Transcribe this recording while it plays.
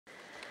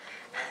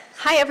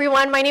Hi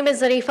everyone, my name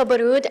is Zarifa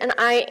Baroud and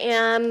I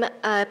am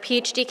a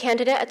PhD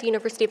candidate at the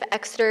University of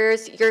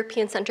Exeter's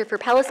European Center for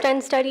Palestine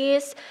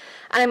Studies.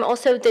 And I'm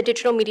also the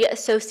Digital Media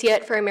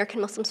Associate for American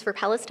Muslims for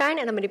Palestine,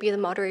 and I'm going to be the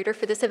moderator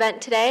for this event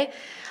today.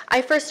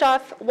 I first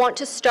off want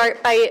to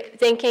start by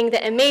thanking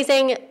the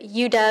amazing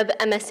UW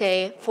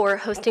MSA for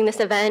hosting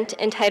this event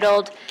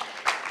entitled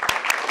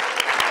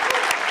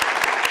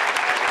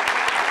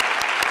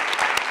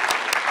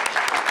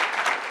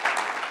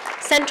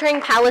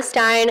Centering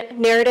Palestine,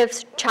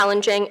 Narratives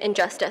Challenging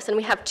Injustice. And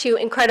we have two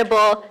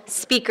incredible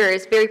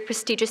speakers, very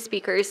prestigious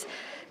speakers,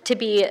 to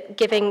be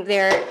giving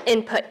their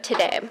input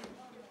today.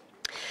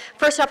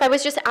 First off, I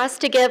was just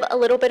asked to give a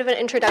little bit of an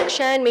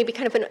introduction, maybe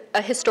kind of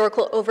a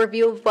historical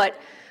overview of what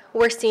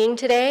we're seeing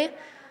today.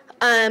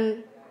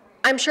 I'm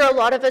sure a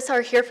lot of us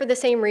are here for the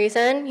same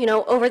reason. You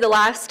know, over the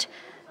last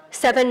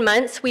 7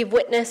 months, we've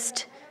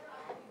witnessed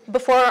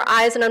before our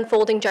eyes an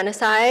unfolding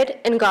genocide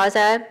in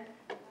Gaza.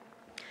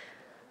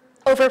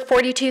 Over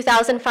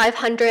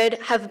 42,500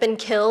 have been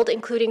killed,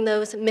 including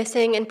those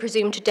missing and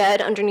presumed dead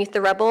underneath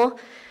the rubble.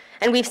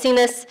 And we've seen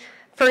this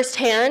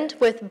firsthand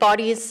with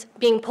bodies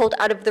being pulled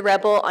out of the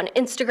rubble on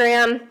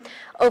Instagram.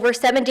 Over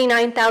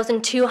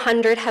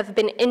 79,200 have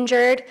been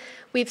injured.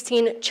 We've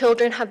seen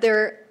children have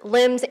their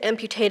limbs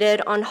amputated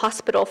on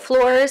hospital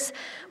floors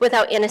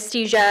without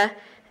anesthesia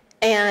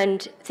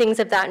and things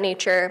of that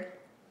nature.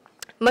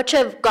 Much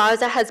of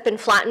Gaza has been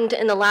flattened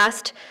in the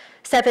last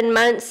 7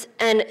 months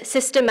and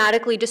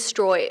systematically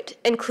destroyed,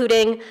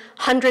 including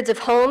hundreds of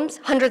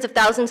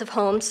thousands of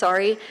homes,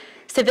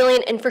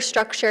 civilian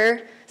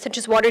infrastructure, such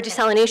as water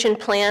desalination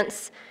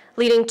plants,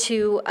 leading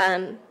to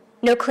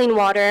no clean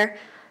water,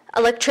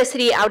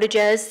 electricity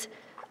outages,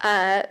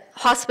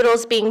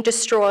 hospitals being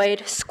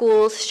destroyed,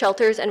 schools,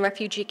 shelters, and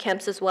refugee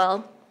camps as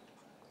well.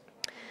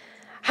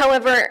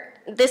 However,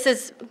 this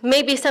is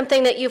maybe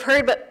something that you've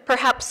heard, but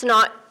perhaps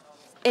not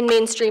in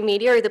mainstream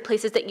media or the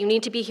places that you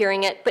need to be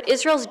hearing it, but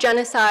Israel's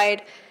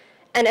genocide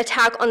and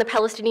attack on the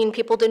Palestinian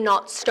people did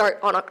not start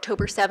on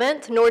October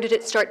 7th, nor did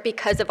it start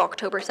because of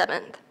October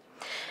 7th.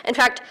 In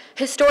fact,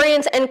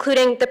 historians,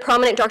 including the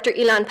prominent Dr.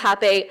 Ilan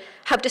Pappé,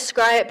 have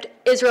described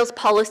Israel's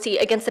policy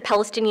against the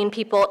Palestinian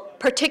people,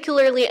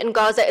 particularly in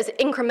Gaza, as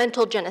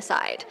incremental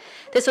genocide.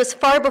 This was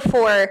far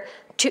before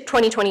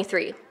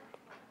 2023.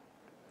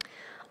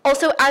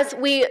 Also, as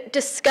we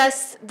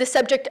discuss the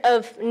subject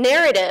of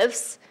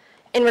narratives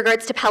in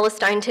regards to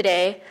Palestine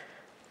today,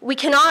 we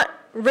cannot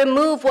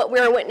remove what we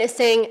are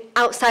witnessing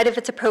outside of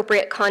its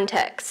appropriate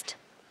context.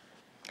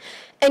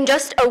 In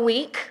just a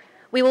week,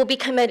 we will be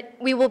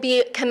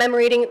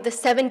commemorating the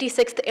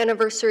 76th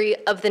anniversary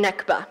of the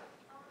Nakba.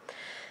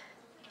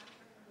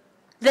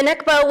 The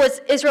Nakba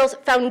was Israel's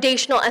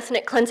foundational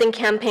ethnic cleansing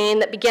campaign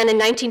that began in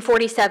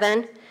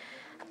 1947,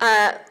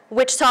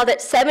 which saw that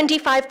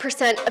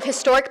 75% of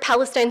historic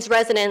Palestine's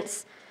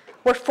residents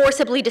were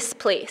forcibly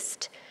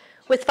displaced,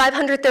 with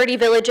 530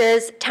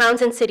 villages,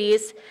 towns, and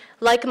cities,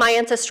 like my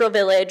ancestral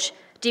village,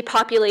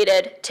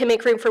 depopulated to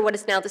make room for what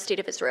is now the State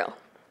of Israel.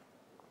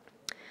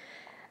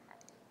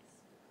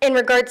 In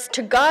regards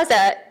to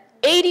Gaza,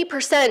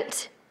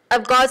 80%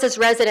 of Gaza's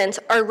residents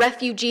are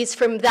refugees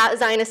from that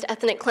Zionist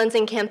ethnic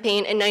cleansing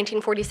campaign in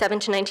 1947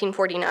 to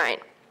 1949,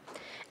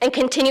 and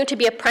continue to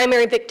be a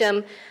primary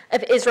victim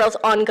of Israel's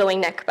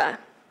ongoing Nakba.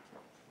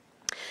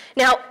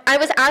 Now, I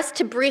was asked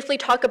to briefly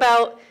talk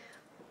about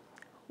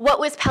what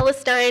was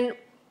Palestine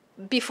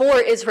before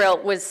Israel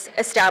was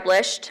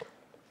established.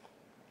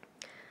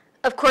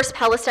 Of course,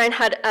 Palestine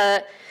had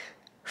a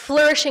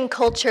flourishing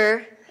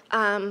culture,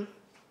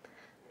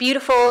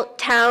 beautiful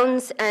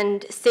towns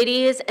and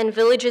cities and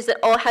villages that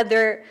all had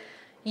their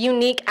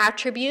unique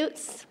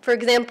attributes. For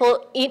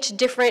example, each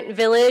different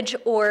village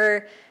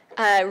or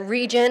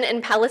region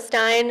in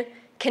Palestine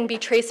can be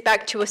traced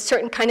back to a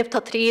certain kind of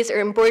tatriz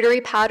or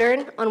embroidery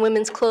pattern on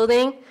women's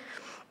clothing.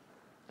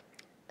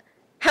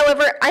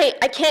 However,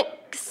 I can't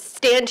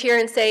stand here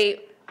and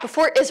say,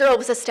 before Israel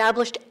was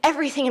established,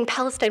 everything in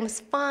Palestine was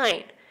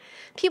fine.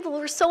 People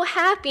were so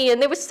happy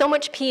and there was so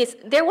much peace.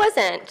 There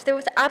wasn't. There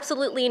was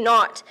absolutely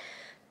not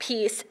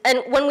peace.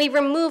 And when we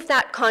remove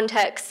that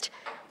context,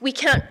 we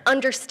can't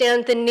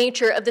understand the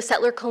nature of the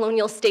settler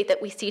colonial state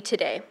that we see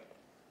today.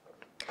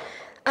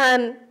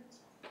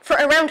 For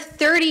around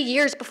 30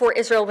 years before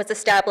Israel was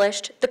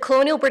established, the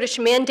colonial British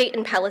mandate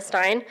in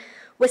Palestine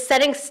was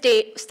setting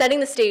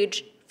the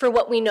stage for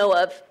what we know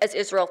of as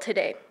Israel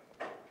today.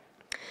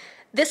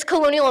 This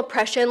colonial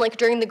oppression, like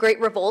during the Great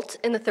Revolt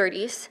in the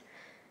 30s,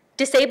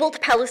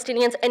 disabled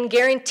Palestinians and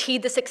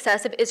guaranteed the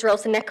success of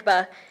Israel's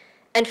Nakba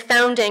and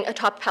founding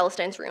atop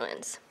Palestine's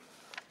ruins.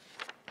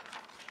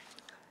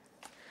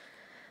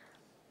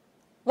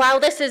 While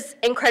this is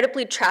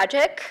incredibly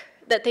tragic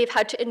that they've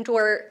had to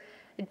endure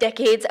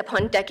decades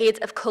upon decades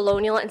of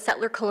colonial and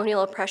settler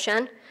colonial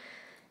oppression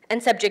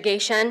and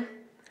subjugation,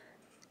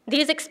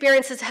 these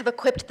experiences have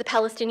equipped the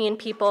Palestinian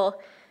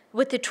people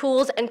with the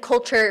tools and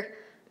culture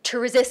to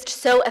resist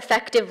so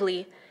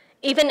effectively,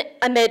 even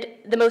amid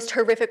the most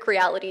horrific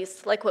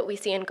realities like what we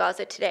see in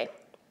Gaza today.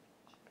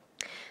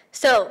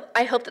 So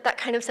I hope that that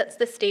kind of sets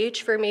the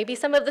stage for maybe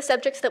some of the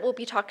subjects that will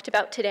be talked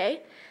about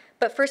today.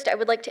 But first, I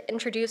would like to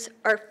introduce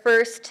our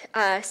first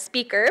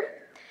speaker,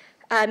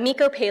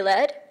 Miko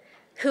Peled,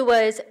 who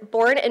was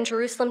born in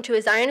Jerusalem to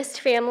a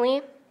Zionist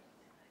family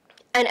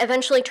and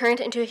eventually turned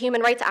into a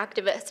human rights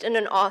activist and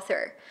an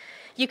author.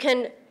 You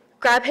can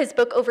grab his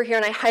book over here,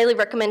 and I highly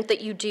recommend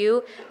that you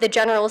do, The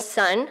General's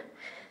Son.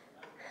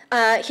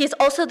 He's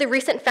also the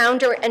recent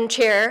founder and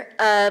chair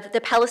of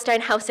the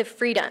Palestine House of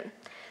Freedom.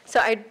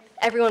 So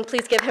everyone,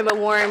 please give him a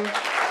warm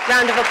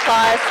round of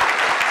applause.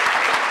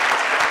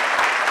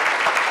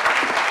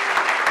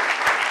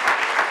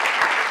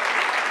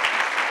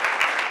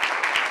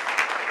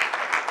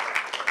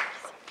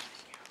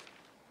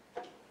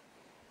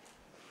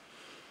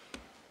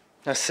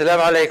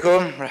 Assalamu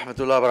alaikum,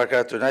 rahmatullahi wa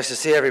barakatuh. Nice to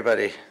see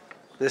everybody.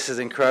 This is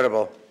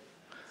incredible.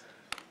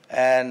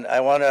 And I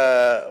want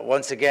to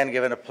once again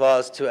give an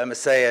applause to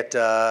MSA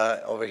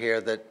over here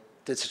that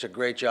did such a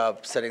great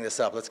job setting this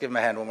up. Let's give him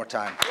a hand one more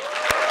time.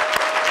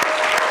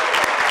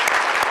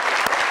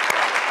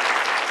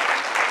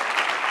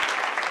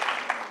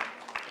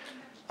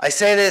 I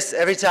say this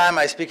every time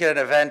I speak at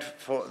an event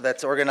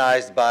that's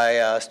organized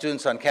by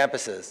students on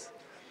campuses,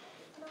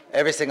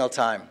 every single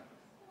time.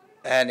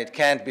 And it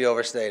can't be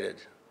overstated.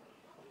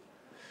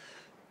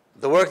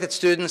 The work that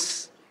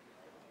students,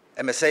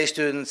 MSA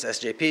students,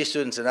 SJP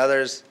students, and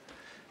others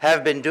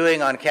have been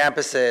doing on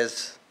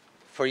campuses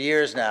for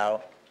years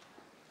now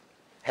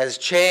has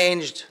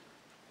changed,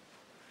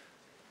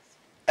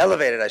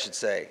 elevated, I should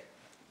say,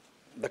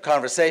 the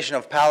conversation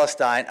of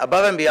Palestine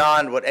above and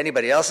beyond what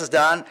anybody else has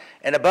done,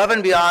 and above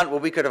and beyond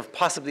what we could have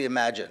possibly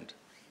imagined.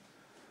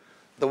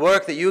 The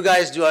work that you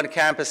guys do on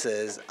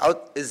campuses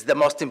is the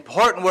most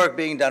important work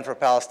being done for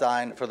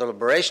Palestine, for the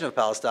liberation of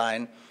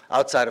Palestine,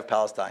 outside of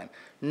Palestine.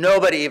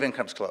 Nobody even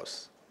comes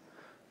close.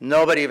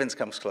 Nobody even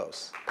comes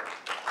close.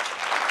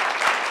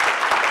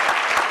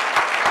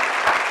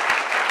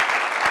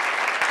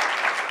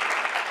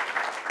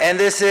 And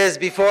this is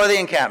before the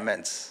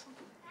encampments.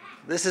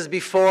 This is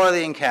before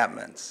the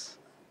encampments.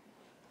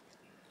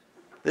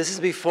 This is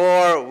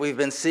before we've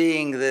been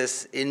seeing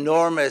this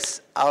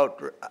enormous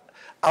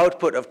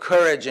output of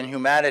courage and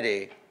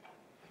humanity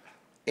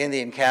in the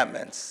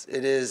encampments.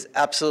 It is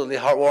absolutely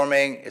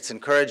heartwarming, it's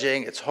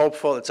encouraging, it's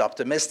hopeful, it's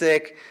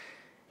optimistic,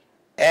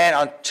 and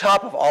on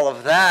top of all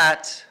of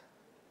that,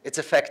 it's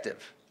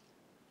effective.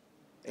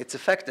 It's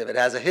effective, it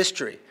has a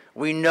history.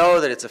 We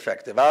know that it's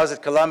effective. I was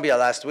at Columbia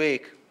last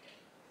week,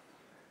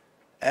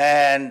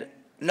 and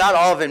not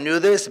all of them knew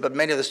this, but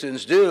many of the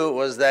students do,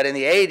 was that in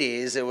the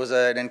 80s, it was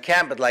an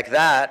encampment like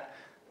that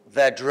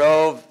that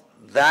drove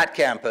that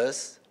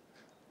campus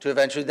to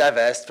eventually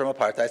divest from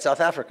apartheid South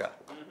Africa.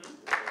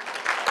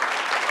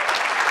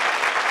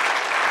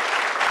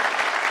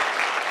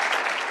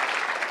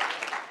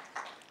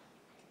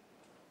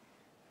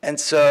 And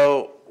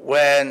so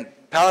when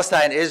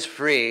Palestine is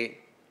free,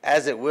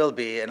 as it will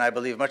be, and I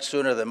believe much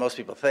sooner than most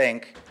people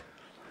think,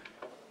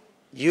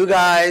 you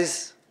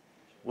guys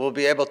will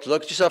be able to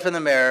look at yourself in the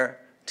mirror,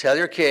 tell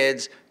your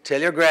kids,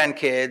 tell your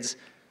grandkids,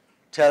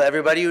 tell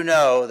everybody you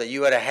know that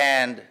you had a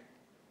hand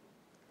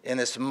in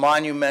this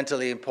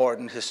monumentally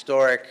important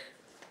historic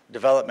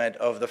development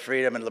of the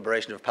freedom and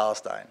liberation of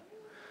Palestine.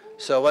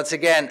 So once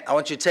again, I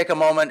want you to take a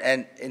moment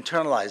and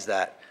internalize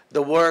that.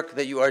 The work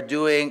that you are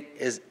doing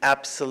is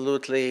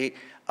absolutely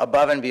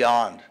above and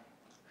beyond,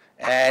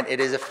 and it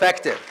is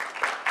effective.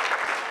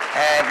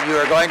 And you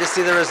are going to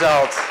see the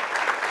results.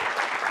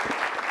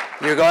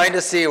 You're going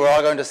to see, we're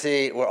all going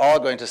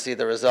to see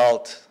the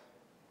result.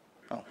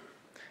 Oh.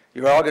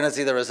 You're all going to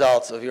see the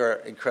results of your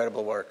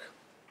incredible work.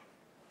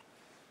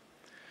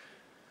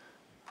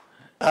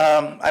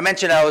 I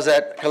mentioned I was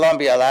at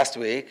Columbia last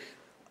week.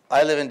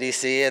 I live in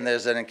DC, and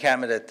there's an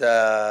encampment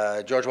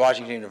at George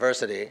Washington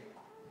University.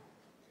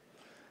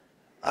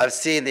 I've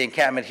seen the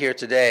encampment here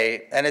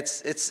today, and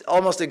it's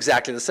almost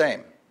exactly the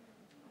same.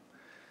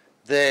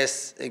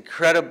 This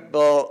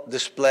incredible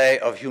display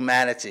of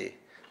humanity,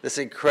 this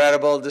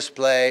incredible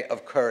display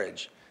of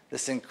courage,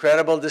 this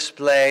incredible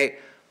display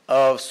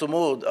of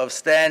sumud, of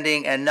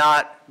standing and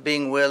not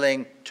being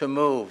willing to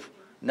move,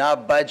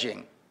 not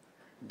budging,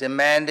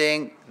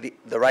 demanding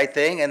the right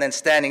thing and then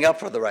standing up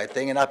for the right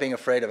thing and not being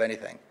afraid of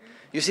anything.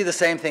 You see the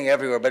same thing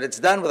everywhere, but it's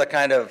done with a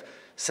kind of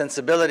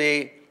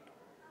sensibility,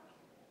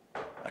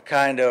 a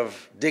kind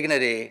of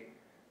dignity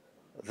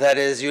that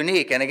is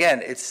unique. And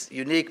again, it's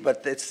unique,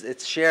 but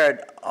it's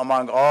shared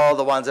among all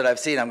the ones that I've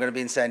seen. I'm going to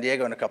be in San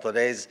Diego in a couple of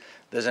days.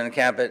 There's an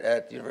encampment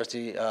at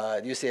University,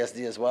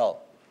 UCSD as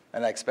well,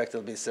 and I expect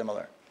it'll be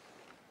similar.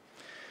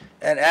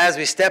 And as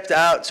we stepped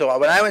out, so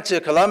when I went to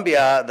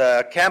Columbia,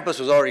 the campus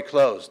was already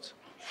closed.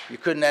 You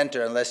couldn't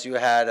enter unless you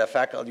had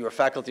you were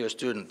faculty or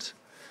student.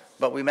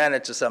 But we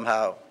managed to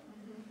somehow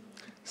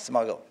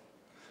smuggle.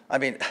 I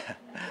mean,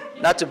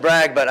 not to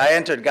brag, but I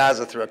entered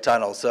Gaza through a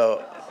tunnel.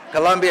 So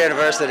Columbia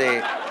University,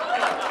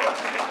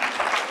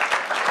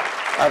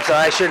 I'm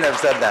sorry, I shouldn't have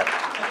said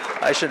that.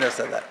 I shouldn't have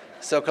said that.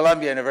 So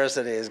Columbia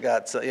University has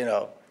got,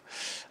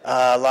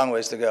 a long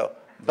ways to go.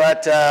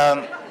 But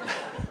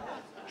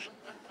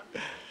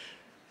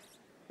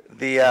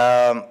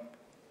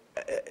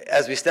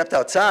as we stepped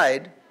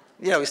outside,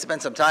 you know, we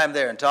spent some time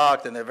there and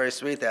talked, and they're very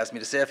sweet. They asked me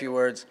to say a few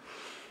words.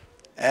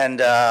 And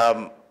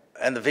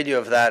the video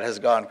of that has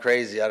gone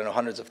crazy. I don't know,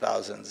 hundreds of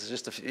thousands.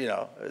 It's just, you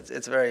know,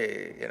 it's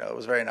very, you know, it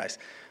was very nice.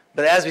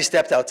 But as we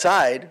stepped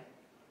outside,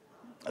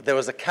 there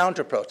was a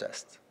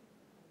counter-protest.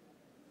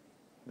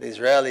 The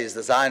Israelis,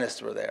 the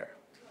Zionists were there.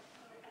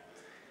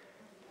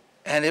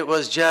 And it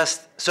was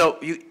just, so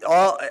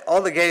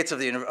all the gates of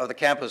the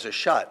campus are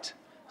shut.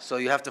 So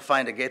you have to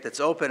find a gate that's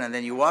open, and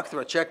then you walk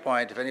through a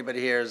checkpoint. If anybody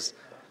here has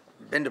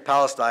been to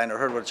Palestine or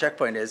heard what a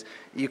checkpoint is,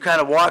 you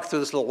kind of walk through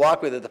this little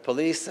walkway that the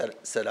police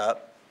set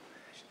up.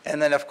 And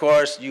then, of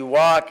course, you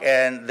walk,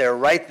 and they're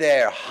right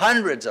there,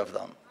 hundreds of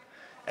them.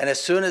 And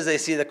as soon as they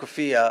see the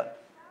kufiya,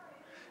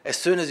 as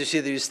soon as you see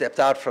that you stepped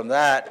out from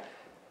that,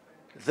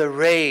 the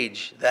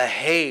rage, the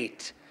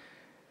hate,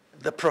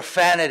 the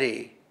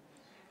profanity.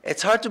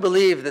 It's hard to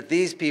believe that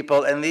these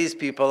people and these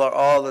people are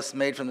all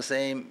made from the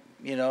same,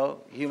 you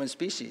know, human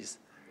species.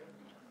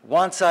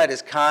 One side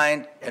is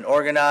kind and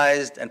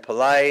organized and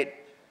polite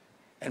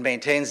and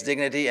maintains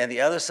dignity, and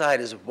the other side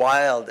is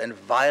wild and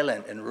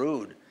violent and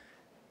rude.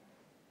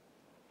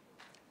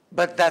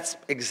 But that's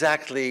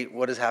exactly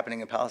what is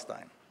happening in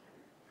Palestine.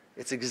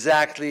 It's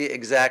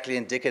exactly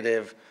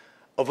indicative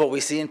of what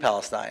we see in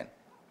Palestine.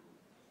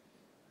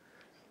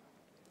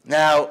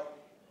 Now,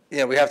 you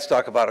know, we have to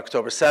talk about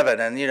October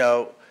 7, and, you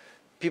know,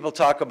 people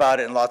talk about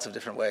it in lots of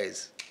different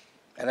ways.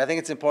 And I think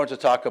it's important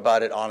to talk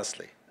about it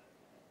honestly.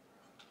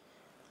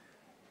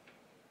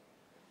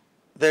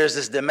 There's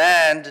this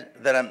demand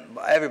that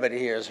everybody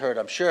here has heard,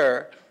 I'm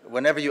sure,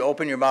 whenever you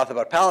open your mouth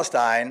about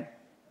Palestine,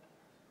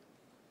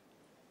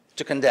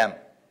 to condemn.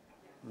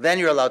 Then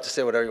you're allowed to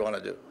say whatever you want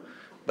to do.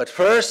 But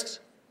first,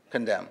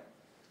 condemn.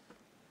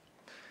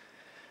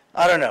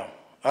 I don't know.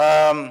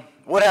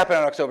 What happened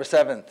on October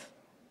 7th?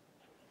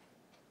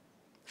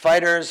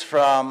 Fighters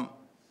from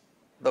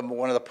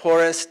one of the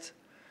poorest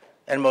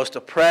and most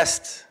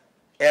oppressed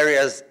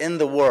areas in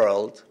the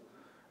world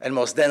and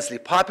most densely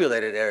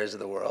populated areas of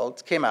the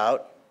world came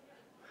out.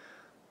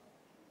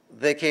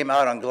 They came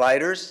out on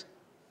gliders.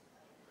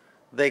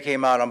 They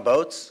came out on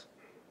boats.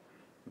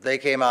 They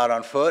came out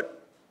on foot.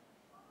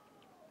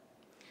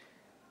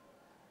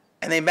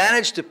 And they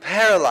managed to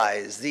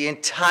paralyze the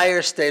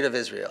entire state of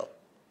Israel.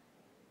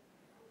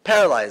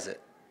 Paralyze it.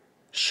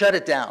 Shut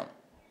it down.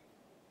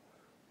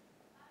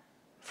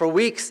 For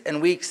weeks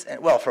and weeks,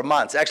 well, for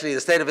months. Actually,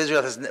 the state of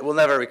Israel will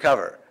never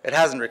recover. It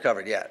hasn't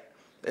recovered yet.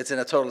 It's in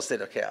a total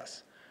state of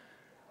chaos.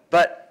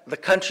 But the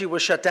country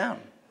was shut down.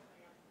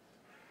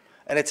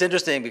 And it's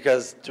interesting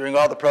because during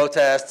all the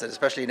protests, and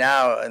especially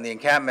now in the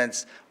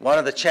encampments, one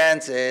of the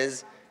chants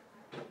is,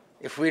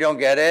 if we don't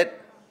get it,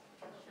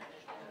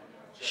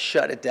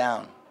 shut it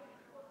down.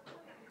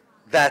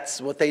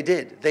 That's what they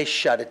did. They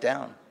shut it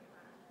down.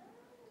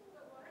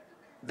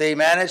 They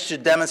managed to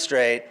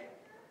demonstrate,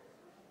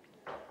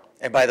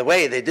 and by the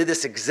way, they did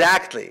this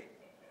exactly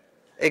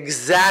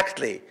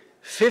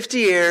 50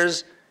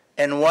 years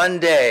and 1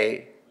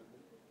 day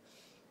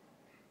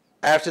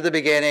after the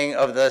beginning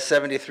of the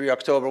 73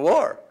 October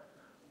War,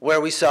 where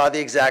we saw the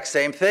exact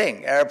same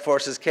thing. Arab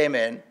forces came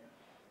in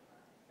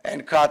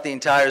and caught the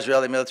entire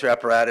Israeli military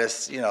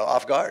apparatus, you know,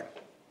 off guard.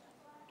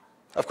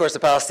 Of course, the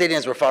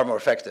Palestinians were far more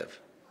effective,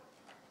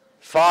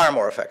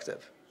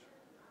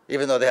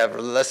 even though they have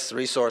less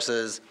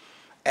resources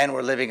and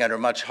were living under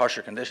much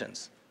harsher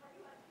conditions.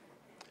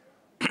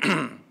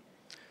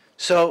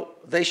 So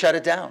they shut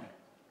it down.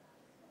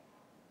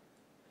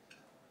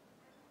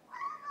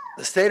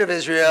 The state of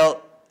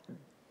Israel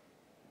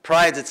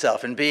prides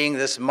itself in being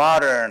this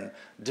modern,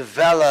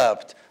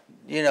 developed,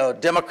 you know,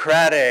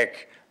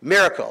 democratic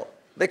miracle.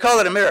 They call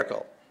it a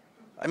miracle.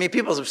 I mean,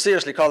 people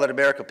seriously call it a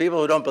miracle. People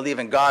who don't believe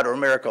in God or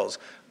miracles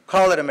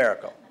call it a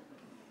miracle.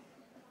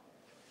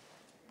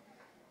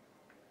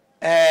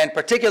 And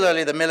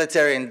particularly the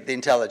military and the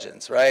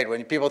intelligence, right?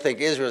 When people think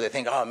Israel, they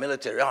think, oh,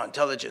 military, oh,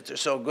 intelligence, they're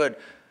so good.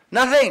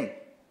 Nothing.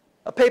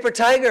 A paper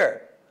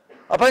tiger.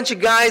 A bunch of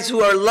guys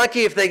who are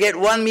lucky if they get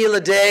one meal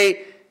a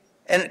day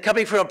and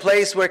coming from a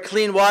place where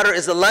clean water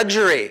is a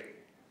luxury.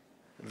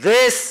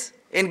 This,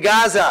 in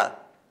Gaza,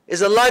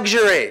 is a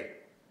luxury.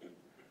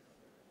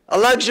 A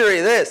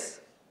luxury,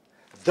 this.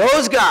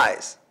 Those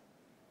guys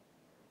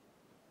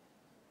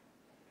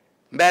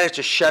managed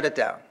to shut it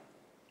down.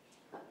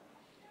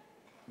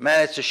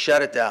 Managed to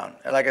shut it down.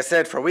 And like I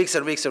said, for weeks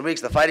and weeks and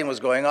weeks, the fighting was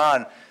going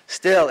on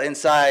still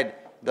inside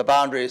the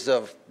boundaries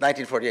of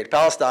 1948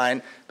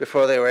 Palestine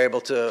before they were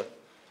able to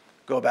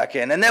go back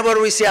in. And then what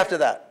do we see after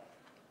that?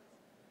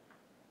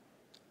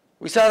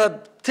 We saw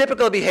the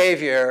typical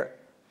behavior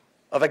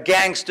of a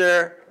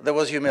gangster that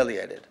was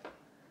humiliated.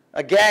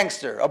 A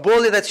gangster, a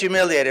bully that's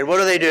humiliated. What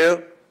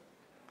do?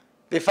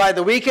 They find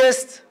the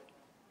weakest,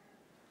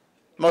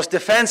 most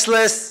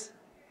defenseless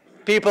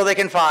people they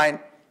can find,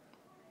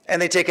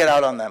 and they take it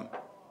out on them.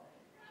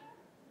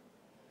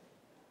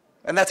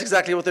 And that's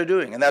exactly what they're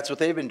doing, and that's what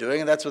they've been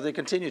doing, and that's what they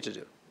continue to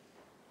do.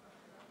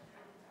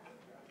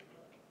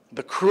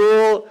 The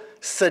cruel,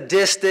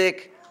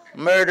 sadistic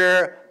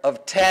murder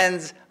of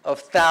tens of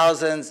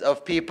thousands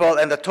of people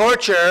and the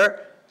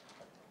torture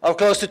of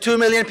close to 2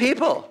 million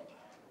people.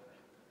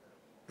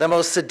 The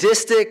most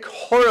sadistic,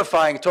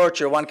 horrifying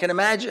torture one can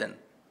imagine,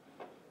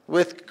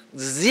 with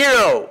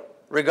zero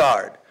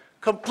regard,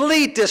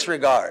 complete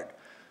disregard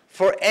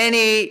for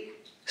any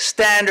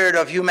standard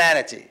of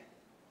humanity.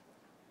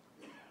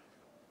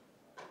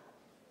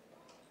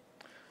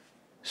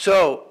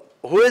 So,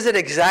 who is it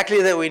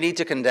exactly that we need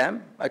to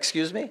condemn?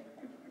 Excuse me?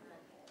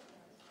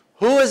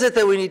 Who is it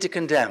that we need to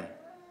condemn?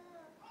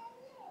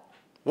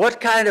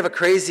 What kind of a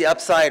crazy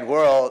upside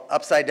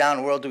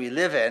down world do we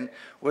live in,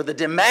 where the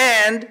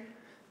demand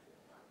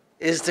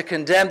is to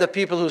condemn the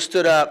people who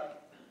stood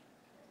up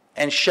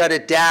and shut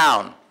it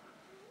down?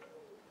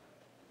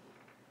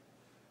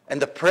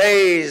 And the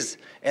praise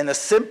and the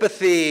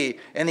sympathy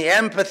and the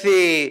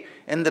empathy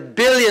and the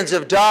billions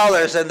of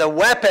dollars and the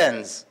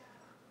weapons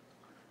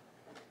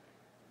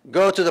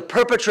go to the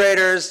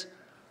perpetrators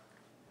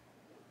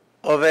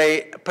of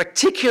a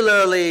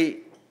particularly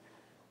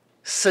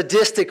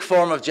sadistic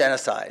form of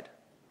genocide.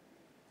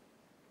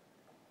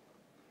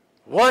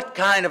 What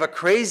kind of a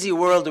crazy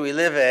world do we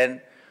live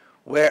in,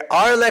 where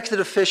our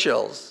elected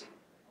officials,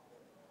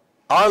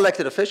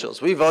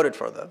 we voted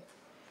for them,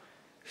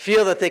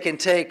 feel that they can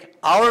take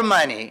our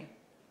money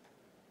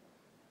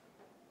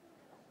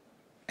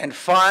and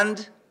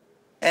fund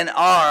and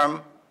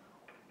arm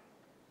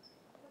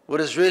what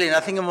is really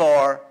nothing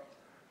more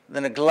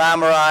than a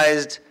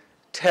glamorized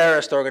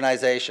terrorist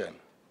organization,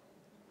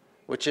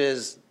 which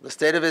is the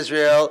State of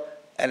Israel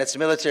and its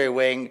military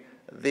wing,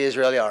 the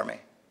Israeli army.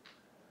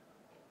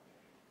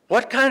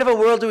 What kind of a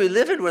world do we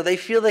live in where they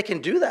feel they can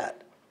do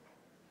that?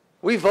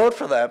 We vote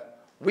for them.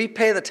 We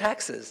pay the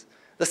taxes.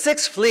 The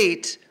Sixth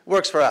Fleet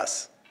works for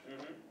us.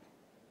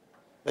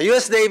 The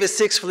U.S. Navy's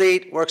Sixth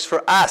Fleet works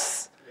for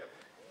us. Yep.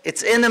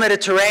 It's in the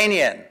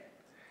Mediterranean.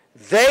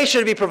 They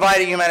should be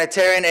providing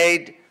humanitarian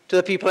aid to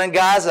the people in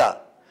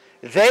Gaza.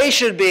 They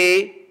should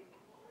be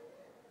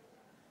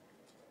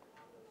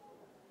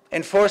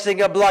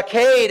enforcing a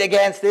blockade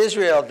against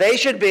Israel. They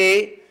should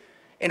be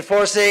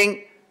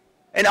enforcing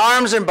an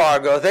arms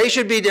embargo. They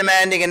should be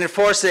demanding and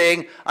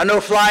enforcing a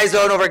no-fly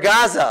zone over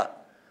Gaza.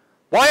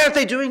 Why aren't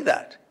they doing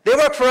that? They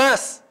work for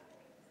us.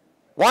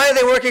 Why are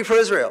they working for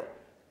Israel?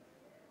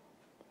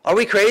 Are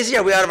we crazy?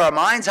 Are we out of our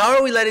minds? How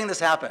are we letting this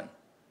happen?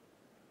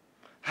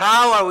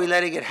 How are we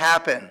letting it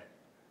happen?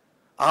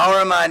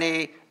 Our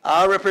money,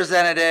 our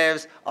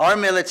representatives, our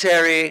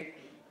military,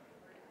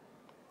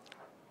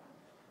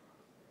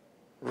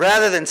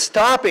 rather than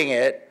stopping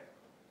it,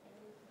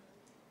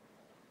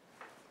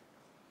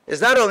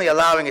 is not only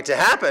allowing it to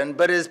happen,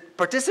 but is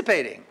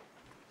participating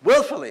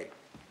willfully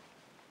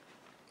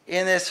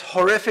in this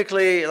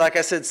horrifically, like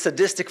I said,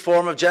 sadistic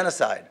form of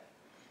genocide.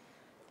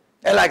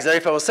 And like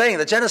Zarifa was saying,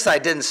 the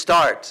genocide didn't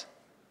start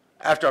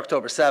after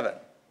October 7.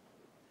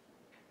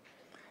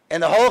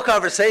 And the whole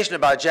conversation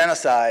about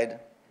genocide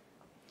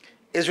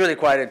is really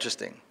quite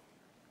interesting.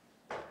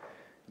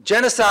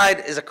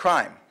 Genocide is a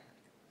crime.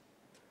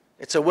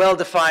 It's a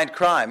well-defined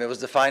crime. It was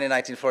defined in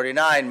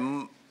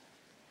 1949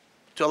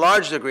 to a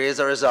large degree as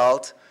a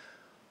result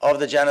of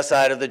the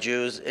genocide of the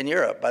Jews in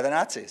Europe by the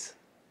Nazis.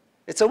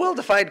 It's a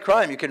well-defined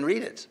crime. You can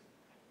read it.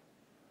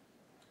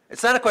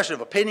 It's not a question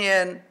of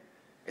opinion.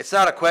 It's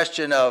not a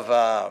question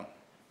of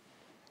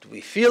do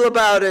we feel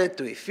about it?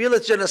 Do we feel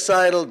it's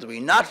genocidal? Do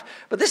we not?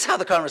 But this is how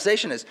the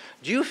conversation is.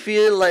 Do you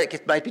feel like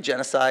it might be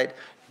genocide?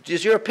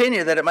 Is your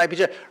opinion that it might be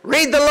genocide?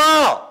 Read the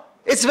law.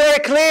 It's very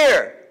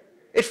clear.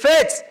 It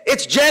fits.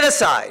 It's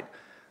genocide.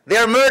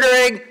 They're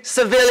murdering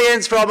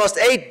civilians for almost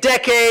 8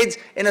 decades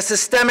in a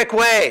systemic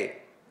way.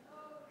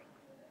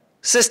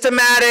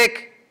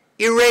 Systematic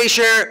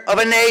erasure of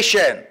a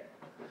nation.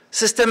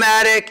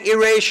 Systematic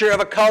erasure of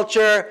a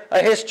culture,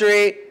 a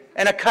history,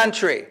 and a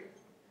country.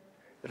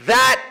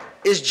 That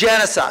is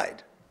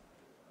genocide.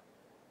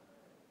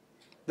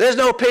 There's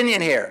no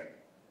opinion here.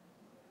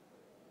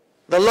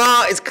 The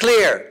law is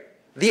clear.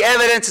 The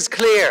evidence is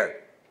clear.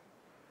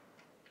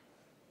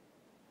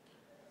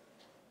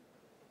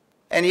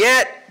 And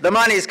yet, the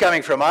money is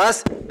coming from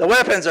us, the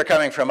weapons are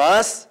coming from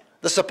us,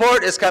 the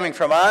support is coming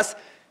from us.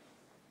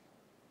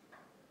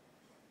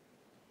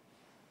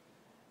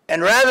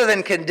 And rather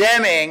than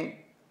condemning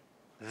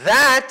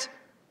that,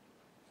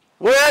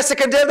 we're asked to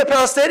condemn the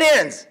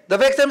Palestinians, the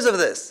victims of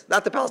this.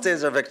 Not the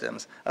Palestinians are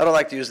victims. I don't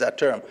like to use that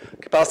term.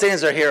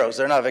 Palestinians are heroes,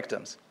 they're not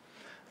victims.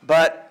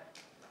 But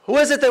who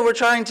is it that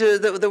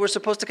we're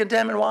supposed to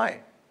condemn, and why?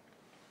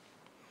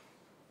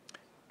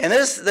 And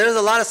there's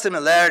a lot of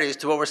similarities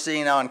to what we're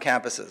seeing now on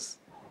campuses.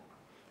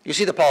 You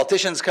see the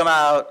politicians come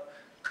out,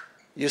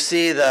 you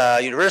see the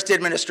university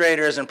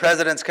administrators and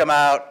presidents come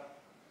out.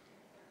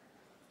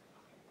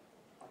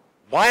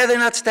 Why are they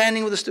not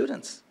standing with the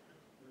students?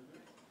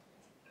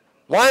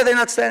 Why are they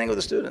not standing with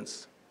the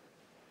students?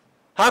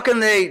 How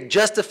can they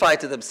justify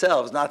to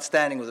themselves not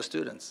standing with the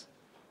students?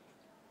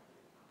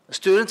 The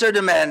students are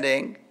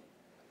demanding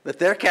that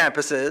their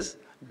campuses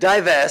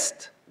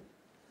divest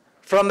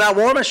from that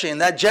war machine,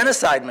 that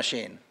genocide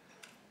machine.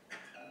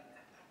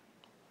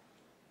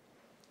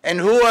 And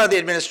who are the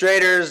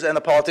administrators and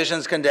the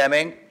politicians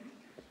condemning?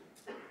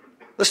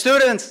 The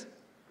students.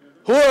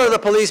 Who are the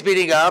police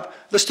beating up?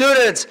 The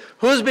students.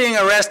 Who's being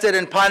arrested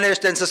and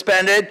punished and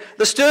suspended?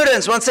 The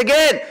students. Once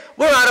again,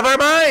 we're out of our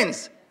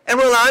minds. And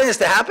we're allowing this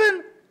to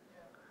happen?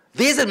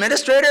 These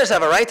administrators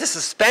have a right to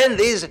suspend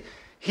these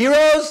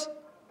heroes?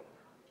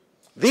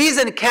 These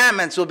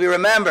encampments will be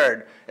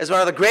remembered as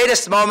one of the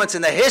greatest moments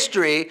in the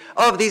history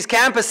of these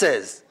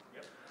campuses.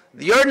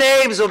 Your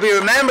names will be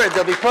remembered.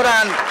 They'll be put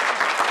on.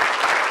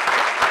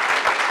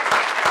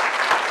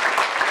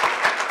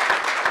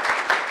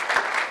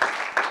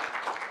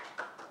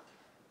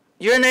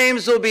 Your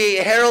names will be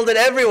heralded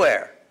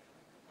everywhere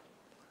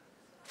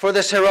for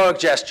this heroic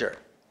gesture.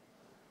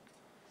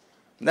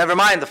 Never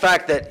mind the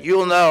fact that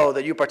you'll know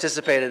that you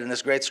participated in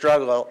this great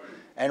struggle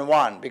and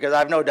won, because I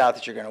have no doubt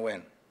that you're going to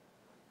win.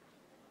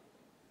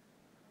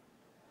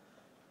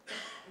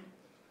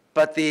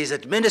 But these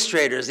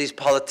administrators, these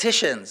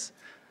politicians,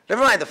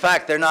 never mind the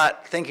fact they're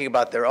not thinking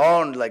about their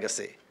own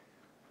legacy.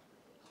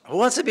 Who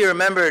wants to be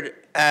remembered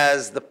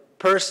as the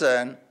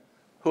person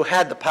who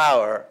had the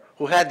power,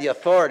 who had the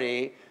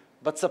authority,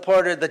 but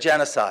supported the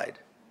genocide?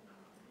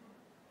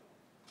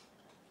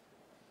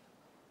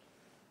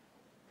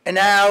 And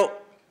now,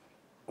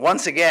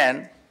 once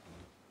again,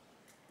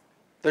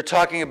 they're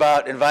talking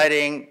about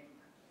inviting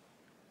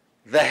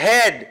the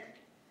head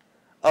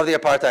of the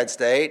apartheid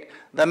state,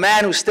 the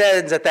man who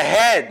stands at the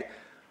head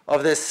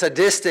of this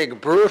sadistic,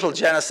 brutal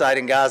genocide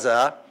in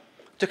Gaza,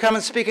 to come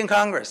and speak in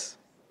Congress.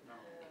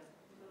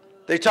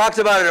 They talked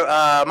about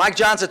it, Mike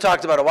Johnson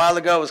talked about it a while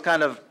ago, it was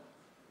kind of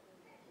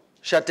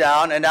shut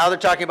down, and now they're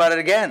talking about it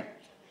again.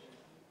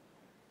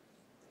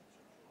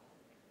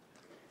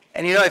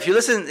 And you know, if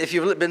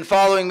you've been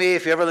following me,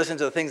 if you ever listen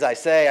to the things I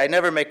say, I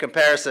never make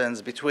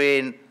comparisons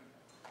between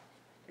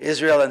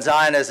Israel and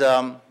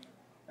Zionism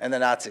and the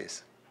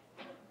Nazis.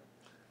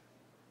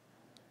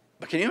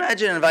 But can you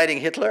imagine inviting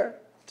Hitler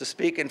to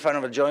speak in front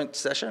of a joint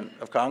session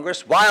of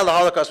Congress while the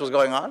Holocaust was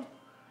going on?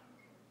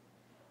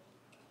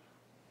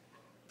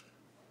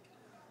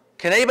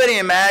 Can anybody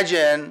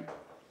imagine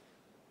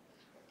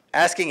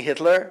asking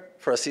Hitler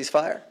for a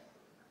ceasefire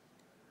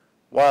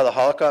while the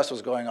Holocaust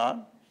was going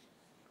on?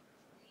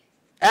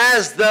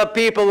 As the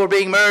people were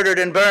being murdered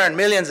and burned,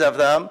 millions of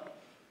them,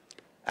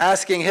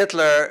 asking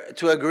Hitler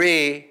to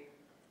agree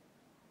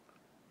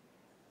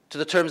to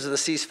the terms of the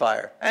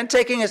ceasefire and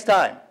taking his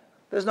time.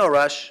 There's no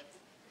rush.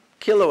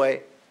 Kill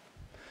away.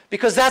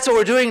 Because that's what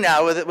we're doing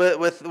now with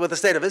the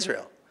state of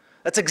Israel.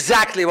 That's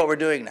exactly what we're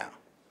doing now.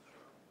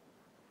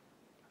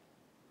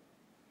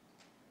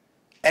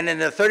 And in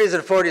the 30s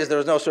and 40s, there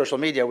was no social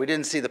media. We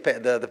didn't see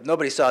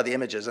nobody saw the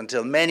images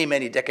until many,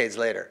 many decades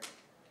later.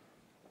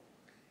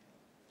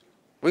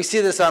 We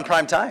see this on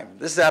prime time.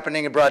 This is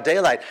happening in broad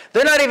daylight.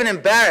 They're not even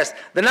embarrassed.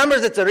 The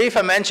numbers that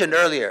Zarifa mentioned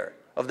earlier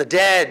of the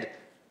dead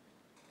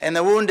and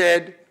the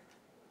wounded,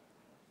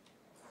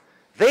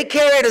 they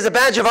carry it as a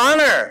badge of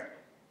honor.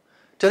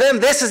 To them,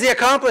 this is the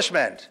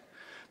accomplishment.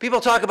 People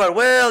talk about,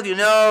 well, you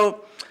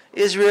know,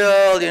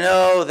 Israel, you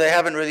know, they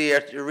haven't really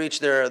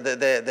reached their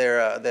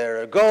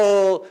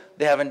goal.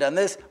 They haven't done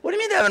this. What do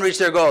you mean they haven't reached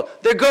their goal?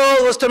 Their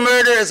goal was to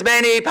murder as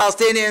many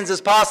Palestinians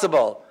as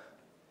possible.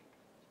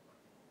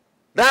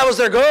 That was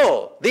their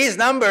goal. These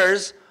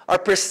numbers are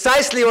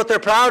precisely what they're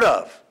proud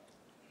of.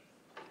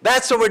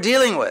 That's what we're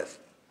dealing with.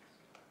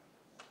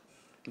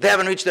 They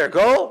haven't reached their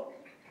goal?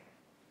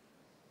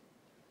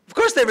 Of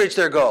course they've reached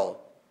their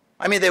goal.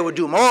 I mean, they would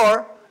do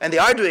more, and they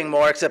are doing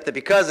more, except that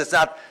because it's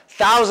not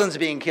thousands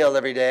being killed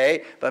every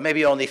day, but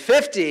maybe only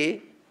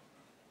 50.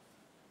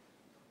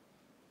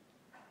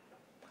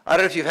 I don't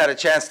know if you've had a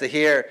chance to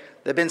hear,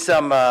 there have been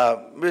some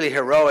really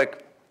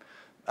heroic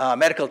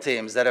medical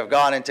teams that have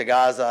gone into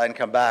Gaza and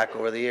come back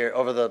over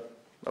the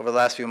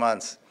last few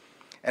months.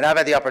 And I've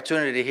had the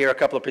opportunity to hear a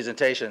couple of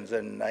presentations,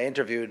 and I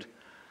interviewed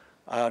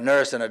a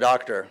nurse and a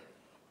doctor.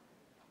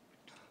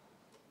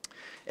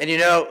 And you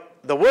know,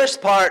 the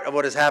worst part of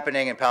what is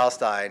happening in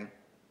Palestine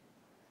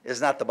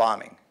is not the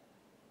bombing.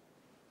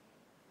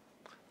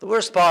 The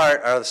worst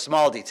part are the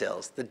small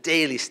details, the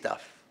daily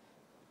stuff,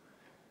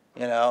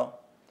 you know.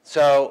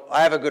 So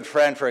I have a good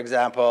friend, for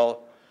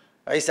example,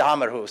 Isa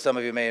Amr, who some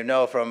of you may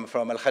know from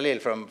Al Khalil,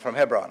 from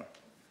Hebron.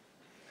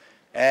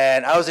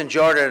 And I was in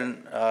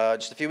Jordan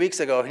just a few weeks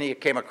ago, and he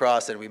came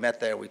across, and we met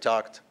there, we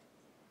talked.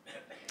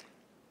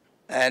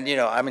 And, you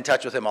know, I'm in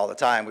touch with him all the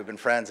time. We've been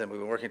friends, and we've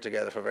been working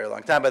together for a very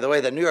long time. By the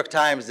way, the New York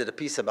Times did a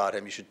piece about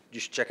him. You should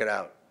check it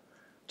out.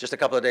 Just a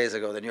couple of days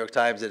ago, the New York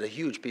Times did a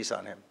huge piece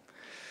on him.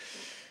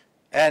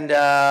 And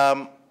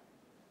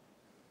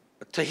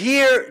to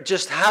hear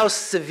just how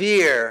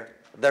severe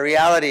the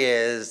reality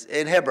is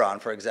in Hebron,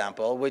 for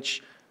example,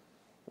 which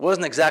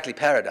wasn't exactly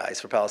paradise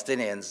for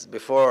Palestinians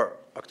before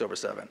October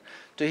 7.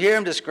 To hear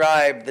him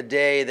describe the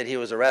day that he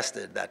was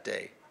arrested that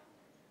day,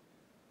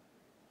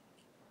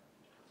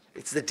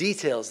 it's the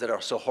details that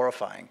are so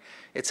horrifying.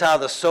 It's how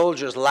the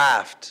soldiers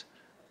laughed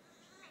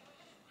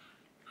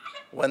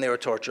when they were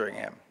torturing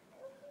him.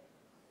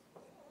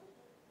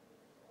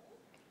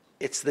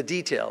 It's the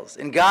details.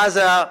 In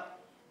Gaza,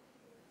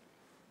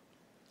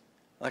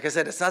 Like I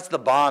said, it's not the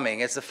bombing.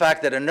 It's the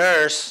fact that a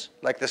nurse,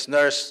 like this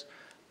nurse,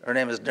 her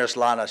name is Nurse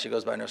Lana. She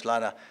goes by Nurse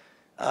Lana.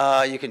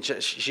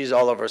 She's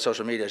all over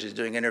social media. She's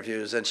doing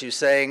interviews. And she's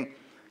saying,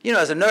 you know,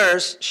 as a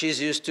nurse, she's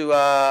used to,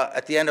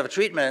 at the end of a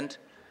treatment,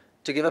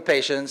 to give a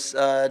patient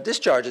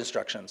discharge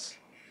instructions.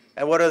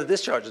 And what are the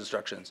discharge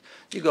instructions?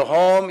 You go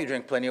home, you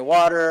drink plenty of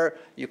water,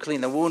 you clean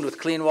the wound with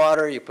clean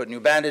water, you put new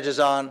bandages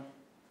on.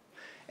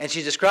 And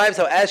she describes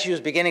how as she was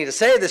beginning to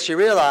say this, she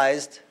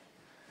realized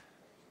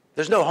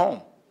there's no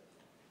home.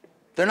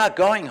 They're not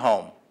going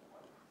home.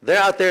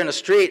 They're out there in the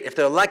street. If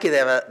they're lucky, they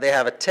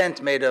have a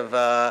tent made of,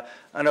 I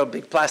don't know,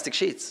 big plastic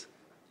sheets.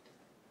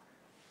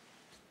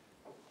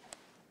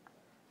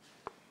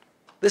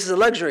 This is a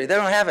luxury. They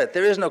don't have it.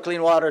 There is no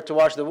clean water to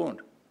wash the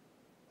wound.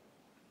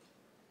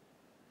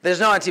 There's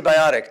no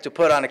antibiotic to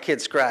put on a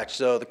kid's scratch,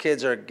 so the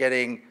kids are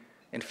getting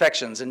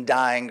infections and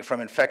dying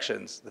from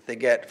infections that they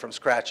get from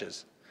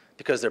scratches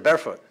because they're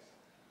barefoot.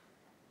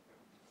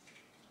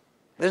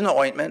 There's no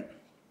ointment.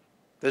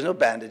 There's no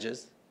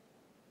bandages.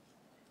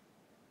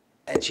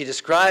 And she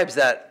describes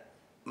that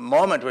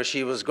moment where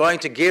she was going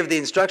to give the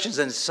instructions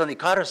and suddenly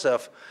caught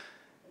herself.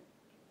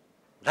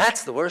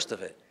 That's the worst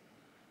of it.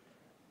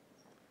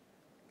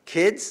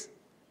 Kids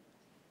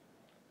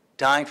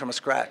dying from a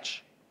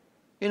scratch.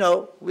 You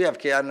know, we have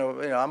kids, I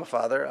know, you know, I'm a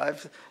father.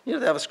 You know,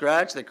 they have a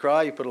scratch, they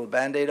cry, you put a little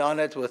Band-Aid on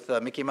it with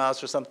Mickey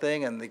Mouse or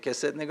something, and they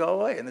kiss it and they go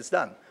away, and it's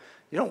done.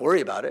 You don't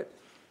worry about it.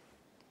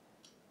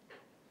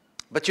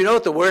 But you know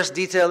what the worst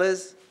detail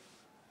is?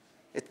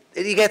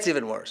 It gets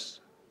even worse.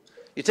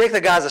 You take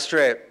the Gaza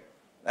Strip,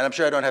 and I'm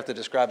sure I don't have to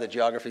describe the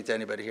geography to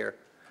anybody here.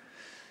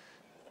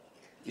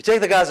 You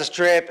take the Gaza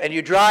Strip and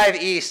you drive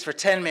east for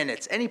 10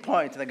 minutes, any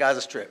point in the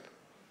Gaza Strip.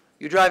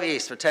 You drive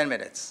east for 10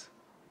 minutes.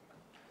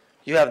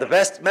 You have the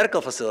best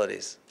medical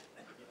facilities.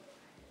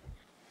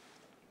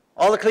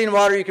 All the clean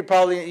water you could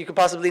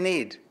possibly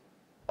need.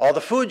 All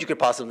the food you could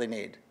possibly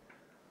need.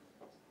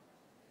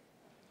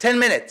 10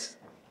 minutes.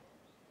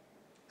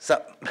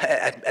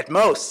 At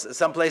most,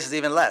 some places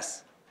even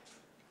less.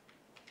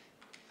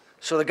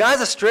 So the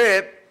Gaza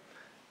Strip,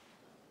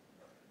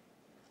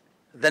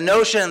 the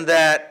notion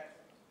that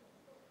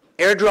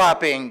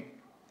airdropping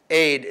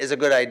aid is a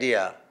good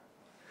idea,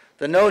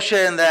 the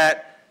notion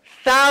that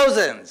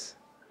thousands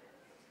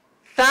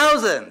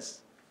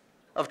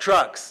of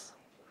trucks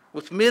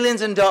with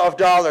millions of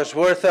dollars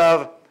worth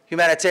of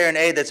humanitarian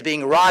aid that's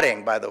being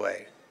rotting, by the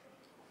way,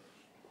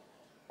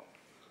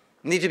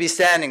 need to be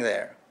standing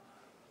there.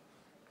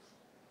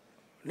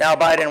 Now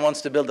Biden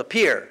wants to build a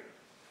pier.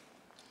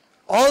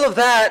 All of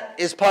that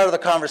is part of the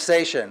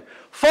conversation.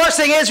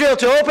 Forcing Israel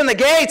to open the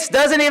gates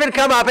doesn't even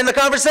come up in the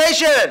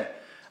conversation.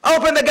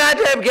 Open the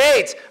goddamn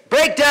gates.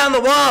 Break down the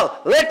wall.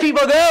 Let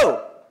people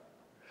go.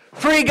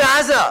 Free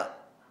Gaza.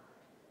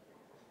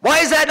 Why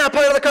is that not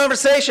part of the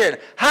conversation?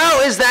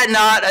 How is that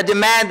not a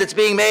demand that's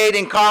being made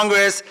in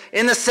Congress,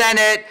 in the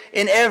Senate,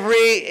 in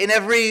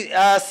every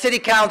city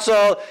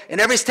council, in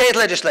every state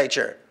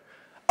legislature?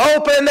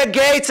 Open the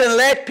gates and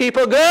let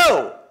people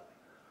go.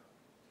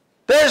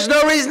 There's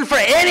no reason for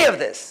any of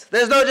this.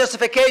 There's no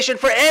justification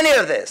for any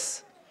of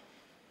this.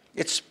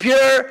 It's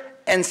pure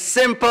and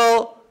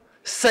simple,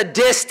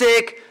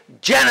 sadistic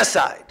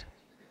genocide.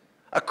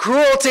 A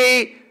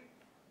cruelty,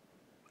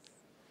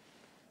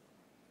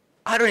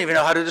 I don't even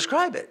know how to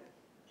describe it.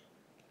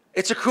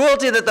 It's a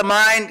cruelty that the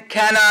mind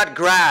cannot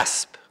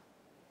grasp.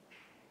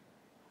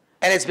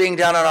 And it's being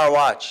done on our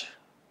watch.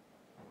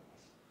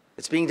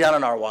 It's being done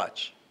on our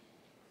watch.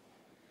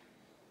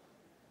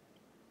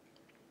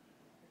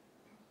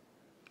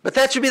 But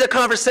that should be the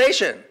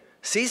conversation.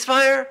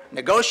 Ceasefire?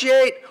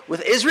 Negotiate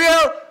with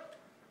Israel?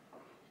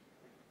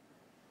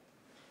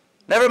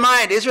 Never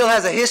mind, Israel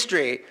has a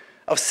history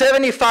of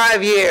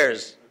 75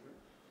 years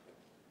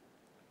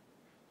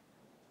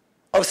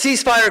of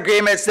ceasefire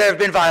agreements that have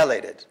been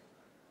violated.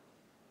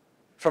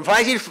 From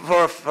February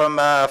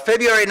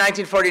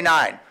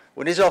 1949,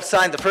 when Israel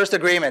signed the first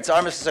agreements,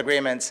 armistice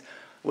agreements,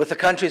 with the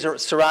countries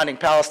surrounding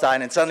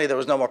Palestine, and suddenly there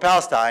was no more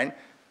Palestine.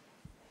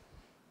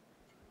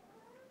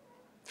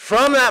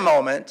 From that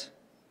moment,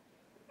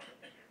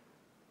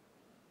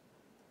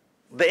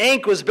 the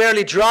ink was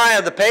barely dry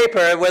on the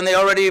paper when they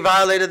already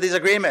violated these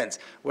agreements,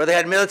 where they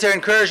had military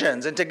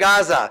incursions into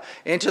Gaza,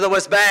 into the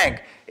West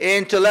Bank,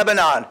 into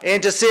Lebanon,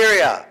 into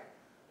Syria.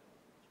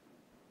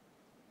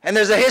 And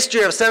there's a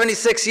history of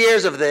 76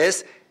 years of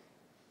this.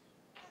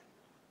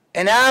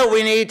 And now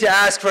we need to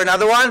ask for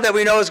another one that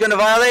we know is going to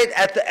violate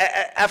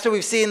after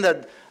we've seen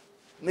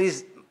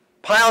these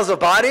piles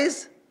of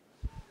bodies.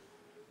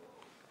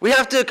 We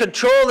have to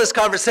control this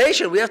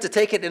conversation. We have to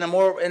take it in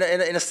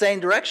a sane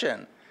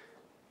direction.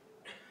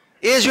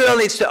 Israel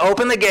needs to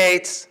open the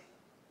gates.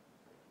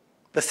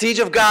 The siege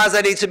of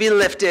Gaza needs to be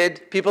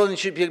lifted. People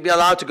should be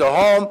allowed to go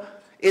home.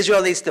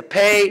 Israel needs to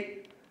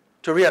pay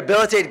to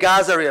rehabilitate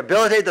Gaza,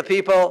 rehabilitate the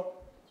people.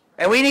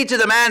 And we need to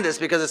demand this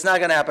because it's not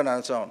going to happen on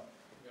its own.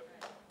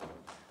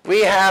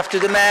 We have to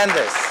demand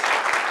this.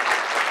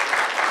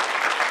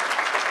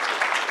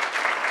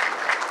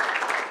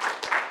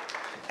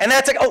 And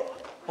that's like, oh,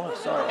 Oh,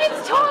 sorry.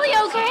 It's totally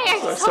okay.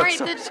 I'm sorry.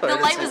 The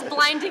light was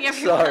blinding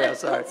everyone. Sorry, I'm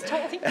sorry. It's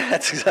totally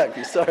That's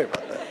exactly. Sorry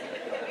about that.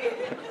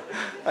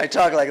 I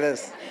talk like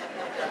this.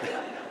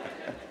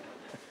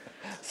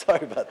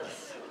 Sorry about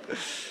that.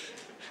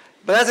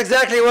 But that's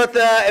exactly what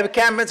the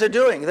encampments are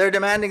doing. They're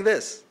demanding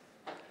this.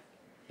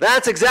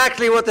 That's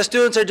exactly what the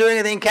students are doing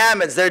in the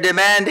encampments. They're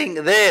demanding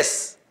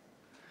this.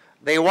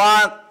 They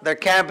want their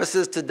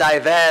campuses to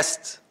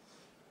divest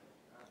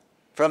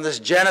from this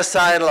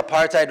genocidal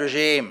apartheid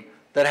regime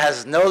that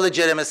has no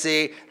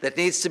legitimacy, that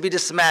needs to be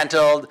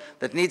dismantled,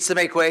 that needs to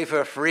make way for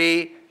a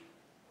free,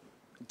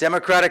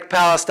 democratic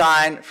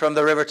Palestine from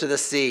the river to the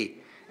sea.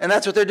 And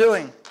that's what they're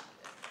doing.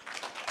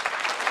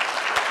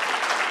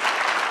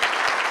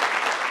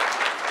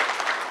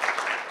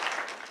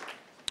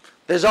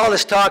 There's all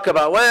this talk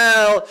about,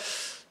 well,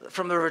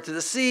 from the river to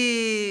the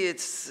sea,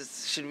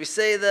 should we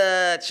say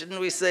that? Shouldn't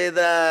we say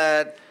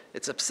that?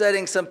 It's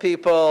upsetting some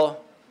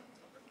people.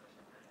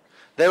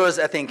 There was,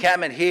 at the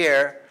encampment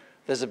here,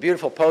 there's a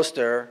beautiful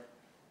poster,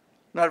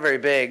 not very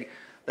big.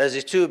 There's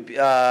these two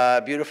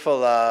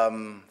beautiful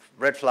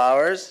red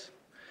flowers,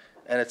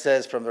 and it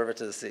says, from the river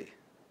to the sea.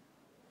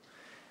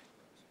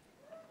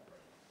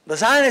 The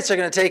Zionists are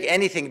going to take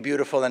anything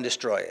beautiful and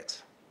destroy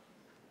it.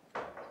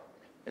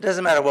 It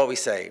doesn't matter what we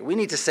say. We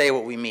need to say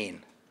what we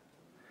mean.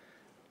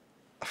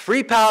 A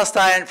free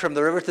Palestine from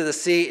the river to the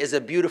sea is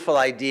a beautiful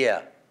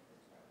idea.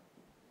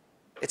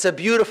 It's a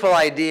beautiful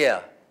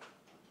idea.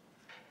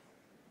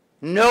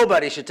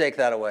 Nobody should take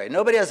that away.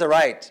 Nobody has a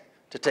right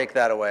to take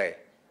that away.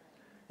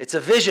 It's a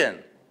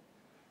vision.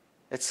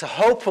 It's a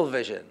hopeful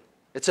vision.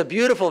 It's a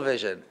beautiful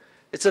vision.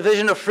 It's a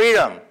vision of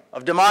freedom,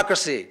 of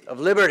democracy, of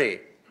liberty.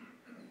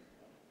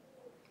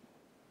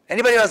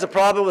 Anybody who has a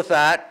problem with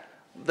that,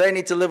 they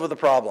need to live with the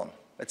problem.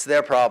 It's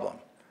their problem.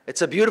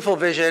 It's a beautiful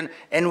vision,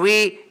 and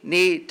we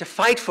need to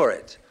fight for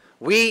it.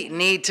 We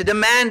need to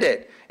demand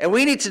it. And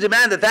we need to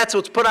demand that that's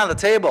what's put on the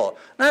table.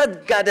 Not a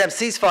goddamn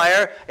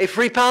ceasefire, a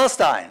free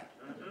Palestine.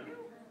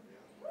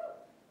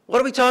 What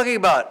are we talking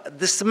about?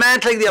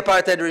 Dismantling the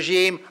apartheid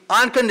regime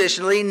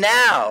unconditionally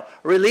now.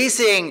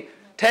 Releasing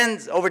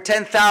over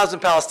 10,000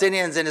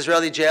 Palestinians in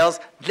Israeli jails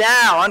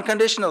now,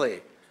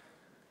 unconditionally.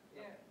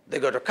 They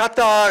go to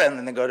Qatar, and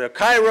then they go to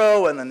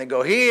Cairo, and then they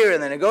go here,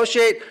 and they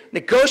negotiate.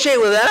 Negotiate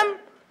with them?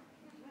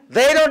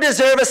 They don't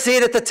deserve a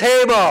seat at the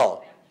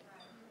table.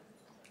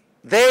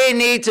 They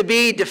need to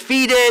be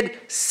defeated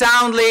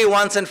soundly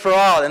once and for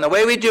all. And the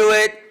way we do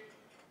it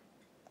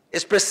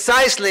is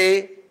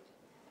precisely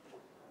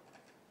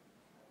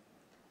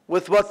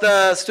with what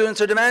the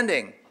students are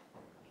demanding.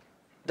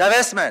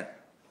 Divestment.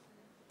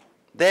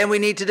 Then we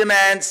need to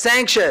demand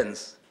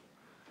sanctions.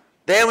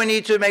 Then we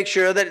need to make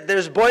sure that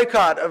there's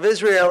boycott of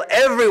Israel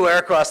everywhere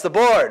across the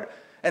board.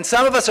 And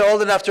some of us are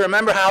old enough to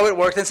remember how it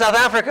worked in South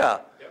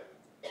Africa.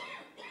 Yep.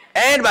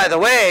 And by the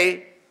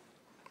way,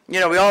 we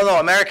all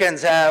know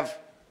Americans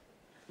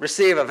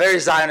receive a very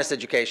Zionist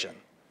education.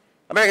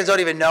 Americans don't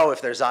even know if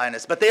they're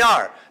Zionists, but they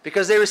are,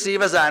 because they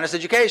receive a Zionist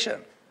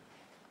education.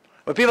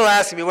 When people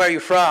ask me, where are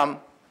you from?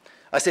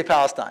 I say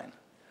Palestine.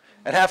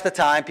 And half the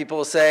time, people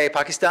will say,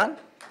 Pakistan?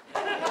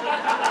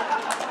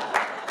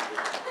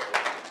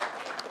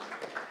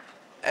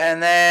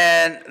 And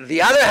then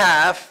the other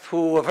half,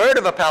 who have heard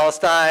of a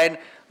Palestine,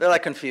 they're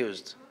like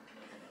confused.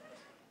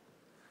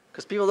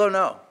 Because people don't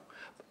know.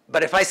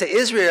 But if I say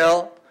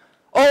Israel,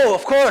 oh,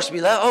 of course, we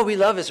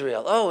love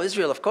Israel. Oh,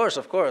 Israel, of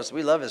course,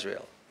 we love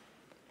Israel.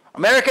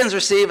 Americans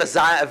receive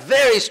a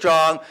very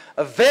strong,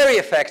 a very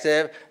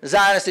effective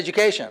Zionist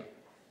education.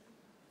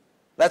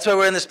 That's why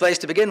we're in this place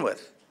to begin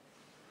with.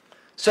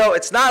 So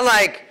it's not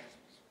like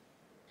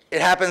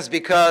it happens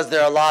because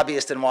there are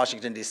lobbyists in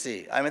Washington,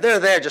 D.C. I mean, they're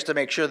there just to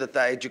make sure that the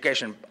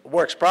education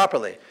works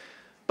properly.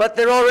 But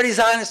they're already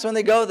Zionists when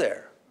they go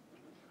there.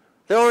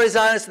 They're already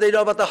Zionists. They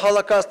know about the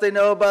Holocaust. They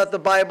know about the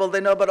Bible.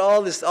 They know about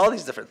all these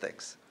different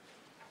things.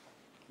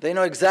 They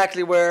know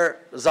exactly where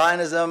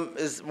Zionism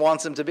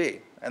wants them to be,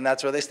 and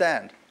that's where they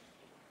stand.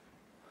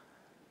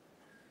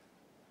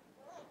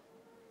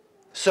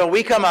 So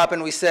we come up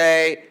and we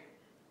say,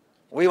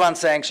 we want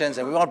sanctions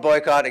and we want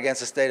boycott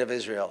against the state of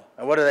Israel.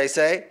 And what do they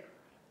say?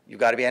 You've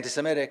got to be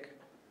anti-Semitic.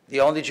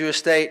 The only Jewish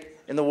state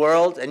in the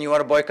world, and you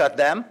want to boycott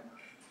them?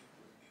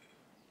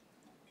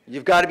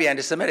 You've got to be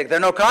anti-Semitic.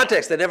 There's no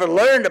context. They never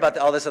learned about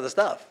all this other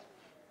stuff.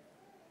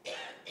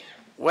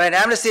 When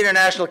Amnesty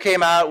International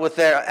came out with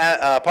their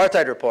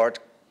apartheid report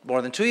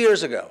more than 2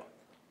 years ago,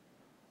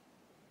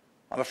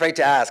 I'm afraid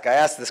to ask. I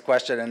asked this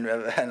question,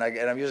 and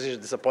I'm usually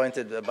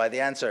disappointed by the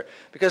answer,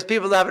 because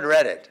people haven't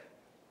read it.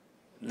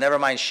 Never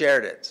mind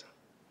shared it.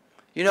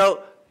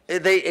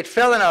 It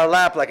fell in our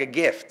lap like a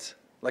gift,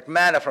 like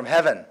manna from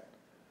heaven,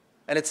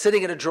 and it's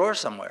sitting in a drawer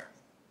somewhere.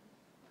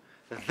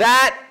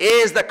 That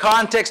is the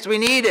context we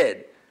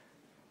needed.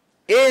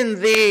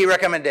 In the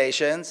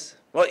recommendations,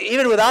 well,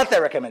 even without the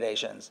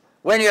recommendations,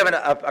 when you have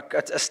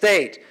a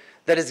state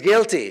that is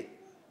guilty,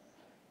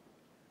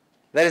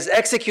 that is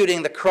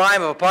executing the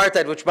crime of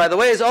apartheid, which, by the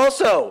way, is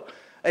also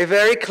a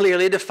very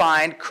clearly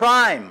defined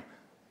crime.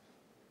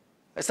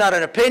 It's not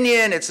an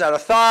opinion, it's not a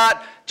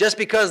thought. Just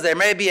because there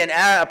may be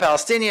a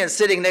Palestinian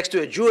sitting next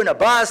to a Jew in a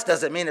bus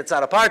doesn't mean it's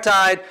not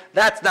apartheid.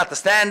 That's not the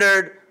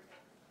standard.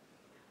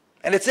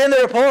 And it's in the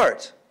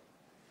report.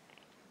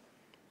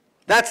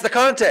 That's the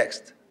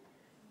context.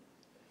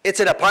 It's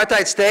an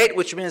apartheid state,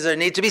 which means there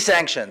need to be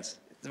sanctions.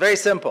 It's very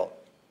simple.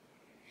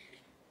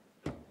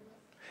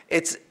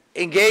 It's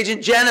engaged in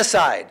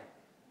genocide.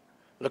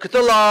 Look at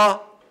the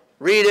law,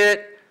 read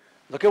it,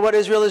 look at what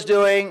Israel is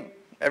doing.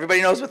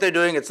 Everybody knows what they're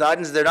doing.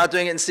 They're not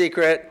doing it in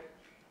secret.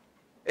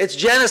 It's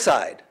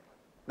genocide.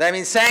 That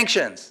means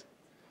sanctions,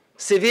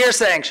 severe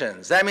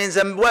sanctions. That means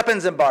a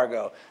weapons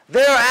embargo.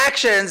 There are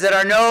actions that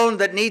are known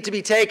that need to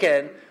be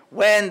taken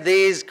when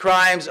these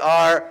crimes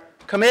are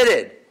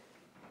committed.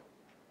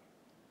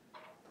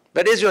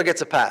 But Israel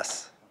gets a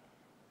pass.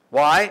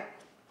 Why?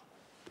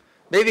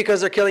 Maybe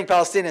because they're killing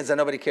Palestinians and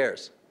nobody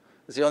cares.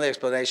 It's the only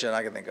explanation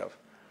I can think of.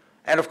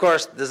 And of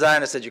course, the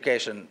Zionist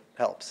education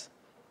helps.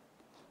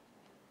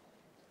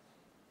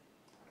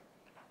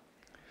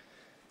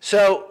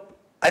 So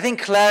I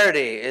think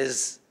clarity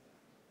is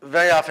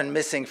very often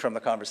missing from the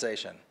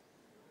conversation.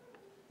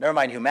 Never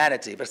mind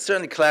humanity, but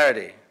certainly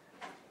clarity.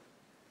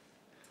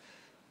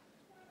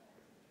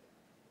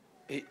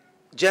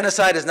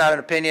 Genocide is not an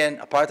opinion.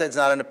 Apartheid is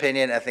not an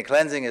opinion. Ethnic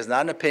cleansing is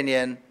not an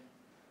opinion.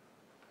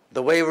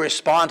 The way we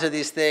respond to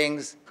these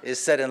things is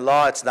set in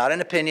law. It's not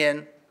an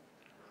opinion.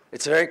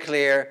 It's very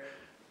clear.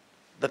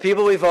 The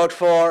people we vote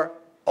for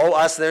owe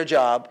us their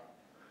job.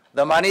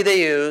 The money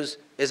they use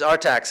is our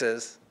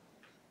taxes.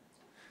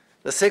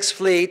 The Sixth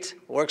Fleet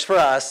works for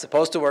us,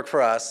 supposed to work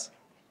for us.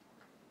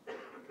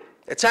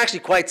 It's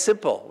actually quite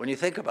simple when you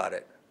think about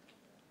it.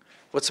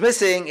 What's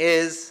missing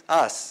is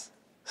us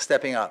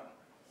stepping up.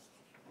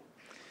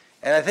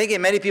 And I think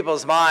in many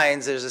people's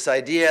minds, there's this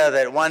idea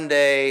that one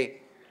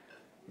day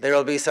there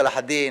will be Salah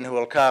ad-Din who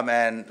will come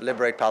and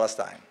liberate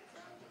Palestine.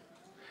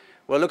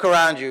 Well, look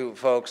around you,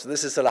 folks.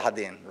 This is Salah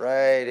ad-Din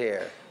right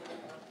here.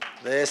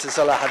 This is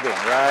Salah ad-Din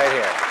right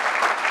here.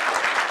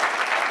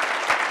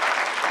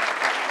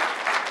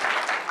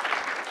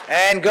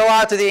 And go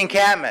out to the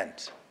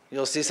encampment.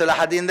 You'll see Salah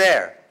ad-Din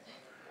there.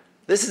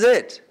 This is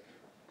it.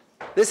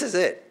 This is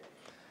it.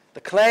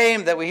 The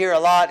claim that we hear a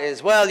lot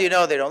is, well, you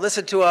know, they don't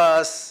listen to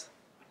us.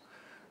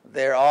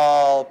 They're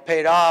all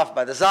paid off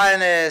by the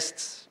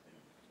Zionists.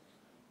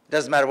 It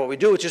doesn't matter what we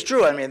do, which is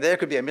true. I mean, there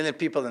could be 1 million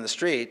people in the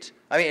street.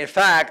 I mean, in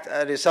fact,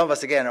 some of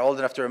us, again, are old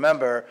enough to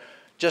remember,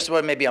 just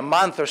maybe a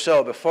month or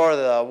so before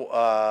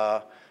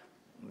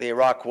the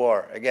Iraq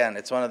War. Again,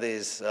 it's one of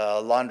these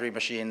laundry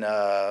machine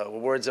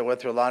words that went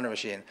through a laundry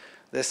machine.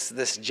 This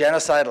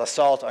genocidal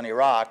assault on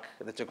Iraq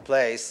that took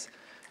place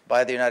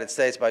by the United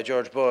States, by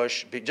George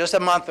Bush, just a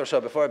month or so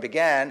before it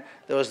began,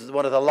 there was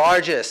one of the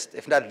largest,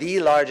 if not the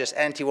largest,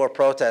 anti-war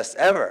protests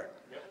ever.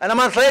 Yep. And a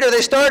month later,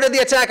 they started the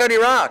attack on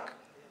Iraq.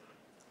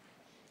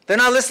 They're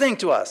not listening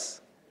to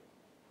us.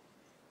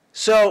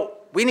 So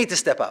we need to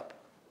step up.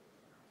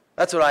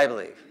 That's what I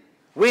believe.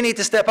 We need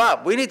to step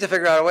up. We need to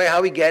figure out a way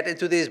how we get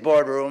into these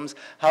boardrooms,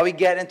 how we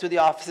get into the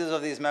offices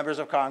of these members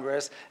of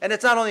Congress. And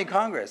it's not only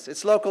Congress,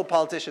 it's local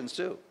politicians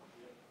too.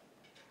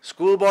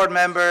 School board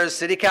members,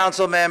 city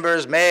council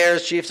members,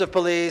 mayors, chiefs of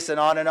police, and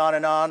on and on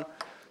and on.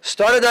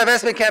 Start a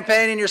divestment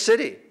campaign in your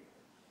city,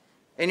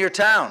 in your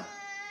town.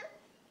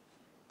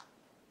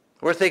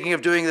 We're thinking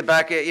of doing the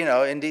back, you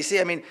know, in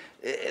DC. I mean,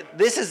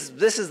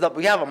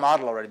 we have a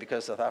model already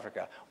because of South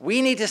Africa.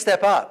 We need to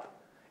step up.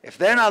 If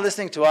they're not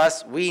listening to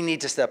us, we need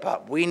to step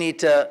up. We need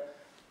to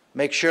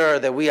make sure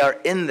that we are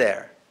in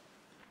there.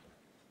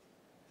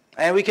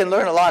 And we can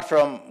learn a lot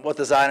from what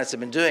the Zionists have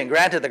been doing.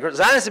 Granted, the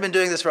Zionists have been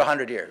doing this for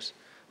 100 years.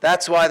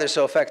 That's why they're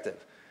so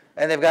effective.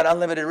 And they've got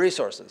unlimited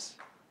resources.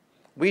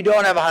 We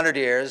don't have 100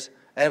 years,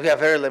 and we have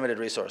very limited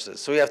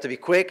resources. So we have to be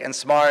quick and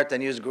smart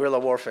and use guerrilla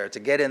warfare to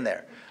get in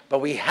there. But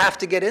we have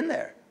to get in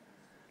there.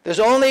 There's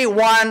only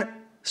one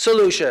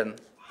solution.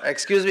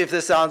 Excuse me if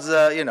this sounds,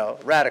 you know,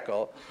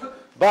 radical.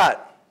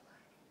 But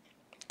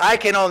I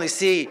can only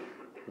see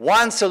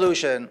one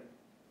solution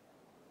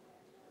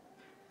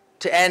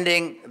to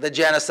ending the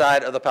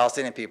genocide of the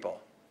Palestinian people.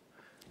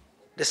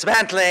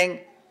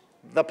 Dismantling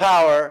the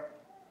power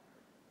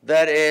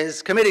that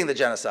is committing the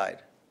genocide.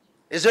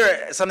 Is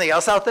there something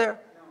else out there?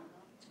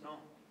 No.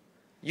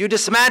 You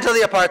dismantle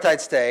the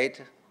apartheid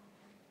state,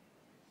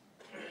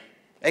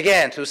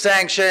 again, through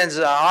sanctions,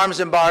 arms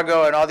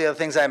embargo, and all the other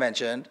things I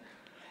mentioned,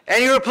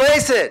 and you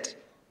replace it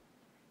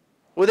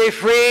with a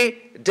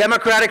free,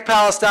 democratic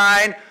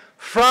Palestine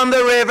from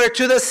the river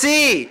to the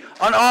sea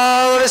on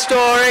all of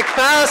historic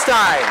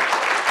Palestine.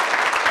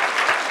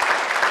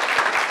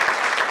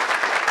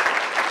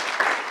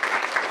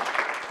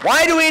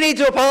 Why do we need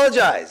to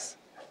apologize?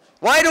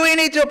 Why do we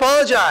need to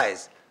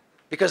apologize?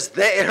 Because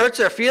it hurts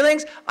their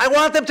feelings? I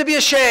want them to be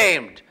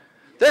ashamed.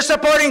 They're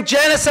supporting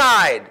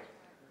genocide.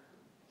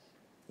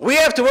 We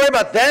have to worry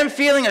about them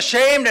feeling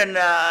ashamed and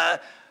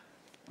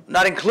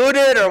not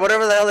included or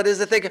whatever the hell it is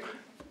they think.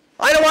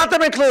 I don't want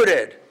them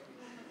included.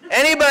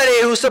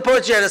 Anybody who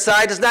supports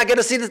genocide does not get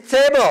a seat at the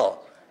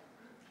table.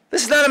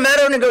 This is not a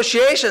matter of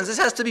negotiations. This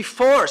has to be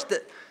forced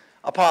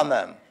upon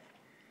them.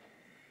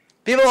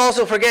 People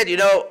also forget, you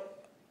know,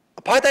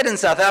 apartheid in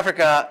South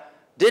Africa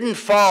didn't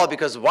fall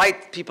because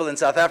white people in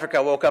South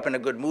Africa woke up in a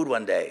good mood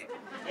one day.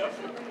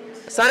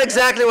 It's not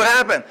exactly what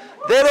happened.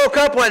 They woke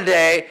up one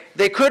day,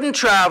 they couldn't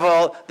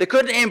travel, they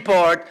couldn't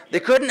import, they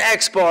couldn't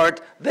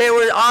export, they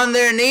were on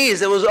their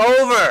knees. It was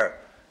over.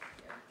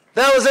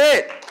 That was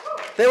it.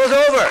 It was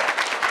over.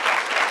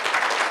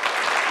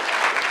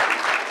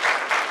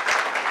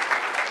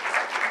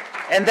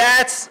 And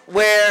that's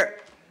where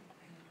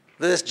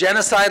this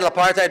genocidal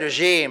apartheid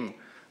regime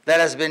that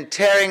has been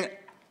tearing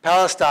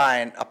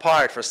Palestine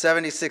apart for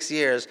 76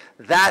 years,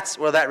 that's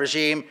where that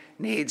regime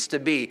needs to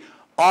be.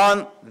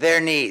 On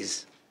their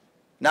knees.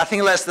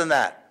 Nothing less than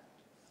that.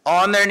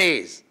 On their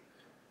knees.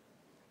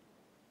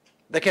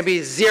 There can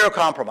be zero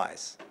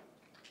compromise.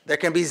 There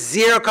can be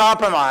zero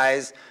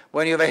compromise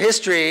when you have a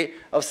history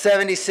of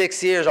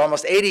 76 years,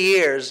 almost 80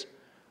 years,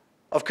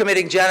 of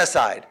committing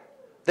genocide.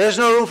 There's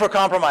no room for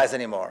compromise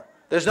anymore.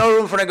 There's no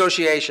room for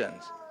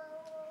negotiations.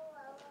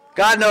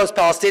 God knows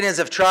Palestinians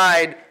have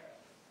tried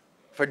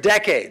for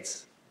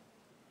decades.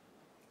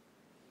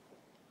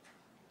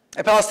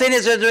 And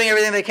Palestinians are doing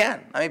everything they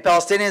can. I mean,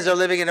 Palestinians are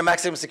living in a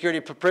maximum security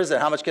prison.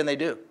 How much can they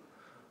do?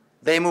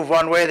 They move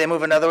one way, they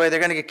move another way, they're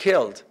going to get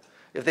killed.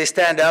 If they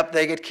stand up,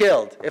 they get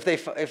killed. If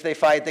they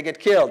fight, they get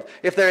killed.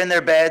 If they're in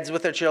their beds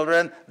with their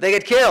children, they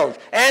get killed.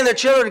 And their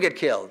children get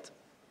killed.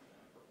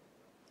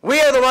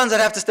 We are the ones that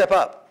have to step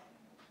up.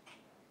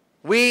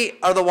 We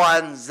are the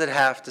ones that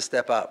have to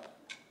step up.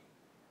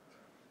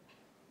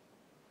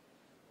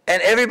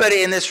 And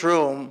everybody in this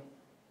room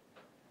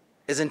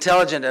is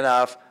intelligent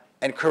enough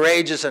and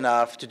courageous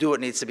enough to do what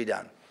needs to be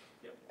done.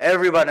 Yep.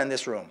 Everyone in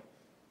this room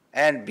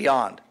and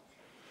beyond.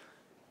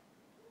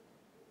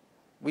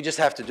 We just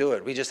have to do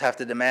it. We just have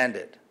to demand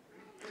it.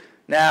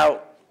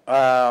 Now,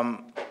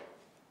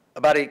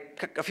 about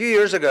a few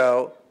years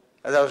ago,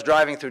 as I was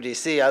driving through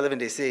D.C., I live in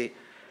D.C.,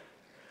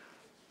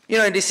 you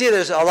know, in D.C.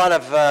 there's a lot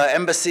of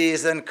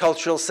embassies and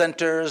cultural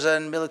centers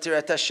and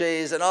military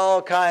attachés and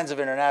all kinds of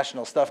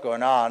international stuff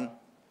going on.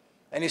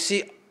 And you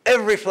see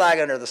every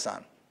flag under the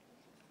sun.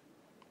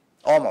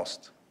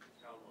 Almost.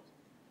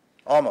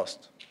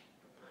 Almost.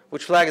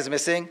 Which flag is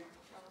missing?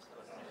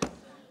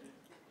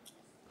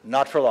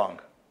 Not for long.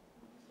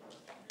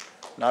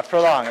 Not for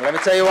long. And let me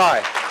tell you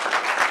why.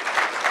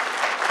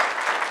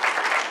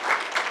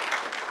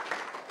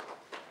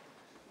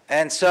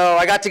 And so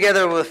I got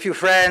together with a few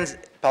friends,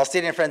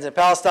 Palestinian friends in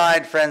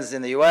Palestine, friends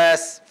in the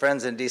US,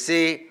 friends in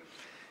DC,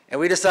 and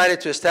we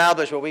decided to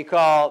establish what we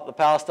call the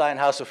Palestine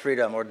House of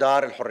Freedom, or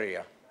Dar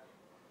al-Hurriya.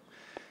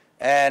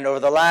 And over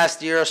the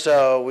last year or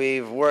so,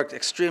 we've worked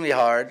extremely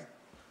hard,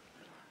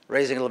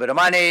 raising a little bit of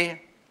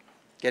money,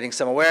 getting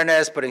some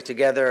awareness, putting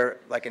together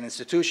like an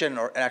institution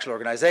or an actual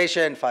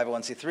organization,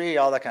 501c3,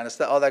 all that kind of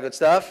stuff, all that good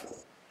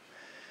stuff.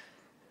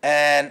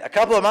 And a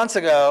couple of months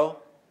ago,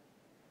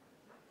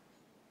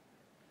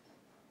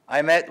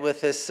 I met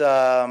with this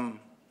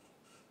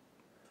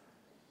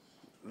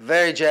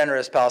very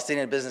generous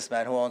Palestinian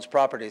businessman who owns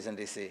properties in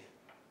DC.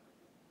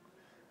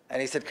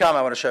 And he said, come,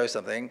 I want to show you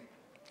something.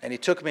 And he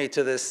took me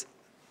to this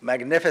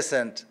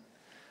magnificent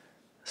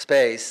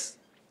space,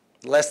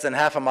 less than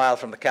half a mile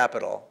from the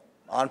Capitol,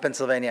 on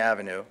Pennsylvania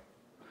Avenue.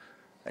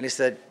 And he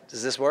said,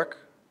 does this work?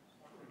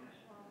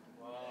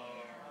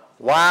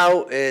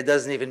 Wow, it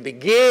doesn't even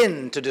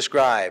begin to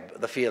describe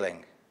the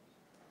feeling.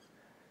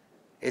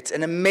 It's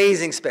an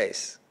amazing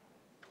space.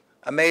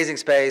 Amazing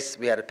space.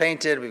 We had it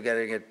painted, we're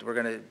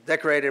going to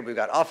decorate it, we've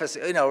got office,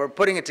 you know, we're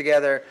putting it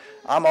together.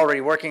 I'm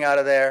already working out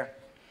of there.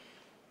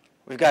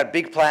 We've got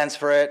big plans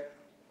for it.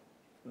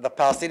 The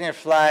Palestinian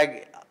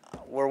flag,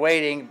 we're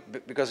waiting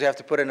because we have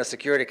to put in a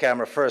security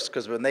camera first,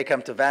 because when they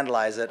come to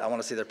vandalize it, I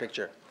want to see their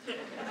picture.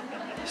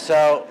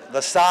 So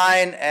the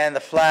sign and the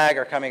flag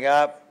are coming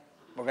up.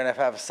 We're going to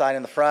have a sign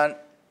in the front.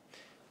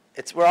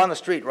 We're on the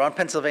street. We're on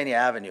Pennsylvania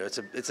Avenue.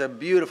 It's a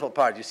beautiful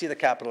part. You see the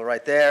Capitol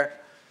right there.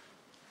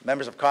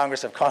 Members of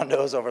Congress have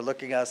condos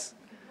overlooking us.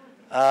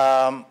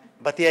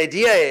 But the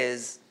idea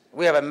is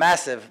we have a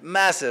massive,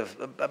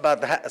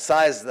 about the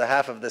size of the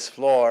half of this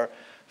floor,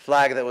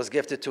 flag that was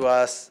gifted to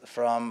us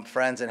from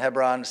friends in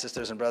Hebron,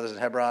 sisters and brothers in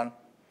Hebron,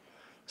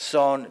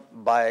 sewn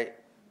by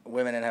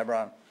women in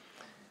Hebron.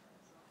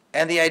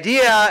 And the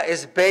idea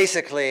is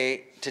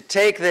basically to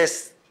take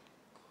this,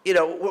 you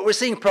know, we're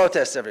seeing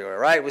protests everywhere,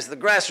 right? The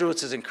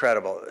grassroots is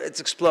incredible. It's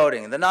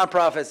exploding. The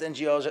nonprofits,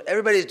 NGOs,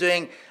 everybody's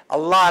doing a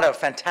lot of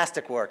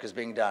fantastic work is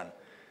being done.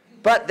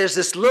 But there's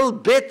this little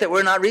bit that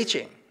we're not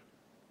reaching.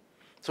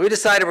 So we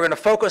decided we're going to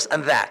focus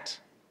on that.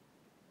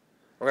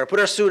 We're going to put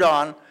our suit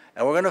on,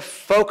 and we're going to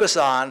focus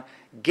on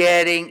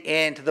getting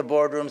into the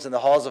boardrooms and the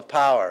halls of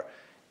power,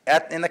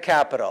 in the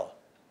Capitol,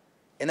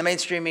 in the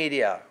mainstream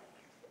media,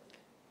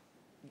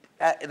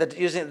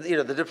 using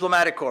the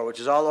diplomatic corps, which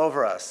is all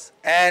over us,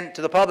 and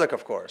to the public,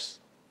 of course,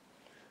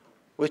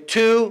 with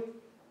 2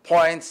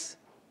 points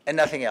and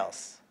nothing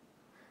else.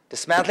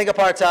 Dismantling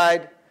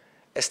apartheid,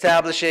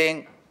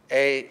 establishing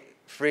a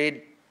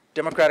freed,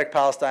 democratic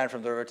Palestine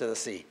from the river to the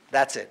sea.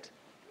 That's it.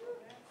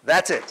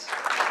 That's it.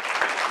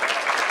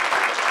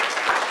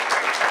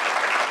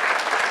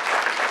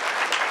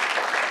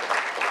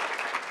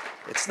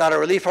 It's not a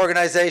relief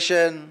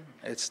organization.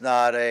 It's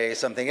not a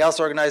something else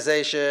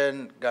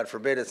organization. God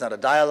forbid it's not a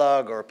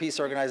dialogue or a peace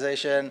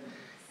organization.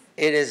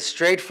 It is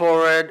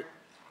straightforward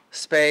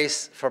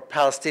space for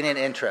Palestinian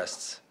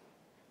interests.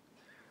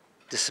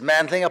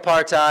 Dismantling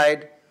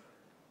apartheid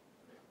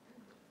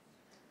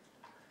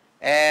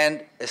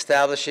and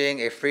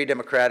establishing a free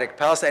democratic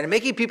Palestine and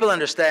making people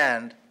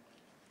understand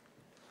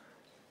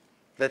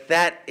that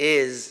that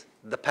is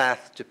the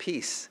path to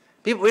peace.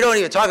 People, we don't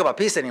even talk about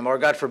peace anymore.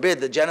 God forbid,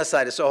 the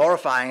genocide is so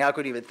horrifying. How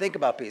could you even think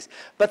about peace?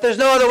 But there's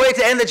no other way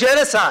to end the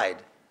genocide.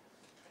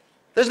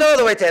 There's no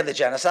other way to end the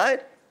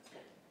genocide.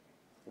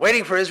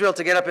 Waiting for Israel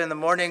to get up in the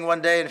morning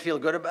one day and feel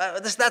good about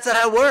it, that's not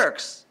how it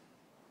works.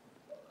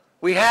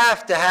 We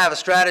have to have a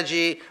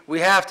strategy.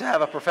 We have to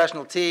have a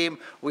professional team.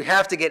 We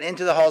have to get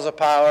into the halls of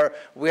power.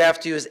 We have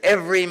to use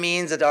every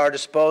means at our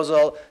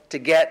disposal to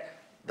get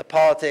the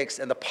politics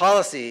and the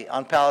policy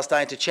on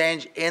Palestine to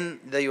change in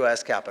the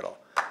U.S. Capitol,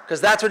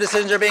 because that's where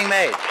decisions are being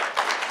made.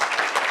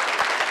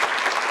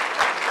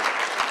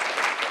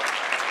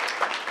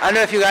 I don't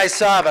know if you guys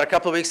saw, but a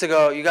couple of weeks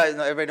ago, you guys,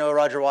 everybody know who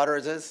Roger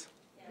Waters is?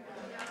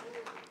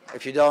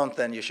 If you don't,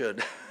 then you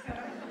should.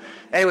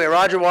 Anyway,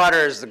 Roger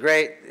Waters, the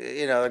great,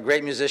 a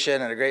great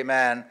musician and a great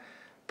man,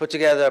 put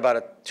together about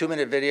a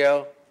 2-minute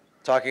video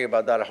talking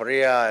about Dar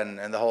al-Hurriya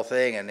and the whole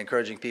thing and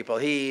encouraging people.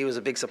 He was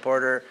a big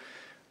supporter,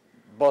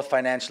 both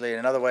financially and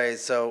in other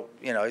ways. So,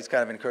 he's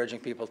kind of encouraging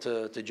people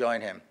to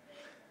join him.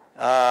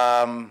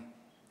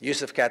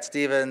 Yusuf Cat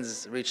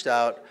Stevens reached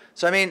out.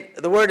 So, I mean,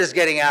 the word is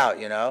getting out,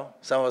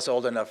 Some of us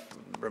old enough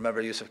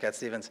remember Yusuf Cat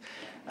Stevens.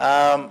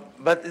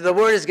 But the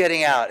word is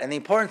getting out. And the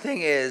important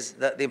thing is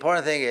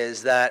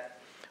that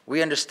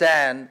we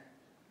understand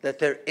that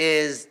there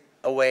is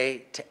a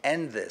way to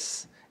end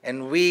this.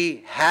 And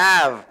we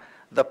have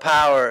the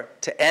power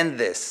to end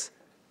this.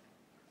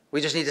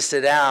 We just need to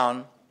sit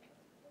down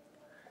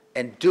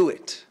and do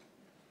it.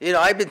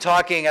 I've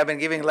been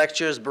giving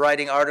lectures,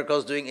 writing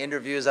articles, doing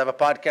interviews, I have a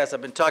podcast,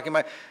 I've been talking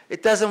about,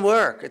 it doesn't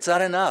work, it's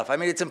not enough. I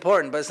mean, it's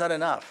important, but it's not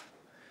enough.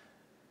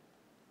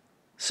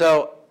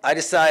 So I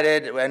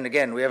decided, and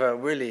again, we have a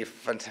really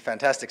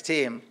fantastic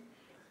team,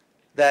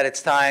 that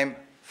it's time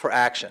for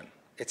action.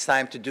 It's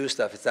time to do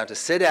stuff. It's time to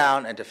sit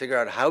down and to figure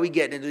out how we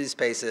get into these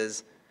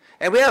spaces.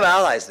 And we have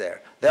allies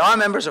there. There are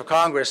members of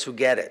Congress who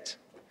get it.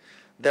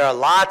 There are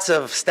lots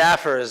of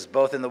staffers,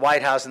 both in the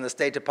White House and the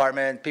State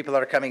Department, people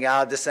that are coming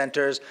out,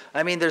 dissenters.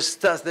 I mean, there's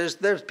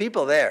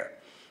people there.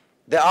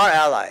 There are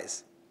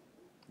allies.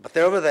 But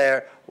they're over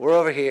there, we're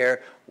over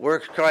here, we're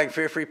crying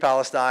free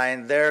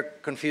Palestine, they're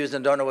confused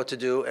and don't know what to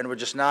do, and we're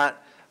just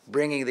not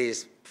bringing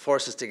these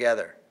forces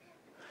together.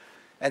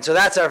 And so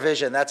that's our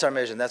vision, that's our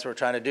mission, that's what we're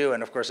trying to do.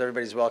 And of course,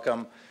 everybody's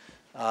welcome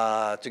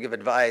to give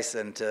advice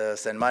and to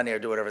send money or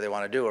do whatever they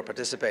want to do or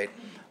participate.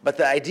 But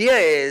the idea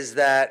is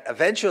that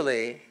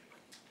eventually,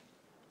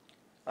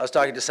 I was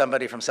talking to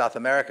somebody from South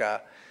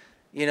America,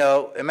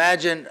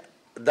 imagine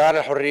Dar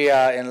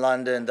al-Hurriya in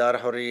London, Dar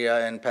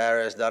al-Hurriya in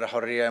Paris, Dar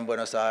al-Hurriya in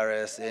Buenos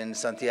Aires, in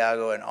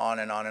Santiago, and on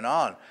and on and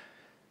on.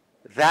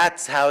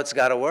 That's how it's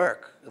got to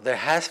work. There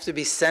has to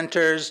be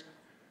centers.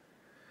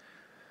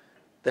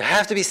 There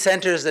have to be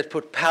centers that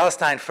put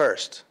Palestine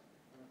first,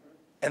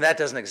 and that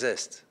doesn't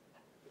exist.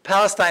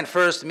 Palestine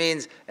first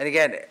means, and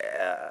again,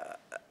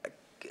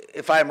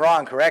 if I'm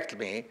wrong, correct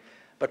me,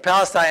 but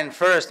Palestine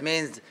first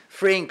means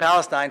freeing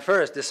Palestine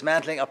first,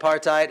 dismantling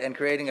apartheid and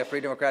creating a free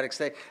democratic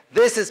state.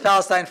 This is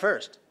Palestine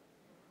first.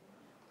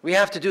 We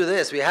have to do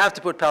this. We have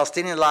to put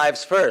Palestinian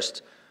lives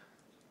first.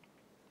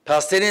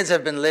 Palestinians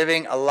have been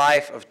living a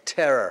life of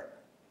terror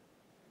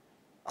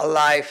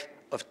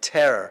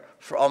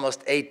for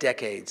almost 8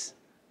 decades.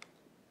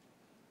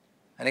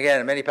 And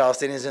again, many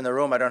Palestinians in the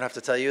room, I don't have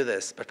to tell you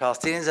this, but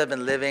Palestinians have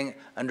been living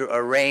under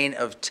a reign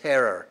of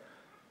terror.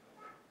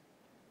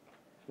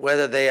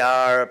 Whether they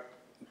are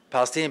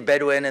Palestinian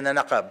Bedouin in the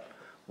Naqab,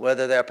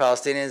 whether they're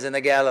Palestinians in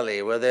the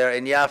Galilee, whether they're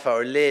in Jaffa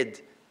or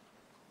Lid,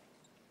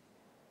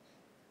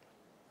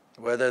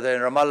 whether they're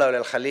in Ramallah or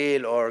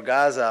Al-Khalil or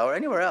Gaza or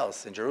anywhere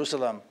else, in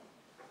Jerusalem.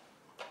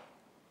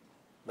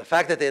 The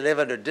fact that they live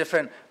under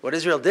different, what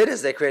Israel did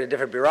is they created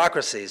different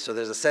bureaucracies, so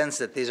there's a sense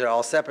that these are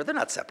all separate. They're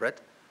not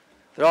separate.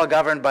 They're all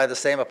governed by the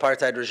same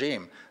apartheid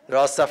regime. They're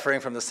all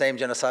suffering from the same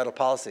genocidal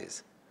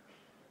policies,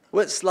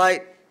 with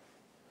slight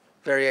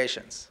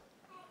variations.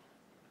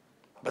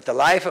 But the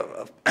life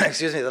of,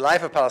 the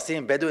life of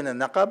Palestinian Bedouin in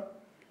Naqab,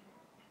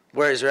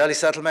 where Israeli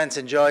settlements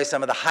enjoy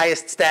some of the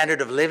highest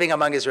standard of living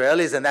among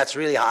Israelis, and that's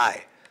really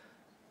high.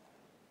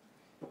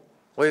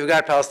 We've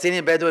got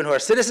Palestinian Bedouin who are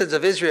citizens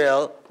of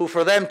Israel, who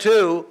for them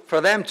too,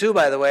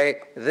 by the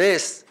way,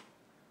 this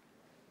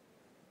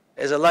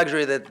is a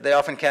luxury that they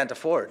often can't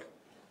afford.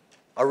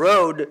 A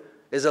road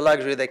is a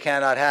luxury they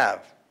cannot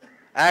have.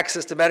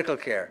 Access to medical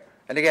care.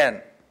 And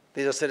again,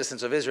 these are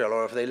citizens of Israel,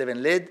 or if they live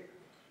in Lid,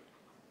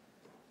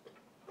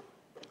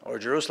 or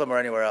Jerusalem, or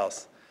anywhere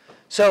else.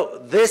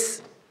 So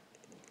this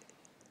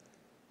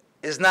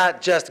is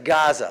not just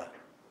Gaza.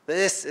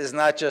 This is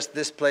not just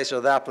this place or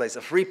that place.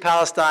 A free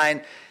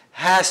Palestine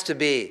has to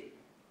be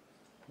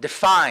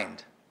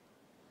defined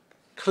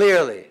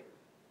clearly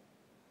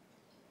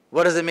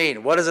What does it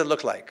mean? What does it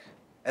look like?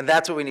 And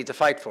that's what we need to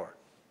fight for.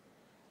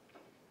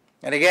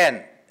 And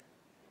again,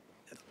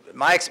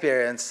 my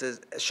experience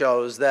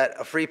shows that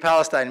a free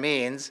Palestine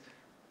means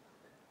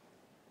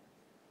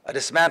a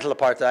dismantled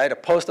apartheid, a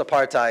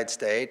post-apartheid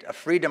state, a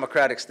free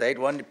democratic state,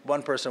 one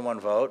person, one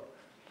vote,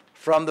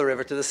 from the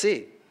river to the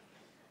sea.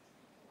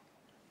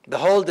 The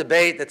whole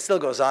debate that still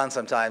goes on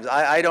sometimes,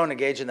 I don't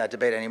engage in that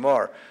debate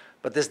anymore,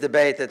 but this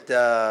debate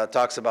that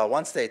talks about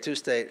one state, two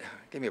state,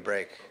 give me a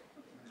break.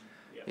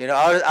 You know,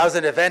 I was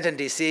at an event in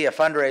DC, a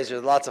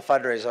fundraiser, lots of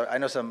fundraisers. I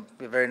know some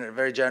very,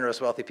 very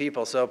generous, wealthy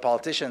people, so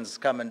politicians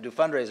come and do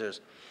fundraisers.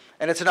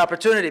 And it's an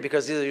opportunity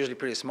because these are usually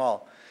pretty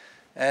small.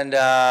 And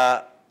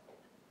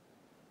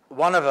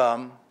one of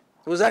them,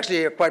 who was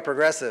actually quite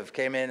progressive,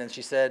 came in and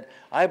she said,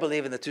 I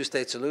believe in the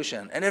two-state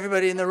solution. And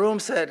everybody in the room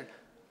said,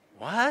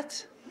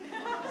 what?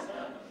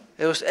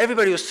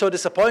 Everybody was so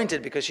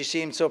disappointed because she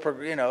seemed so,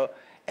 you know,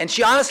 and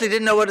she honestly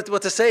didn't know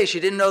what to say. She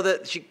didn't know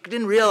that, she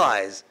didn't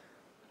realize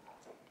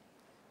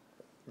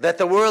that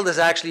the world is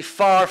actually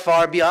far,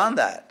 far beyond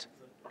that.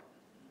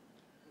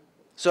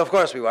 So of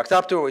course we walked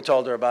up to her, we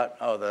told her about,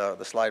 oh,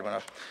 the slide went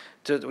off.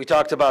 We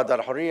talked about Dar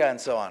Hurriya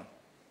and so on.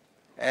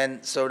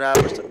 And so now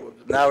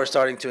we're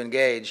starting to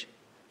engage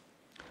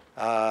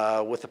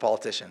with the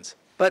politicians.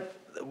 But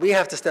we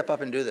have to step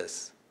up and do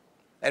this.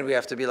 And we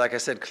have to be, like I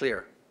said,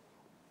 clear.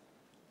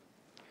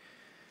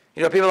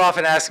 You know, people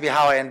often ask me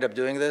how I ended up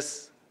doing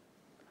this.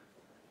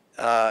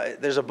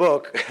 There's a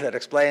book that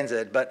explains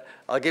it, but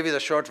I'll give you the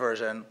short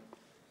version.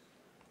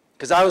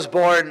 Because I was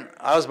born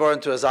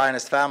to a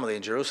Zionist family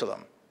in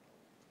Jerusalem.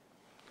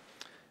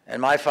 And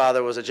my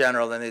father was a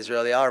general in the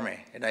Israeli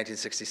army in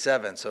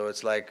 1967, so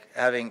it's like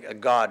having a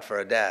god for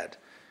a dad.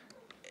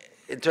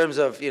 In terms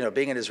of, you know,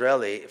 being an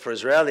Israeli, for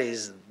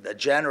Israelis, a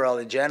general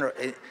in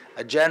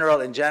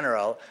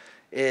general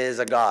is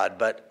a god,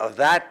 but of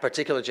that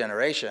particular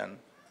generation.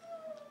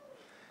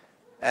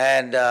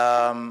 And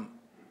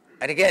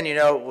again, you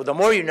know, the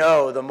more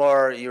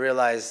you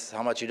realize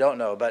how much you don't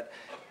know. But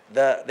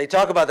they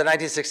talk about the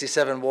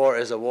 1967 war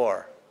as a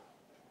war.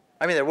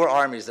 I mean, there were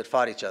armies that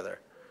fought each other.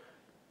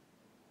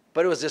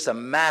 But it was just a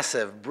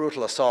massive,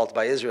 brutal assault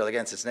by Israel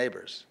against its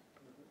neighbors.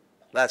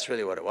 That's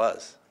really what it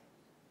was.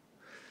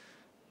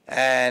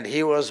 And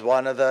he was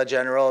one of the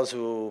generals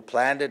who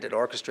planned it and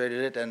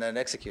orchestrated it and then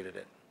executed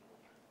it.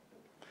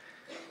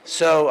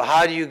 So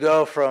how do you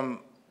go from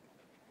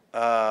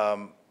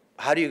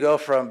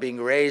being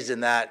raised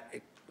in that,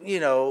 you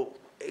know,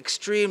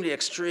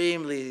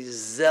 extremely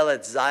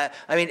zealot Zion?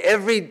 I mean,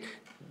 every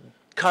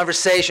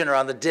conversation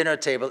around the dinner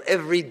table,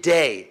 every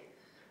day,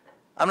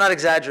 I'm not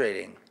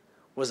exaggerating,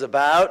 was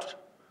about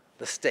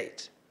the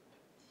state,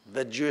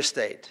 the Jewish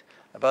state,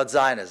 about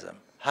Zionism,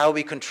 how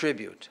we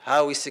contribute,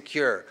 how we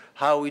secure,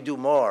 how we do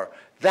more.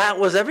 That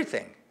was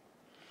everything.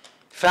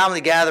 Family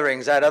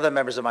gatherings, I had other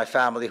members of my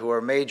family who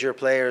were major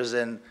players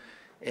in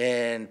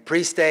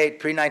pre-state,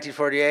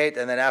 pre-1948,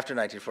 and then after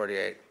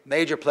 1948.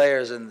 Major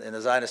players in the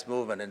Zionist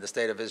movement in the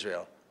state of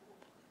Israel.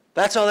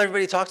 That's all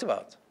everybody talked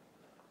about.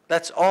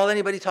 That's all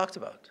anybody talked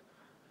about.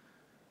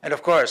 And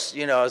of course,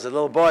 you know, as a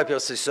little boy, people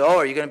say, so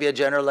are you going to be a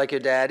general like your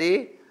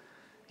daddy?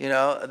 You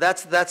know,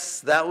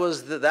 that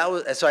was,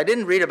 so I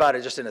didn't read about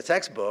it just in a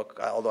textbook,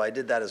 although I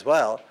did that as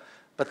well,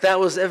 but that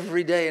was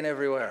every day and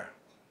everywhere.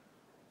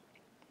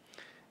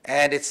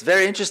 And it's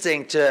very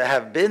interesting to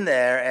have been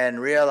there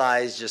and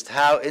realize just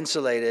how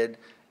insulated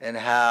and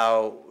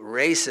how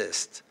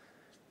racist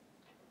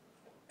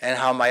and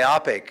how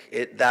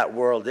myopic that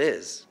world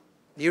is.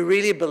 You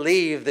really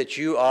believe that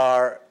you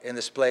are in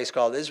this place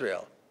called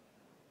Israel.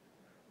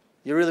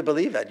 You really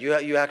believe that.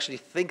 You actually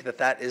think that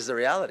that is the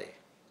reality.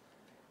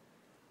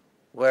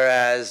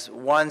 Whereas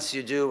once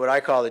you do what I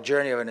call the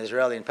journey of an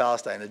Israeli in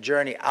Palestine, the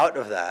journey out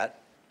of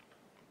that,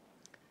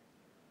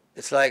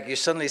 it's like you're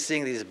suddenly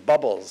seeing these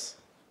bubbles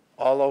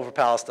all over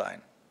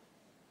Palestine.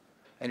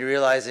 And you're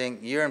realizing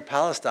you're in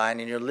Palestine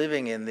and you're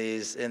living in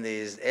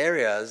these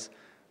areas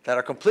that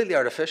are completely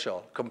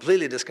artificial,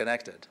 completely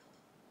disconnected.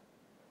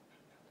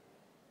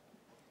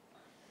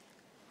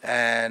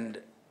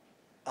 And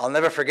I'll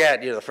never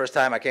forget, you know, the first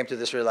time I came to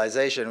this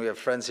realization, we have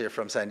friends here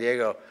from San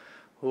Diego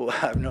who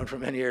I've known for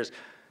many years.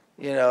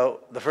 You know,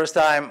 the first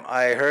time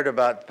I heard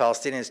about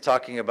Palestinians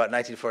talking about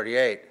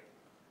 1948,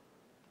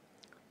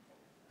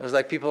 it was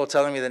like people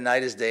telling me that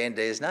night is day and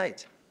day is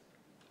night.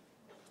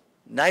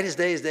 Night is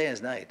day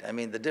is night. I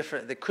mean,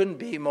 there couldn't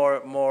be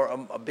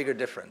a bigger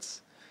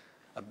difference,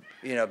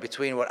 you know,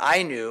 between what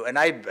I knew, and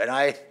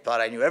I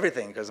thought I knew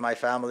everything because my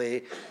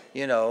family,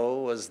 you know,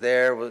 was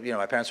there. You know,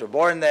 my parents were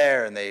born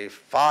there, and they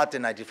fought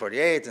in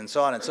 1948, and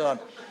so on and so on.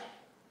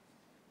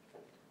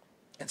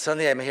 And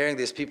suddenly, I'm hearing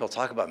these people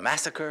talk about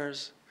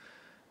massacres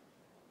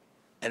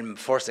and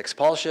forced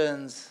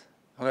expulsions.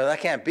 Well,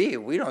 that can't be.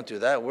 We don't do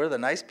that. We're the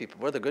nice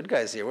people. We're the good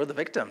guys here. We're the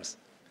victims.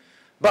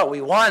 But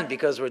we won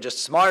because we're just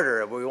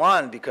smarter. We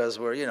won because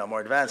we're, you know, more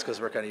advanced because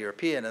we're kind of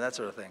European and that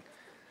sort of thing.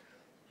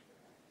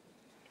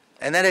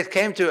 And then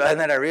and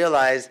then I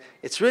realized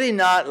it's really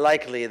not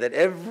likely that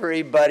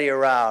everybody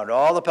around,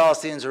 all the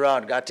Palestinians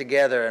around, got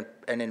together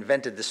and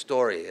invented this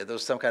story. There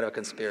was some kind of a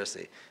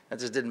conspiracy. That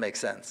just didn't make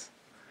sense.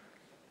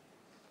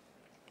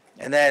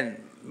 And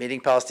then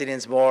meeting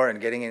Palestinians more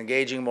and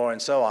engaging more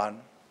and so on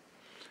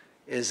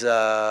is,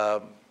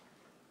 that's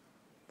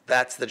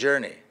the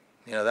journey.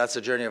 You know, that's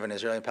the journey of an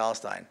Israeli and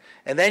Palestine.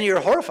 And then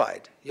you're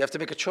horrified. You have to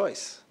make a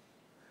choice.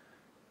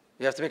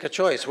 You have to make a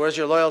choice. Where's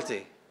your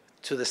loyalty?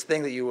 To this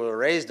thing that you were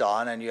raised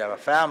on and you have a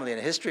family and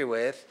a history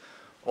with,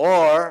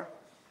 or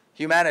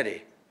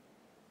humanity.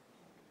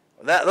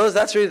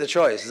 That's really the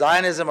choice,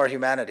 Zionism or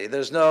humanity.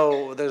 There's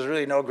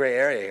really no gray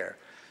area here.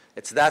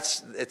 It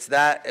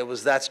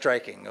was that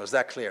striking, it was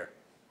that clear.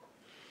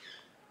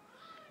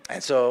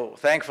 And so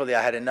thankfully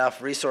I had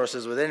enough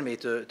resources within me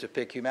to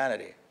pick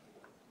humanity.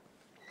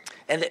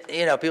 And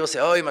you know, people say,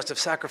 oh, you must have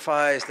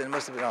sacrificed, and it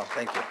must have been, oh,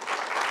 thank you.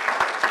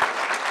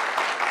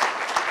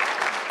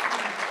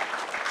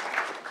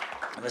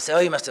 They say, oh,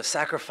 you must have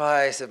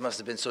sacrificed, it must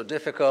have been so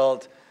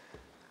difficult.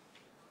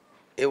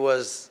 It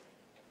was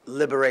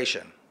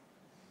liberation.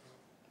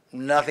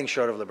 Nothing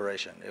short of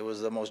liberation. It was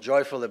the most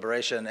joyful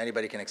liberation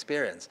anybody can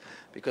experience,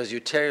 because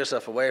you tear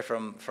yourself away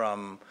from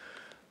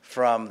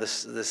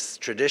this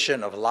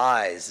tradition of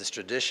lies, this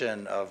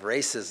tradition of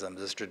racism,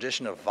 this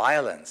tradition of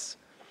violence.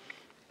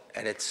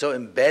 And it's so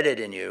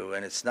embedded in you,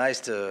 and it's nice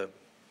to,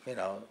 you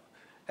know,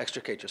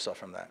 extricate yourself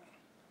from that.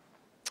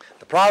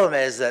 The problem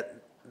is that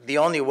the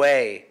only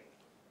way,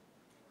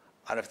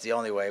 I don't know if it's the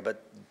only way,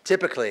 but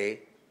typically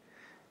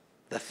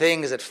the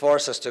things that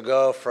force us to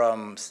go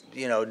from,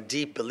 you know,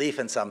 deep belief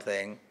in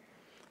something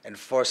and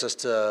force us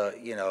to,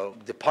 you know,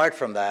 depart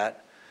from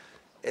that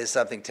is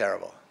something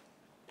terrible.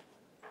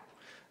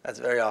 That's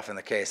very often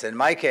the case. In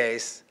my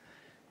case,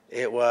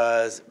 it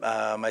was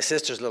my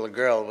sister's little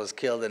girl was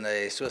killed in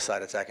a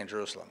suicide attack in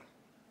Jerusalem.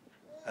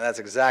 And that's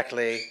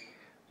exactly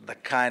the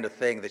kind of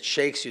thing that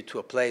shakes you to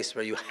a place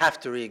where you have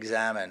to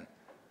re-examine.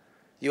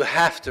 You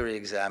have to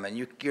re-examine.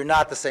 You're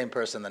not the same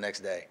person the next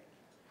day.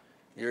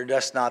 You're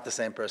just not the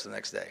same person the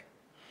next day.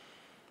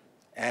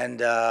 And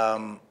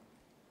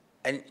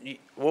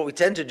what we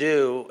tend to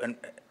do, and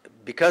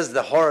because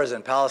the horrors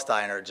in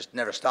Palestine are just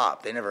never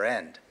stop, they never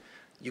end.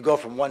 You go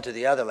from one to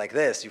the other like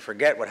this. You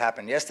forget what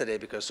happened yesterday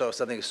because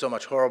something so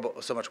much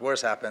horrible, so much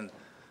worse happened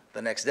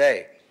the next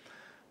day.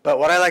 But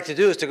what I like to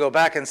do is to go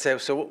back and say,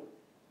 so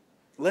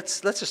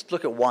let's just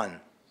look at one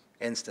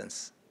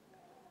instance.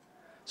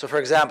 So, for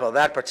example,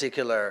 that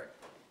particular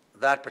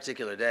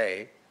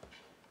day,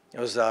 it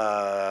was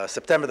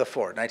September the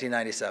 4th,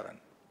 1997.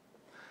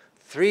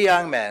 3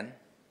 young men,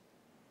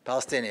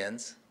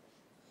 Palestinians,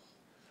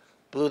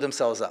 blew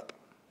themselves up,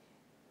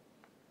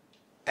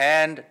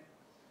 and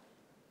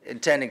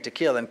intending to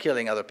kill and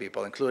killing other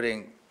people,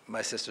 including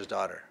my sister's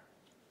daughter.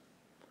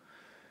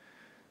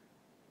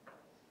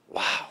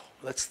 Wow,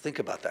 let's think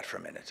about that for a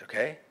minute,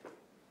 okay?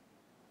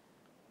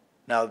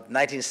 Now,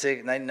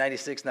 96,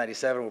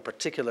 97 were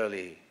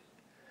particularly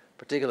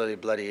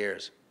bloody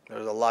years. There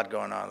was a lot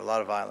going on, a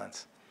lot of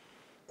violence.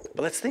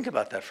 But let's think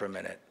about that for a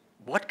minute.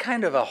 What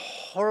kind of a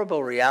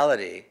horrible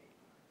reality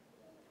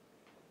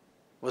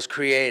was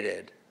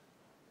created,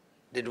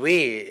 did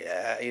we,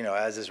 you know,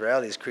 as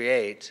Israelis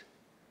create,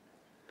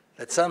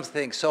 that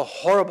something so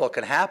horrible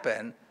can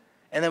happen,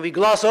 and then we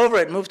gloss over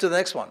it and move to the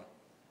next one?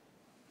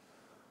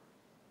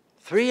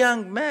 3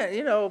 young men,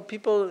 you know,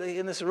 people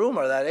in this room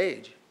are that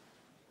age,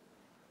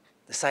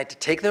 decide to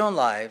take their own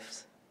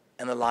lives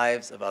and the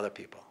lives of other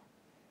people.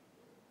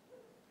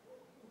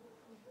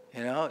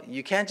 You know,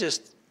 you can't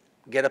just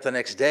get up the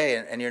next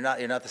day and you're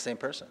not the same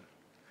person.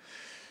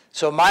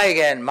 So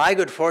my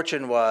good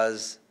fortune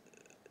was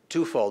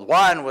twofold.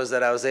 One was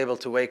that I was able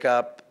to wake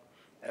up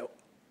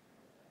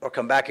or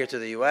come back here to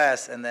the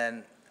US and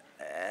then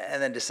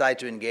decide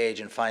to engage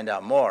and find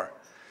out more.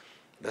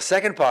 The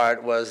second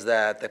part was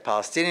that the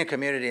Palestinian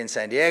community in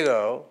San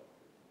Diego,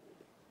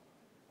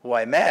 who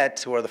I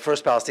met, who were the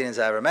first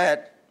Palestinians I ever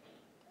met,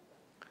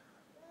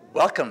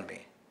 welcomed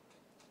me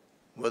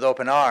with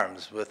open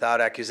arms,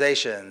 without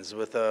accusations,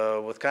 with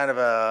kind of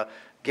a,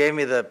 gave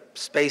me the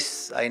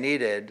space I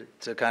needed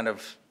to kind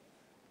of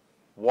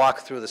walk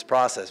through this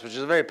process, which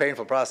is a very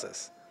painful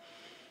process.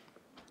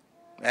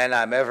 And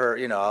I'm ever,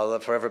 you know, I'll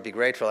forever be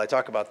grateful. I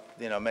talk about,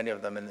 you know, many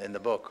of them in the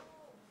book.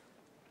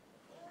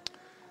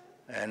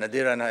 And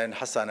Nadira and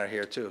Hassan are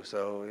here too,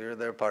 so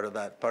they're part of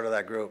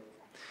that group.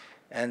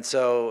 And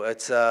so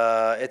that's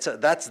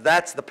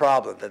the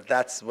problem.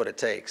 That's what it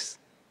takes.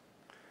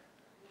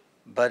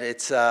 But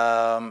it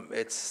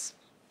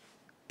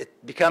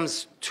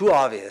becomes too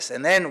obvious.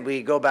 And then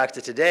we go back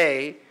to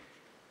today,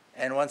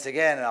 and once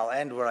again, and I'll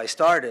end where I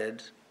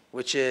started,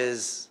 which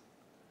is,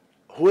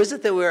 who is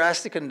it that we're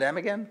asked to condemn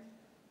again?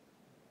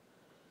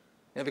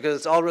 You know, because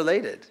it's all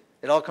related.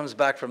 It all comes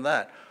back from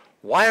that.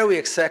 Why are we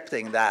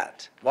accepting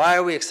that? Why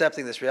are we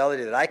accepting this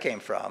reality that I came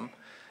from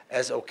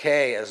as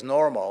okay, as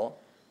normal,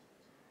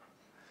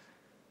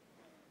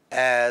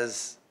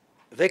 as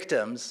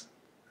victims,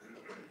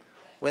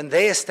 when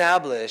they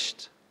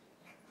established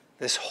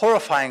this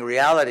horrifying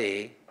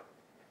reality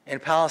in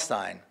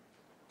Palestine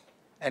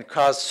and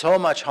caused so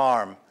much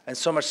harm and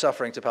so much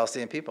suffering to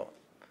Palestinian people.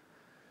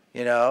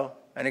 You know,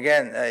 and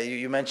again,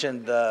 you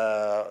mentioned,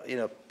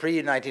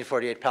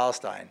 pre-1948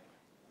 Palestine.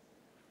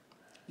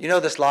 You know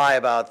this lie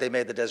about they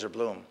made the desert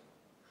bloom.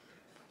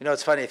 You know,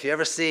 it's funny, if you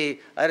ever see,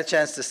 I had a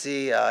chance to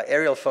see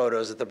aerial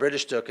photos that the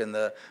British took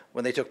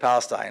when they took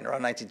Palestine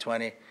around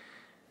 1920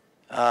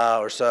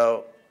 or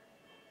so,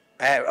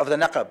 of the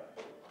Naqab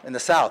in the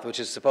south, which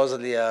is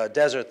supposedly a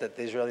desert that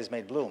the Israelis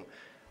made bloom.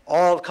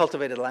 All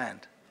cultivated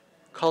land,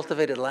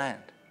 cultivated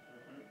land.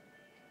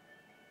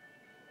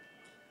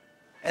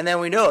 And then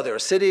we know there were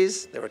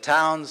cities, there were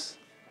towns.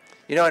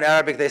 You know, in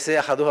Arabic they say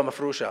akhaduha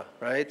mafrusha,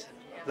 right?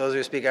 Those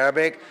who speak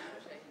Arabic,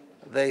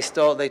 they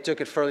took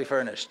it fully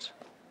furnished.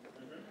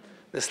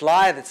 This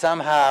lie that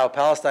somehow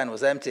Palestine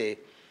was empty,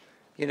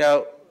 you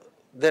know,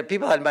 that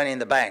people had money in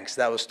the banks,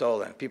 that was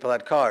stolen. People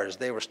had cars,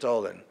 they were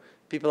stolen.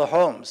 People had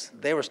homes,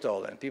 they were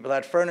stolen. People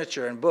had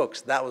furniture and books,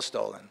 that was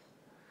stolen.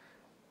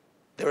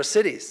 There were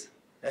cities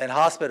and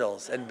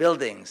hospitals and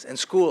buildings and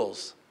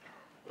schools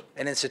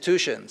and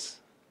institutions.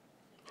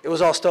 It was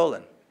all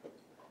stolen.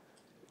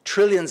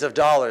 Trillions of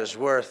dollars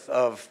worth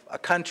of a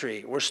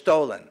country were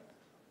stolen.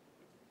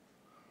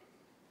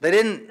 They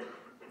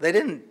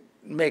didn't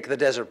make the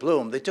desert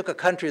bloom. They took a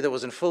country that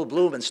was in full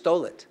bloom and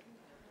stole it.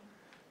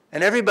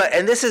 And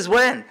this is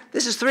when?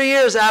 This is 3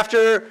 years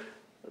after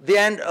the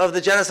end of the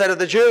genocide of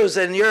the Jews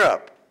in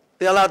Europe.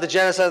 They allowed the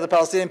genocide of the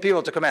Palestinian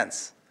people to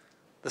commence.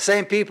 The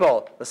same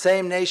people, the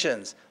same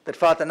nations that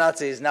fought the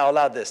Nazis now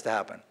allowed this to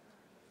happen.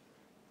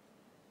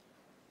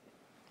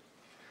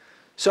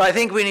 So I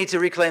think we need to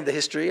reclaim the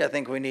history. I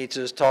think we need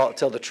to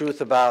tell the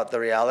truth about the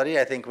reality.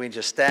 I think we need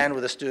to stand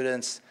with the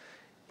students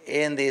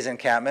in these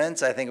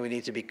encampments. I think we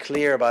need to be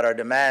clear about our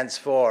demands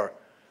for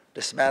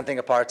dismantling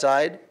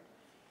apartheid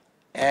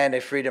and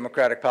a free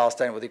democratic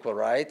Palestine with equal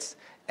rights.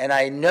 And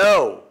I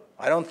know,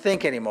 I don't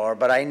think anymore,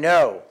 but I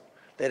know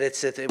that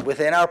it's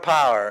within our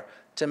power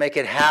to make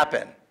it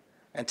happen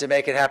and to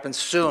make it happen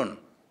soon.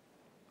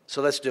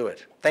 So let's do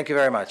it. Thank you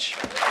very much.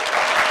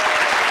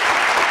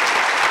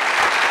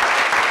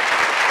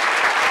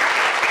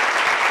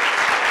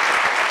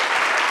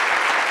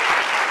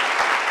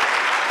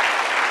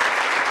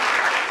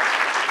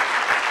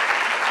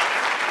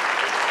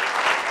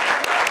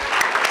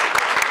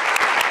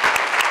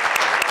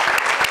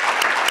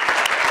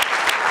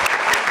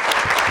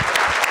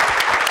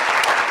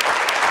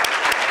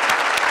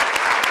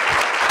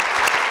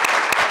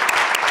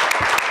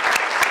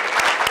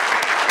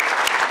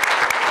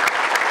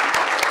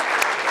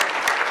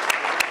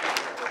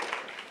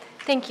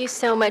 Thank you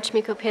so much,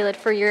 Miko Peled,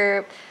 for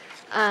your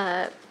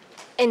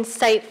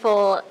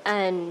insightful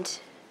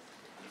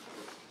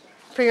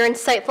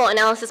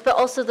analysis, but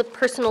also the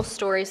personal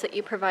stories that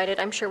you provided.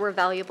 I'm sure were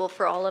valuable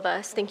for all of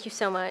us. Thank you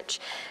so much.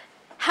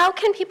 How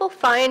can people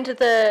find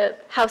the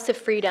House of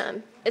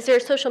Freedom? Is there a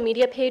social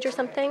media page or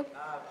something?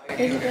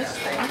 Thank you very much.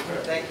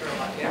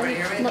 Everybody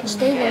hear me? Not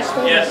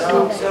stable. Yes.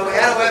 So we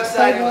had a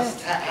website, it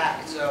was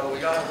hacked, so we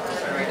don't have a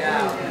website right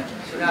now.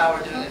 So now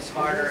we're doing it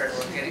smarter and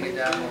we're getting it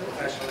done more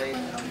professionally.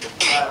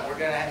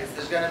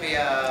 There's gonna be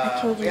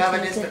we have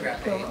an Instagram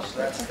page, so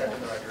that's a step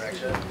in the right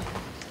direction.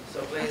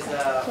 So please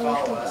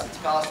follow us. It's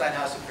Palestine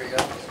House of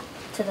Freedom.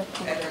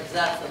 And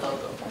that's the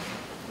logo.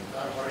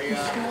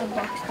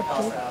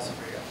 Palestine House of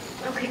Freedom.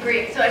 Okay,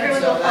 great. So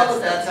everyone will follow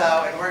that's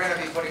how, and we're going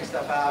to be putting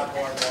stuff out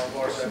more and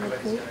more, so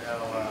everybody's going to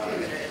know.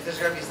 And there's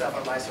going to be stuff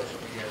on my social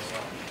media as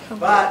well.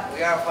 But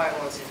we are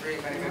 501c3.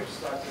 If anybody wants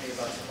to talk to me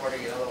about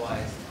supporting it,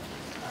 otherwise,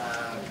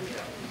 you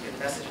can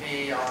message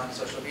me on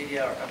social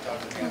media or come talk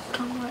to me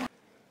after.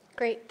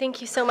 Great, thank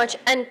you so much.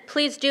 And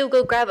please do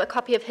go grab a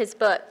copy of his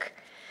book.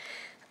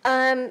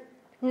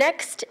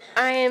 Next,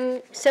 I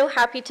am so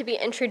happy to be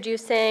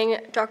introducing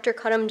Dr.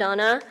 Karam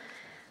Dana.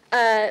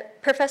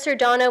 Professor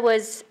Dana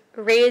was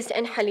raised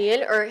in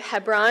Halil, or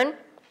Hebron,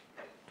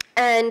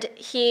 and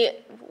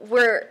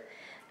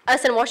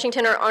us in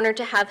Washington are honored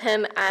to have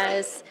him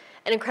as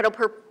an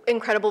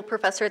incredible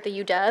professor at the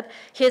UW.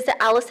 He is the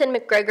Allison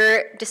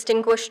McGregor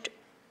Distinguished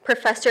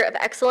Professor of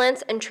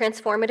Excellence and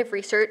Transformative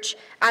Research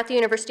at the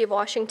University of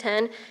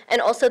Washington,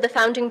 and also the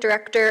founding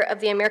director of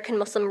the American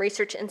Muslim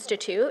Research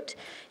Institute.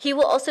 He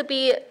will also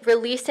be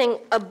releasing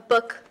a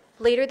book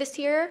later this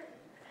year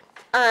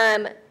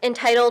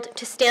entitled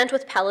To Stand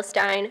with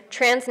Palestine,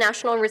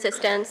 Transnational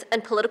Resistance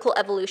and Political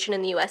Evolution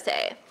in the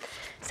USA.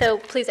 So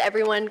please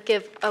everyone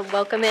give a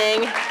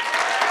welcoming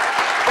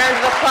round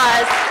of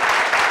applause.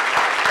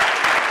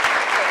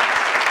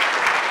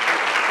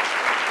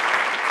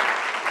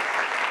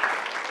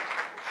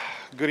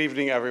 Good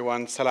evening,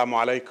 everyone. Assalamu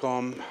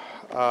alaikum.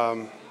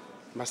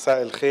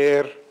 Masa al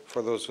khair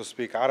for those who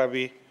speak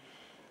Arabic.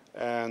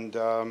 And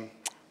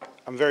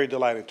I'm very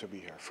delighted to be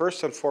here.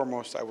 First and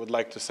foremost, I would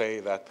like to say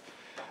that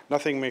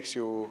nothing makes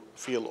you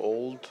feel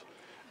old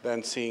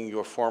than seeing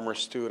your former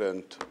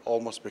student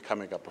almost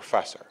becoming a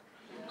professor.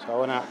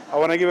 So I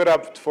wanna give it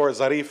up for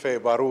Zarife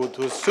Baroud,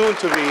 who's soon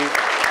to be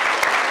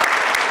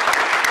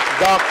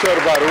Dr.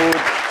 Baroud.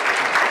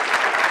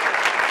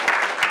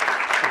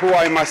 who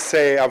I must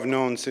say I've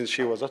known since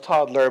she was a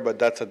toddler, but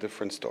that's a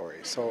different story.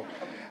 So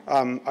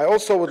I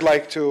also would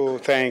like to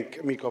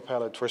thank Miko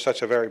Peled for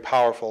such a very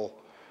powerful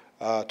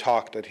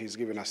talk that he's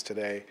given us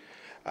today.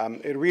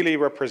 It really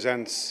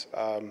represents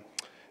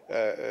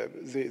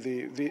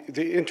the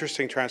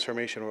interesting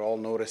transformation we're all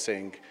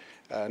noticing,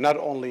 not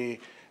only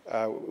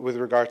with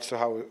regards to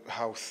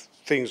how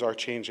things are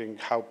changing,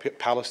 how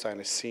Palestine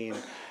is seen,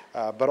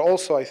 but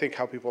also I think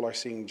how people are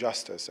seeing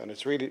justice. And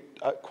it's really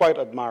quite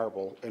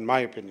admirable, in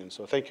my opinion.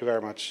 So thank you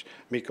very much,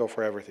 Miko,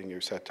 for everything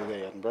you said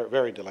today. I'm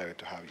very delighted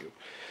to have you.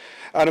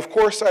 And of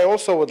course, I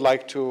also would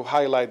like to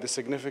highlight the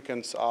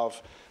significance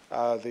of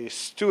the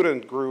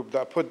student group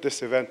that put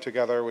this event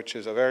together, which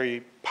is a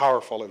very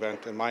powerful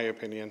event, in my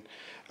opinion.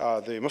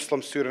 The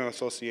Muslim Student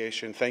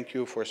Association, thank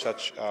you for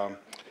such,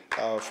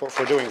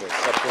 for doing this.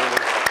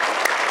 Absolutely.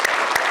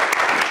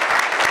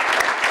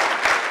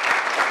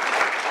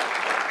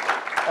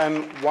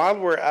 And while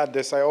we're at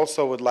this, I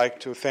also would like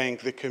to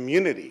thank the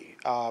community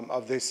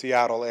of the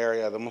Seattle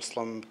area, the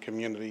Muslim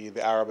community,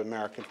 the Arab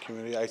American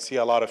community. I see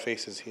a lot of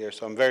faces here,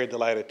 so I'm very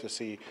delighted to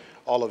see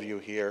all of you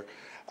here.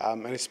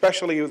 And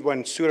especially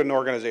when student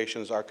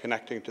organizations are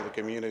connecting to the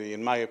community,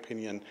 in my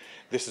opinion,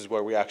 this is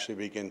where we actually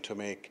begin to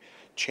make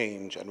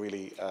change and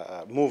really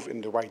move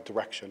in the right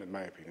direction, in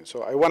my opinion.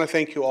 So I want to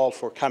thank you all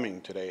for coming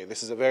today.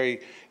 This is a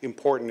very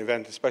important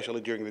event,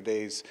 especially during the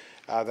days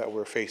that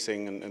we're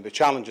facing and the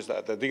challenges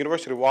that the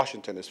University of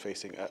Washington is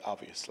facing,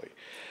 obviously.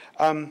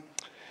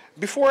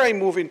 Before I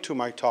move into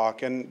my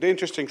talk, and the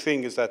interesting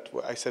thing is that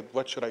I said,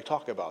 what should I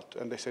talk about?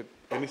 And they said,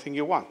 anything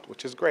you want,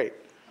 which is great.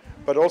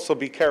 But also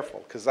be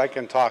careful, because I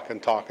can talk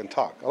and talk and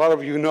talk. A lot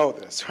of you know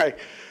this, right?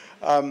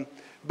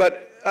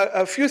 But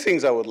a few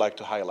things I would like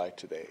to highlight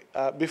today.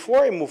 Before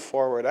I move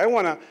forward, I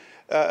want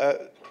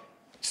to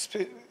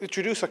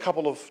introduce a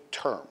couple of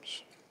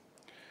terms.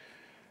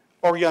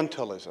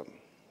 Orientalism.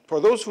 For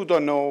those who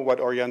don't know what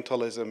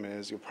Orientalism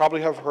is, you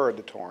probably have heard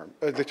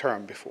the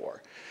term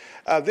before.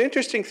 The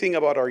interesting thing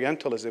about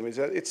Orientalism is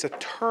that it's a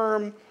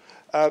term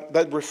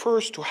that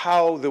refers to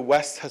how the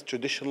West has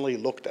traditionally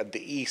looked at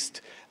the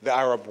East, the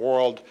Arab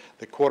world,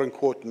 the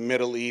quote-unquote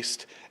Middle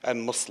East,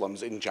 and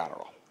Muslims in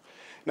general.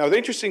 Now, the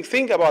interesting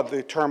thing about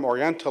the term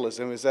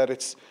Orientalism is that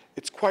it's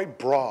quite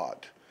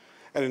broad.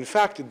 And in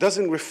fact, it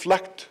doesn't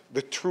reflect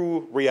the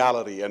true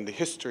reality and the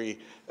history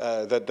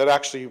that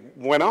actually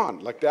went on,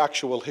 like the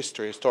actual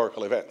history,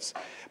 historical events.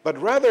 But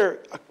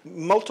rather,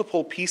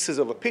 multiple pieces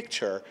of a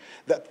picture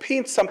that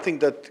paint something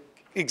that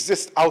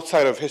exists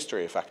outside of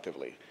history,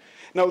 effectively.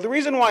 Now, the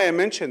reason why I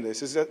mention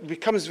this is that it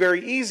becomes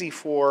very easy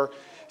for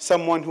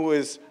someone who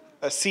is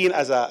seen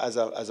as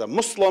a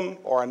Muslim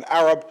or an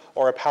Arab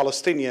or a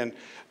Palestinian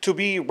to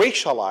be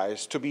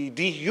racialized, to be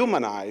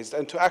dehumanized,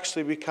 and to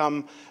actually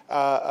become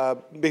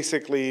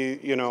basically,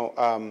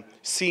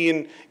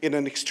 seen in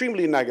an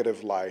extremely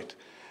negative light,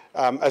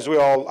 as we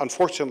all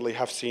unfortunately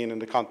have seen in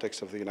the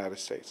context of the United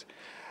States.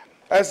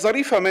 As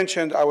Zarifa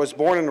mentioned, I was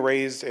born and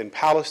raised in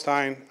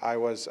Palestine. I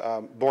was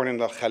born in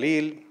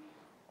Al-Khalil.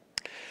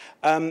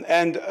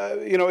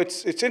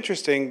 It's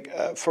interesting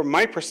from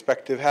my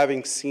perspective,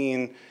 having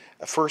seen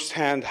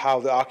firsthand how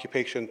the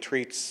occupation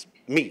treats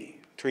me,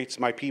 treats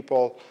my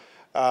people,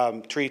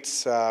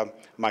 treats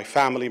my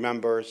family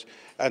members,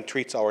 and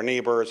treats our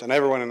neighbors and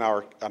everyone in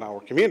our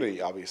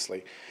community,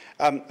 obviously.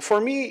 For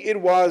me, it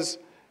was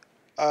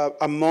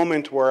a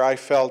moment where I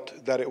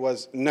felt that it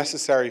was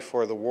necessary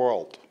for the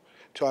world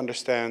to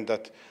understand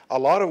that a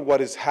lot of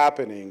what is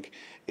happening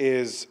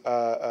is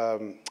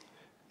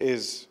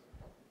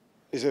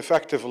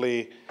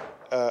effectively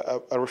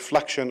a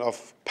reflection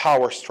of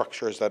power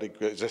structures that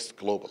exist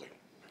globally.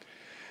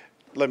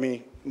 Let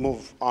me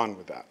move on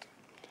with that.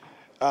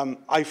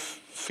 I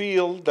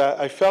felt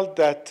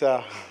that,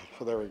 oh,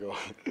 there we go.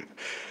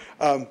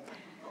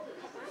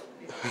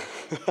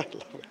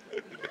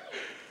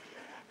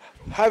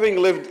 Having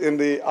lived in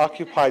the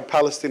occupied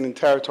Palestinian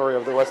territory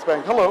of the West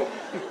Bank, hello.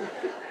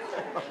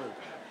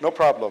 No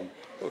problem,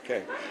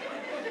 okay.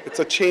 It's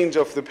a change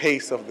of the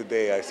pace of the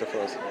day, I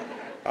suppose.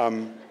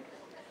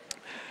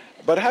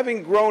 But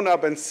having grown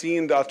up and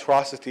seen the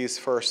atrocities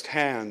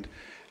firsthand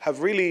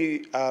have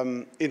really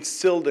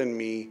instilled in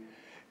me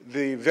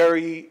the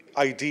very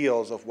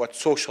ideals of what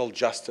social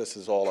justice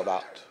is all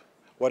about,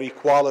 what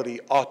equality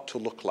ought to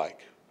look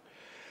like.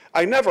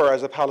 I never,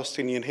 as a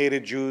Palestinian,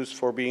 hated Jews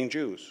for being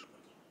Jews.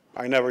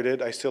 I never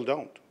did, I still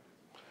don't.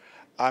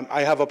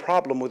 I have a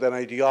problem with an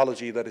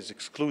ideology that is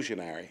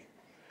exclusionary.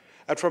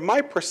 And from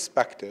my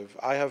perspective,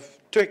 I have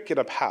taken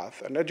a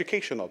path, an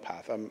educational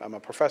path. I'm a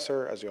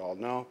professor, as you all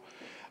know.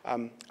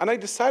 And I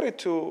decided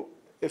to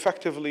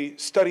effectively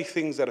study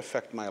things that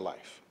affect my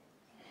life.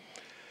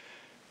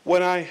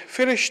 When I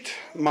finished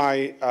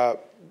my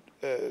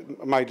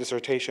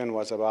dissertation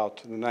was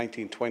about the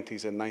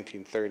 1920s and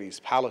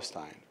 1930s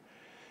Palestine,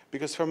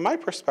 because from my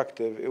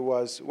perspective, it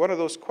was one of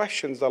those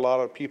questions that a lot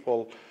of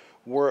people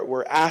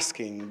were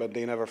asking, but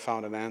they never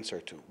found an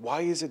answer to.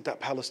 Why is it that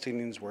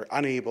Palestinians were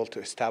unable to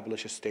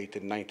establish a state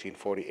in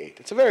 1948?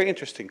 It's a very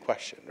interesting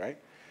question, right?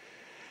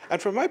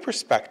 And from my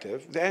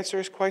perspective, the answer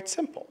is quite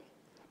simple.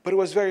 But it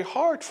was very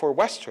hard for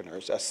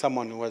Westerners, as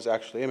someone who has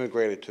actually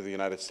immigrated to the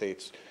United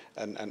States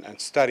and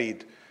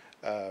studied,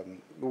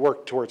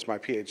 worked towards my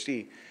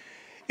PhD.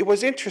 It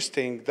was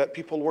interesting that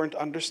people weren't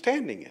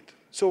understanding it.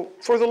 So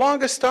for the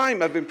longest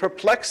time, I've been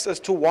perplexed as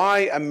to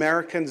why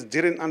Americans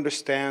didn't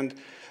understand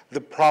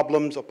the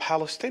problems of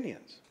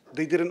Palestinians.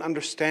 They didn't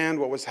understand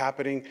what was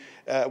happening.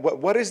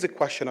 What is the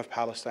question of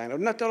Palestine?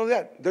 And not only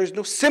that, there's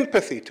no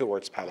sympathy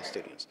towards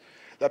Palestinians.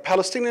 The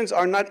Palestinians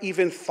are not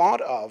even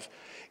thought of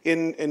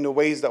in the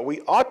ways that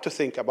we ought to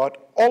think about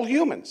all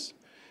humans.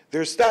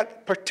 There's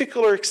that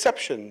particular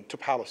exception to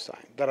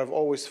Palestine that I've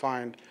always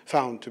found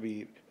to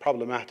be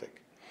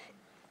problematic.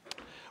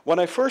 When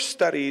I first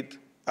studied,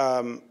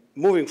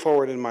 moving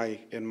forward in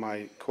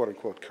my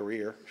quote-unquote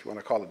career, if you want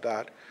to call it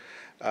that,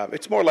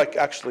 it's more like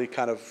actually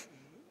kind of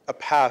a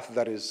path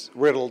that is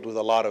riddled with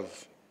a lot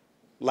of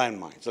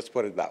landmines, let's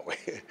put it that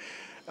way.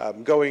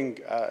 Going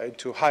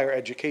into higher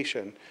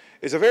education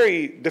is a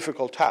very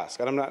difficult task,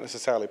 and I'm not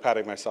necessarily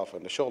patting myself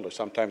on the shoulder.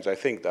 Sometimes I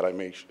think that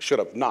I should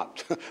have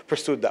not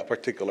pursued that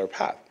particular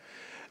path,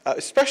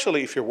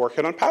 especially if you're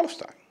working on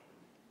Palestine,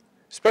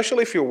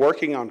 especially if you're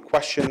working on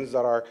questions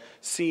that are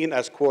seen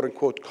as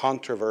quote-unquote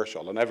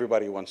controversial, and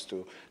everybody wants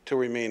to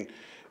remain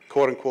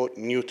quote-unquote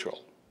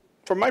neutral.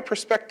 From my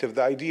perspective,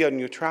 the idea of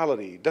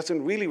neutrality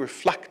doesn't really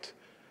reflect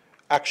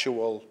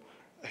actual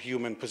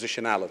human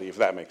positionality, if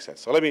that makes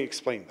sense. So let me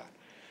explain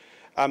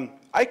that.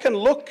 I can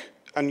look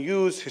and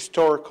use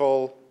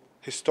historical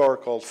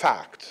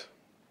fact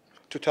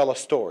to tell a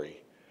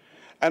story,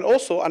 and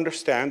also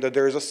understand that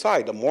there is a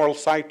side, a moral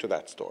side to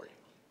that story.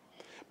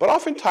 But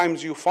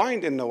oftentimes you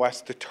find in the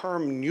West the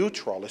term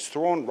neutral is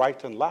thrown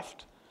right and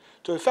left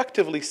to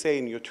effectively say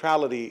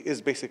neutrality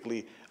is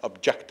basically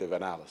objective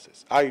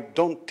analysis. I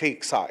don't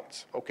take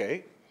sides,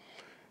 okay?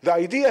 The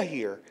idea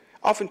here,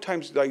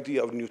 oftentimes the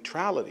idea of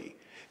neutrality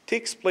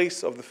takes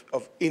place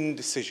of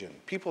indecision.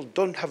 People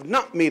have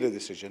not made a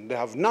decision. They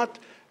have not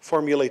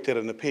formulated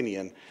an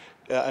opinion,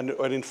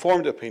 an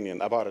informed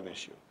opinion about an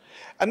issue.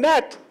 And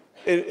that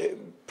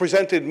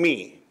presented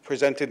me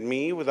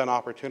with an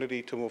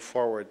opportunity to move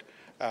forward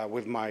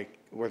with my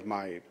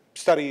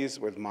studies,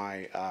 with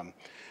my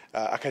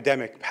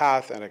academic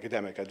path and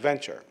academic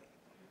adventure.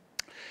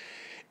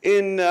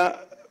 Then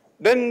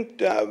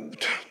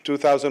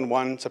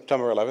 2001,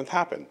 September 11th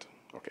happened.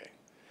 Okay,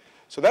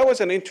 so that was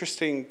an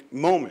interesting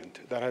moment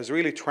that has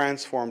really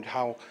transformed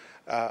how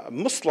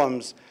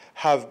Muslims,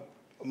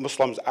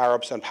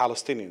 Arabs, and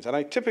Palestinians. And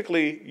I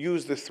typically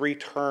use the three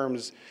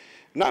terms,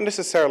 not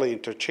necessarily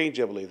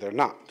interchangeably, they're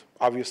not.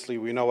 Obviously,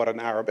 we know what an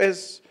Arab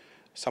is,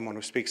 someone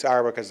who speaks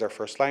Arabic as their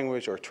first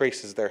language or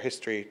traces their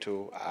history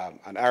to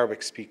an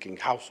Arabic-speaking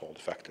household,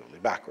 effectively,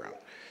 background.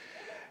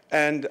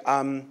 And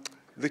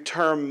the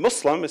term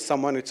Muslim is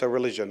someone, it's a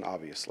religion,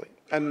 obviously.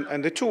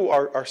 And the two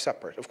are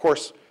separate. Of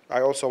course,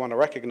 I also want to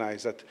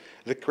recognize that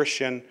the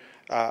Christian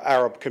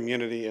Arab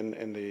community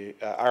in the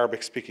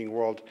Arabic-speaking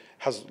world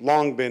has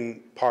long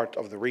been part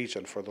of the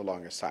region for the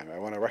longest time. I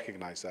want to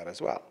recognize that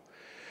as well.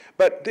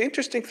 But the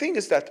interesting thing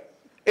is that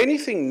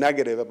anything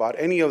negative about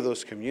any of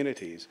those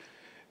communities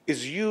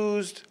is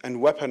used and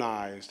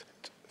weaponized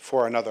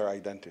for another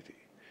identity.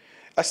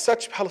 As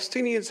such,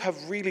 Palestinians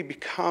have really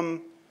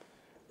become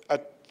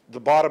at the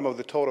bottom of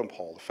the totem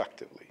pole,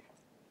 effectively,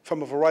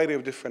 from a variety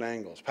of different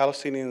angles.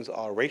 Palestinians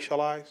are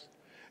racialized,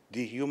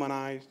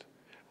 dehumanized,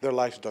 their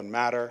lives don't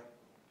matter,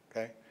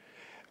 okay?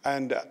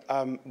 And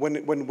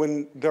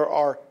when there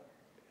are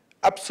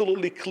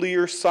absolutely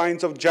clear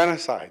signs of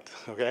genocide,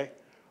 okay,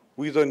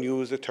 we don't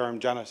use the term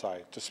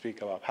genocide to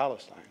speak about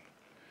Palestine.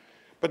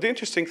 But the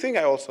interesting thing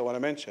I also want to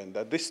mention,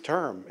 that this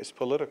term is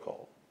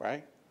political,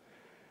 right?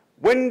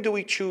 When do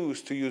we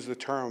choose to use the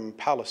term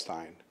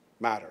Palestine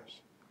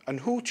matters? And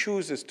who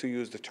chooses to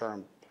use the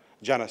term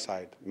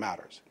genocide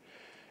matters?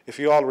 If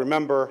you all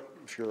remember,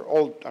 if you're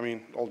old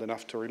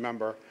enough to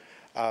remember,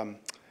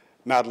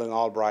 Madeleine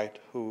Albright,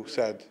 who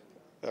said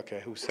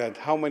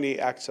how many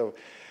acts of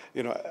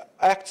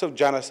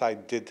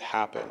genocide did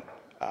happen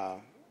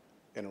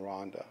in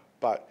Rwanda,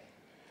 but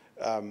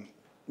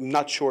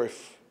not sure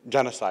if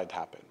genocide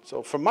happened.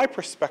 So from my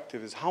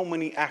perspective is how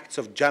many acts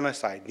of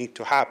genocide need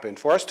to happen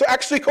for us to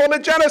actually call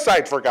it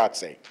genocide, for God's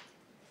sake.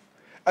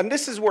 And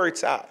this is where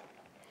it's at.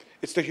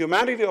 It's the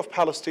humanity of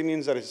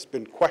Palestinians that has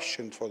been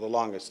questioned for the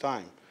longest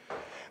time.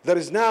 That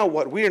is now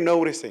what we are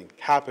noticing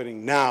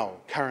happening now,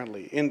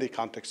 currently, in the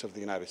context of the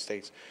United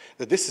States,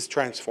 that this is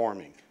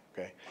transforming,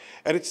 okay?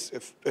 And it's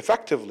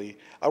effectively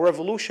a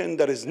revolution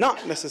that is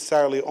not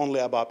necessarily only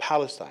about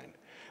Palestine,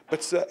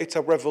 but it's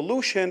a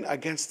revolution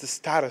against the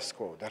status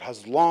quo that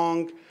has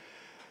long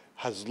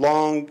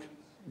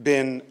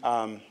been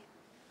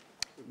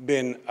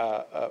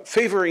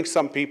favoring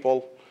some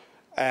people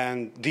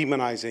and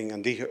demonizing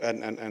and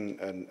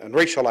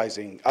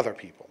racializing other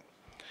people.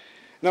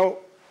 Now,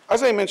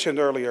 as I mentioned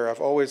earlier,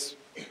 I've always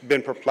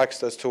been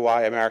perplexed as to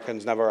why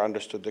Americans never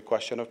understood the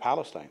question of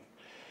Palestine.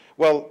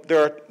 Well,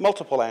 there are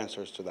multiple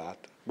answers to that,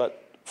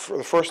 but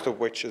the first of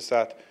which is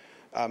that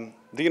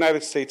the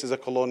United States is a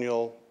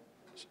colonial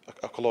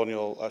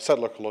a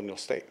settler colonial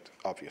state,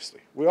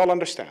 obviously. We all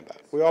understand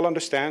that. We all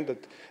understand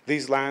that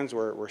these lands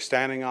we're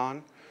standing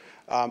on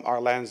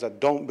are lands that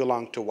don't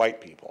belong to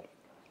white people.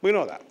 We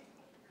know that,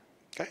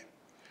 okay?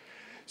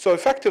 So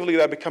effectively,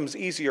 that becomes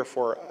easier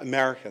for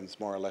Americans,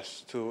 more or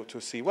less, to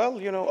see,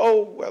 well, you know,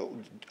 oh, well,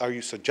 are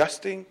you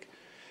suggesting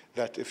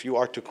that if you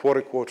are to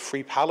quote-unquote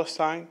free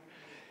Palestine,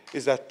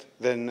 is that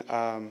then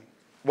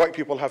white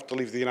people have to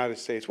leave the United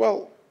States?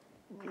 Well,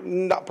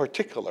 not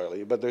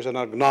particularly, but there's an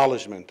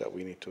acknowledgement that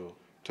we need to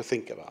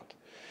think about.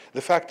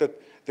 The fact that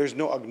there's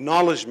no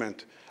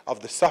acknowledgement of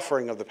the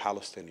suffering of the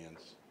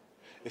Palestinians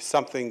is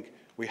something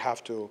we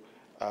have to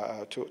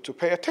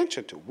pay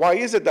attention to. Why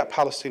is it that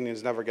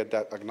Palestinians never get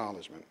that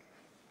acknowledgement?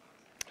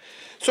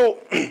 So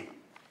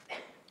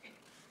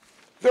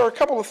there are a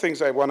couple of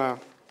things I want to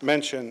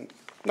mention,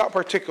 not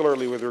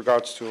particularly with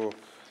regards to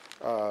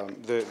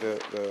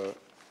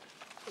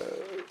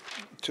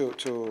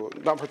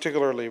not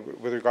particularly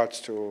with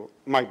regards to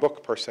my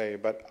book per se,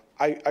 but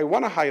I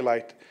want to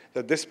highlight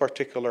that this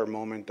particular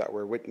moment that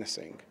we're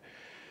witnessing,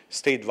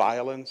 state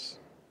violence,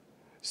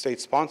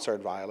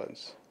 state-sponsored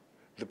violence,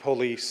 the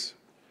police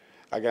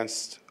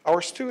against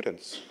our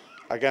students,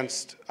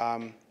 against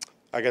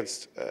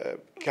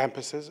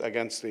campuses,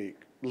 against the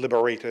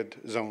liberated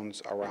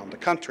zones around the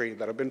country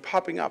that have been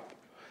popping up,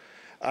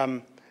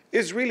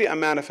 is really a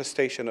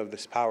manifestation of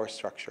this power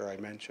structure I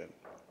mentioned.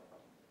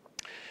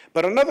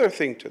 But another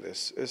thing to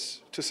this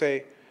is to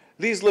say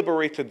these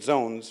liberated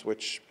zones,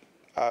 which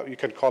you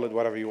can call it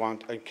whatever you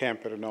want, I can't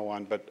put no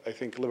one, but I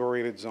think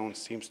liberated zones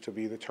seems to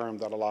be the term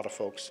that a lot of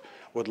folks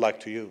would like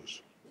to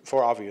use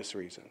for obvious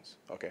reasons,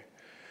 okay?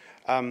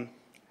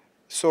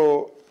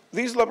 So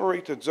these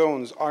liberated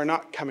zones are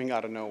not coming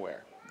out of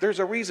nowhere. There's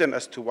a reason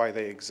as to why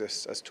they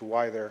exist, as to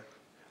why they're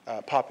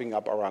popping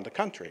up around the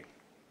country.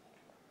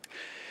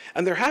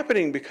 And they're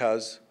happening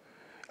because,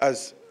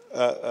 as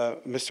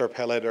Mr.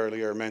 Peled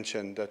earlier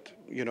mentioned, that,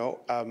 you know,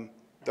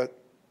 that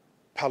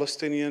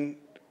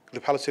the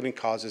Palestinian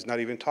cause is not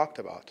even talked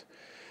about.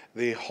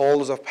 The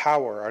halls of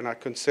power are not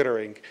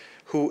considering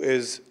who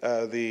is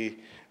the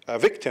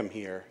victim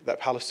here, that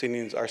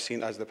Palestinians are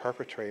seen as the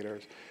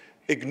perpetrators,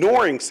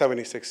 ignoring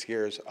 76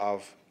 years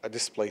of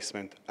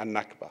displacement and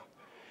Nakba.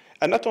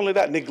 And not only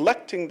that,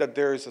 neglecting that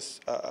there is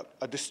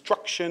a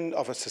destruction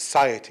of a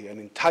society, an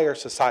entire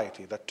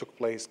society that took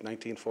place in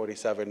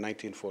 1947,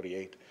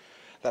 1948.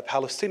 That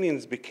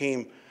Palestinians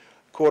became,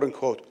 quote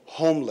unquote,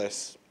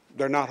 homeless.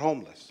 They're not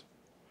homeless.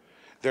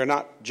 They're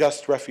not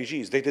just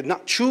refugees. They did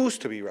not choose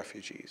to be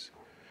refugees.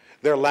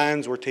 Their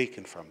lands were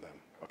taken from them,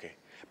 okay?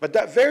 But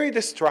that very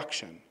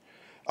destruction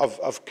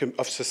of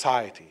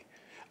society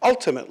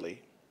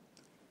ultimately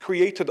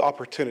created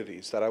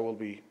opportunities that I will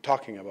be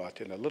talking about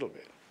in a little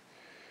bit.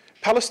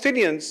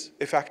 Palestinians,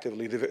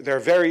 effectively, they're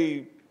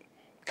very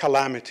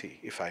calamity,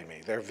 if I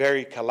may. They're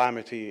very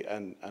calamity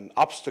and an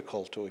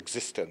obstacle to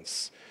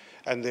existence.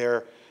 And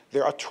their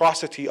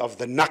atrocity of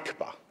the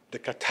Nakba, the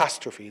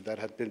catastrophe that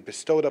had been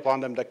bestowed upon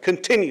them that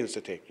continues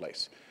to take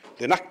place.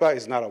 The Nakba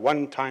is not a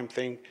one-time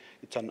thing.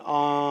 It's an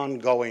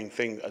ongoing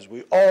thing, as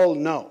we all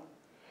know.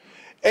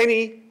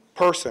 Any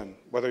person,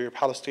 whether you're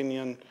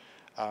Palestinian,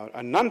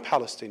 a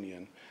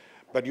non-Palestinian,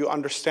 but you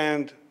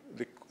understand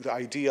the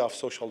idea of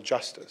social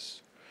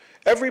justice.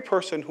 Every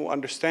person who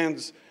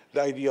understands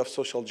the idea of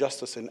social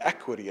justice and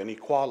equity and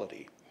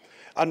equality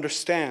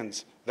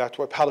understands that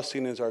what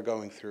Palestinians are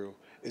going through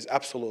is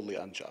absolutely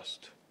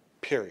unjust,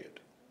 period.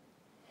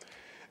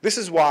 This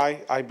is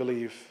why I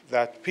believe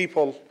that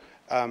people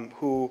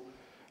who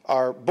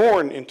are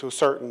born into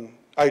certain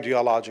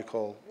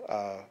ideological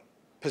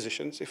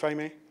positions, if I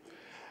may,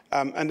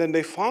 and then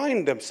they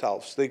find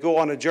themselves, they go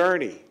on a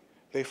journey,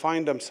 they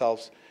find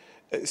themselves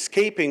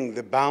escaping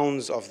the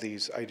bounds of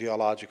these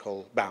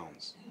ideological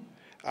bounds,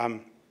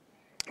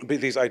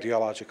 these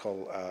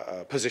ideological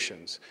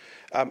positions.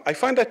 I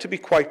find that to be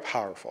quite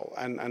powerful,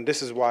 and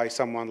this is why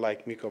someone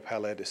like Miko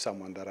Peled is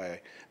someone that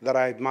I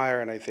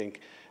admire, and I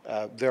think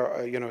there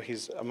are, you know,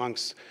 he's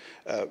amongst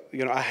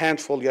you know, a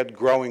handful yet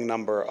growing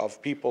number of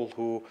people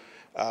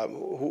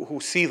who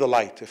see the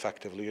light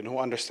effectively and who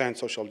understand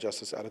social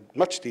justice at a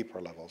much deeper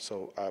level.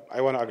 So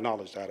I want to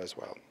acknowledge that as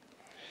well.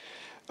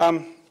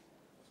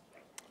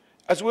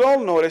 As we all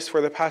notice, for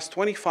the past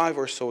 25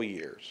 or so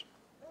years,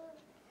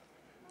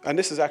 and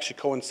this has actually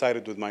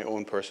coincided with my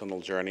own personal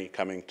journey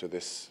coming to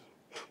this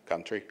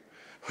country,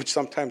 which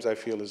sometimes I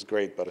feel is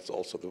great, but it's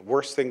also the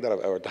worst thing that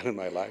I've ever done in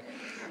my life,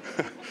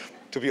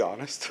 to be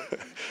honest.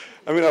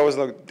 I mean, I was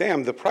like,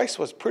 damn, the price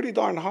was pretty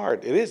darn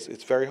hard. It is,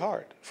 it's very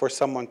hard for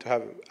someone to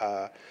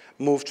have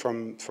moved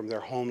from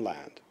their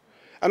homeland.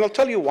 And I'll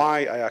tell you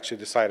why I actually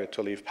decided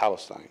to leave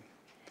Palestine.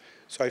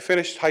 So I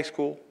finished high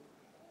school,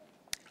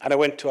 and I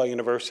went to a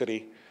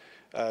university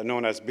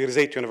known as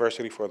Birzeit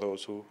University, for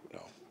those who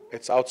know.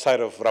 It's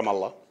outside of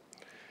Ramallah.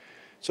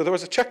 So there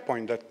was a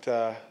checkpoint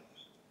that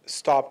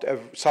stopped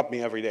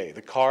me every day.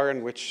 The car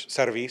in which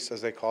service,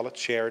 as they call it,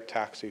 shared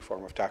taxi,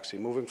 form of taxi,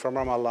 moving from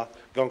Ramallah,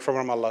 going from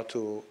Ramallah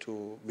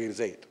to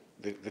Birzeit,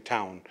 the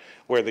town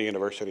where the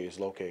university is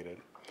located.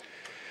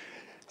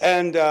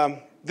 And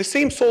the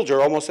same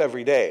soldier almost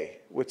every day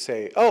would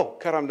say, oh,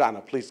 Karam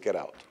Dana, please get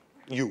out.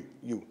 You.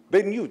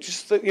 Then you,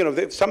 just,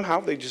 somehow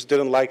they just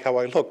didn't like how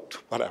I looked,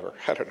 whatever,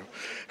 I don't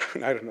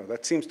know. I don't know,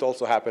 that seems to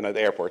also happen at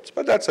airports,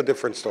 but that's a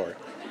different story.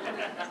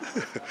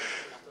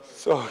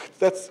 So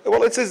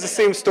well, it's the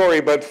same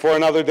story, but for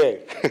another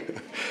day.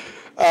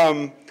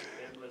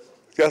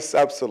 Yes,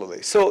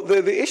 absolutely. So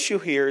the issue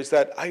here is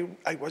that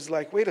I was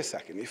like, wait a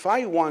second, if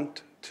I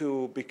want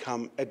to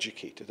become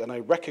educated, and I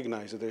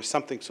recognize that there's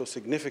something so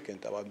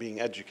significant about being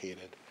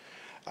educated,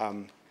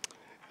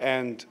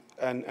 and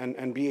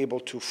be able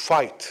to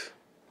fight,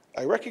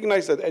 I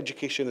recognize that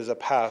education is a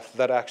path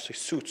that actually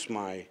suits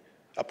my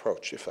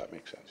approach, if that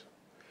makes sense.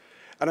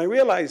 And I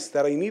realized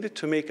that I needed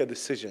to make a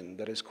decision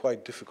that is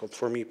quite difficult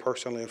for me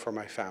personally and for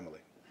my family.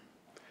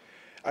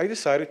 I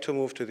decided to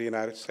move to the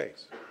United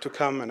States, to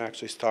come and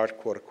actually start,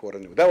 quote unquote,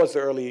 anew. That was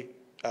the early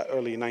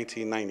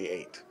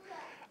 1998.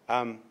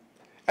 And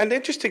the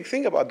interesting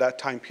thing about that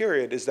time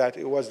period is that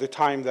it was the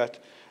time that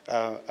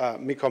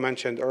Miko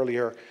mentioned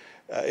earlier.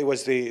 It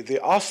was the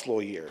Oslo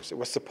years. It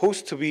was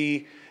supposed to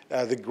be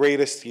the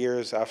greatest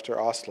years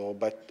after Oslo,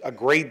 but a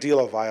great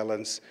deal of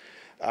violence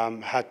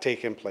had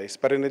taken place.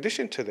 But in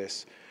addition to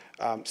this,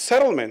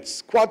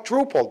 settlements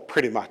quadrupled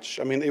pretty much.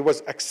 I mean, it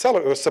was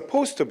accelerated. It was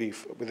supposed to be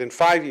within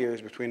 5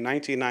 years, between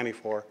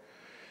 1994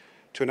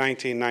 to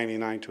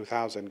 1999,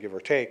 2000, give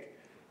or take,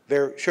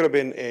 there should have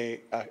been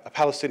a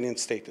Palestinian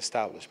state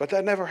established. But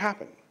that never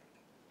happened.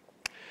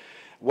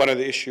 One of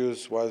the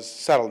issues was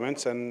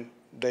settlements, and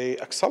they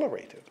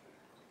accelerated.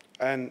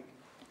 And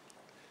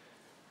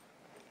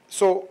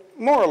so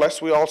more or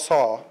less, we all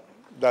saw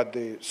that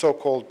the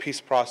so-called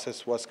peace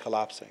process was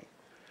collapsing.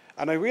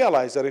 And I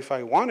realized that if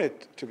I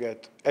wanted to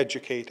get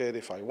educated,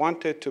 if I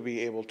wanted to be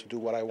able to do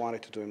what I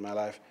wanted to do in my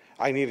life,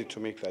 I needed to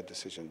make that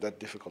decision, that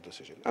difficult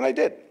decision. And I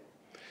did.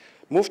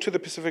 Moved to the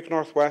Pacific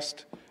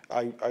Northwest.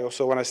 I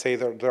also want to say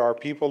that there are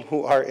people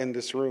who are in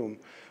this room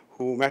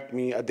who met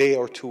me a day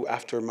or two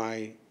after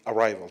my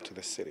arrival to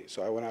the city.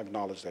 So I want to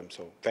acknowledge them.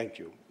 So thank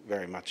you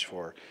very much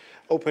for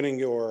opening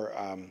your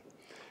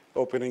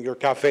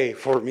cafe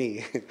for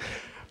me.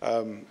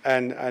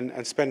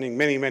 And spending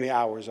many, many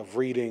hours of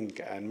reading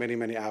and many,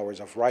 many hours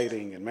of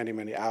writing and many,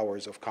 many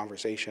hours of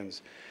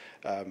conversations.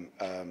 So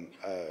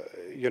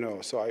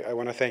I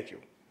want to thank you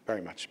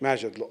very much.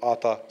 Majid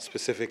Lu'ata,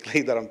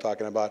 specifically, that I'm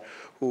talking about,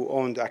 who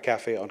owned a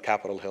cafe on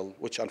Capitol Hill,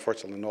 which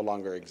unfortunately no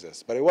longer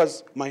exists. But it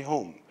was my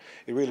home.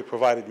 It really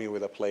provided me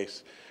with a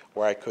place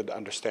where I could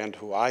understand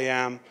who I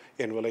am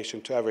in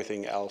relation to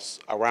everything else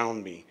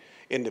around me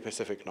in the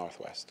Pacific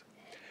Northwest.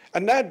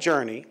 And that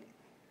journey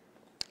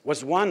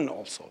was one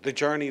also, the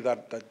journey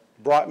that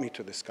brought me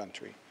to this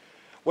country,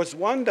 was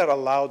one that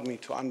allowed me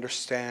to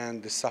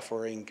understand the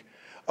suffering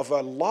of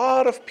a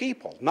lot of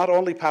people, not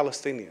only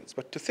Palestinians,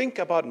 but to think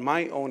about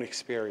my own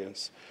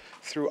experience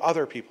through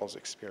other people's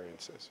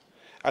experiences,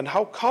 and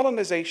how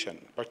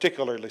colonization,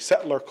 particularly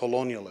settler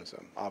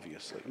colonialism,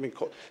 obviously. I mean,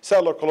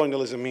 settler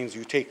colonialism means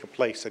you take a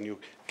place and you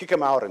kick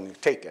them out and you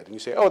take it, and you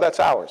say, oh, that's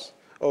ours.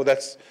 Oh,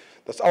 that's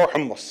our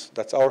hummus,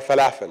 that's our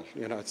falafel,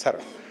 et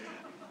cetera,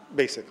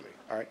 basically,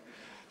 all right?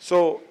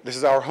 So this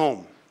is our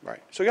home,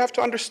 right? So you have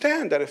to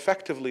understand that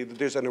effectively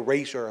there's an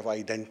erasure of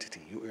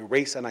identity. You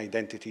erase an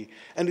identity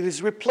and it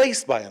is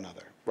replaced by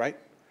another, right?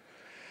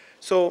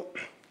 So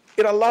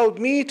it allowed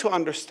me to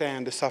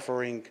understand the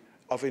suffering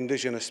of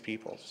indigenous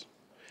peoples.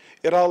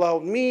 It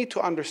allowed me to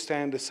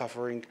understand the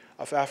suffering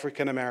of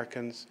African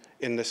Americans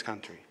in this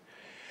country.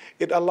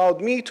 It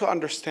allowed me to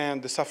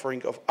understand the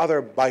suffering of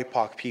other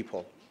BIPOC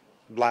people,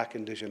 Black,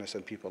 indigenous,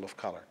 and people of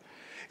color.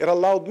 It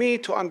allowed me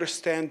to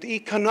understand the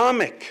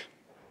economic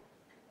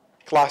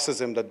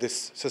classism that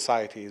this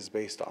society is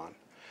based on.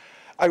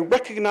 I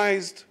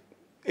recognized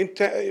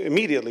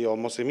immediately,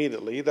 almost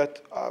immediately,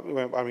 that,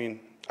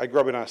 I grew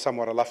up in a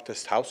somewhat a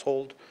leftist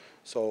household,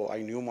 so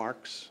I knew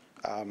Marx,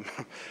 and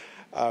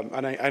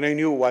I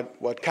knew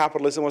what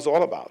capitalism was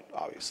all about,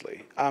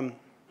 obviously.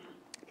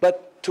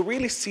 But to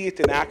really see it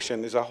in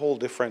action is a whole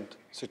different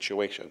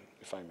situation,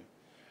 if I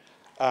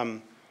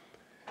may.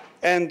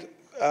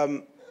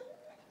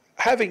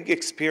 Having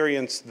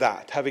experienced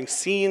that, having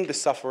seen the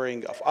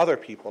suffering of other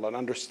people and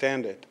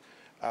understand it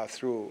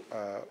through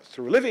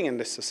living in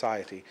this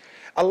society,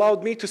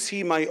 allowed me to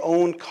see my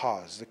own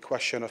cause, the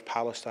question of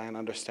Palestine,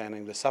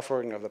 understanding the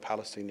suffering of the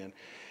Palestinian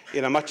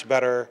in a much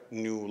better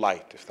new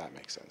light, if that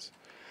makes sense.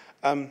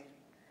 And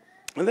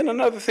then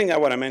another thing I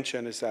want to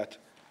mention is that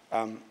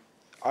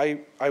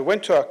I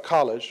went to a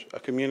college, a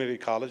community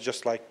college,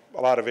 just like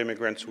a lot of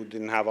immigrants who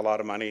didn't have a lot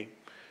of money.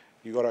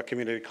 You go to a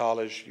community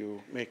college,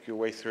 you make your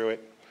way through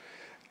it.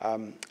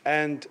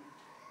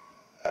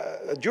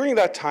 During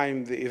that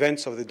time, the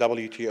events of the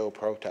WTO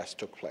protest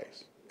took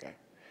place. Okay?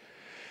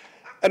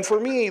 And for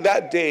me,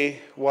 that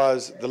day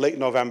was the late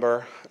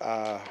November,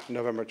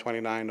 November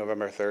 29,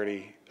 November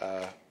 30,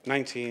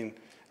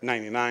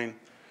 1999.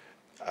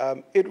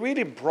 It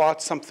really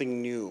brought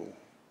something new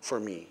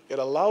for me. It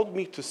allowed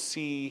me to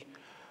see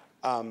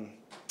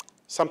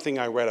something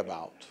I read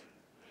about,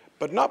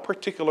 but not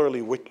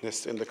particularly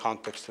witnessed in the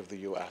context of the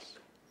US.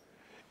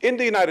 In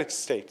the United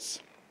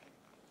States,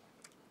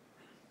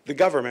 the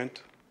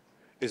government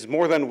is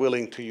more than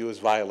willing to use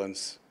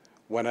violence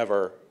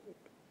whenever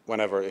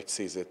it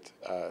sees it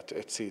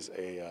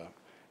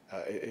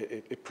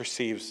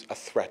perceives a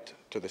threat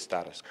to the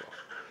status quo.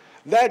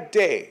 That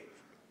day,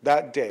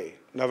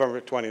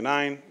 November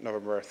 29,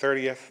 November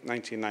 30th,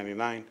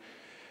 1999,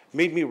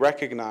 made me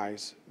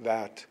recognize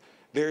that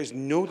there is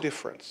no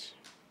difference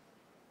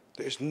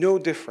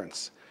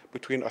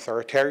between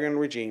authoritarian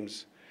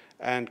regimes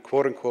and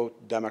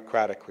quote-unquote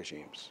democratic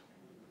regimes.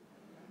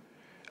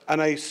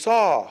 And I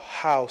saw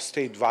how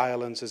state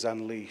violence is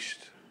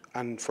unleashed.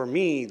 And for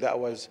me, that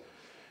was,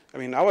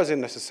 I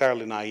wasn't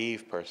necessarily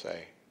naive per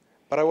se,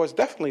 but I was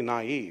definitely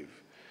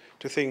naive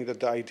to think that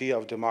the idea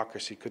of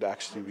democracy could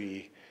actually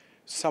be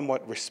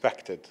somewhat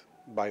respected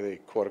by the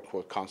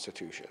quote-unquote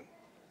Constitution.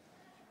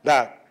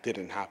 That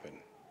didn't happen.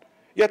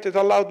 Yet it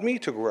allowed me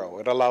to grow.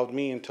 It allowed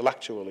me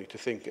intellectually to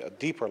think at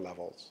deeper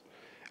levels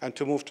and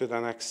to move to the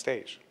next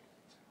stage.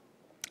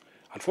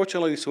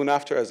 Unfortunately, soon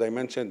after, as I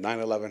mentioned,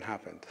 9/11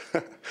 happened.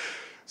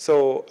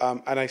 So,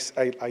 and I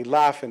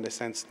laugh in the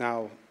sense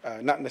now,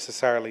 not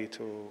necessarily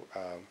to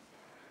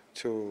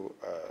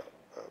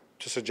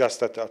suggest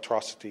that the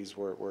atrocities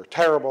were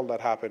terrible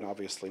that happened,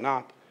 obviously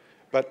not.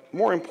 But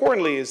more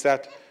importantly is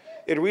that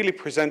it really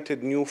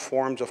presented new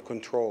forms of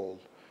control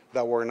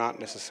that were not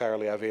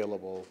necessarily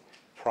available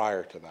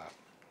prior to that.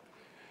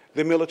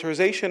 The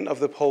militarization of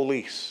the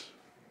police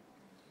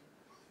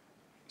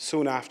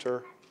soon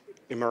after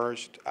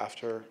emerged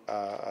after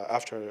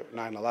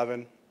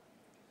 9/11.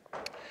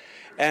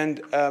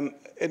 And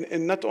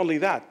not only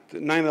that,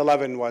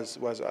 9/11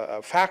 was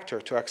a factor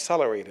to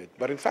accelerate it,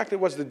 but in fact it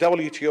was the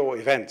WTO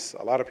events.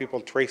 A lot of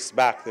people trace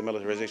back the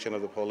militarization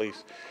of the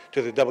police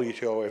to the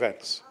WTO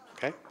events,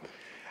 okay?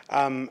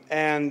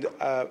 And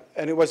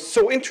it was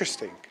so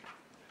interesting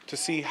to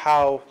see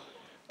how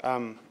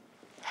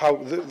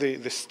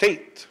the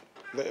state,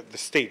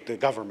 the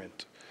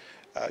government,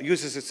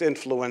 uses its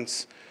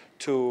influence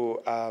to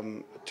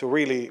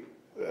really,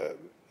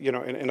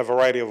 in a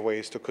variety of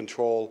ways to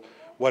control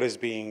what is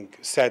being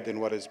said and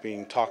what is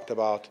being talked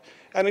about,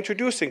 and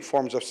introducing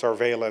forms of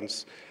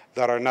surveillance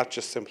that are not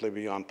just simply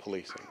beyond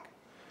policing.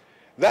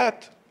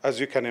 That, as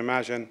you can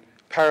imagine,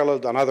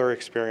 paralleled another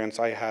experience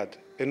I had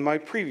in my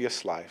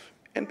previous life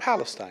in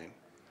Palestine.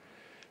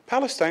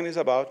 Palestine is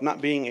about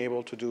not being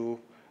able to do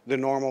the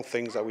normal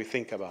things that we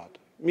think about.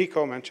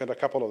 Miko mentioned a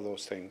couple of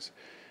those things.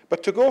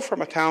 But to go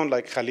from a town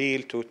like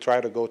Khalil to try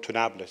to go to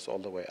Nablus all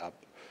the way up.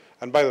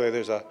 And by the way,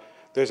 there's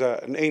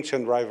an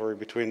ancient rivalry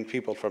between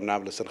people from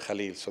Nablus and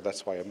Khalil, so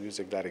that's why I'm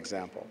using that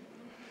example.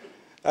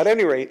 At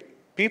any rate,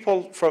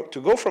 to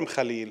go from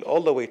Khalil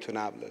all the way to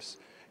Nablus,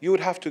 you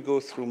would have to go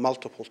through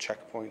multiple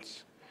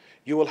checkpoints.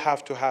 You will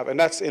have to have, and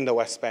that's in the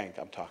West Bank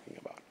I'm talking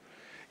about.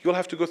 You will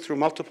have to go through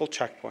multiple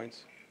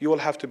checkpoints. You will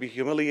have to be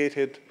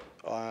humiliated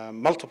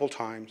multiple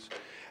times.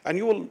 And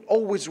you will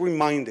always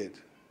reminded,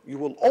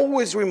 you're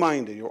always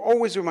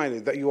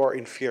reminded that you are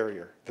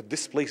inferior, that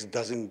this place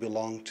doesn't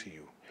belong to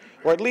you.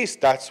 Or at least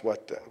that's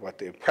what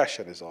the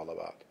impression is all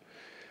about.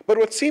 But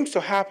what seems to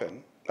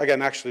happen,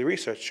 again, actually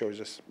research shows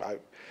this.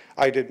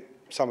 I did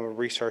some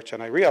research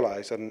and I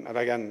realized, and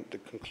again, the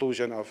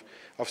conclusion of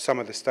some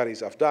of the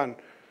studies I've done,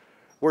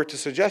 were to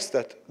suggest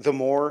that the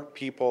more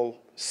people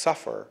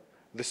suffer,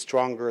 the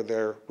stronger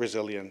their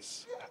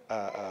resilience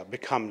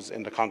becomes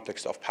in the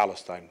context of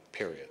Palestine,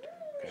 period.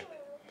 Okay?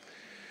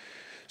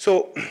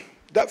 So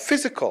that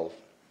physical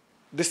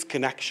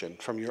disconnection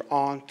from your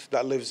aunt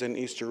that lives in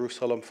East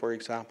Jerusalem, for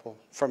example,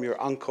 from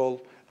your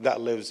uncle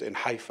that lives in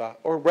Haifa,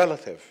 or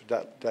relative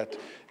that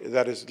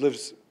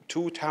lives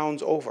 2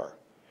 towns over.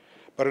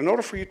 But in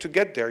order for you to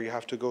get there, you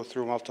have to go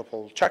through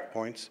multiple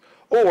checkpoints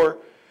or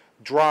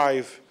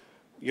drive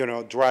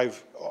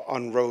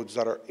on roads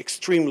that are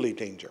extremely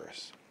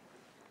dangerous.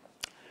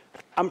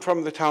 I'm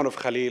from the town of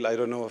Khalil. I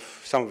don't know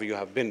if some of you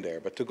have been there,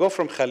 but to go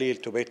from Khalil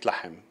to Beit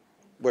Lahem,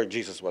 where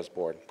Jesus was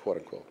born, quote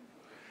unquote,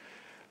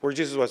 where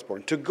Jesus was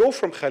born, to go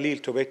from Khalil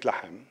to Beit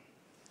Lahem,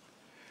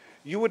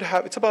 you would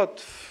have, it's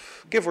about,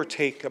 give or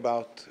take,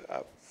 about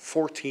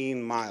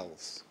 14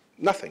 miles.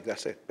 Nothing,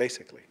 that's it,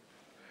 basically.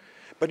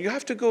 But you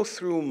have to go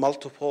through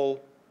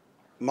multiple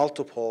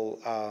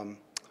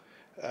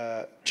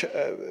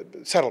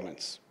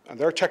settlements. And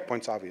there are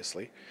checkpoints,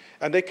 obviously.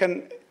 And it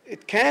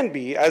can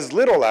be as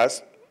little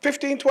as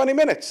 15, 20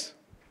 minutes.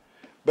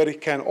 But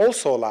it can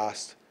also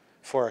last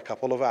for a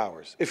couple of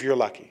hours, if you're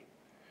lucky.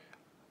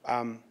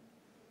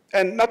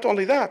 And not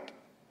only that,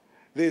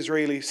 the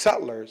Israeli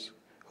settlers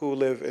who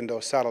live in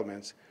those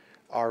settlements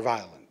are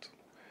violent.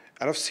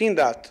 And I've seen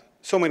that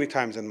so many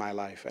times in my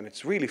life, and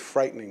it's really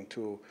frightening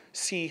to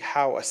see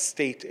how a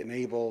state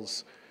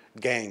enables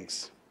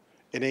gangs,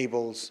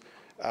 enables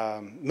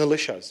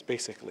militias,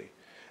 basically,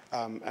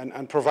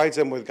 and provides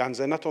them with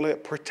guns, and not only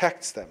that,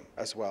 protects them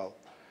as well.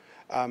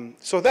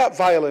 So that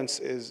violence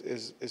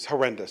is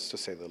horrendous, to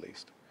say the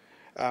least.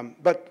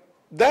 But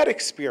that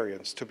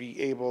experience, to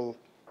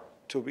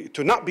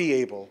not be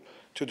able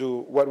to do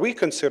what we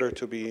consider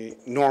to be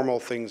normal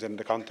things in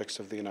the context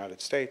of the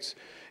United States,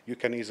 You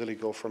can easily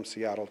go from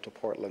Seattle to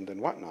Portland and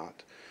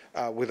whatnot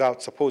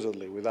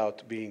supposedly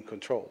without being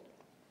controlled.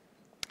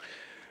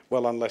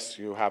 Well, unless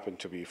you happen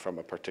to be from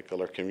a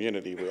particular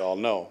community, we all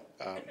know.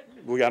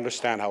 We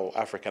understand how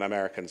African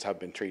Americans have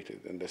been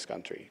treated in this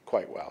country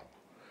quite well,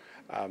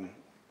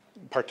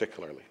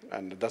 particularly.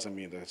 And it doesn't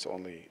mean that it's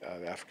only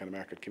the African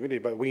American community,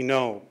 but we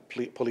know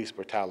police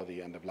brutality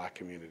in the black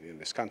community in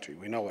this country.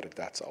 We know what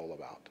that's all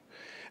about.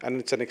 And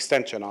it's an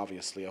extension,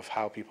 obviously, of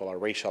how people are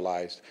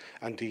racialized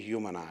and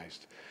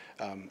dehumanized.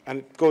 And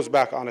it goes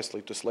back,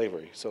 honestly, to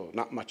slavery. So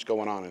not much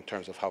going on in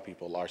terms of how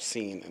people are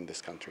seen in this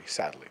country,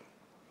 sadly.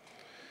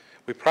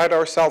 We pride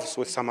ourselves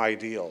with some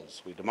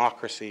ideals, with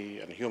democracy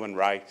and human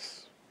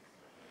rights,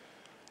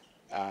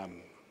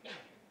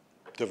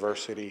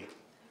 diversity,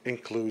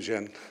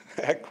 inclusion,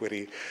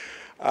 equity.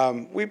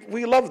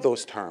 We love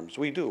those terms,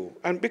 we do.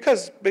 And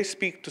because they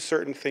speak to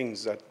certain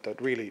things that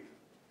really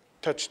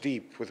touch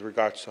deep with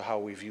regards to how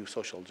we view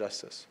social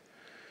justice.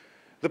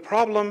 The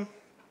problem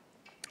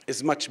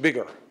is much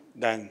bigger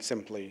than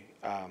simply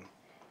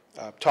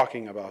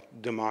talking about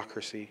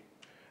democracy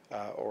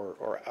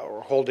or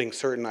holding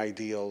certain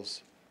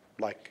ideals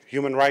like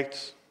human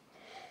rights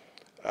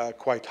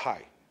quite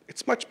high.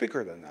 It's much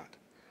bigger than that.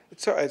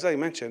 It's, as I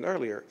mentioned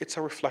earlier, it's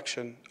a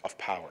reflection of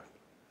power.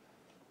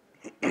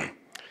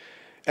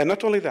 And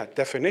not only that,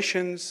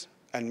 definitions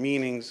and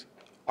meanings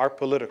are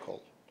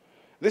political.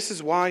 This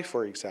is why,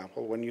 for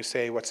example, when you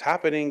say what's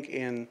happening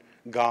in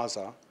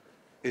Gaza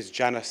is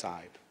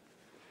genocide,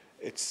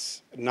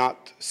 it's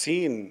not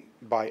seen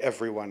by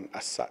everyone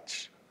as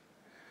such.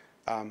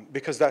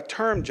 Because that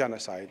term,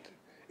 genocide,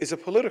 is a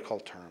political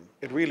term.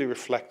 It really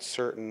reflects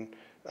certain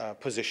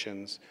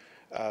positions,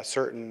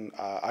 certain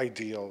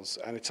ideals,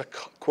 and it's a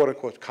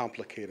quote-unquote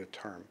complicated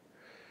term.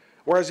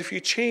 Whereas if you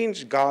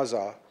change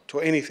Gaza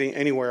to anything,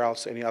 anywhere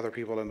else, any other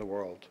people in the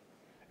world,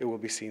 it will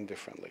be seen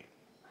differently.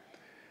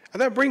 And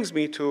that brings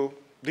me to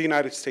the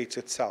United States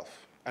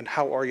itself and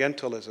how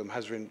Orientalism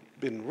has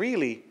been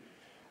really,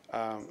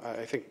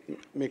 I think,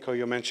 Miko,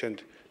 you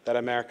mentioned that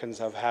Americans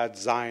have had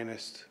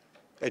Zionist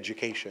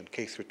education,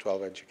 K through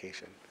 12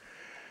 education.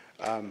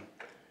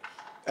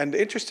 And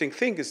the interesting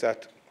thing is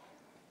that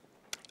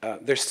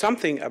there's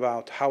something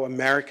about how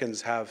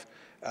Americans have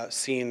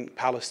seen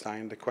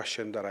Palestine, the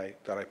question that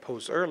I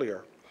posed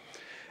earlier,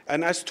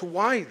 and as to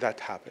why that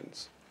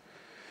happens.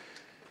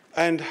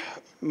 And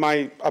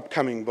my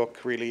upcoming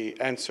book really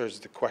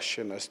answers the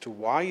question as to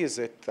why is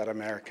it that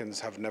Americans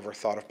have never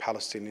thought of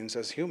Palestinians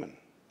as human?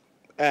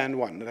 And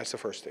one, that's the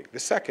first thing. The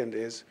second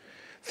is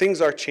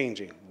things are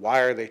changing. Why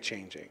are they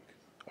changing?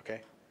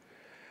 Okay.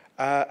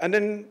 And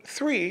then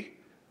three,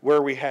 where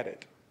are we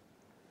headed?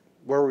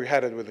 Where are we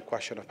headed with the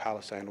question of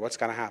Palestine? What's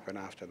going to happen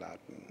after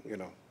that? You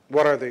know,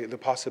 what are the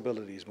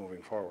possibilities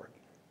moving forward?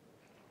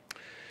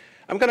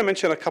 I'm going to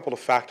mention a couple of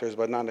factors,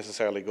 but not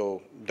necessarily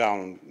go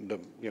down the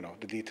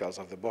details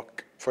of the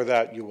book. For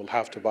that, you will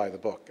have to buy the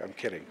book. I'm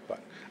kidding, but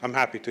I'm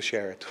happy to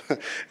share it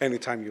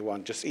anytime you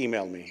want. Just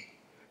email me.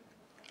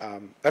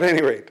 At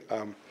any rate,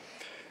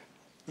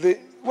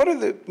 one of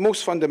the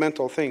most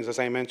fundamental things, as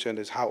I mentioned,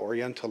 is how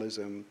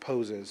Orientalism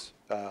poses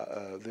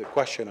the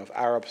question of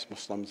Arabs,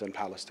 Muslims, and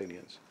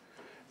Palestinians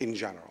in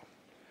general.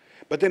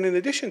 But then in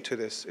addition to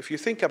this, if you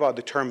think about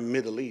the term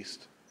Middle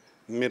East,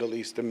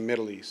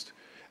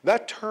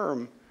 that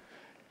term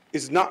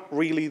is not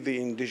really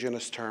the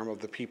indigenous term of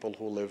the people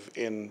who live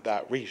in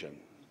that region.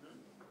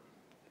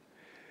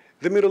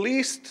 The Middle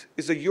East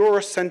is a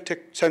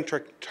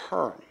Eurocentric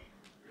term.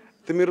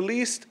 The Middle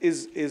East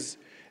is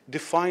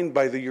defined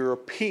by the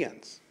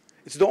Europeans.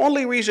 It's the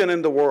only region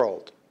in the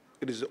world.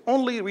 It is the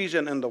only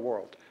region in the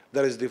world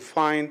that is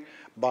defined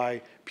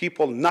by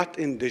people not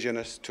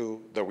indigenous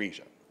to the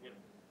region.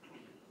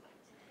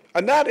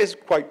 And that is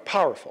quite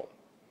powerful.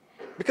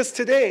 Because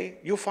today,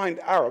 you find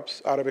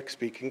Arabs,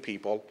 Arabic-speaking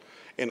people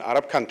in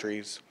Arab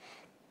countries,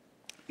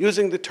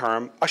 using the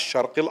term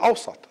Ash-Sharq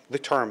al-Awsat, the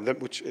term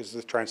which is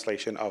the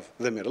translation of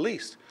the Middle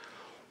East.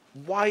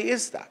 Why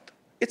is that?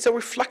 It's a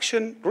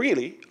reflection,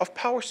 really, of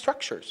power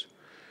structures.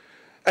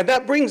 And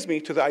that brings me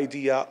to the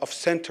idea of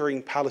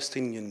centering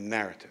Palestinian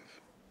narrative.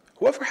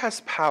 Whoever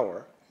has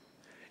power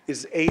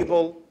is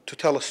able to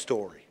tell a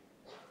story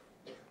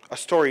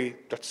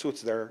that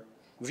suits their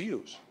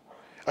views,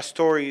 a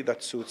story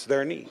that suits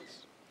their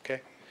needs.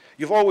 Okay?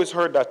 You've always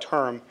heard that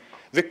term,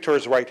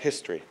 victors write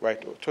history,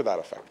 right, to that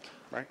effect,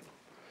 right?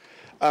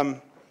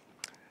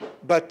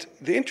 But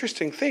the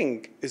interesting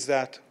thing is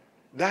that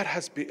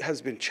has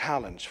been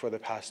challenged for the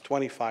past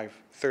 25,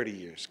 30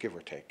 years, give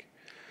or take.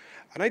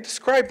 And I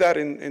describe that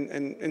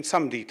in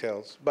some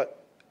details,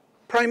 but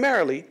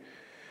primarily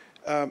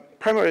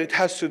it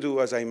has to do,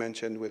 as I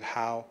mentioned, with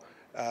how,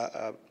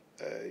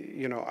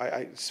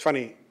 it's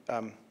funny,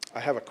 I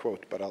have a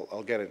quote, but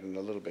I'll get it in a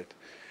little bit.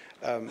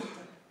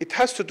 It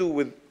has to do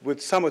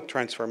with some of the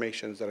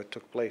transformations that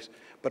took place,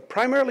 but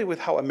primarily with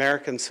how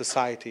American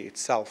society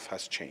itself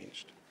has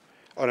changed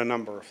on a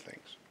number of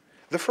things.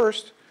 The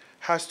first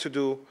has to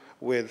do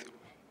with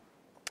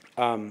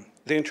the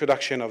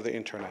introduction of the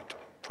internet,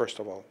 first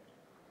of all.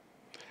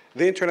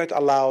 The internet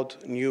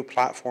allowed new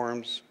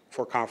platforms,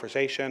 for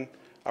conversation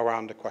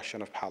around the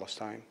question of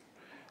Palestine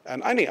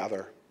and any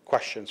other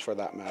questions for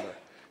that matter.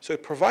 So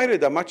it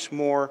provided a much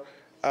more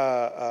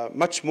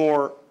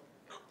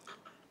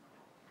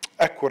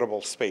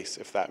equitable space,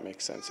 if that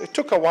makes sense. It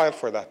took a while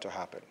for that to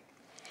happen.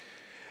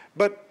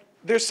 But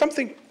there's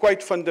something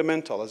quite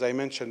fundamental, as I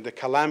mentioned, the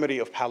calamity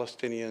of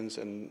Palestinians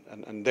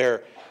and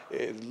their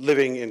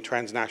living in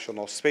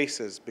transnational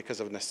spaces because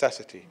of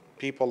necessity,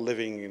 people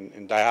living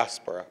in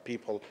diaspora,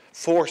 people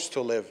forced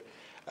to live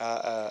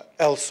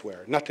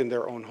elsewhere, not in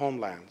their own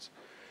homelands.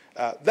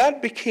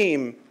 That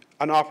became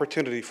an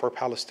opportunity for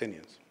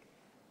Palestinians.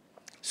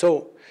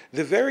 So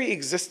the very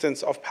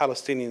existence of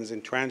Palestinians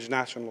in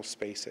transnational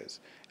spaces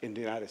in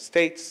the United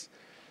States,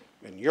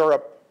 in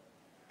Europe,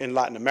 in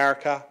Latin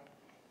America,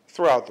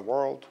 throughout the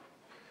world,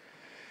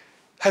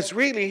 has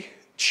really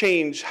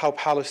changed how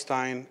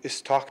Palestine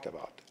is talked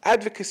about.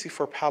 Advocacy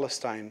for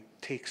Palestine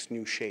takes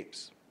new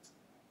shapes.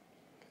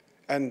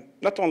 And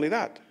not only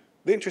that,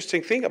 the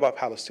interesting thing about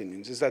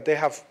Palestinians is that they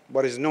have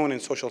what is known in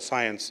social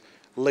science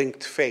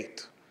linked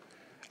fate.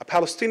 A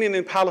Palestinian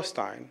in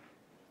Palestine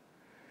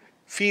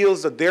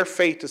feels that their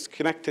fate is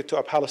connected to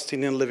a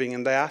Palestinian living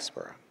in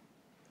diaspora.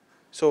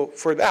 So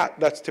for that,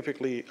 that's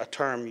typically a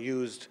term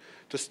used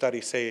to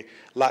study, say,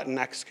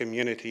 Latinx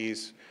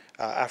communities,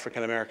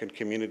 African-American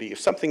community. If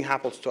something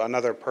happens to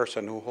another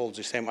person who holds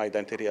the same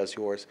identity as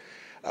yours,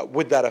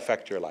 would that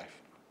affect your life?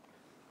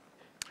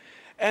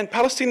 And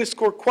Palestinians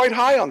score quite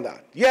high on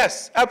that.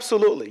 Yes,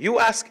 absolutely. You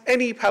ask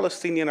any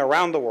Palestinian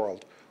around the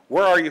world,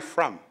 where are you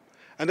from?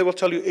 And they will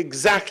tell you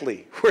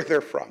exactly where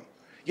they're from.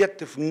 Yet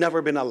they've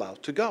never been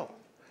allowed to go.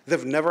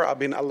 They've never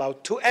been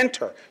allowed to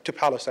enter to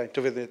Palestine,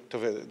 to visit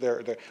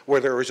where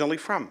they're originally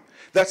from.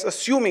 That's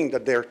assuming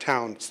that their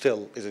town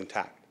still is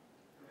intact.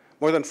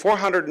 More than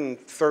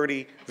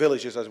 430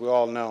 villages, as we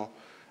all know,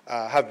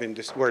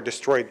 were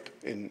destroyed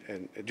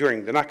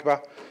during the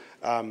Nakba.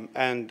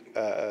 And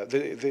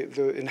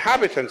the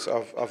inhabitants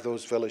of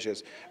those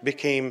villages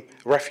became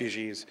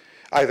refugees,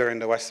 either in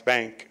the West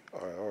Bank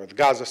or the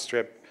Gaza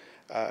Strip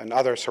and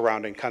other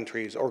surrounding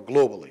countries, or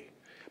globally.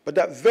 But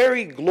that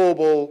very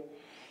global,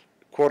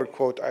 quote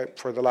unquote,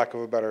 for the lack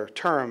of a better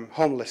term,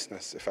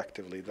 homelessness,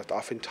 effectively, that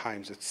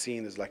oftentimes it's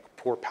seen as like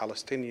poor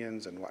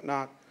Palestinians and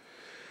whatnot.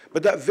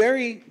 But that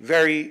very,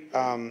 very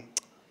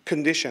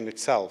condition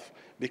itself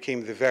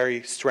became the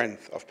very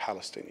strength of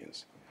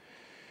Palestinians.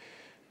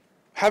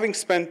 Having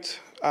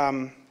spent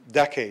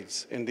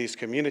decades in these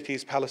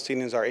communities,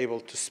 Palestinians are able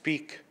to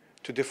speak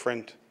to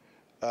different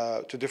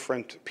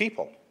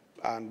people.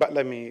 But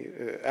let me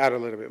add a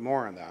little bit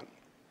more on that.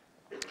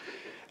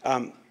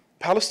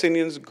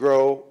 Palestinians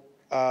grow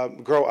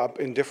up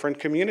in different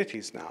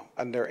communities now,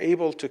 and they're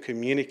able to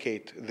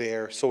communicate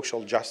their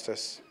social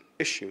justice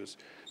issues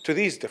to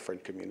these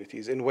different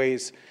communities in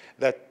ways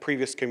that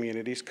previous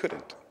communities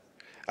couldn't.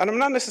 And I'm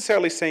not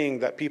necessarily saying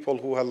that people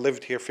who had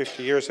lived here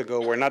 50 years ago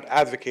were not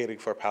advocating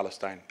for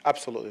Palestine.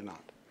 Absolutely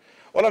not.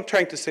 What I'm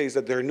trying to say is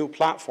that there are new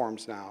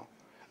platforms now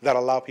that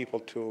allow people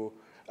to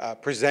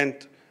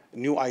present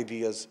new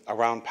ideas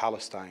around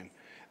Palestine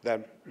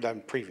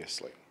than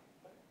previously.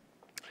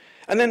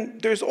 And then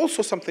there's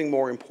also something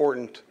more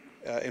important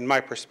in my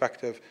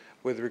perspective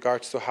with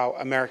regards to how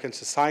American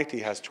society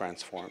has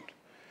transformed.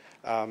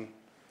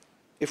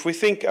 If we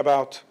think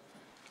about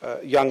the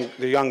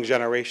young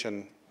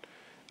generation,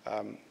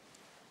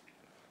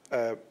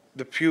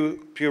 the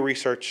Pew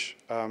Research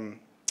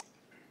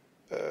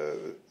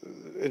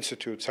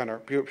Institute Center,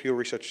 Pew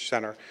Research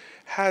Center,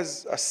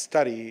 has a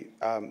study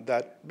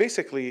that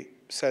basically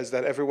says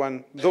that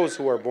those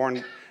who are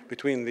born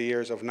between the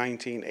years of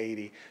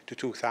 1980 to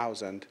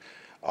 2000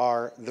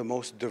 are the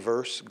most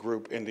diverse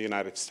group in the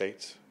United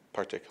States,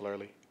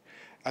 particularly.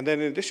 And then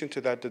in addition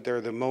to that, that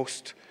they're the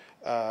most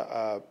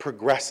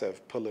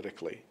progressive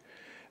politically.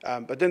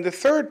 But then the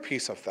third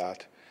piece of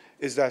that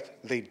is that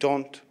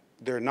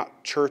they're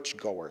not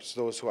churchgoers,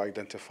 those who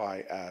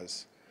identify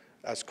as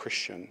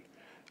Christian,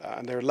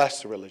 and they're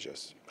less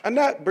religious. And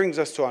that brings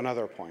us to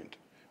another point,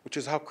 which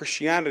is how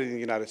Christianity in the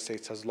United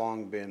States has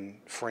long been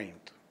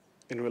framed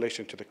in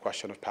relation to the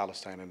question of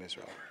Palestine and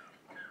Israel.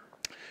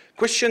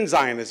 Christian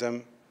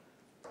Zionism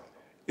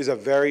is a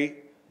very,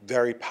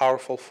 very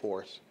powerful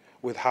force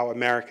with how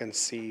Americans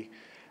see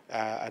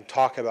and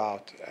talk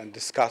about and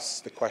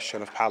discuss the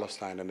question of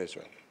Palestine and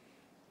Israel.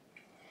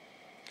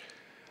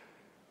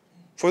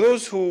 For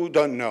those who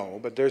don't know,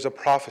 but there's a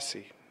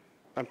prophecy,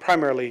 and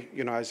primarily,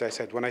 as I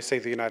said, when I say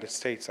the United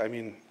States, I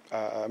mean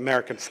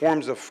American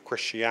forms of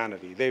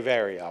Christianity. They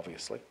vary,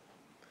 obviously.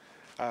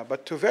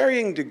 But to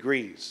varying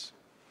degrees,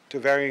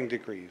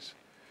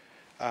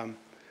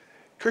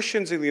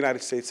 Christians in the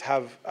United States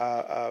have,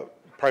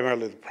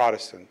 primarily the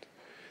Protestant,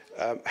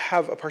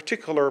 have a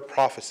particular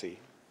prophecy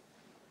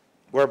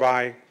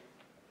whereby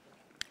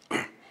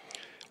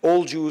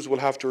all Jews will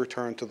have to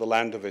return to the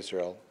land of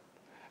Israel.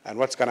 And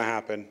what's going to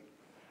happen?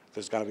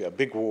 There's going to be a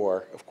big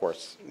war, of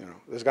course.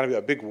 There's going to be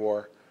a big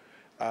war.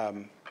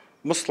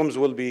 Muslims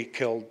will be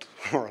killed,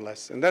 more or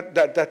less. And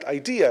that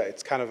idea,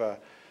 it's kind of a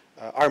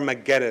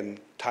Armageddon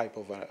type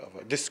of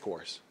a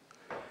discourse.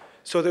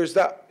 So there's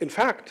that. In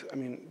fact, I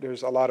mean,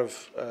 there's a lot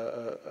of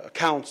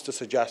accounts to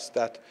suggest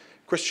that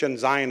Christian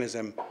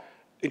Zionism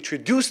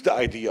introduced the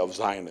idea of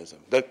Zionism.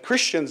 That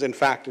Christians, in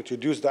fact,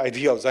 introduced the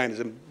idea of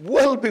Zionism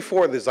well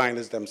before the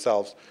Zionists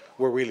themselves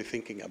were really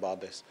thinking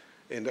about this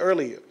in the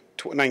early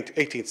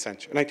 19th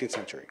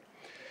century.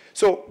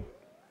 So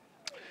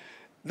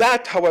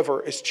that,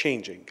 however, is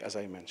changing, as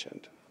I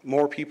mentioned.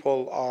 More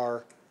people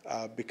are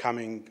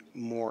becoming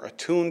more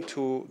attuned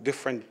to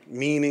different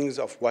meanings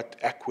of what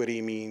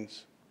equity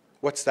means.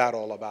 What's that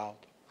all about?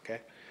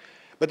 Okay?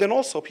 But then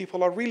also,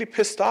 people are really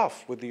pissed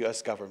off with the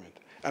US government.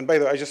 And by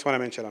the way, I just want to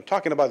mention, I'm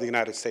talking about the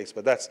United States,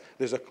 but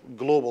there's a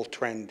global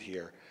trend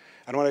here.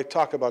 And when I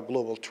talk about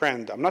global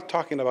trend, I'm not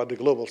talking about the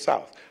global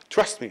South.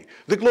 Trust me,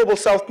 the global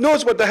South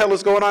knows what the hell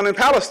is going on in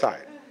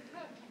Palestine.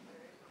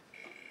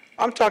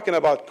 I'm talking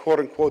about, quote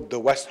unquote, the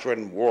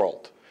Western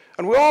world.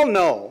 And we all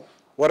know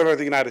whatever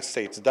the United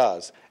States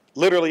does,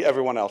 literally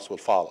everyone else will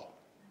follow.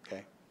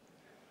 Okay?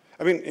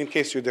 I mean, in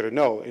case you didn't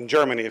know, in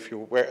Germany, if you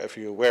wear a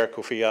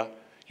kufiya,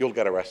 you'll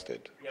get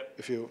arrested.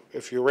 Yep.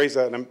 If you raise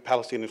a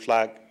Palestinian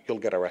flag, you'll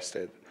get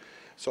arrested.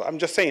 So I'm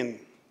just saying,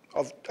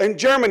 in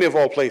Germany of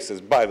all places,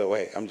 by the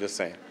way, I'm just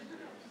saying.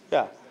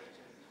 Yeah.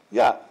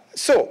 Yeah.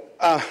 So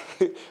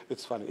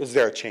it's funny. Is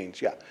there a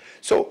change? Yeah.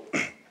 So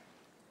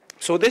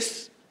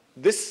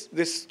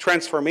this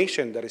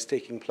transformation that is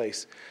taking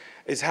place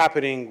is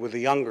happening with the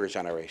younger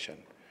generation.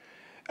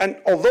 And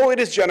although it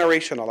is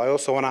generational, I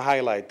also want to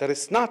highlight that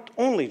it's not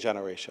only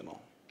generational.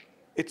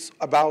 It's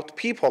about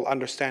people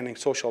understanding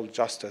social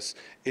justice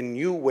in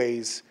new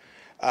ways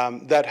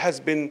that has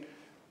been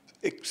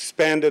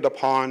expanded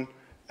upon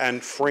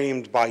and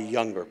framed by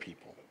younger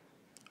people.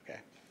 Okay.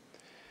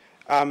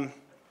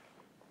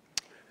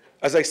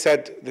 As I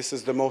said, this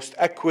is the most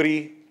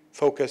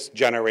equity-focused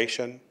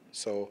generation.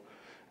 So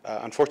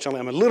unfortunately,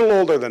 I'm a little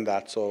older than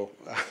that. So,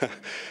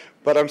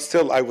 but I'm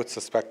still, I would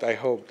suspect, I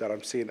hope that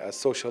I'm seen as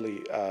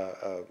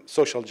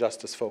social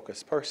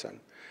justice-focused person.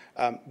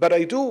 But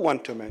I do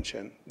want to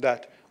mention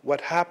that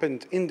what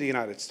happened in the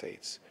United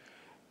States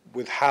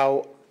with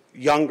how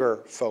younger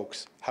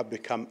folks have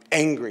become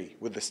angry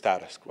with the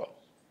status quo,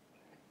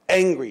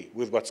 angry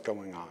with what's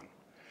going on.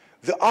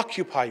 The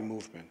Occupy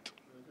movement.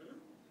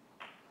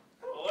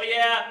 Oh,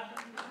 yeah.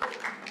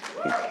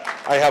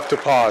 I have to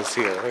pause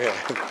here. Okay.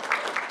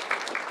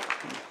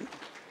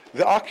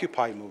 The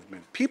Occupy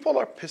movement. People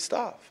are pissed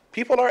off.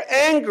 People are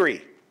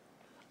angry.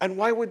 And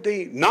why would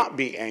they not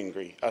be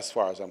angry, as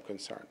far as I'm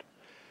concerned?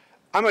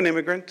 I'm an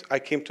immigrant. I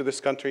came to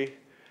this country,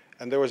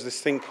 and there was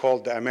this thing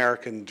called the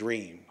American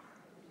dream.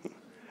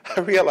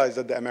 I realized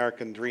that the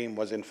American dream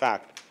was, in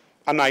fact,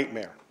 a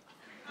nightmare.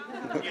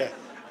 Okay.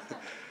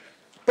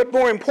 But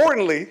more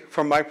importantly,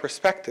 from my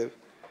perspective,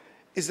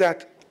 is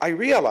that I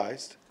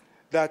realized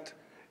that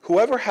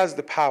whoever has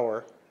the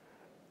power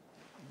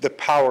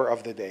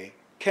of the day,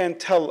 can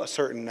tell a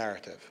certain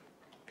narrative.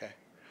 Okay?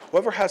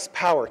 Whoever has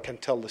power can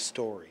tell the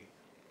story.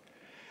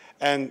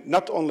 And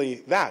not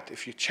only that,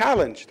 if you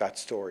challenge that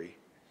story,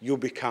 you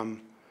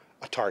become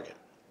a target.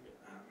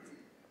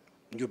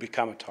 You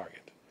become a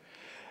target.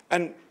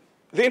 And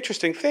the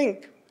interesting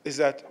thing is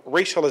that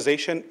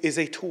racialization is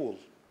a tool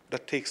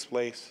that takes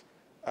place,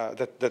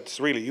 that's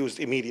really used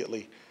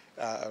immediately.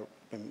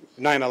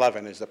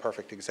 9/11 is the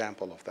perfect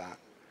example of that.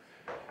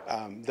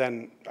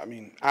 Then, I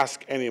mean,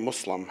 ask any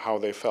Muslim how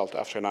they felt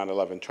after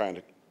 9/11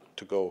 trying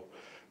to go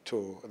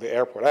to the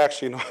airport. I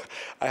actually know,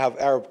 I have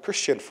Arab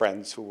Christian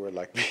friends who were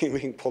like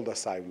being pulled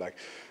aside, like,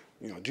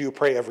 you know, do you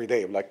pray every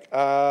day? I'm like,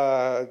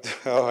 oh,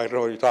 I don't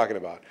know what you're talking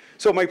about.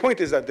 So my point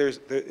is that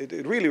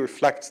it really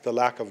reflects the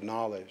lack of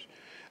knowledge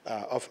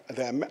of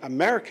the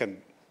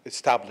American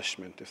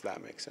establishment, if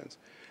that makes sense.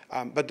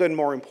 But then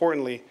more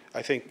importantly,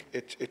 I think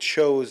it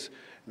shows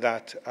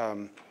that,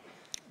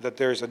 that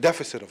there's a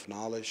deficit of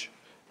knowledge,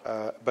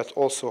 but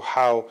also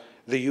how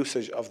the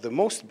usage of the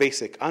most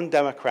basic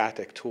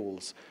undemocratic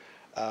tools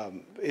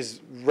is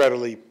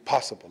readily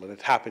possible, and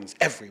it happens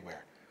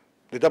everywhere.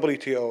 The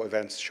WTO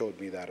events showed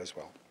me that as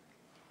well.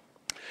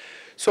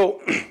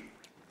 So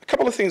a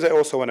couple of things I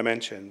also want to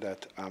mention,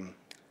 that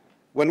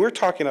when we're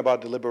talking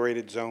about the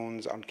liberated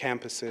zones on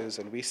campuses,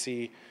 and we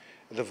see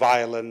the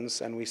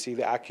violence, and we see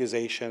the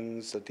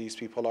accusations that these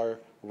people are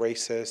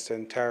racist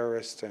and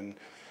terrorists and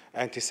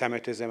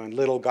anti-Semitism and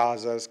little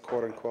Gazas,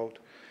 quote unquote,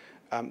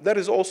 that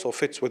is also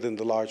fits within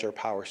the larger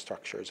power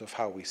structures of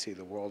how we see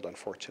the world,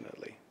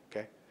 unfortunately.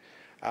 Okay?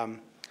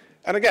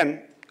 And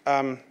again,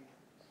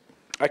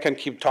 I can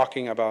keep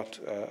talking about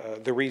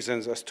the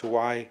reasons as to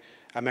why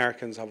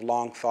Americans have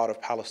long thought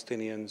of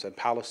Palestinians and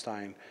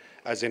Palestine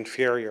as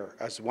inferior,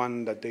 as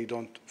one that they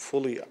don't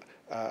fully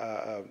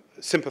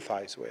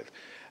sympathize with.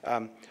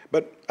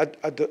 But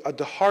at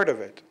the heart of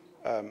it,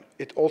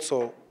 it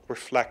also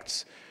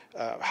reflects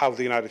how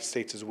the United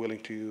States is willing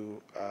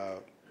to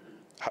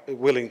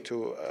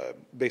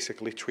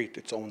basically treat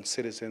its own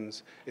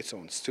citizens, its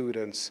own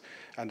students,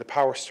 and the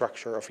power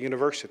structure of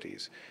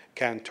universities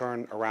can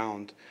turn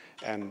around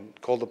and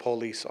call the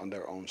police on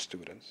their own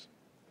students.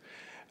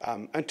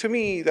 And to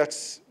me,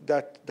 that's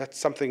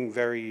something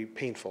very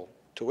painful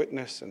to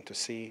witness and to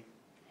see.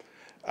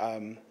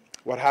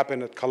 What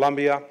happened at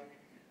Columbia,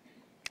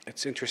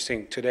 it's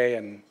interesting. Today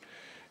and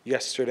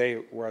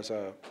yesterday was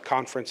a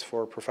conference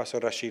for Professor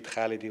Rashid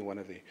Khalidi, one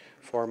of the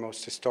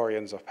foremost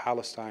historians of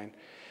Palestine.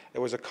 It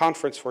was a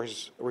conference for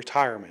his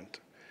retirement,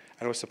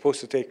 and it was supposed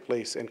to take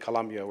place in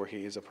Columbia, where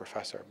he is a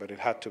professor, but it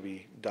had to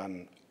be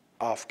done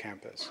off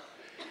campus.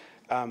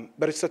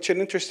 But it's such an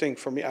interesting,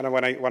 for me, and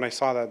when I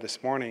saw that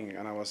this morning,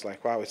 and I was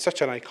like, wow, it's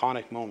such an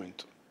iconic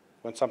moment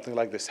when something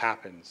like this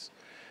happens,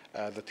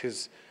 that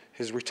his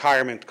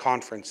retirement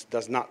conference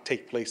does not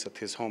take place at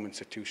his home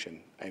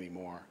institution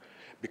anymore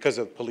because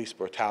of police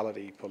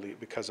brutality,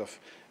 because of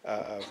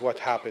what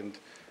happened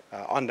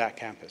on that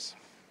campus.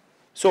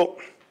 So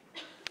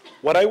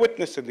what I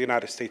witnessed in the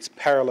United States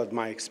paralleled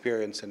my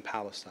experience in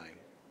Palestine.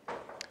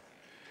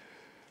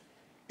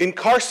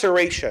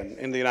 Incarceration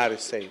in the United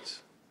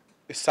States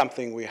is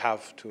something we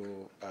have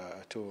to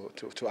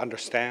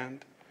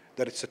understand,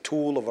 that it's a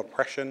tool of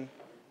oppression.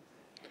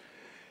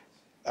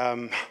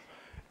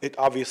 It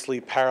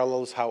obviously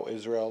parallels how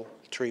Israel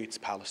treats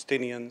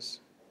Palestinians.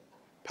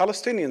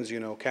 Palestinians, you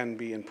know, can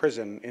be in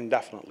prison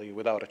indefinitely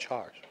without a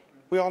charge.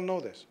 We all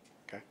know this,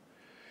 okay?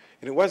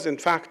 And it was, in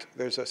fact,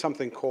 there's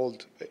something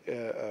called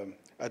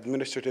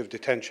administrative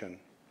detention,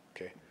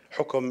 okay?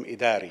 Hukum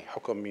idari.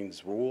 Hukum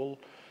means rule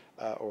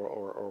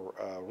or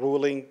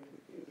ruling.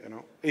 You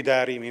know,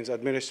 idari means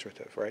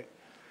administrative, right?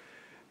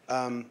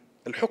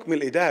 Al-Hukm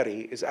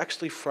al-Idari is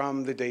actually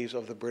from the days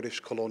of the British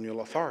colonial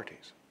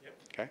authorities,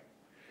 okay?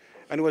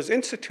 And it was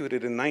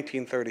instituted in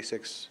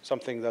 1936,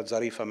 something that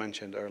Zarifa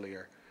mentioned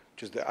earlier,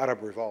 which is the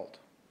Arab Revolt.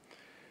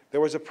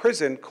 There was a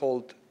prison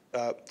called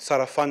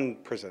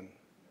Sarafan prison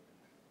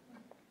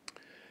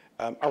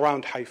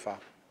around Haifa,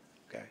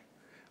 okay,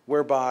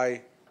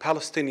 whereby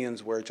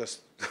Palestinians were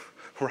just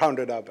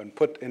rounded up and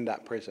put in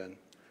that prison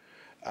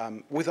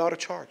without a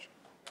charge,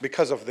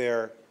 because of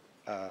their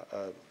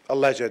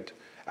alleged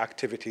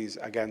activities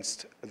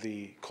against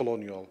the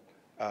colonial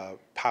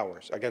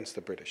powers, against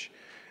the British.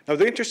 Now,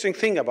 the interesting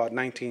thing about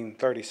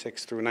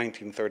 1936 through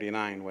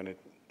 1939, when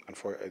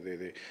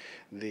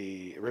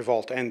the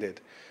revolt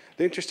ended,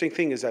 the interesting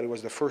thing is that it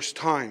was the first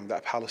time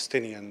that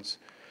Palestinians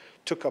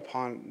took it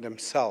upon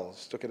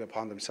themselves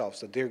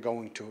that they're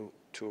going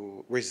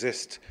to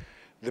resist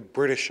the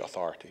British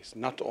authorities,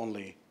 not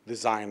only the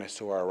Zionists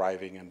who are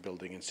arriving and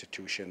building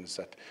institutions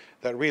that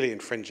are really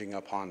infringing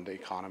upon the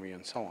economy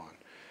and so on.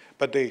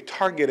 But they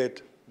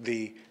targeted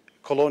the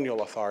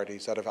colonial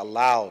authorities that have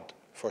allowed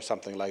for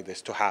something like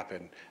this to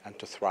happen and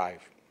to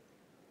thrive.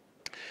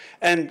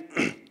 And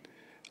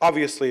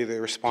obviously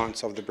the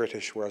response of the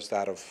British was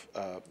that of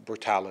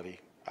brutality,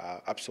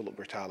 absolute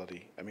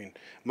brutality. I mean,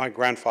 my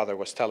grandfather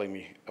was telling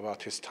me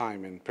about his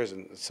time in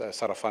prison,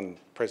 Sarafan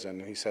prison,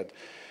 and he said,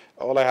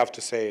 all I have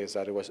to say is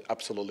that it was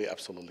absolutely,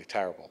 absolutely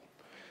terrible.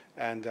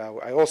 And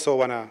I also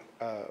want to,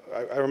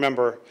 I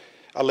remember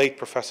a late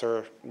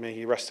professor, may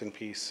he rest in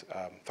peace,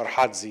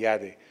 Farhad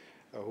Ziyadi,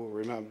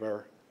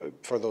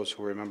 for those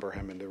who remember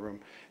him in the room,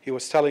 he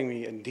was telling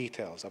me in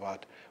details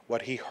about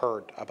what he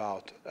heard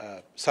about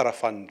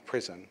Sarafan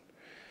prison.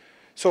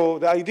 So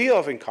the idea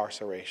of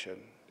incarceration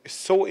is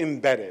so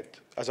embedded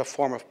as a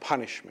form of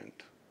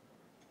punishment,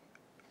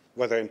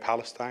 whether in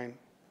Palestine,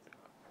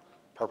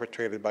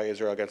 perpetrated by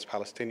Israel against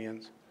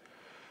Palestinians,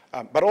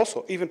 but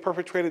also even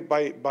perpetrated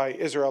by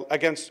Israel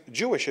against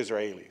Jewish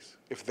Israelis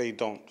if they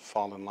don't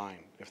fall in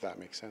line, if that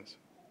makes sense.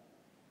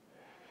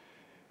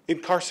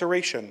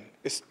 Incarceration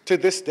is, to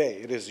this day,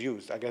 it is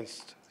used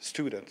against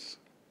students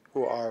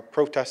who are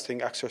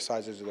protesting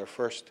exercises of their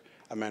First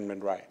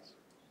Amendment rights.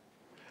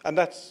 And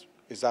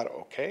is that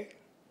okay?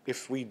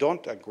 If we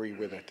don't agree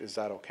with it, is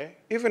that okay?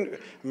 Even,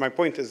 my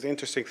point is, the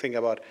interesting thing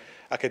about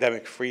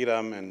academic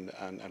freedom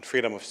and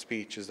freedom of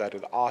speech is that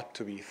it ought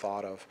to be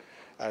thought of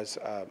as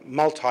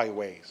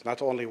multi-ways,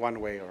 not only one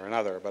way or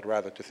another, but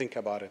rather to think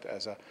about it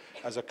as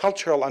a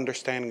cultural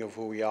understanding of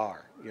who we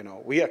are. You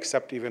know, we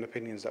accept even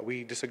opinions that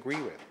we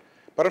disagree with.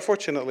 But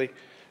unfortunately,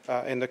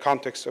 in the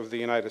context of the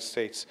United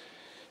States,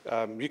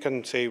 you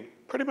can say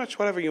pretty much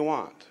whatever you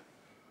want.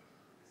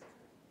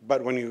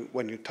 But when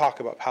you talk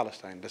about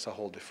Palestine, that's a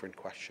whole different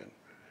question.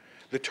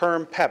 The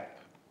term PEP,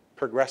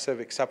 progressive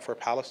except for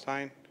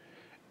Palestine,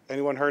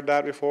 anyone heard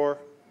that before?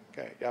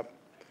 Okay, yep.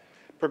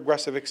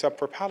 Progressive except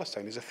for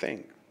Palestine is a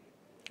thing,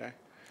 okay?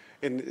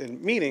 In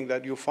meaning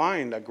that you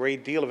find a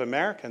great deal of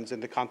Americans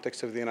in the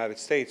context of the United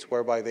States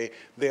whereby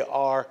they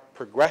are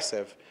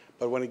progressive,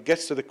 but when it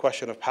gets to the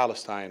question of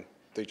Palestine,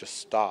 they just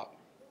stop,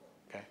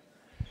 okay?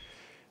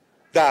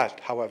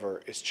 That,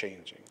 however, is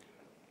changing.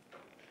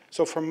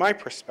 So from my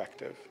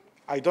perspective,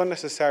 I don't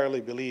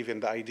necessarily believe in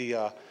the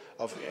idea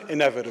of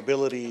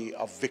inevitability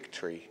of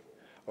victory,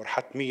 or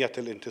hatmiyat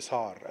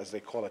al-intisar, as they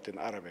call it in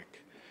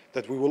Arabic,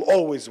 that we will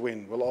always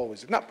win,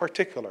 not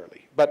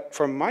particularly. But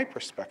from my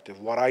perspective,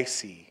 what I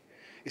see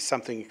is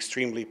something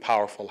extremely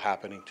powerful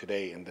happening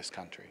today in this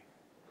country.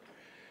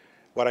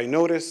 What I'm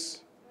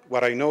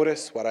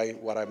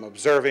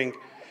observing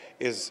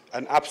is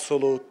an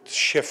absolute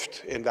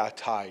shift in that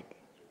tide.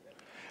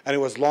 And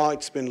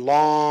it's been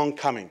long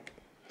coming.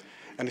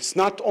 And it's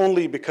not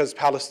only because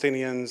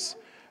Palestinians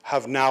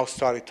have now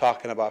started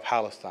talking about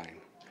Palestine.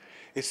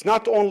 It's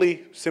not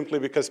only simply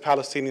because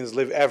Palestinians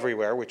live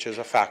everywhere, which is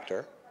a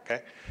factor,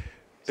 okay?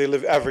 They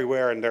live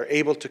everywhere and they're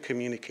able to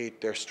communicate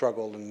their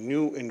struggle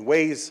in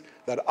ways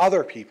that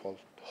other people,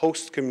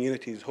 host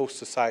communities, host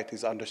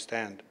societies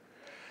understand.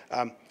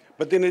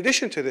 But in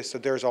addition to this,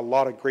 that there's a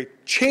lot of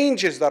great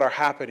changes that are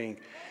happening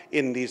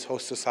in these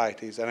host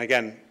societies. And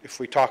again,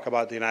 if we talk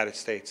about the United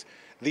States,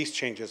 these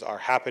changes are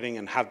happening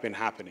and have been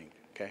happening,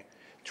 okay?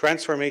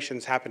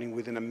 Transformations happening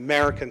within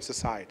American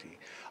society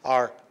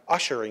are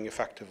ushering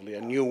effectively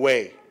a new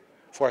way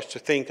for us to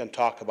think and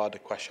talk about the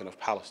question of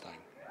Palestine.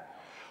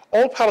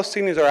 All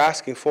Palestinians are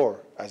asking for,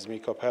 as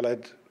Miko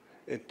Peled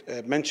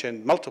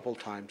mentioned multiple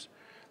times,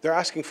 they're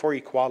asking for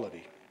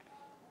equality.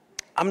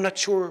 I'm not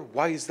sure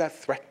why is that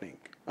threatening.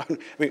 I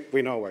mean,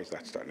 we know why is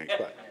that threatening,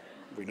 but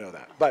we know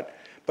that.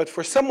 But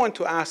for someone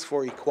to ask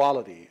for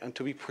equality and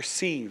to be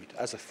perceived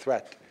as a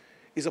threat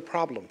is a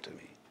problem to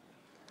me.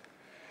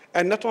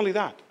 And not only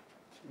that,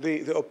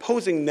 the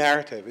opposing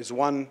narrative is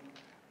one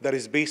that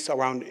is based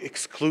around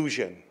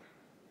exclusion.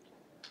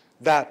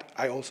 That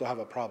I also have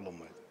a problem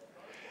with.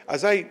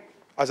 As I,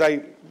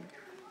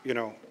 you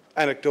know,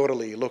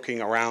 anecdotally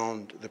looking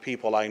around the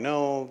people I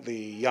know, the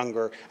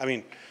younger, I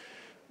mean,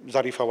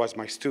 Zarifa was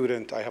my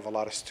student. I have a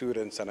lot of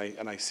students, and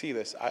I see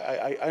this.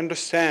 I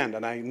understand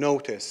and I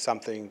notice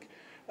something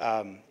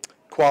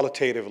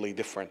qualitatively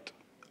different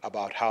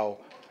about how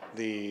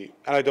and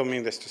I don't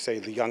mean this to say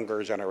the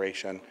younger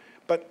generation,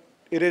 but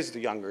it is the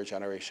younger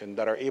generation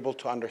that are able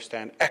to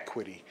understand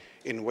equity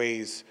in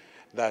ways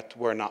that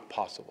were not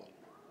possible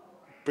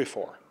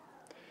before.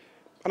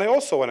 And I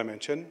also want to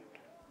mention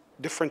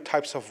different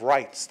types of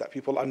rights that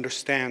people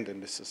understand in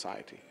this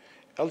society.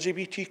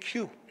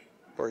 LGBTQ,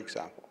 for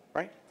example,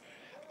 right?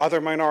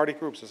 Other minority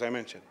groups, as I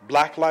mentioned.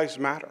 Black Lives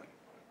Matter,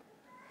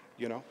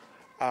 you know.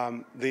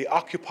 The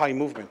Occupy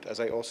movement, as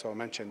I also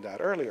mentioned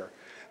that earlier.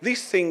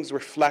 These things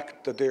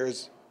reflect that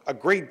there's a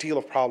great deal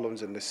of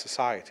problems in this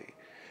society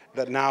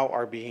that now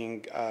are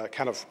being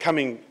kind of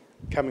coming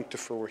to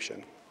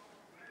fruition.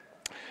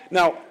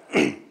 Now,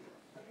 a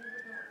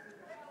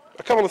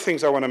couple of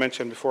things I want to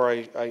mention before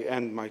I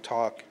end my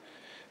talk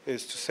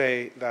is to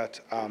say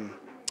that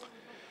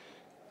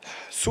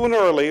sooner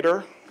or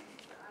later,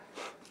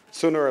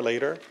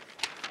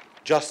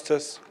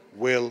 justice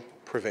will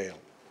prevail.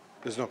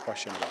 There's no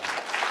question about it.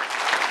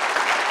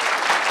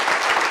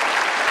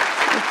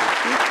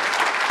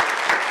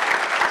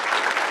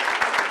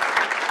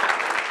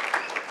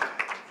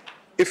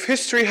 If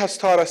history has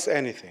taught us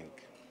anything,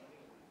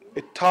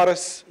 it taught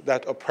us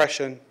that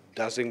oppression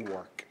doesn't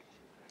work.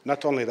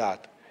 Not only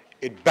that,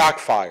 it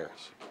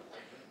backfires.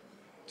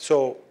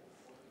 So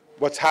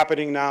what's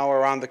happening now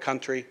around the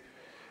country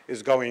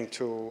is going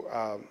to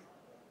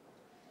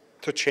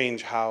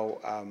change how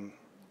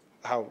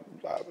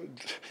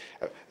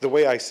the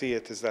way I see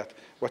it is that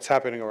what's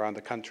happening around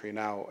the country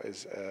now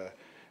is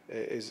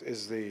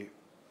the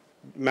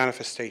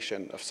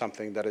manifestation of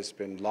something that has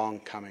been long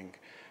coming,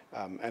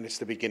 and it's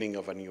the beginning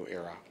of a new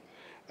era.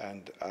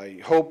 And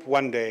I hope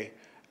one day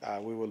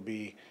we will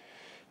be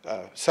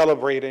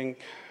celebrating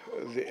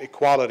the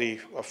equality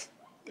of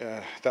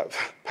that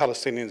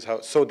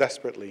Palestinians so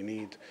desperately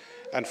need,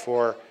 and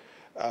for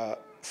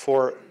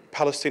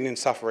Palestinian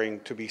suffering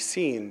to be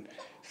seen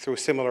through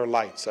similar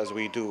lights as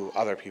we do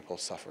other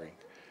people's suffering.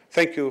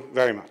 Thank you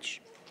very much.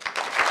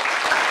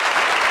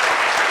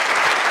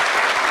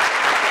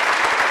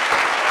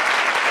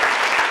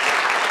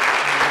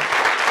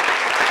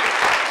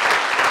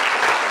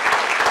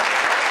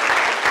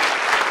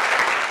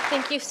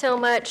 Thank you so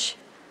much,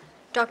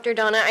 Dr.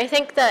 Donna. I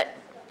think that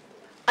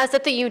as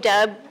at the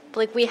UW,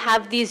 like, we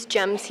have these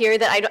gems here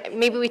that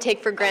maybe we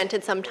take for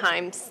granted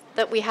sometimes,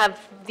 that we have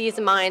these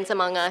minds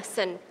among us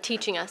and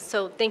teaching us.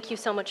 So thank you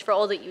so much for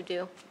all that you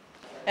do.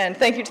 And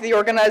thank you to the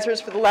organizers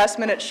for the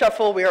last-minute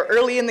shuffle. We are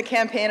early in the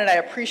campaign, and I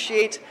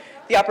appreciate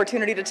the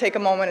opportunity to take a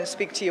moment and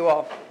speak to you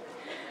all.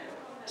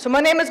 So my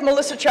name is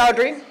Melissa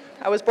Chowdhury.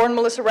 I was born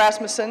Melissa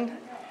Rasmussen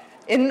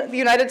in the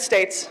United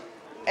States,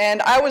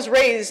 and I was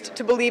raised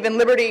to believe in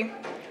liberty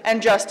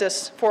and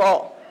justice for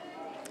all.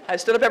 I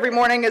stood up every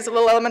morning as a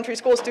little elementary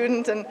school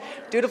student and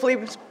dutifully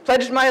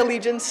pledged my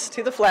allegiance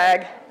to the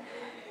flag.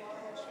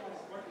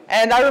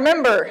 And I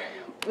remember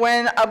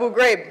when Abu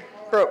Ghraib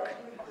broke.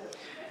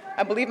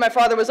 I believe my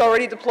father was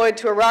already deployed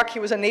to Iraq. He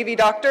was a Navy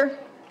doctor.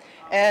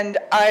 And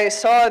I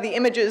saw the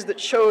images that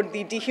showed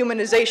the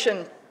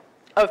dehumanization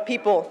of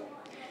people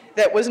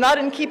that was not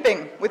in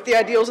keeping with the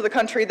ideals of the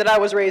country that I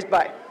was raised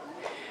by.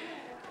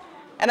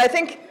 And I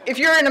think if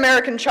you're an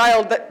American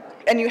child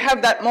and you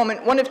have that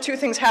moment, one of two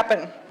things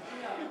happen.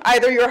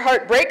 Either your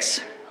heart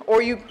breaks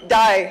or you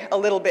die a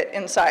little bit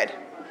inside.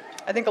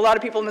 I think a lot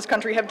of people in this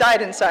country have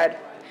died inside.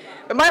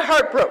 But my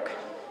heart broke.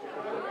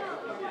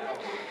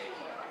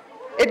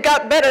 It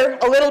got better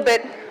a little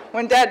bit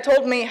when Dad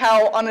told me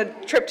how on a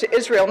trip to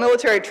Israel,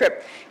 military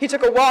trip, he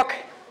took a walk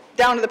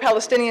down to the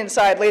Palestinian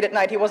side late at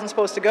night. He wasn't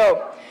supposed to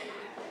go.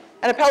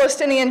 And a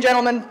Palestinian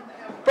gentleman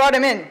brought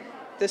him in,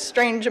 this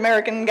strange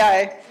American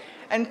guy,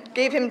 and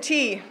gave him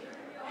tea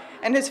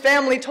and his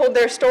family told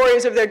their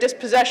stories of their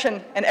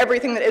dispossession and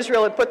everything that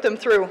Israel had put them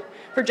through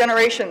for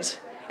generations.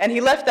 And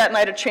he left that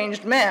night a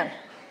changed man.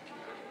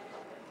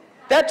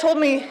 That told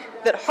me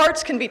that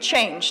hearts can be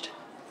changed.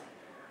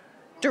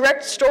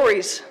 Direct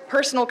stories,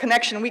 personal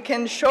connection, we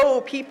can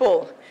show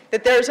people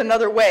that there's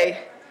another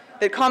way,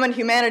 that common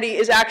humanity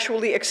is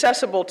actually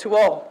accessible to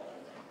all.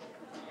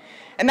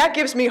 And that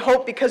gives me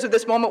hope because of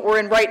this moment we're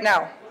in right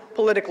now,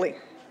 politically.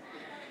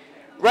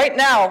 Right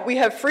now, we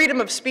have freedom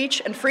of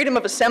speech and freedom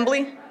of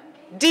assembly,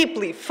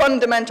 deeply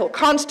fundamental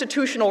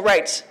constitutional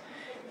rights,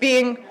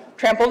 being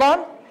trampled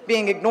on,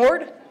 being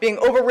ignored, being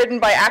overridden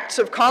by acts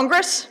of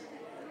Congress.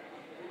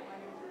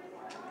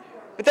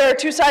 But there are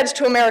two sides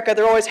to America,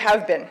 there always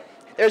have been.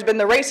 There's been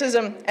the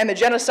racism and the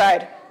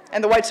genocide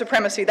and the white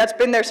supremacy. That's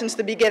been there since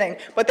the beginning.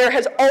 But there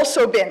has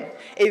also been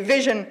a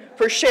vision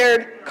for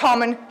shared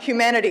common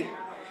humanity.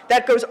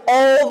 That goes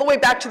all the way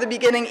back to the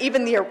beginning.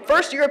 Even the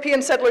first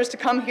European settlers to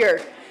come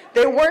here,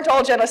 they weren't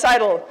all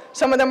genocidal.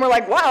 Some of them were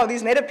like, wow,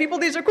 these native people,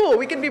 these are cool.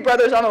 We can be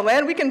brothers on the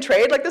land. We can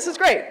trade. Like, this is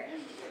great.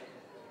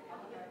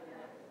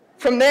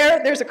 From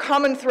there, there's a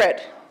common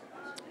thread.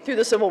 Through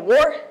the Civil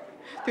War,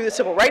 through the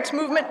Civil Rights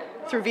Movement,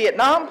 through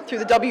Vietnam, through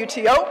the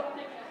WTO.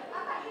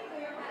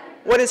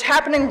 What is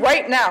happening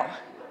right now,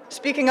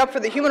 speaking up for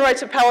the human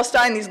rights of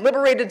Palestine, these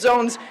liberated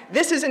zones,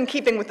 this is in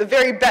keeping with the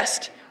very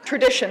best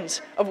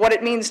traditions of what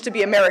it means to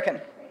be American.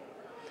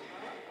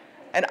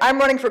 And I'm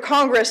running for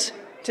Congress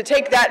to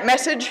take that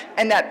message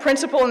and that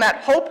principle and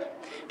that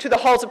hope to the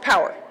halls of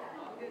power.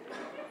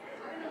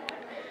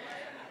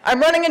 I'm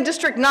running in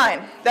District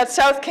 9, that's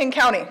South King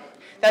County.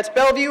 That's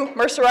Bellevue,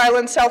 Mercer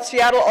Island, South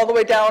Seattle, all the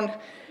way down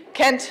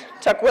Kent,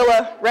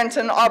 Tukwila,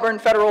 Renton, Auburn,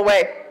 Federal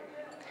Way.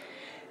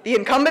 The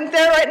incumbent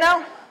there right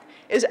now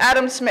is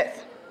Adam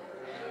Smith.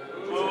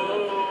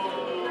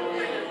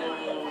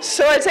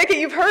 So I take it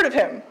you've heard of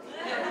him.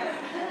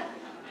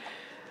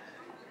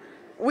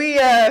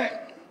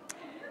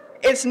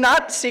 It's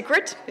not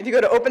secret. If you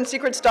go to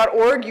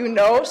opensecrets.org, you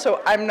know,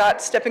 so I'm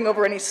not stepping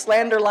over any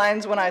slander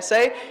lines when I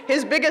say,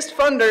 his biggest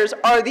funders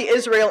are the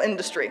Israel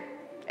industry,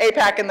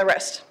 AIPAC and the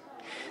rest.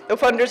 The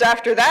funders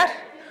after that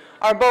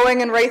are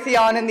Boeing and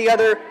Raytheon and the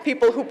other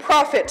people who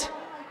profit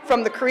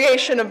from the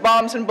creation of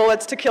bombs and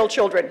bullets to kill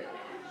children.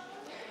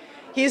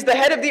 He's the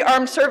head of the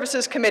Armed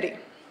Services Committee.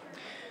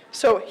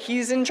 So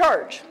he's in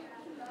charge.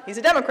 He's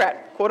a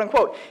Democrat, quote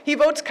unquote. He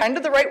votes kind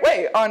of the right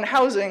way on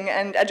housing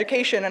and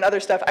education and other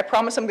stuff. I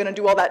promise I'm going to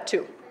do all that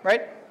too,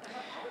 right?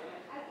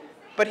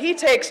 But he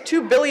takes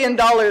 $2 billion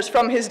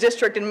from his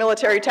district in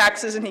military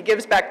taxes and he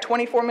gives back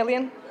 $24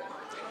 million.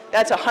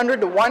 That's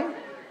 100 to 1.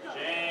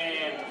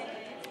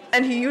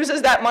 And he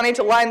uses that money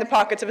to line the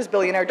pockets of his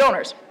billionaire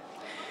donors.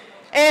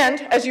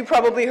 And, as you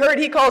probably heard,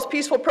 he calls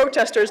peaceful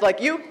protesters like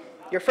you,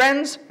 your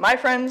friends, my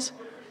friends,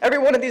 every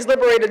one of these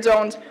liberated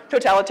zones,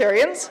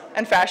 totalitarians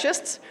and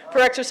fascists for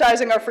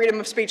exercising our freedom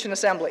of speech and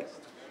assembly.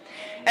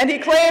 And he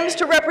claims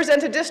to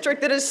represent a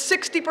district that is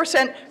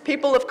 60%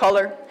 people of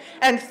color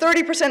and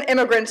 30%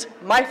 immigrants,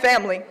 my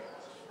family.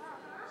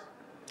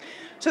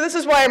 So this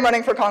is why I'm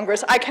running for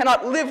Congress. I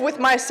cannot live with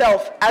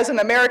myself as an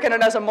American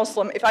and as a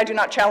Muslim if I do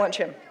not challenge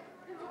him.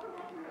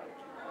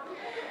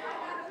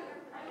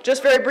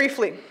 Just very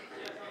briefly,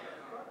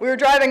 we were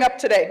driving up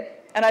today,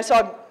 and I saw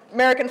an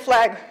American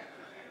flag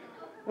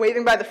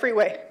waving by the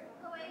freeway.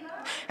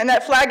 And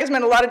that flag has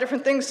meant a lot of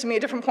different things to me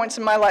at different points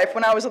in my life.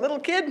 When I was a little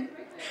kid,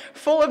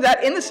 full of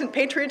that innocent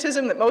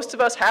patriotism that most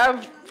of us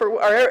have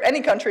for any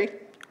country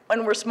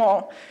when we're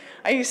small,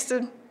 I used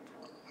to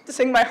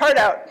sing my heart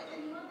out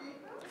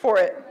for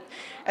it.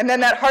 And then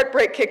that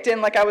heartbreak kicked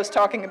in like I was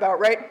talking about,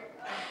 right?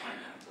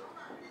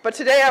 But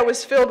today I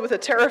was filled with a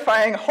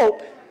terrifying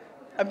hope,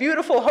 a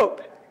beautiful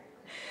hope,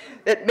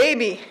 that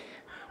maybe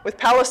with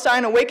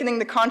Palestine awakening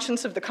the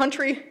conscience of the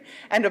country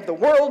and of the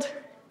world,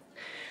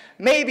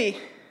 maybe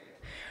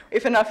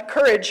if enough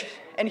courage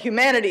and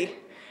humanity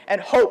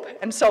and hope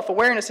and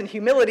self-awareness and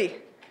humility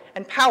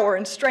and power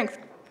and strength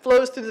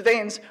flows through the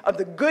veins of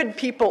the good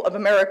people of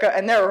America,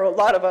 and there are a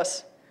lot of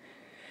us,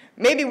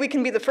 maybe we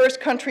can be the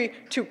first country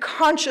to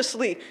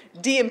consciously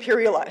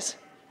de-imperialize,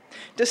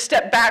 to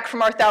step back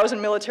from our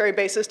 1,000 military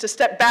bases, to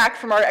step back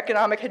from our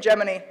economic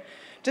hegemony,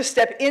 to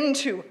step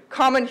into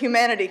common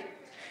humanity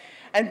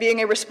and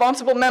being a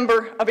responsible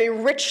member of a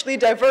richly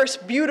diverse,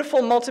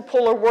 beautiful,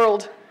 multipolar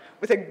world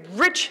with a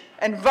rich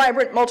and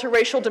vibrant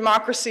multiracial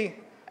democracy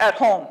at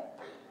home.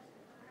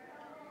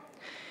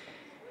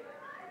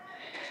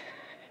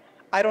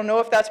 I don't know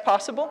if that's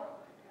possible,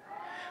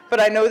 but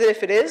I know that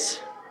if it is,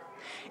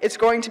 it's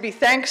going to be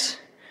thanks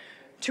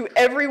to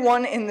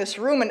everyone in this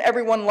room and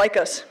everyone like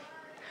us,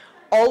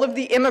 all of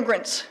the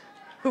immigrants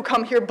who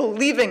come here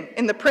believing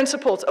in the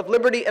principles of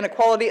liberty and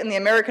equality and the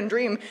American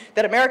dream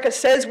that America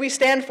says we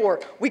stand for.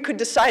 We could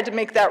decide to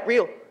make that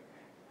real.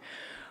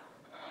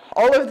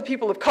 All of the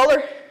people of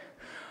color,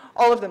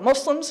 all of the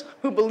Muslims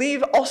who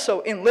believe also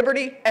in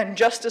liberty and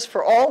justice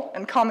for all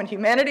and common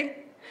humanity,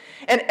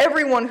 and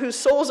everyone whose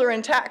souls are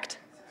intact,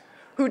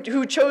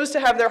 who chose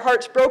to have their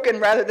hearts broken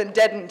rather than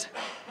deadened.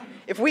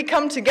 If we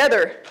come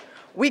together,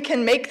 we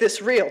can make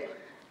this real.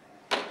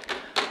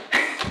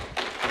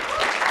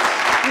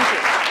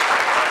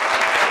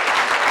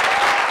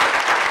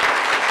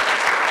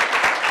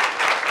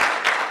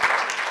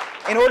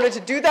 In order to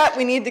do that,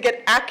 we need to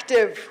get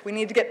active. We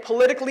need to get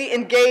politically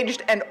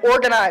engaged and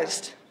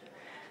organized.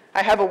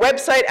 I have a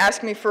website.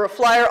 Ask me for a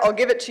flyer. I'll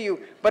give it to you.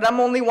 But I'm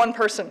only one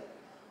person.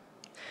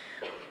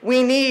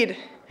 We need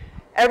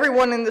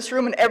everyone in this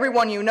room and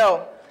everyone you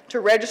know to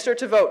register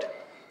to vote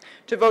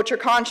your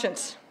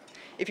conscience.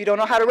 If you don't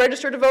know how to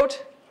register to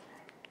vote,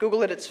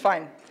 Google it, it's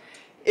fine.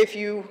 If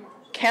you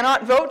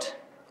cannot vote,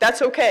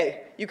 that's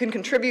okay. You can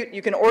contribute,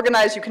 you can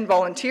organize, you can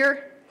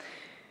volunteer.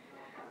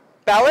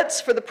 Ballots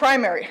for the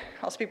primary.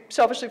 I'll speak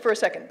selfishly for a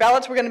second.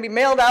 Ballots were going to be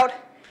mailed out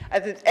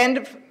at the end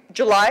of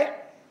July.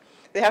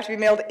 They have to be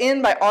mailed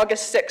in by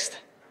August 6th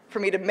for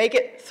me to make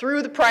it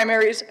through the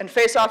primaries and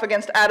face off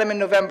against Adam in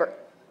November.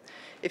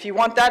 If you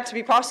want that to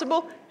be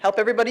possible, help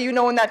everybody you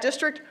know in that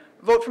district,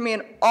 vote for me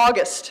in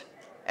August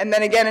and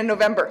then again in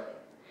November.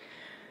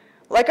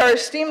 Like our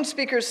esteemed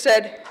speakers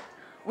said,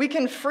 we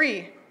can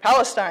free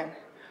Palestine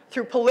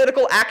through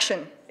political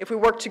action if we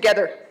work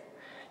together.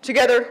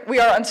 Together, we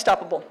are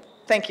unstoppable.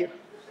 Thank you.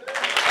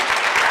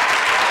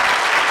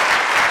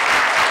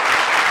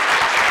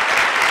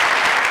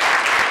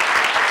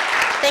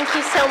 Thank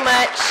you so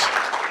much,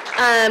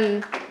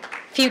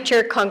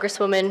 future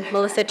Congresswoman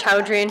Melissa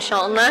Chowdhury,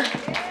 inshallah.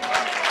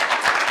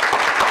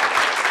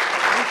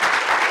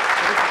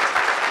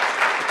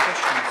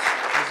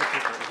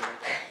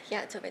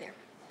 Yeah, it's over there.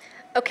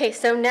 Okay,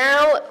 so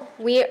now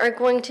we are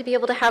going to be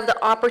able to have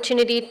the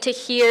opportunity to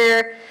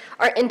hear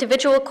our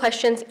individual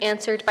questions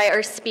answered by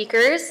our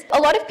speakers. A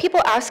lot of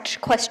people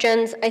asked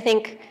questions, I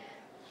think,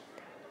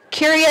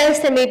 curious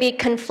and maybe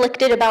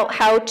conflicted about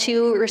how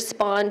to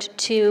respond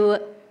to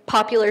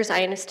popular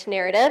Zionist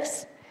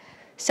narratives.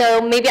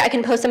 So maybe I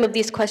can pose some of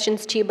these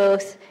questions to you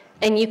both,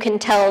 and you can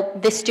tell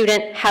this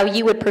student how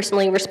you would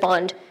personally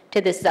respond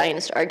to this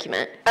Zionist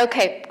argument.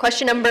 Okay,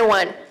 question number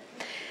one.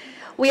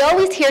 We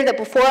always hear that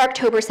before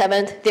October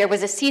 7th, there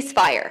was a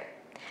ceasefire,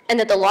 and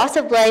that the loss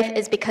of life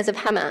is because of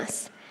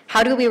Hamas.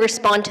 How do we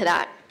respond to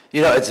that?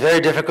 You know, it's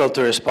very difficult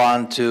to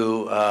respond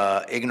to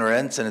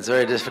ignorance, and it's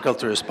very difficult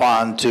to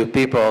respond to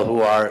people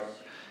who are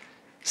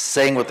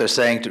saying what they're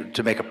saying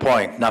to make a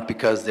point, not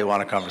because they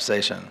want a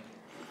conversation.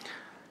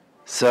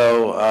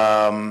 So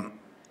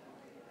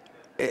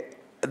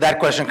that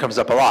question comes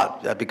up a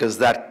lot because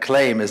that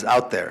claim is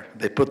out there.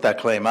 They put that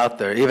claim out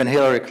there. Even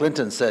Hillary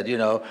Clinton said, you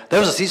know, there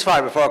was a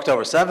ceasefire before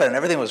October 7th,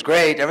 everything was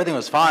great, everything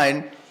was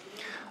fine.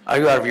 Are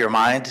you out of your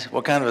mind?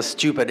 What kind of a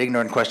stupid,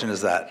 ignorant question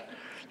is that?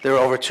 There were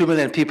over 2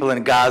 million people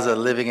in Gaza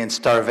living in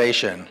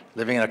starvation,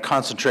 living in a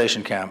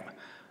concentration camp.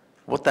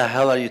 What the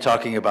hell are you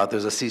talking about?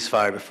 There's a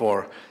ceasefire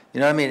before. You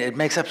know what I mean? It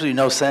makes absolutely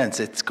no sense.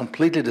 It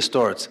completely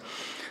distorts.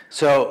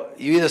 So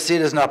you either see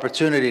it as an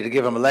opportunity to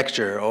give them a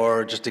lecture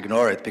or just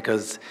ignore it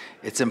because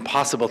it's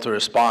impossible to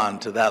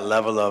respond to that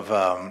level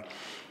of,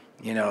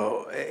 you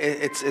know,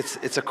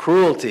 it's a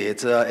cruelty.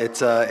 It's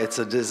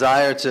a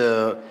desire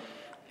to.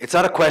 It's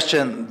not a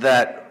question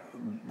that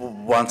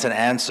wants an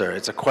answer.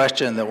 It's a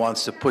question that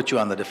wants to put you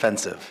on the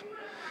defensive.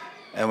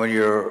 And when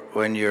you're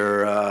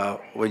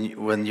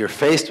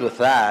faced with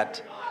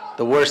that,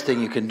 the worst thing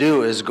you can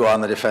do is go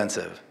on the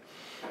defensive.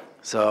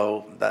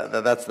 So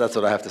that's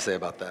what I have to say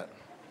about that.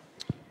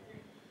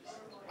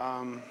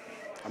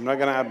 I'm not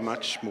going to add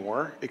much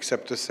more,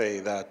 except to say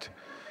that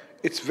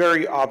it's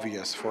very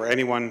obvious for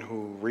anyone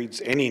who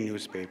reads any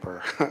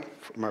newspaper,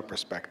 from our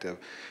perspective,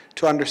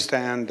 to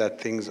understand that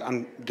things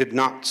did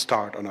not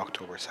start on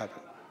October 7th.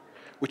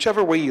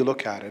 Whichever way you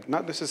look at it,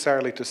 not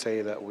necessarily to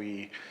say that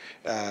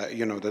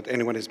you know, that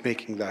anyone is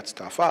making that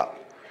stuff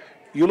up.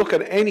 You look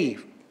at any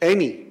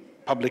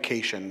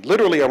publication,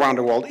 literally around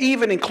the world,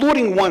 even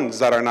including ones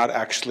that are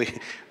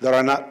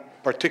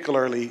not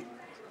particularly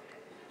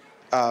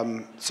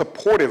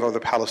supportive of the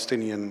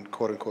Palestinian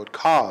quote-unquote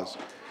cause,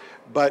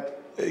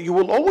 but you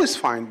will always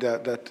find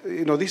that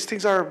you know, these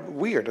things are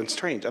weird and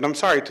strange. And I'm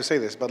sorry to say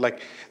this, but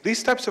like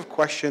these types of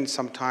questions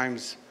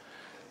sometimes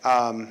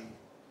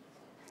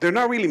they're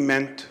not really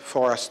meant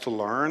for us to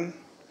learn.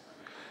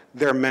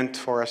 They're meant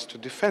for us to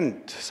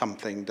defend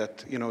something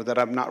that, you know, that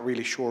I'm not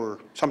really sure.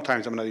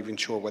 Sometimes I'm not even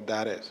sure what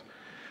that is.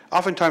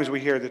 Oftentimes we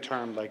hear the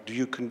term like, do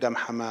you condemn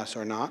Hamas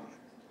or not?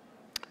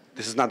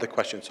 This is not the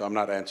question, so I'm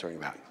not answering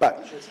that.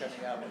 But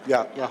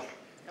yeah, well.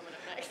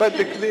 But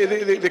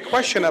the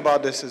question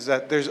about this is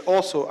that there's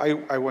also,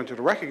 I want you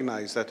to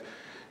recognize that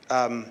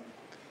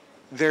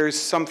there's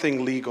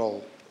something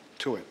legal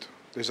to it.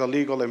 There's a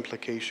legal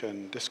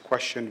implication. This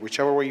question,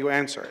 whichever way you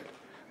answer it,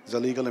 there's a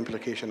legal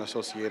implication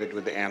associated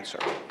with the answer.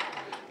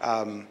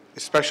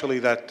 Especially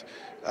that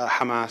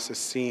Hamas is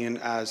seen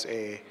as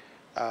a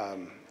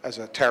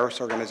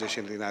terrorist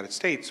organization in the United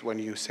States. When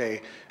you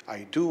say,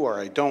 I do or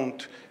I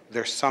don't,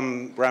 there's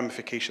some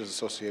ramifications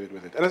associated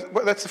with it. And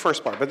that's the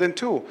first part. But then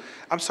two,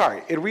 I'm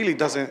sorry, it really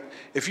doesn't,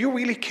 if you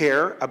really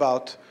care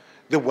about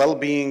the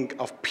well-being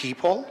of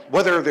people,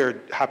 whether they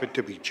happen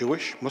to be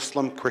Jewish,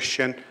 Muslim,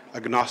 Christian,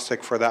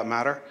 agnostic for that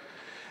matter,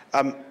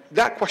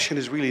 that question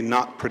is really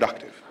not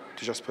productive,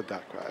 to just put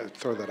that,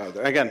 throw that out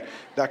there. Again,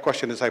 that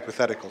question is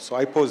hypothetical. So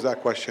I posed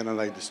that question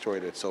and I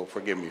destroyed it, so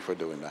forgive me for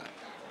doing that.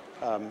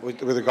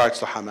 with regards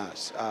to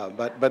Hamas.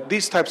 But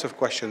these types of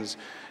questions,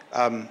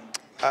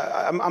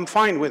 I'm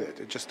fine with it.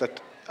 It's just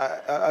that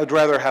I'd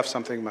rather have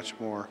something much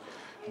more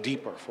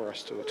deeper for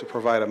us to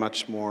provide a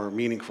much more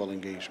meaningful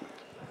engagement.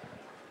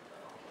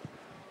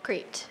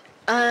 Great.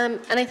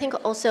 And I think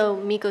also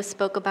Miko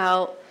spoke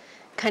about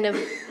kind of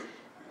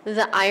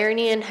the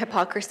irony and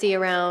hypocrisy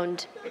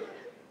around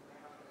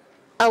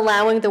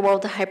allowing the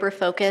world to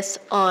hyper-focus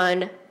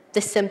on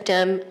the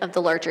symptom of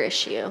the larger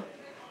issue.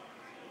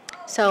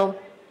 So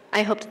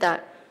I hope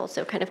that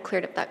also kind of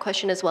cleared up that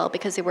question as well,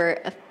 because there were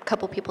a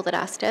couple people that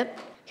asked it.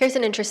 Here's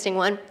an interesting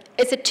one.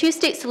 Is a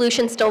two-state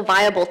solution still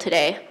viable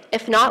today?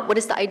 If not, what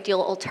is the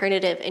ideal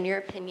alternative in your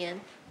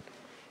opinion?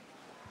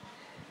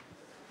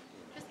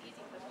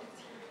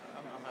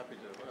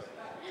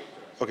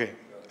 Okay,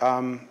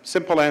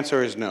 simple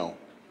answer is no.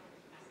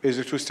 Is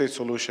a two-state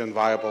solution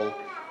viable?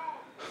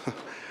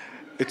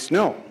 It's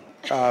no.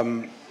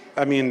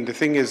 I mean, the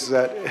thing is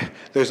that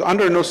there's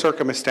under no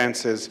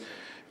circumstances,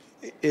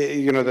 that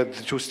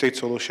the two-state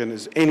solution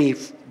is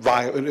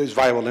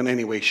viable in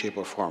any way, shape,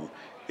 or form.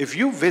 If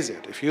you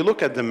visit, if you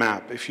look at the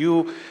map, if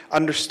you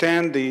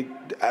understand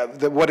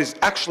what is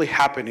actually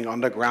happening on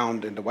the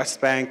ground in the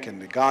West Bank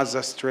and the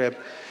Gaza Strip,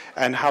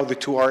 and how the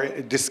two are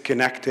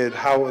disconnected,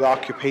 how the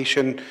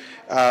occupation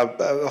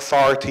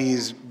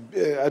authorities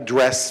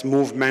address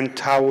movement,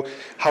 how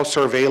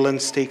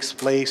surveillance takes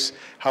place,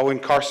 how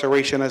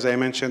incarceration, as I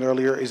mentioned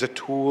earlier, is a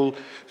tool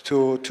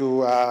to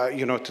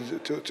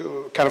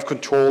kind of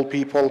control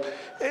people,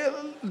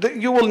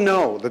 you will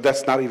know that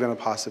that's not even a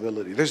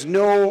possibility. There's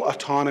no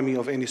autonomy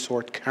of any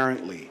sort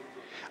currently.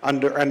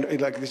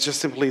 It's just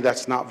simply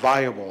that's not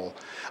viable,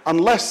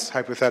 unless,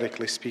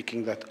 hypothetically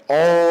speaking, that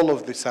all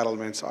of the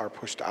settlements are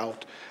pushed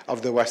out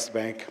of the West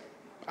Bank.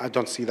 I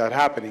don't see that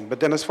happening. But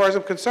then as far as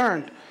I'm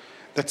concerned,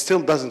 that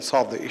still doesn't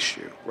solve the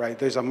issue, right?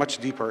 There's a much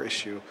deeper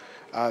issue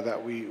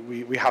that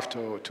we have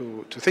to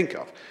think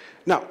of.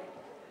 Now,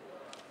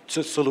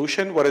 so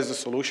solution, what is the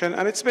solution?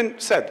 And it's been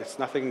said, it's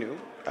nothing new.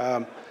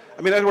 I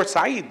mean, Edward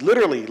Said,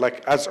 literally,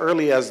 like as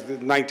early as the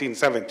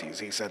 1970s,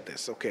 he said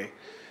this, okay?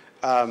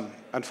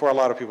 And for a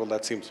lot of people,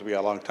 that seems to be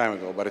a long time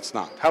ago, but it's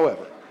not.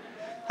 However,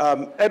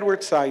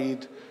 Edward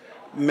Said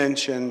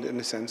mentioned in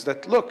the sense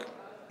that, look,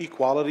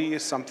 equality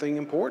is something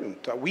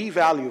important. We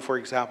value, for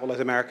example, as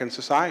American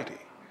society,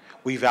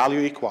 we value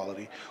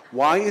equality.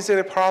 Why is it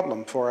a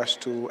problem for us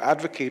to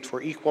advocate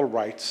for equal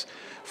rights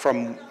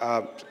from,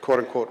 quote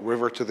unquote,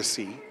 river to the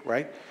sea,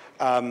 right?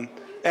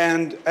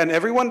 And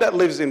everyone that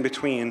lives in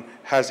between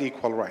has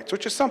equal rights,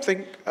 which is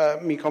something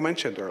Miko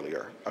mentioned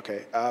earlier,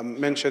 okay?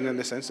 Mentioned in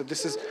the sense that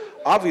this is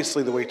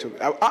obviously the way to,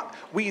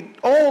 we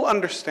all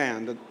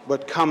understand that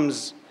what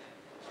comes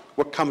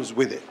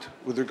with it,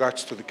 with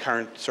regards to the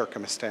current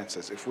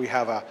circumstances. If we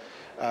have a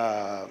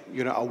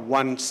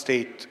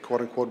one-state,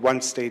 quote-unquote,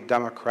 one-state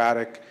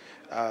democratic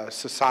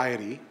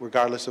society,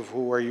 regardless of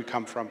where you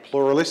come from,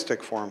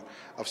 pluralistic form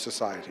of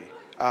society.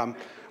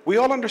 We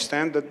all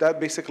understand that that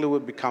basically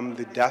would become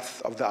the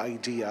death of the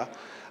idea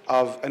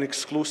of an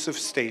exclusive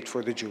state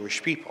for the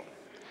Jewish people.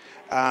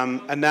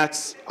 And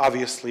that's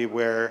obviously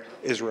where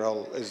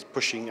Israel is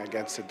pushing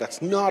against it.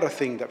 That's not a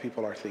thing that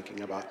people are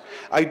thinking about.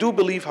 I do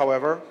believe,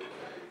 however,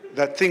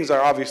 that things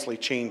are obviously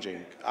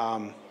changing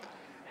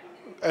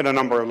in a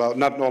number of,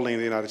 not only in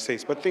the United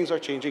States, but things are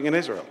changing in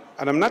Israel.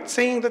 And I'm not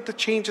saying that the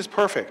change is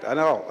perfect at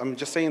all. I'm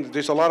just saying that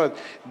there's a lot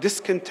of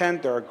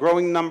discontent. There are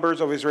growing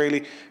numbers of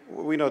Israeli,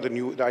 we know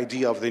the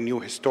idea of the new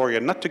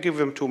historian, not to give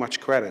them too much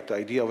credit, the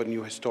idea of a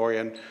new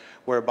historian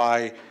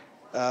whereby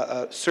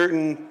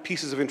certain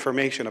pieces of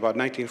information about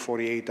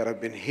 1948 that have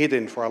been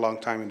hidden for a long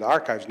time in the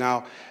archives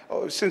now,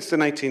 since the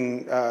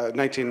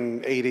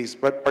 1980s,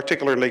 but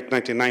particularly late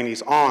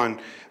 1990s on,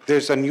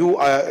 there's a new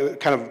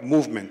kind of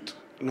movement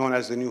known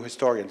as the new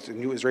historians, the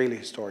new Israeli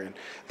historian,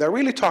 that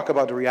really talk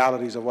about the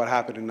realities of what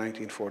happened in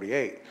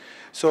 1948.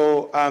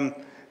 So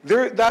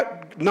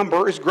that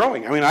number is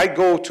growing. I mean, I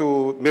go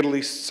to Middle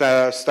East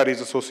Studies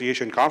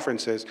Association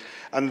conferences,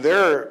 and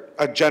there are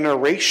a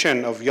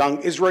generation of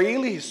young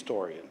Israeli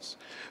historians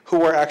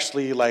who are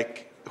actually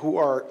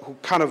who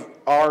kind of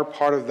are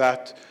part of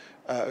that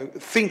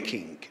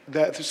thinking.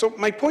 So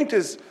my point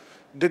is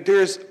that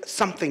there's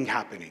something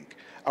happening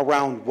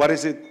around what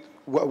is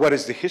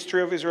the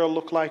history of Israel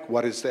look like?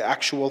 What is the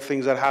actual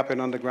things that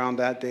happened on the ground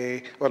that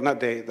day? Well, not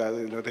day,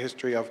 the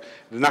history of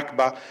the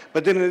Nakba.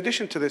 But then in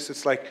addition to this,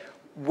 it's like,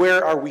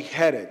 where are we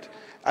headed?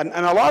 And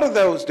a lot of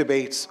those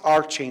debates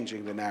are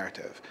changing the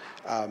narrative.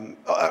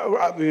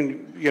 I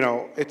mean,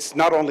 it's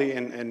not only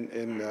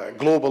in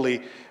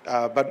globally,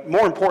 but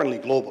more importantly,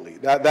 globally.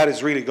 That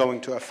is really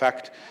going to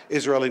affect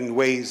Israel in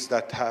ways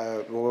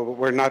that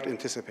we're not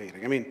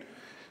anticipating. I mean,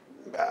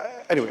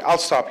 anyway, I'll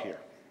stop here.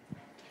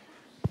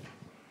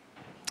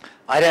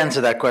 I'd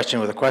answer that question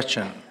with a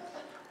question.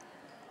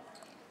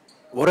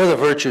 What are the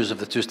virtues of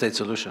the two-state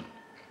solution?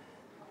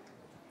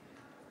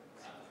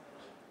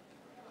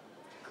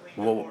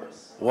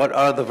 What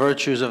are the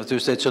virtues of a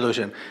two-state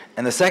solution?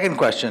 And the second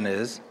question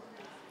is,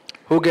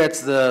 who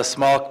gets the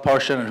small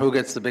portion and who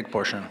gets the big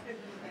portion?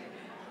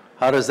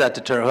 How is that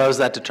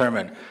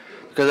determined?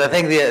 Because I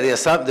think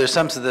there's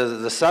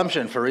the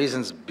assumption, for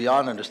reasons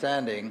beyond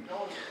understanding,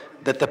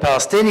 that the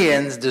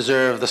Palestinians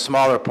deserve the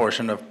smaller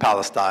portion of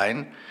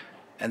Palestine,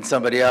 and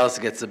somebody else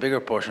gets the bigger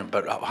portion.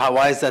 But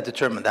why is that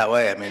determined that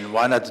way? I mean,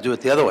 why not do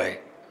it the other way?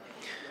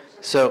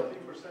 So,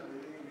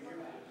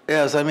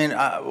 yes, I mean,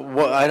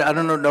 I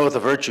don't know what the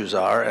virtues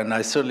are, and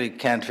I certainly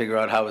can't figure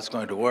out how it's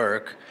going to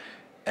work,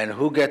 and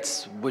who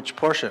gets which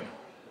portion,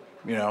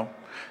 you know.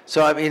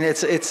 So I mean,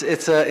 it's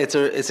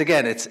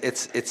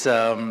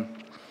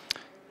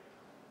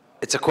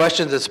a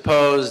question that's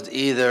posed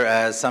either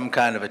as some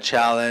kind of a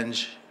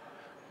challenge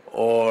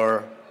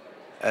or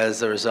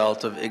as a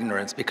result of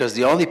ignorance, because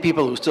the only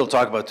people who still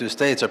talk about two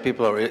states are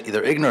people who are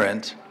either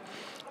ignorant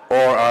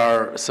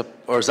or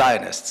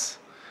Zionists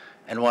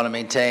and want to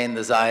maintain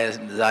the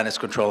Zionist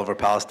control over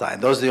Palestine.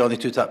 Those are the only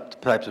two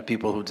types of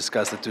people who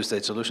discuss the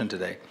two-state solution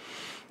today.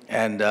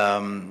 And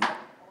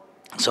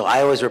so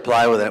I always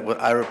reply with it.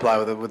 I reply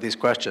with these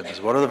questions: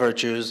 what are the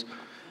virtues,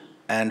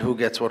 and who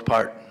gets what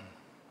part?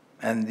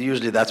 And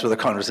usually that's where the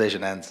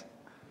conversation ends.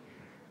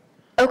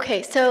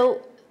 Okay,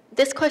 so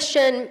this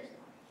question,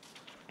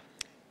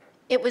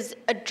 it was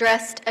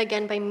addressed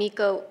again by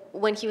Miko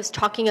when he was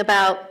talking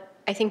about,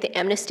 I think, the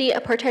Amnesty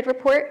Apartheid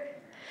report,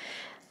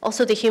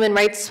 also the Human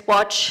Rights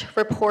Watch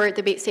report,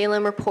 the Beit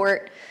Salem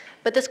report.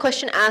 But this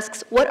question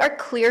asks, what are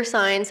clear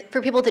signs,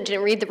 for people that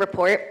didn't read the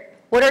report,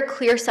 what are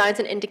clear signs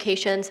and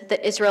indications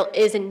that Israel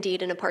is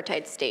indeed an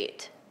apartheid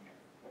state?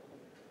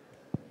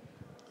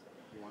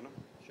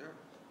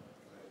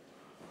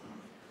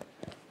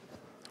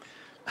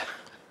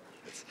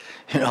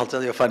 You know, I'll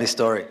tell you a funny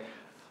story.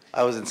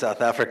 I was in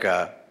South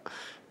Africa,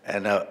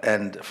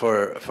 and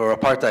for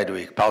Apartheid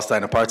Week,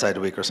 Palestine Apartheid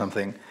Week or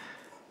something,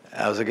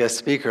 I was a guest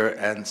speaker,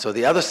 and so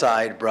the other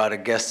side brought a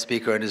guest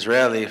speaker, an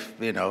Israeli,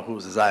 you know, who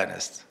was a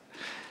Zionist.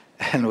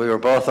 And we were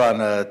both on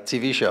a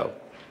TV show.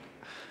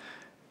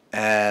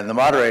 And the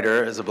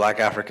moderator is a black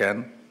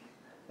African,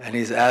 and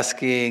he's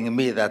asking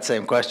me that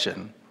same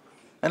question.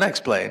 And I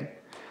explain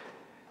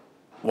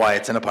why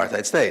it's an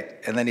apartheid state.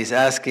 And then he's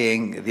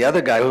asking the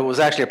other guy, who was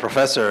actually a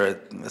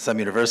professor at some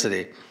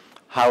university,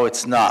 how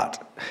it's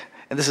not.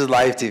 And this is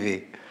live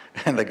TV.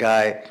 And the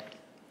guy,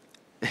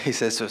 he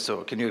says,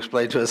 so can you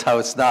explain to us how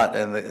it's not?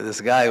 And this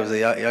guy, who was a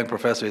young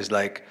professor, he's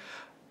like,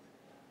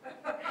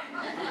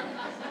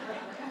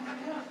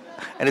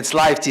 and it's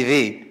live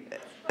TV.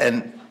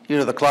 And, you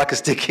know, the clock is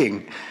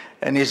ticking.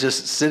 And he's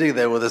just sitting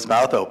there with his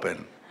mouth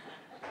open.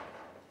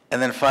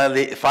 And then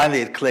finally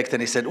it clicked,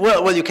 and he said,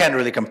 well, you can't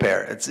really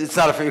compare. It's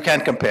not you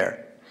can't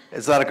compare.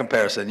 It's not a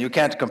comparison. You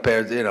can't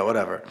compare, you know,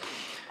 whatever.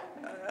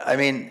 I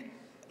mean,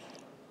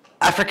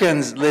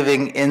 Africans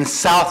living in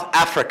South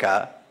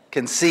Africa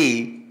can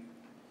see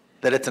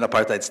that it's an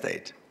apartheid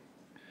state.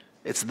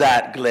 It's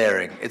that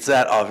glaring. It's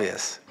that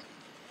obvious.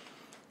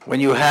 When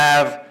you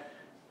have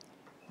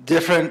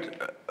different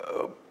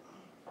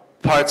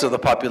parts of the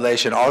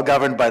population, all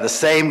governed by the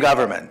same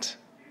government,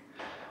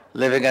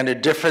 living under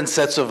different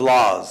sets of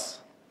laws.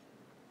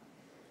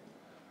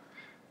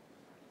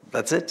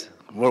 That's it.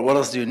 What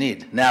else do you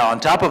need? Now,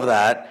 on top of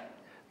that,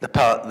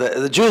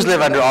 the Jews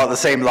live under all the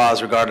same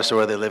laws regardless of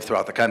where they live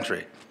throughout the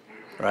country,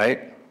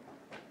 right?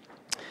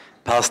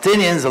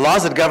 Palestinians, the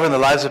laws that govern the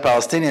lives of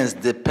Palestinians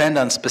depend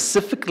on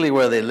specifically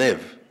where they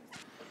live.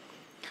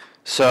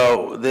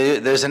 So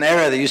there's an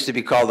area that used to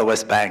be called the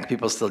West Bank.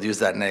 People still use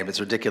that name. It's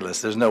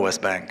ridiculous. There's no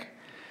West Bank.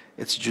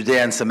 It's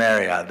Judea and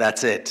Samaria.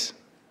 That's it.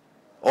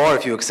 Or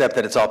if you accept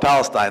that it's all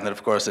Palestine, then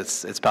of course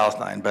it's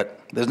Palestine. But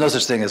there's no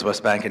such thing as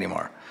West Bank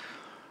anymore.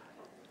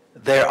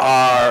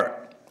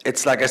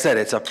 It's like I said,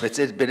 it's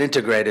been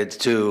integrated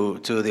to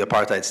the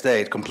apartheid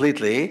state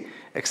completely,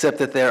 except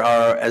that there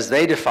are, as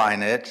they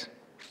define it,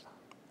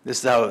 this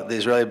is how the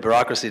Israeli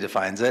bureaucracy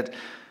defines it,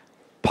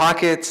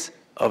 pockets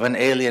of an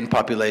alien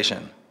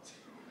population.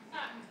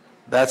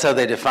 That's how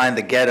they define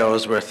the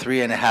ghettos where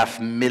 3.5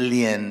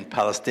 million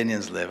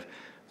Palestinians live.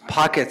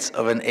 Pockets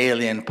of an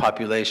alien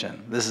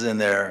population. This is in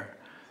their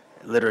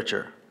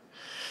literature.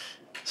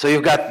 So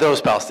you've got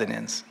those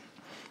Palestinians.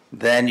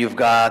 Then you've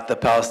got the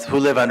Palestinians who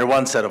live under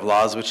one set of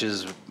laws, which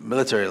is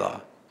military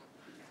law.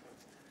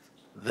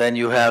 Then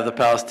you have the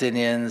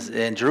Palestinians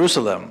in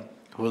Jerusalem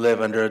who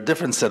live under a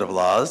different set of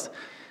laws.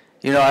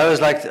 You know, I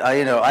always like, I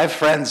have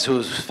friends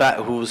who's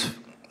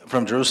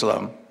from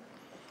Jerusalem,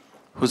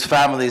 whose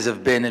families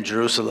have been in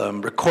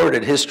Jerusalem,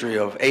 recorded history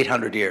of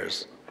 800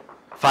 years,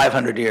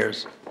 500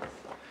 years.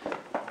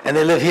 And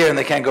they live here and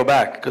they can't go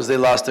back because they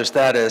lost their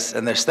status.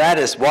 And their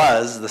status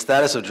was, the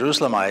status of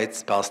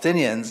Jerusalemites,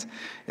 Palestinians,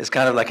 is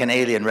kind of like an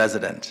alien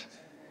resident.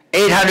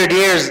 800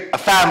 years of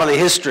family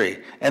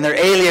history, and they're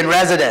alien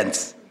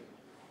residents.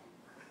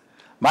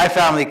 My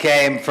family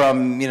came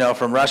from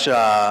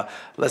Russia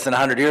less than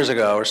 100 years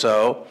ago or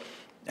so,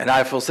 and I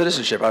have full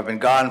citizenship. I've been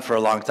gone for a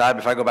long time.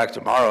 If I go back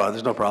tomorrow,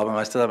 there's no problem.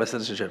 I still have my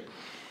citizenship.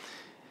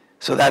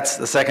 So that's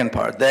the second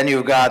part. Then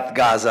you've got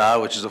Gaza,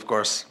 which is, of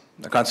course,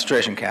 a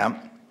concentration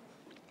camp.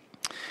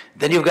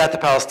 Then you've got the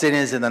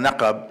Palestinians in the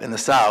Naqab in the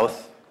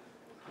south,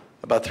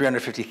 about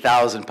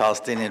 350,000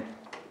 Palestinian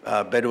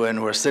Bedouin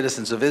who are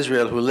citizens of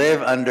Israel who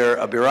live under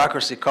a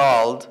bureaucracy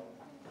called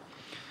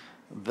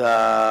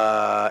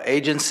the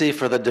Agency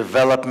for the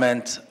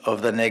Development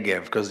of the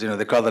Negev, because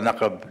they call the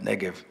Naqab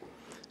Negev.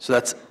 So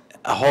that's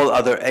a whole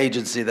other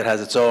agency that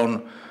has its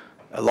own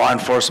law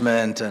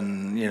enforcement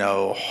and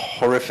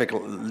horrific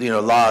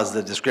laws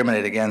that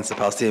discriminate against the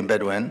Palestinian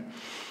Bedouin.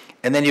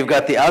 And then you've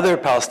got the other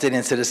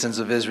Palestinian citizens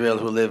of Israel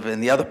who live in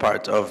the other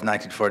part of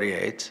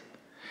 1948.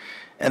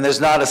 And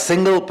there's not a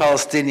single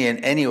Palestinian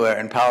anywhere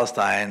in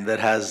Palestine that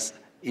has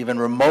even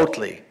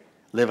remotely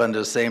live under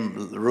the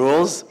same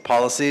rules,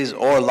 policies,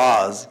 or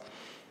laws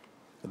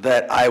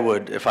that I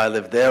would if I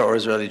lived there or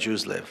Israeli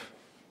Jews live.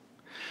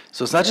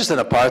 So it's not just an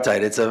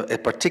apartheid, it's a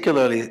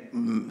particularly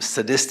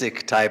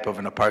sadistic type of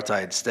an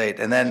apartheid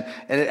state. And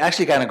it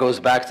actually kind of goes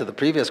back to the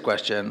previous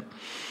question,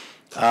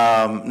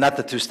 not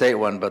the two-state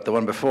one, but the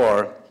one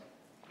before.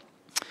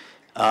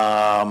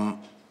 There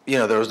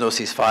was no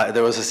ceasefire.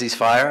 There was a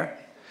ceasefire.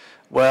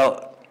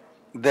 Well,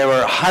 there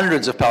were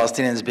hundreds of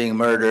Palestinians being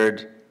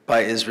murdered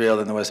by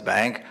Israel in the West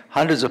Bank.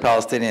 Hundreds of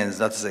Palestinians,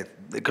 not to say,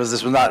 because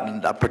this was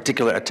not a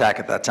particular attack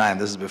at that time,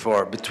 this is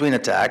before, between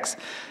attacks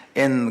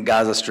in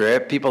Gaza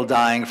Strip, people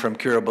dying from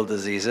curable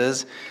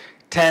diseases,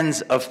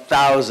 tens of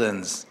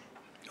thousands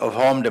of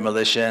home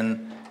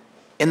demolition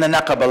in the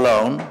Naqab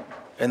alone,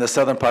 in the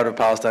southern part of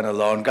Palestine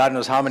alone, God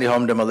knows how many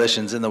home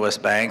demolitions in the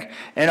West Bank,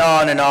 and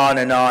on and on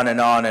and on and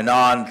on and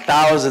on,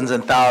 thousands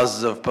and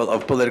thousands of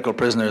political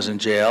prisoners in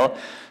jail.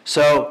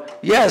 So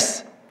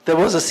yes, there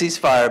was a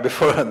ceasefire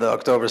before the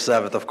October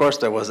 7th. Of course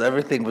there was.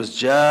 Everything was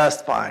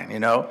just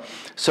fine,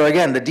 So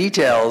again, the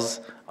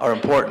details are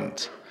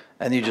important.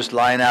 And you just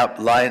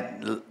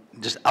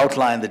just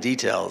outline the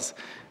details.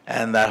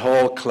 And that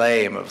whole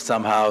claim of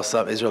somehow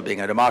Israel being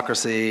a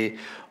democracy,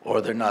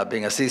 or there not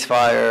being a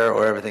ceasefire,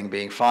 or everything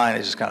being fine,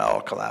 it just kind of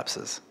all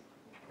collapses.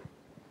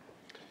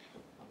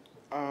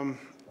 In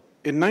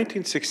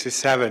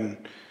 1967,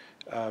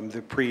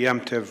 the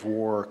preemptive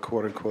war,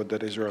 quote unquote,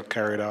 that Israel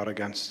carried out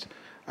against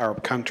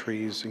Arab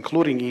countries,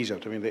 including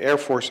Egypt. I mean, the Air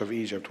Force of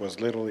Egypt was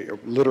literally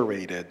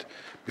obliterated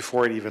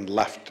before it even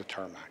left the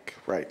tarmac,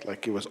 right?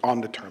 Like it was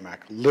on the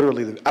tarmac,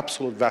 literally the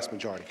absolute vast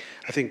majority.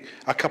 I think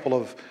a couple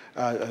of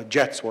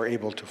jets were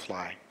able to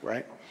fly,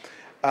 right?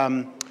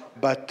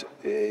 But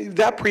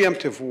that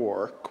preemptive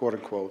war, quote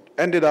unquote,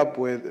 ended up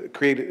with,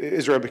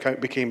 Israel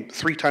became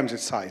 3 times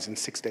its size in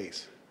 6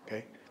 days,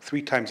 okay?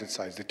 3 times its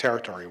size, the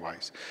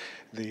territory-wise.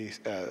 The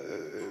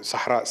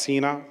Sahara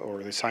Sinai,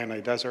 or the Sinai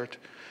Desert,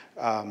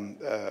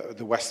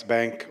 the West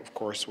Bank, of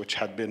course, which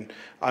had been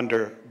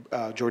under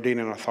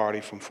Jordanian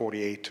authority from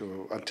 48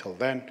 until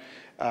then.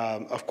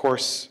 Of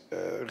course,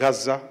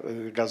 Gaza,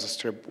 the Gaza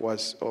Strip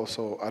was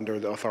also under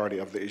the authority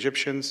of the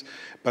Egyptians,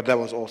 but that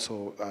was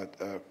also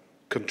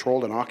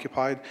controlled and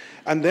occupied.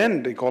 And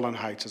then the Golan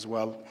Heights as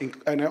well.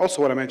 And I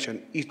also want to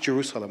mention, East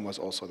Jerusalem was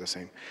also the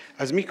same.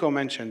 As Miko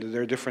mentioned,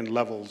 there are different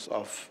levels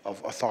of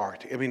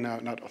authority. I mean,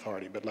 not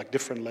authority, but like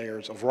different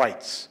layers of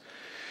rights.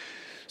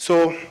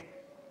 So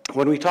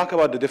when we talk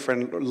about the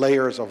different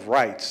layers of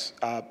rights,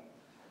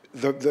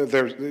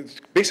 it's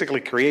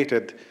basically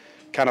created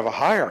kind of a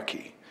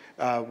hierarchy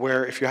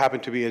where if you happen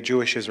to be a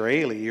Jewish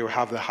Israeli, you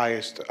have the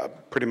highest,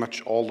 pretty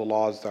much all the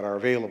laws that are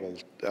available,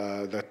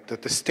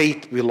 that the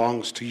state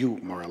belongs to you,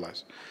 more or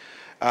less.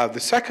 The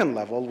second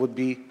level would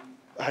be,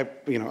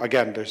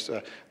 again,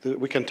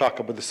 we can talk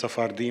about the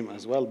Sephardim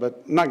as well,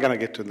 but not going to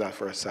get to that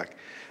for a sec.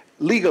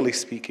 Legally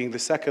speaking, the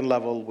second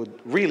level would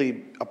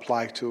really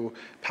apply to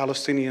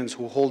Palestinians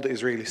who hold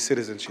Israeli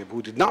citizenship,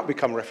 who did not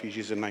become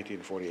refugees in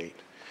 1948.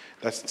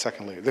 That's the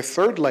second layer. The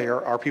third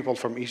layer are people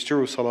from East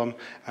Jerusalem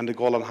and the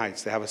Golan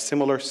Heights. They have a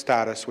similar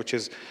status, which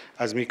is,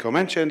 as Miko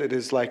mentioned, it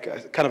is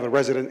like kind of a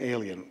resident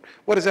alien.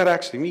 What does that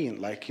actually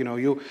mean? Like,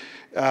 you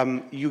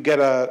get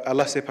a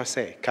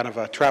laissez-passer, kind of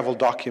a travel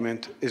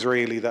document,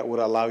 Israeli, that would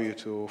allow you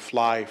to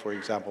fly, for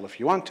example, if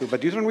you want to,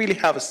 but you don't really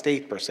have a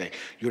state per se.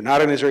 You're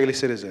not an Israeli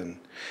citizen.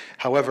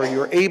 However,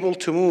 you're able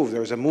to move.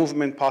 There's a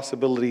movement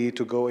possibility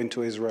to go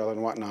into Israel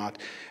and whatnot,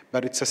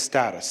 but it's a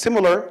status,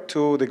 similar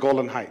to the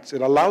Golan Heights.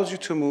 It allows you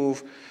to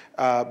move,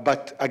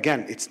 but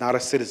again, it's not a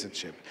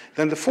citizenship.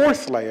 Then the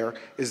fourth layer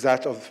is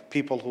that of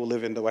people who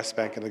live in the West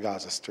Bank and the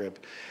Gaza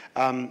Strip.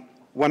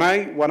 When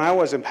I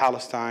was in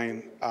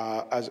Palestine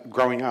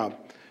growing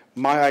up,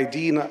 my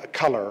ID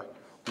color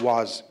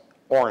was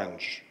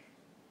orange.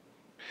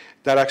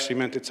 That actually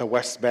meant it's a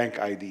West Bank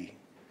ID.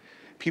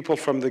 People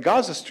from the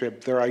Gaza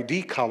Strip, their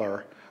ID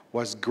color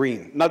was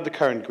green. Not the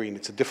current green,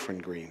 it's a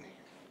different green.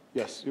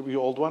 Yes, the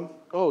old one?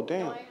 Oh,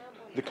 damn. No,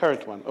 the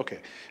current one, okay.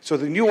 So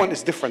the new one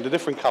is different, a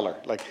different color.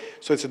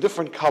 So it's a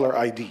different color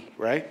ID,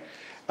 right?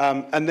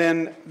 And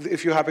then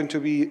if you happen to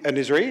be an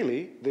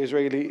Israeli, the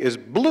Israeli is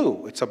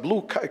blue. It's a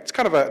blue, it's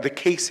kind of the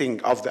casing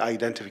of the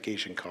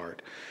identification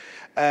card.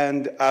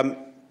 And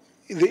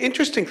the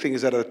interesting thing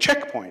is that at a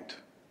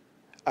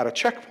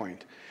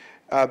checkpoint,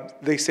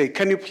 they say,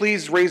 can you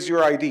please raise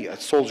your ID? A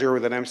soldier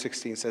with an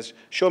M16 says,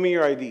 show me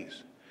your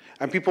IDs.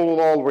 And people will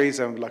all raise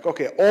them like,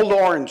 okay, all the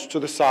orange to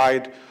the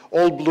side,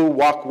 all blue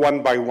walk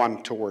one by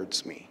one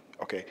towards me.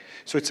 okay?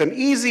 So it's an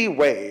easy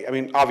way. I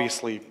mean,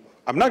 obviously,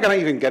 I'm not going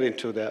to even get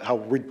into how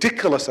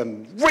ridiculous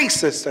and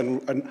racist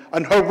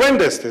and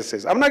horrendous this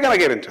is. I'm not going to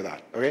get into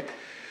that, okay?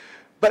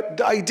 But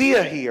the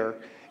idea here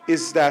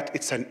is that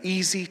it's an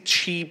easy,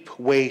 cheap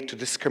way to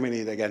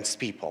discriminate against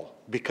people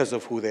because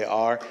of who they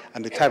are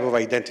and the type of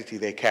identity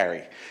they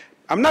carry.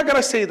 I'm not going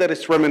to say that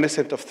it's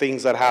reminiscent of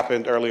things that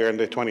happened earlier in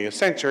the 20th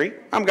century.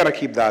 I'm going to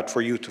keep that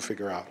for you to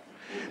figure out.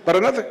 But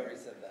another...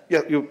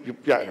 Yeah, you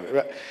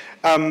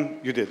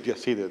did.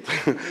 Yes, he did.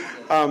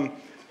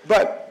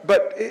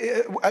 But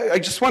I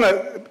just want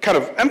to kind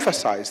of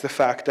emphasize the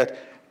fact that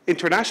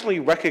internationally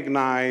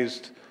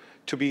recognized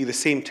to be the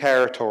same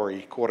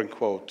territory, quote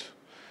unquote,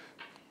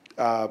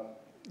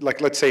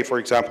 like let's say, for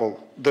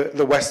example,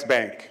 the West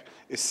Bank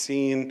is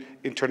seen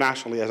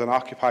internationally as an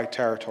occupied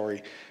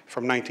territory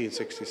from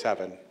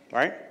 1967,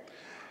 right?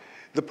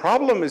 The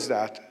problem is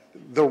that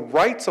the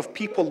rights of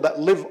people that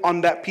live on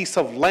that piece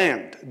of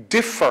land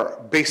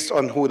differ based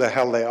on who the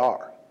hell they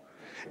are.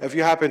 If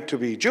you happen to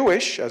be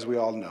Jewish, as we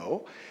all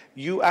know,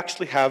 you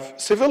actually have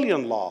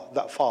civilian law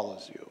that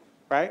follows you,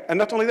 right? And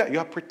not only that, you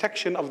have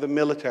protection of the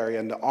military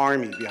and the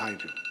army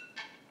behind you.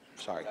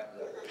 Sorry.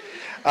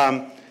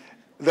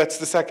 That's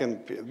the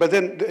second. But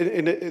then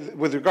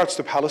with regards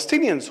to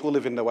Palestinians who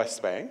live in the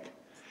West Bank,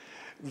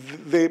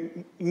 the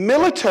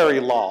military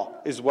law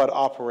is what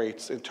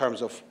operates in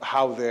terms of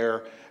how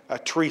they're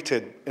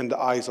treated in the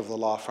eyes of the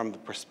law from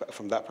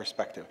that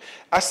perspective.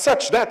 As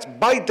such, that's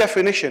by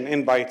definition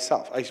in by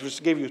itself. I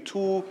just gave you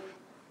two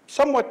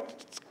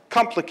somewhat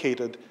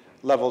complicated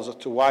levels as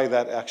to why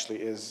that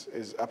actually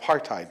is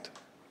apartheid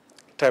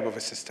type of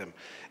a system.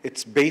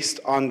 It's based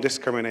on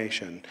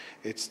discrimination.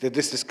 This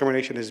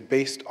discrimination is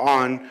based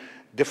on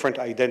different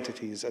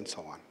identities and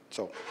so on.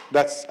 So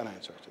that's an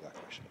answer to that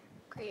question.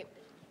 Great.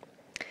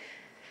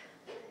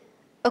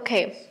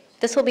 Okay,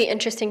 this will be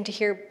interesting to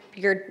hear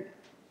your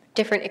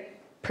different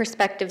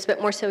perspectives,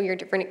 but more so your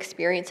different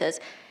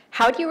experiences.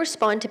 How do you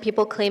respond to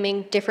people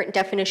claiming different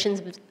definitions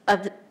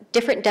of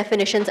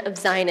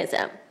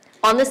Zionism?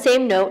 On the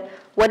same note,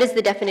 what is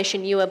the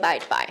definition you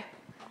abide by?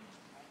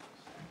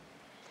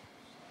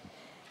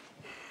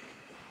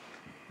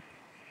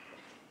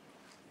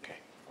 Okay.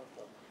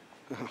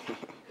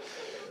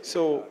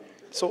 So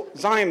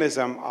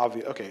Zionism,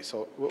 okay,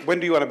 so when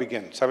do you want to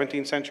begin?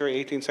 17th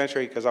century, 18th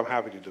century? Because I'm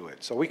happy to do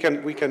it. So we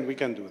can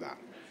do that.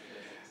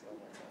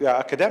 Yeah,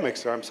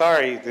 academics, I'm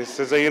sorry, this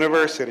is a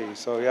university,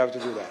 so you have to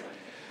do that.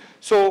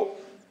 So,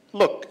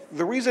 look,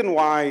 the reason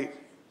why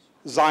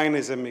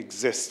Zionism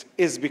exists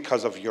is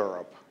because of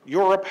Europe.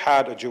 Europe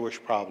had a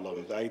Jewish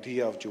problem, the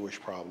idea of Jewish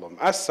problem.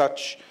 As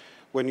such,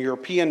 when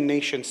European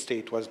nation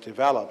state was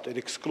developed, it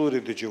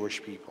excluded the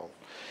Jewish people.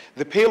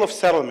 The Pale of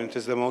Settlement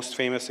is the most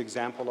famous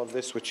example of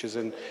this, which is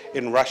in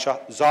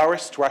Russia.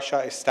 Tsarist Russia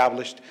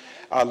established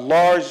a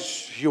large,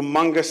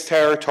 humongous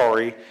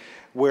territory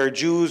where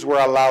Jews were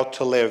allowed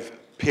to live,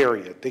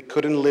 period. They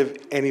couldn't live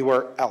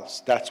anywhere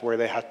else. That's where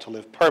they had to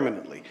live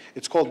permanently.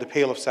 It's called the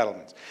Pale of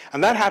Settlements.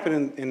 And that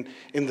happened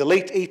in the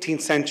late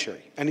 18th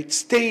century. And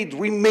it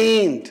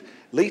remained,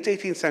 late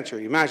 18th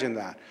century, imagine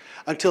that,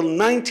 until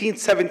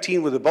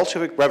 1917 with the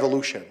Bolshevik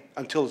Revolution,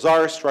 until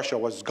Tsarist Russia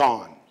was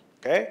gone,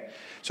 okay?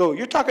 So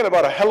you're talking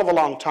about a hell of a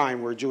long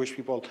time where Jewish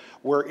people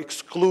were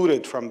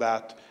excluded from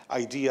that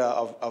idea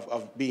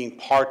of being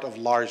part of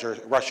larger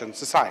Russian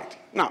society.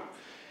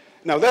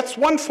 Now that's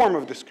one form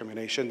of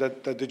discrimination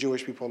that the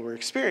Jewish people were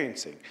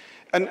experiencing.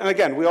 And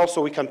again,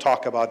 we can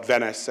talk about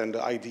Venice and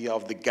the idea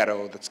of the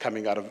ghetto that's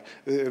coming out of,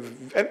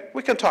 and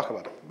we can talk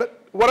about it. But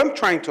what I'm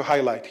trying to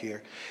highlight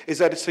here is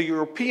that it's a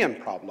European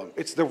problem.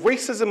 It's the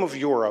racism of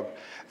Europe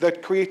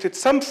that created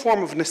some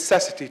form of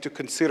necessity to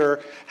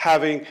consider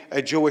having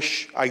a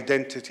Jewish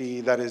identity,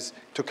 that is,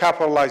 to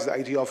capitalize the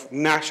idea of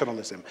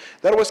nationalism.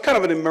 That was kind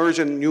of an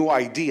emergent new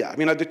idea. I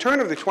mean, at the turn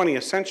of the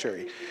 20th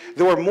century,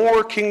 there were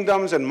more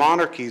kingdoms and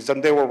monarchies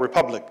than there were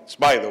republics,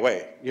 by the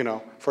way, you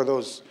know, for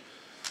those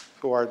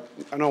who are,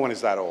 no one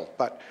is that old,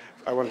 but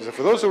I want to say,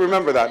 for those who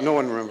remember that, no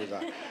one remembers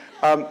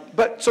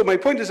that. So my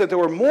point is that there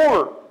were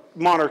more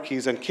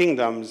monarchies and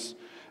kingdoms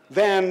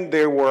than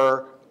there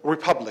were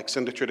republics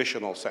in the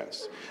traditional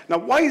sense. Now,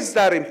 why is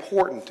that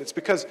important? It's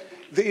because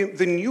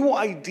the new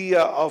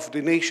idea of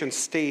the nation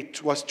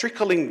state was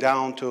trickling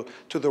down to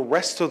the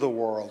rest of the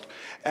world.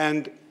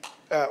 And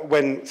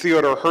when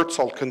Theodor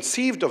Herzl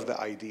conceived of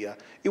the idea,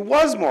 it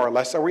was more or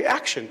less a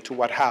reaction to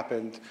what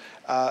happened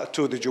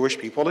to the Jewish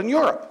people in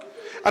Europe.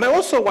 And I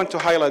also want to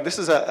highlight, this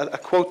is a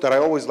quote that I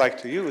always like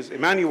to use,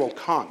 Immanuel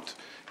Kant.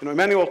 You know,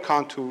 Immanuel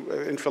Kant, who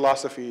in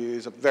philosophy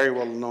is a very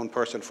well-known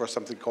person for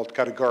something called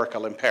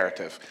categorical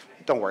imperative.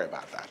 Don't worry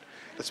about that.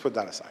 Let's put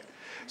that aside.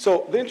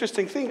 So the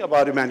interesting thing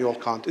about Immanuel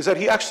Kant is that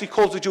he actually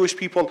calls the Jewish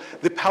people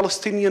the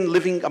Palestinian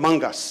living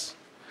among us.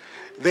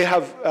 They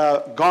have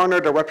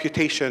garnered a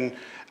reputation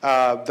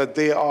that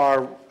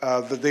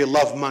they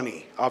love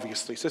money,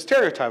 obviously. It's a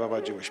stereotype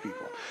about Jewish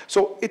people.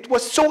 So it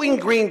was so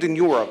ingrained in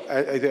Europe,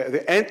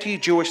 the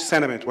anti-Jewish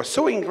sentiment was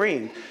so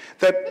ingrained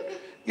that,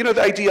 you know,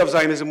 the idea of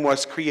Zionism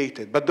was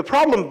created. But the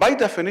problem, by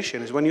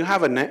definition, is when you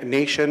have a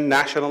nation,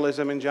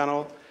 nationalism in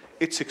general,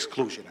 it's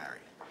exclusionary.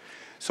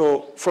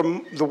 So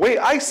from the way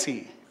I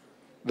see,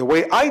 the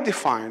way I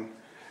define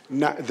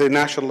the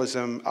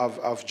nationalism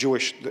of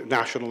Jewish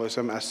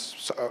nationalism,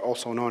 as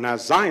also known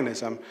as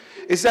Zionism,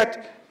 is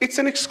that it's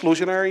an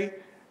exclusionary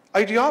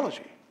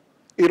ideology.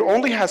 It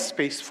only has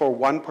space for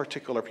one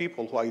particular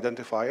people who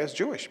identify as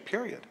Jewish,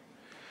 period.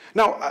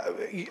 Now,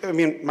 I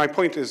mean, my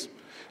point is,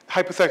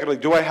 hypothetically,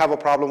 do I have a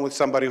problem with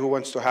somebody who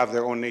wants to have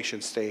their own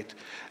nation state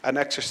and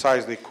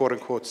exercise the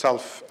quote-unquote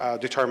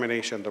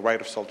self-determination, the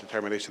right of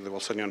self-determination? They will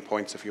send you on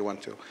points if you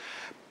want to.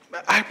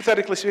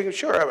 Hypothetically speaking,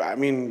 sure. I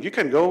mean, you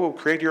can go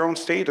create your own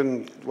state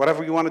and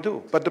whatever you want to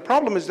do. But the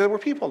problem is there were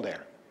people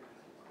there.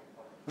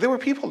 There were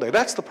people there.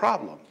 That's the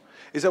problem,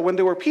 is that when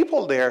there were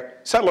people there,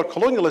 settler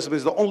colonialism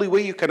is the only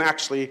way you can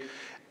actually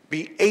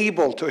be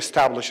able to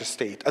establish a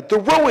state at the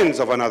ruins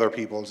of another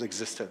people's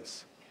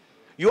existence.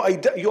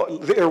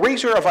 The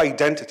erasure of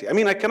identity. I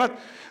mean,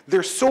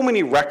 there's so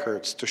many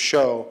records to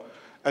show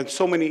and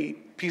so many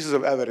pieces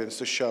of evidence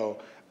to show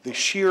the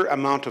sheer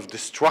amount of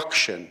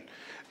destruction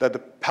that the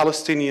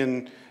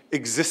Palestinian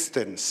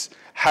existence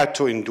had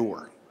to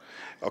endure,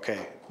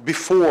 okay,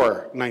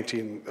 before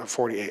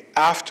 1948,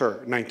 after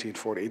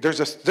 1948. There's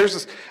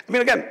this, I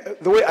mean, again,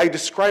 the way I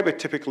describe it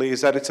typically is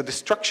that it's a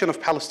destruction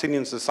of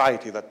Palestinian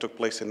society that took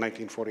place in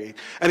 1948,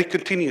 and it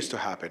continues to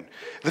happen.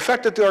 The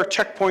fact that there are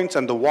checkpoints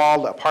and the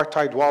wall, the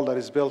apartheid wall that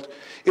is built,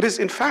 it is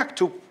in fact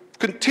to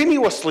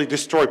continuously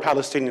destroy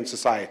Palestinian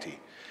society,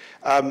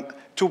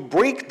 to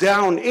break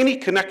down any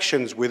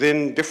connections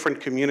within different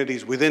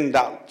communities within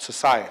that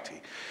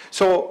society.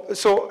 So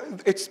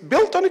it's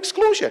built on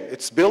exclusion.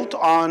 It's built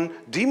on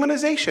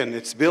demonization.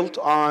 It's built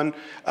on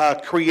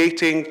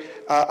creating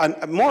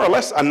more or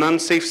less an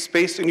unsafe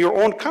space in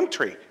your own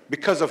country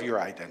because of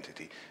your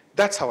identity.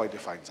 That's how I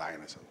define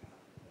Zionism.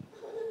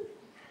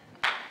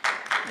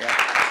 Yeah.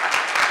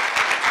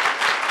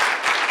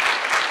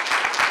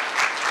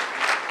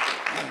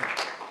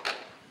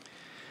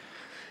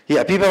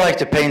 Yeah, people like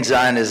to paint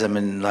Zionism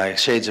in like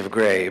shades of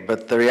gray,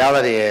 but the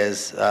reality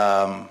is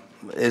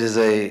it is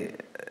a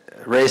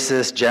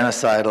racist,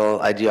 genocidal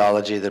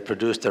ideology that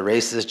produced a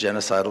racist,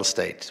 genocidal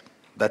state.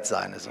 That's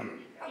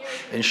Zionism,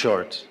 in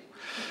short.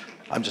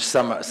 I'm just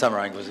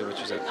summarizing what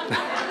you said.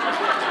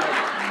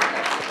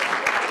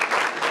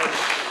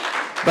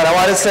 But I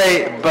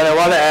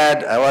want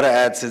to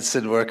add, since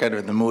we're kind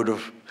of in the mood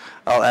of,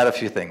 I'll add a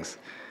few things.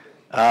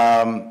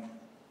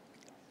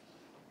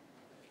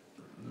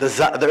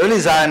 The early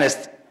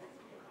Zionists,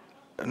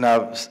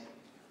 now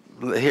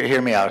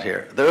hear me out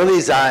here. The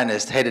early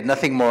Zionists hated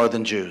nothing more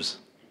than Jews.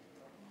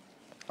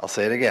 I'll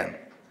say it again.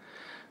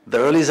 The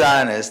early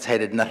Zionists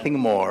hated nothing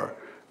more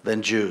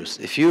than Jews.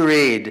 If you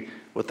read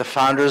what the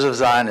founders of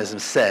Zionism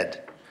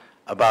said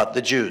about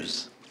the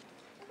Jews,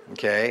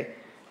 okay,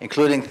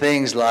 including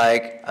things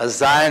like a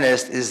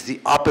Zionist is the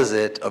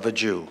opposite of a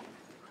Jew.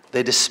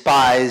 They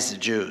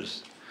despised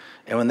Jews.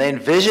 And when they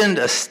envisioned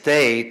a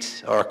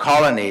state or a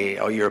colony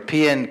or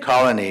European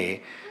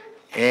colony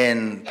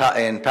in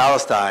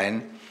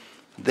Palestine,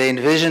 they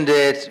envisioned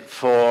it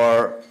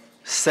for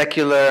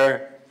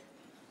secular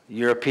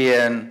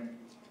European,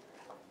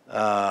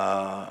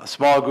 a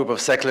small group of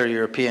secular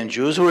European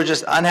Jews who were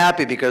just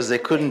unhappy because they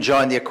couldn't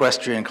join the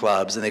equestrian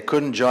clubs and they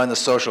couldn't join the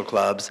social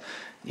clubs,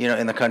 you know,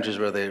 in the countries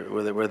where they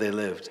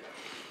lived.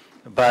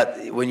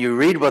 But when you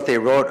read what they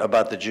wrote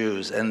about the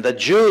Jews, and the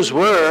Jews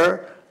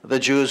were the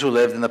Jews who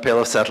lived in the Pale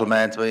of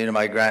Settlement, kind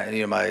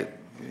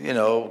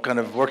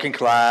of working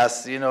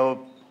class,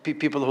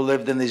 people who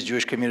lived in these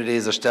Jewish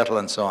communities, the shtetl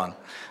and so on,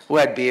 who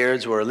had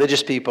beards, were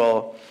religious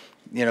people,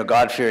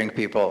 God-fearing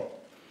people.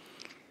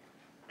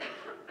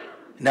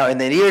 Now, in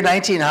the year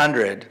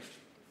 1900,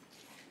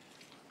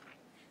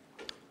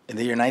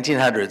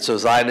 so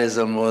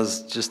Zionism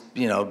was just,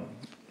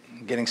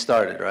 getting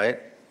started, right?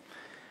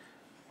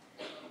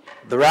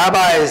 The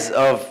rabbis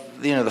of,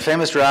 the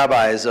famous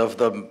rabbis of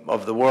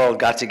the world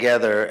got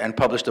together and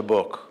published a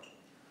book.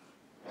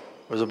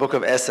 It was a book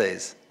of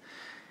essays.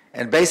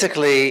 And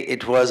basically,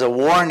 it was a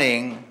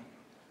warning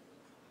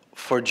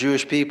for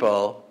Jewish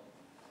people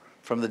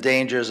from the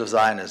dangers of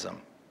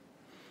Zionism.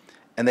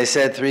 And they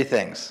said three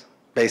things,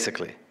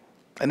 basically.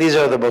 And these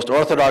are the most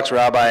orthodox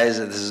rabbis,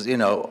 this is,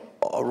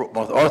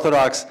 most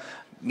orthodox,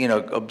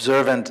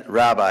 observant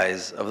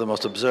rabbis of the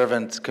most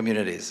observant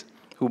communities,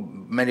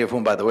 many of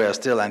whom, by the way, are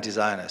still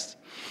anti-Zionist.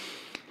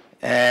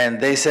 And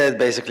they said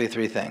basically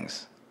three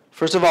things.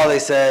 First of all, they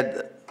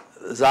said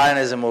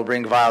Zionism will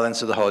bring violence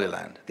to the Holy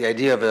Land. The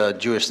idea of a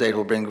Jewish state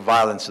will bring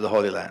violence to the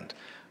Holy Land.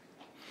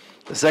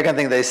 The second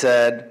thing they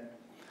said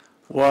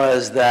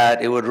was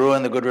that it would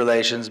ruin the good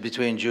relations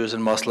between Jews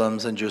and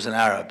Muslims and Jews and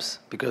Arabs,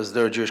 because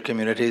there are Jewish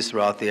communities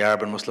throughout the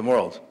Arab and Muslim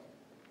world.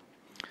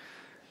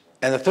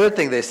 And the third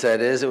thing they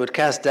said is it would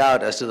cast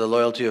doubt as to the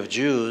loyalty of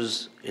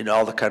Jews in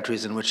all the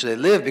countries in which they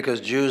live, because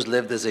Jews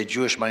lived as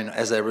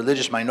a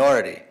religious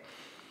minority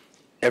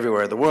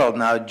everywhere in the world.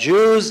 Now,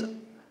 Jews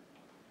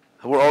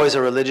were always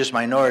a religious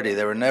minority.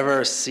 They were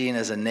never seen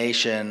as a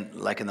nation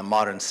like in the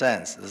modern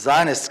sense. The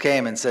Zionists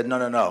came and said,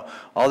 no,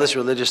 all this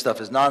religious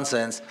stuff is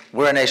nonsense.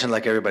 We're a nation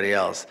like everybody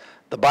else.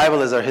 The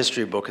Bible is our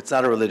history book. It's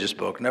not a religious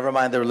book. Never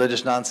mind the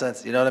religious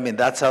nonsense. You know what I mean?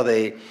 That's how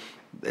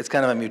it's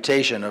kind of a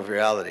mutation of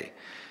reality.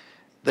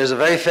 There's a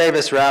very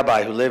famous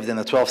rabbi who lived in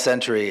the 12th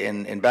century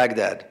in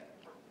Baghdad.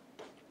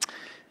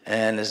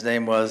 And his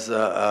name was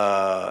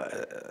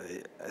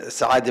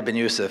Sa'ad ibn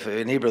Yusuf.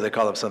 In Hebrew, they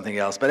call him something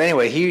else. But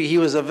anyway, he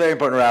was a very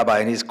important rabbi,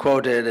 and he's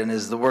quoted, and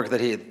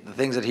the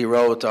things that he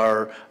wrote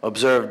are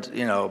observed,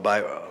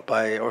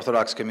 by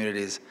Orthodox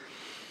communities.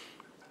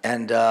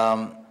 And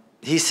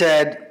he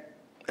said,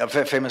 a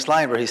famous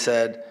line where he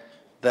said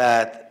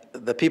that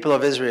the people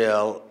of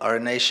Israel are a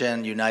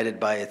nation united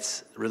by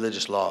its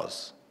religious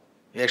laws.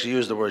 He actually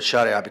used the word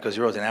Sharia because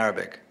he wrote in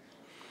Arabic.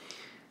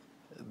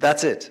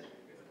 That's it.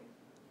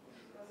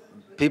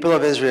 People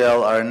of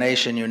Israel are a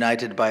nation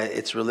united by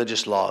its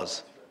religious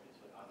laws.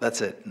 That's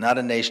it. Not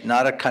a nation,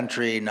 not a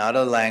country, not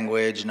a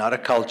language, not a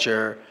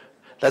culture.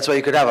 That's why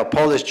you could have a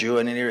Polish Jew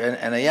and a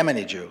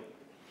Yemeni Jew.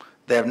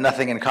 They have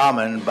nothing in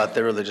common but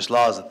their religious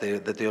laws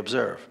that they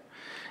observe.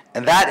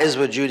 And that is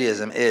what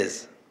Judaism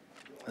is.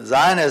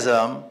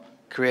 Zionism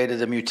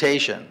created a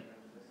mutation,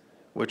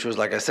 which was,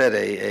 like I said,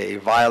 a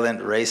violent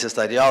racist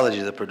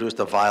ideology that produced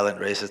a violent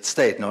racist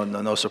state.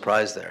 No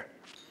surprise there.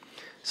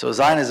 So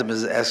Zionism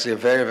is actually a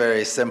very,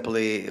 very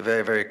simply,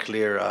 very, very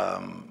clear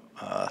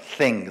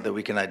thing that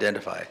we can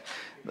identify.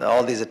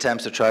 All these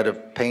attempts to try to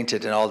paint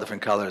it in all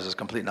different colors is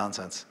complete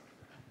nonsense.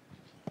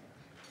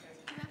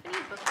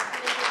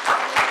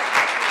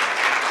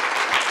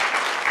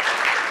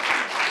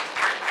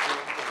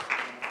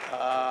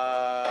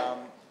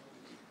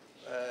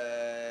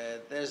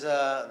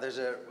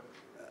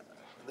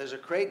 There's a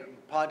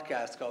great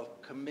podcast called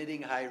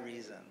Committing High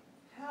Reason,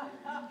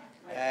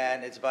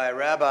 and it's by a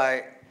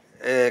rabbi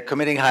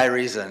committing high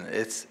reason.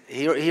 It's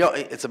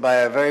by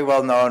a very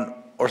well-known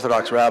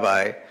Orthodox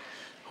rabbi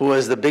who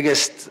is the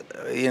biggest,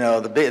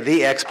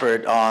 the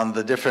expert on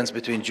the difference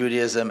between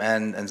Judaism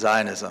and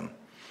Zionism,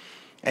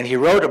 and he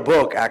wrote a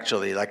book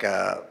actually, like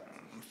a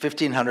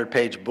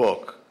 1,500-page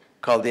book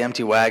called The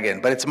Empty Wagon.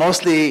 But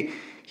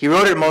he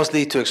wrote it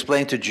mostly to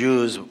explain to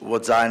Jews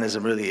what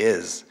Zionism really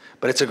is.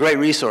 But it's a great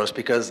resource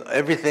because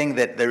everything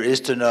that there is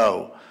to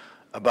know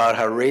about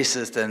how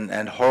racist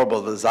and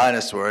horrible the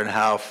Zionists were and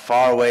how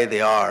far away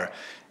they are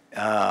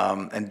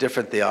and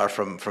different they are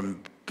from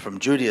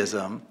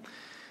Judaism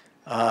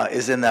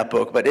is in that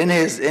book. But in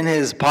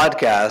his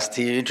podcast,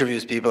 he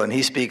interviews people and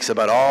he speaks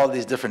about all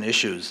these different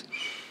issues.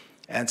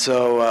 And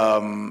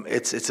so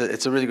it's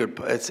a really good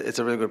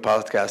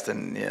podcast,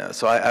 and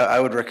so I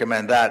would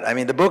recommend that. I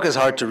mean, the book is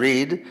hard to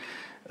read,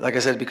 like I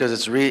said, because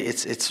it's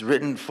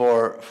written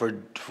for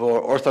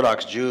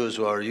Orthodox Jews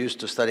who are used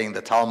to studying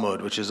the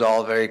Talmud, which is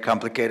all very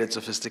complicated,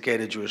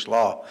 sophisticated Jewish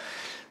law.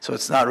 So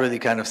it's not really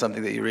kind of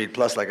something that you read.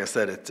 Plus, like I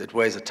said, it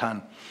weighs a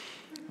ton.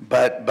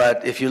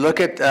 But if you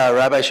look at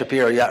Rabbi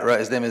Shapiro,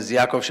 his name is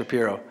Yaakov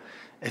Shapiro.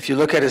 If you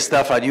look at his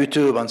stuff on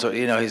YouTube,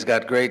 he's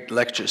got great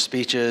lecture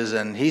speeches,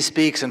 and he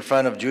speaks in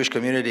front of Jewish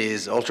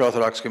communities,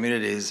 ultra-Orthodox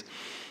communities.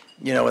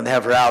 When they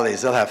have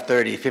rallies, they'll have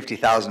 30,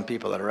 50,000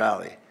 people at a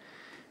rally.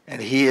 And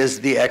he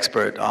is the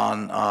expert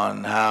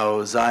on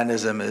how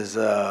Zionism is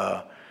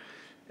an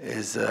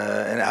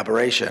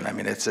aberration. I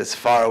mean, it's as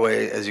far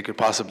away as you could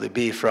possibly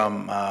be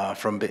from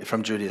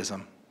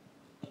Judaism.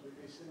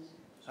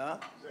 Huh?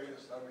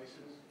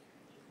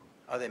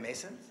 Are they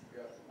Masons?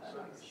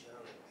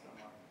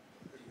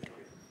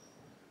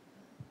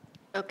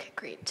 Okay,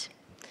 great.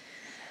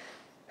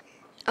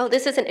 Oh,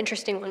 this is an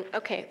interesting one.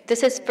 Okay,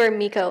 this is for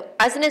Miko.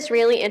 As an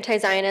Israeli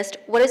anti-Zionist,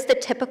 what is the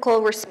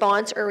typical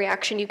response or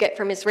reaction you get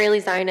from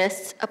Israeli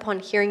Zionists upon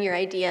hearing your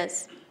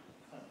ideas?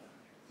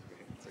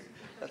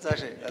 That's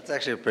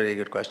actually a pretty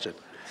good question.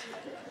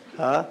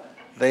 Huh?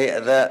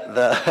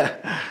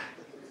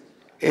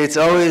 It's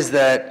always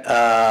that,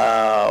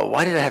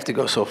 why did I have to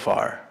go so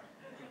far?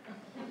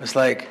 It's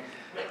like,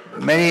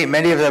 many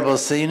of them will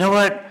say, you know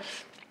what?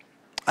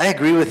 I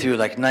agree with you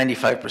like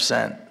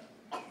 95%,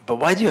 but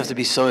why do you have to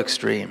be so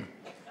extreme?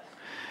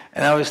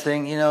 And I was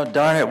thinking,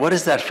 darn it, what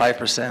is that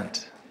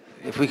 5%?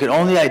 If we could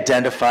only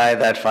identify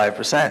that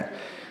 5%.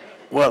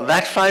 Well,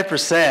 that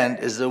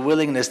 5% is the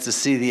willingness to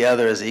see the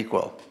other as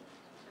equal.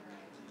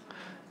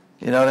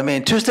 You know what I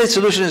mean? Two-state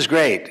solution is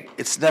great.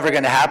 It's never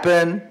going to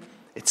happen.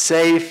 It's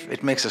safe.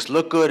 It makes us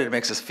look good. It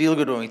makes us feel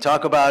good when we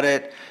talk about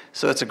it.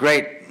 So it's a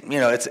great,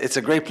 it's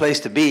a great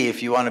place to be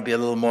if you want to be a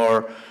little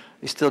more.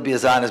 You still be a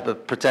Zionist,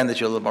 but pretend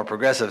that you're a little more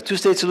progressive.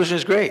 Two-state solution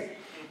is great.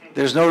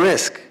 There's no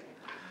risk.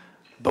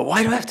 But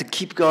why do I have to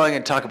keep going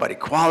and talk about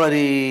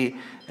equality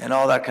and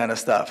all that kind of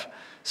stuff?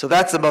 So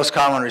that's the most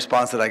common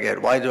response that I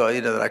get. Why do I,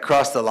 that I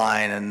crossed the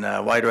line, and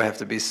why do I have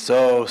to be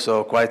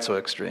quite so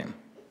extreme?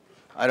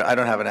 I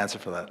don't have an answer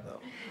for that, though.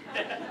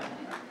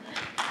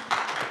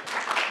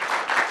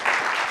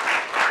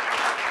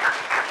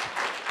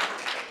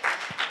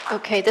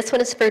 Okay, this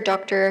one is for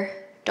Dr.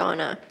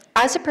 Donna.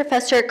 As a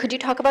professor, could you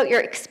talk about your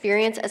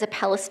experience as a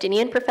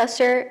Palestinian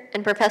professor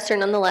and professor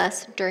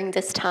nonetheless during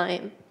this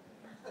time?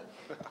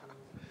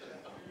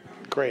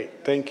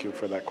 Great, thank you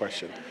for that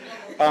question.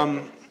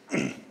 I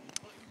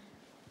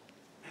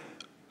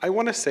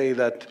want to say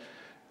that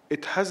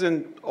it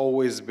hasn't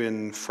always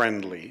been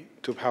friendly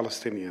to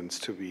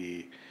Palestinians to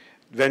be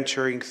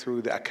venturing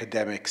through the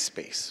academic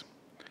space,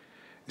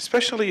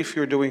 especially if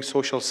you're doing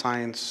social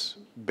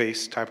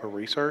science-based type of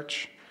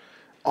research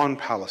on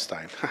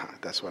Palestine.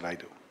 That's what I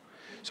do.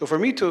 So for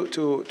me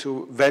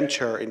to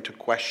venture into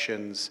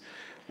questions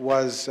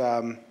was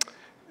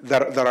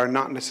that are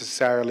not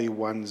necessarily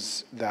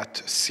ones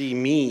that see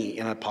me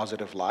in a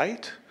positive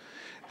light,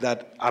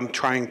 that I'm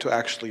trying to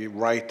actually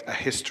write a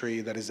history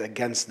that is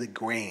against the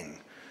grain,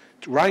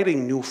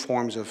 writing new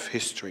forms of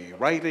history,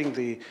 writing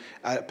the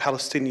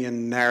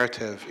Palestinian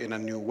narrative in a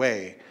new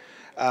way,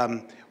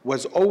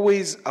 was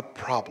always a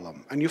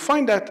problem. And you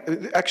find that,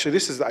 actually,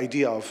 this is the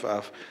idea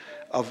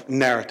of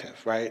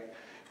narrative, right?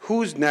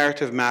 Whose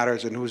narrative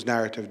matters and whose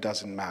narrative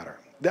doesn't matter.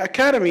 The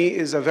academy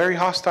is a very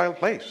hostile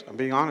place, I'm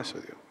being honest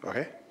with you,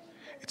 okay?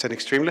 It's an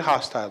extremely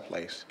hostile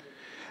place.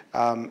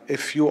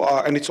 If you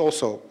are, and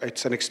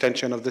it's an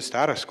extension of the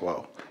status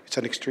quo. It's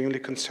an extremely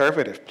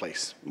conservative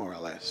place, more or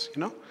less,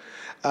 you know?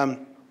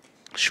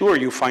 Sure,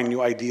 you find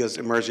new ideas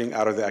emerging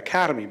out of the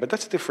academy, but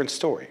that's a different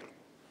story.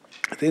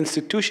 The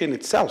institution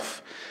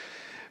itself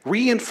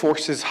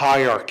reinforces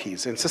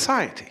hierarchies in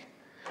society.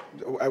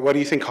 What do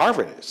you think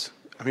Harvard is?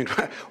 I mean,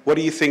 what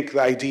do you think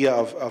the idea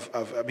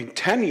of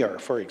tenure,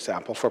 for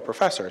example, for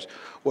professors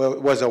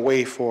was a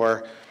way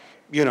for,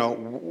 you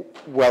know,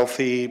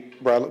 wealthy,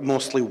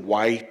 mostly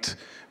white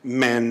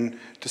men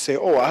to say,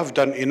 oh, I've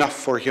done enough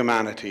for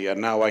humanity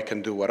and now I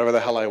can do whatever the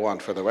hell I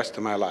want for the rest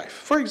of my life,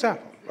 for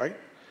example, right?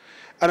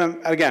 And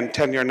again,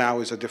 tenure now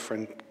is a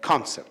different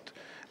concept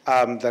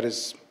that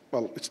is,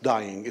 well, it's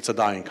dying. It's a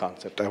dying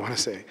concept, I want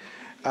to say.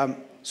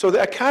 So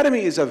the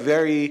academy is a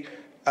very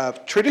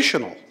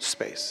traditional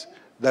space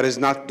that is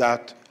not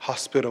that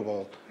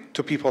hospitable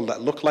to people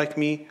that look like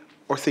me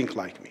or think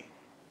like me.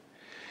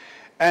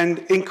 And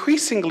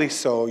increasingly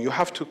so, you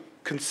have to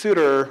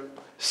consider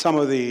some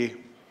of the,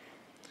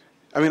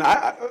 I mean,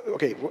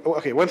 okay,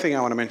 one thing I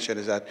want to mention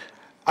is that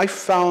I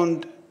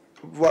found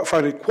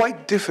it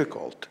quite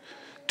difficult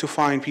to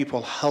find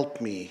people help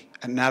me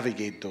and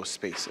navigate those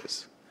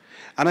spaces.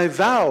 And I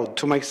vowed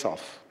to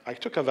myself, I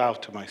took a vow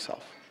to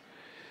myself,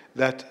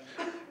 that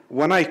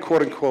when I,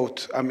 quote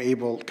unquote, I'm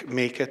able to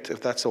make it, if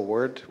that's a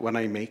word, when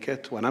I make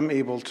it, when I'm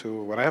able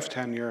to, when I have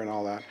tenure and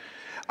all that,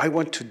 I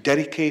want to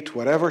dedicate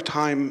whatever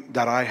time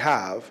that I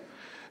have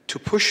to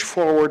push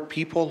forward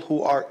people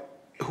who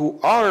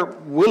are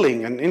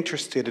willing and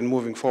interested in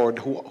moving forward,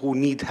 who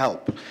need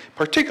help.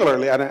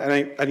 Particularly,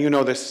 and you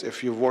know this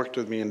if you've worked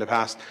with me in the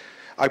past,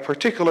 I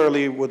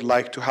particularly would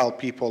like to help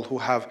people who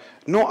have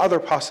no other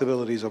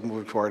possibilities of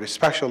moving forward,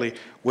 especially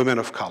women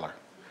of color,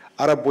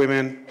 Arab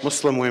women,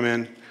 Muslim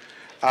women,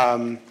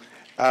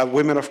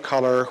 women of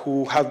color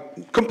who have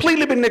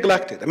completely been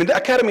neglected. I mean, the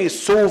academy is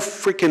so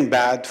freaking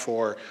bad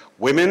for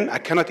women, I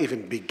cannot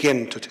even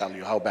begin to tell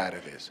you how bad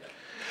it is.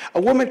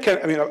 A woman can,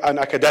 I mean, an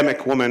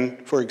academic woman,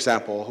 for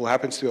example, who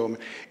happens to be a woman,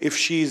 if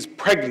she's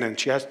pregnant,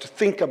 she has to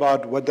think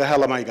about what the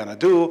hell am I gonna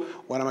do?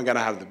 When am I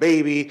gonna have the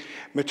baby?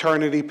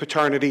 Maternity,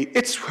 paternity,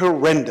 it's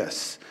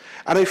horrendous.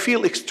 And I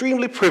feel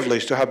extremely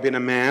privileged to have been a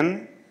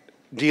man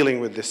dealing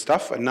with this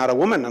stuff and not a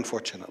woman,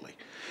 unfortunately.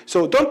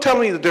 So don't tell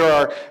me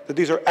that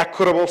these are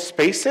equitable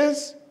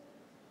spaces.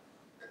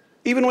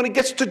 Even when it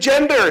gets to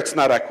gender, it's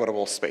not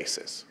equitable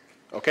spaces,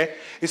 okay?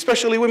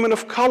 Especially women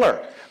of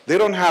color. They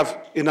don't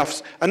have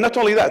enough, and not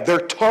only that,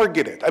 they're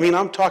targeted. I mean,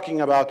 I'm talking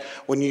about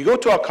when you go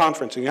to a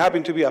conference and you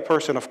happen to be a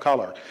person of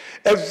color,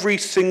 every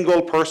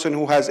single person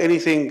who has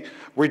anything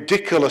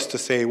ridiculous to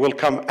say will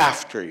come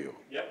after you.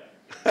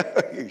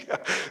 Yep. Yeah,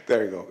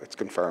 there you go, it's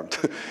confirmed.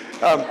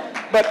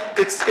 But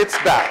it's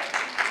bad.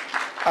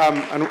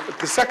 And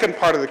the second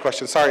part of the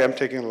question, sorry I'm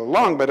taking a little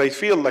long, but I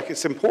feel like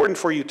it's important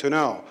for you to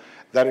know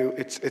that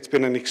it's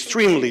been an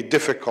extremely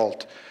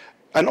difficult,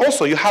 and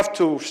also you have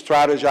to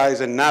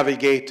strategize and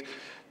navigate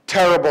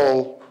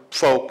terrible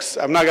folks.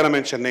 I'm not going to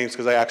mention names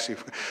because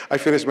I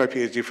finished my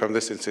PhD from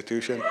this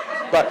institution,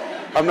 but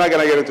I'm not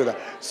going to get into that.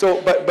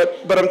 So,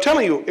 but I'm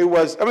telling you, it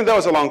was, I mean, that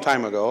was a long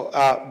time ago,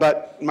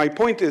 but my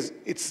point is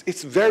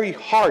it's very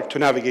hard to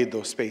navigate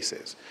those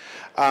spaces.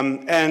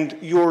 And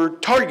you're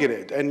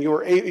targeted, and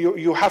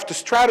you have to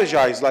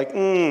strategize, like,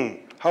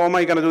 how am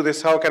I going to do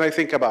this? How can I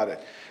think about it?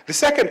 The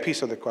second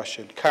piece of the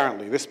question,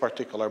 currently, this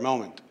particular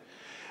moment,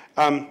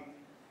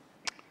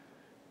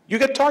 you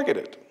get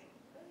targeted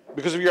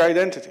because of your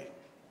identity.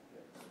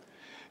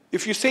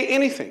 If you say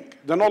anything,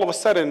 then all of a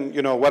sudden,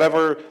 you know,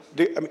 whatever,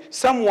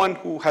 someone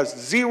who has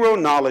zero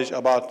knowledge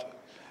about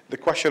the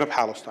question of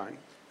Palestine,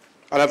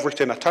 and I've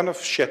written a ton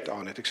of shit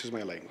on it, excuse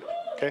my language,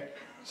 okay?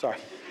 Sorry.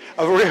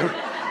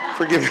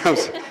 Forgive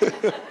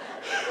me.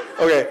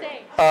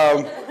 Okay.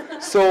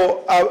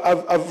 So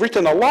I've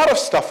written a lot of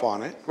stuff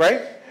on it,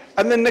 right?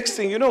 And then next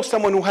thing you know,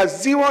 someone who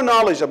has zero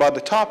knowledge about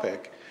the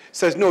topic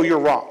says, no, you're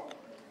wrong.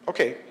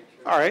 Okay,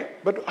 all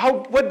right. But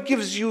what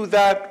gives you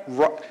that,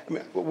 I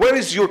mean, where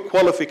is your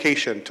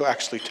qualification to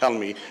actually tell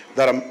me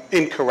that I'm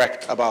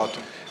incorrect about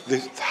the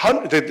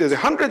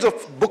hundreds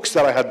of books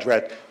that I had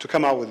read to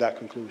come out with that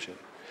conclusion?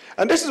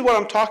 And this is what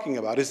I'm talking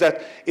about, is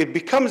that it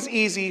becomes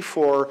easy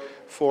for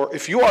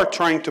if you are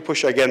trying to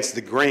push against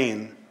the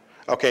grain,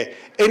 okay,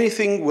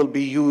 anything will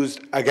be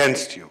used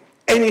against you.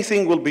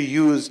 Anything will be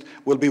used,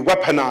 will be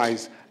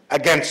weaponized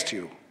against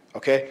you,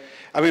 okay?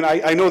 I mean,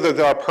 I know that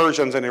there are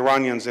Persians and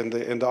Iranians in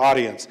the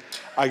audience.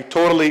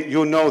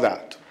 You know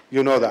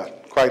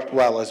that quite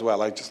well as well.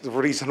 The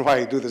reason why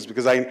I do this,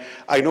 because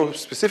I know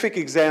specific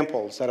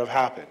examples that have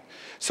happened.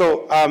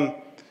 So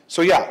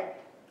yeah,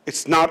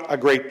 it's not a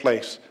great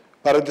place,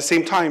 but at the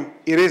same time,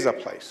 it is a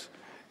place.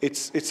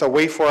 It's a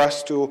way for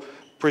us to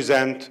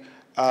present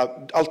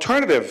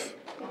alternative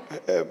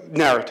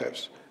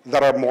narratives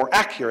that are more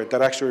accurate,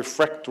 that actually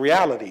reflect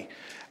reality,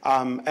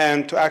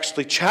 and to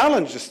actually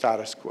challenge the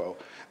status quo.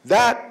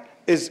 That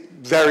is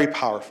very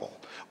powerful.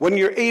 When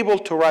you're able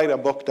to write a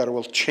book that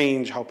will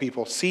change how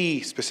people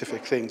see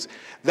specific things,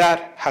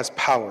 that has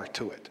power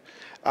to it.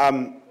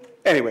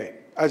 Anyway,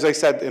 as I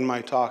said in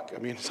my talk, I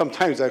mean,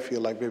 sometimes I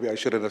feel like maybe I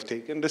shouldn't have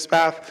taken this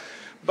path,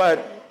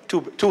 but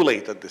too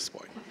late at this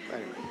point.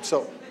 Anyway,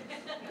 so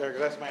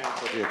that's my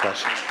answer to your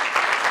question.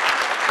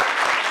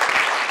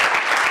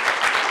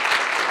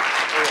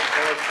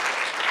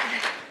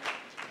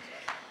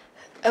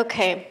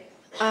 Okay.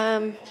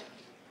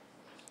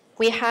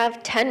 We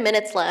have 10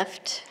 minutes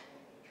left,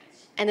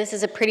 and this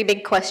is a pretty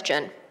big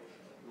question.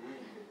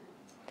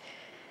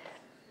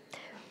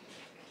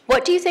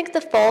 What do you think the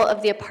fall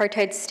of the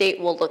apartheid state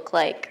will look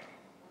like?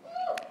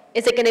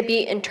 Is it going to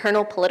be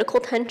internal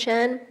political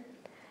tension?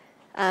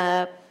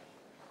 The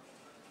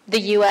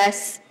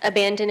U.S.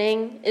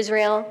 abandoning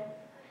Israel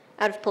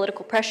out of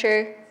political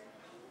pressure?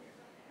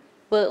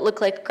 Will it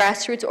look like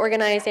grassroots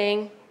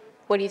organizing?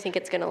 What do you think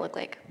it's going to look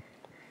like?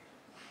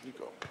 You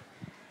go.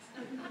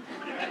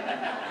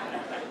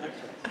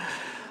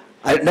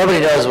 Nobody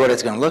knows what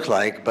it's going to look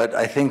like, but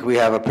I think we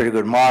have a pretty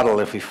good model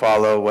if we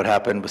follow what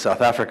happened with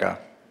South Africa.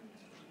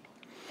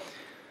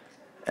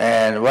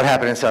 And what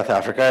happened in South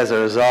Africa as a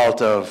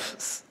result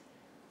of,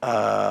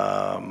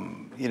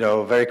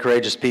 very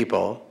courageous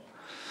people,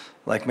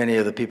 like many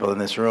of the people in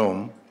this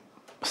room,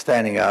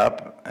 standing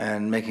up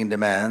and making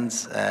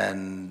demands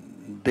and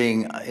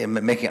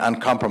making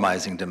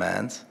uncompromising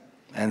demands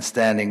and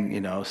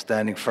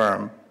standing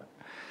firm.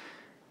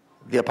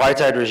 The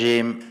apartheid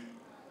regime,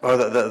 or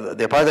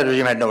the apartheid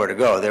regime had nowhere to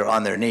go. They were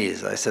on their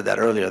knees. I said that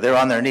earlier. They were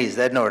on their knees.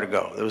 They had nowhere to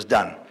go. It was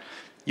done.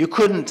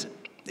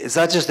 It's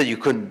not just that you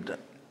couldn't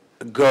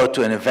go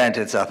to an event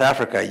in South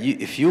Africa.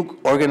 If you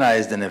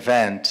organized an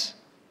event,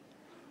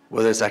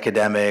 whether it's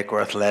academic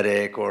or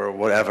athletic or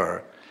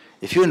whatever,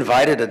 if you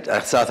invited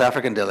a South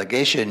African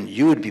delegation,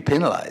 you would be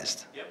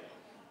penalized. Yep.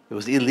 It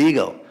was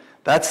illegal.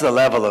 That's the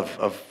level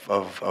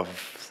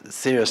of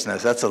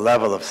seriousness. That's the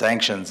level of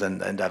sanctions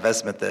and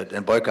divestment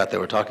and boycott they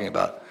were talking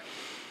about.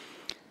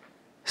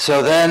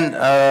 So then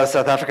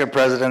South African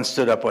president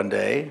stood up one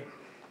day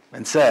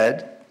and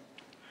said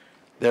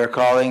they're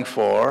calling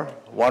for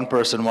one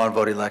person, one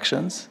vote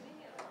elections,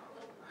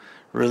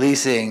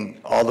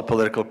 releasing all the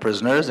political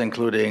prisoners,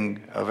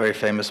 including a very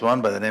famous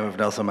one by the name of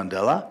Nelson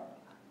Mandela,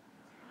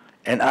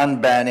 and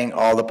unbanning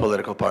all the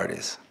political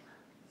parties.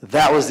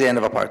 That was the end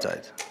of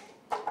apartheid.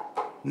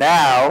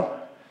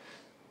 Now,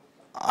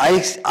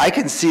 I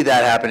can see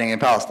that happening in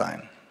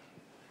Palestine.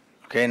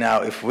 Okay,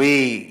 now if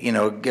we,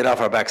 get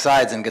off our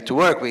backsides and get to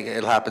work,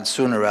 it'll happen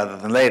sooner rather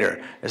than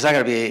later. It's not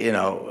going to be,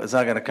 it's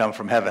not going to come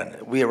from heaven.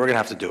 We're going to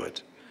have to do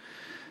it.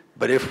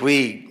 But if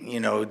we,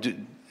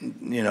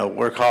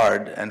 work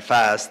hard and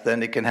fast,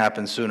 then it can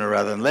happen sooner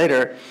rather than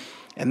later.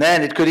 And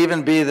then it could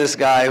even be this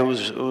guy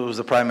who's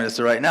the prime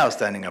minister right now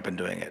standing up and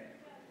doing it.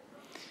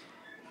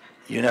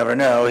 You never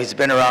know. He's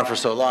been around for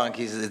so long,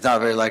 it's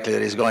not very likely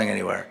that he's going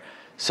anywhere.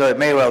 So it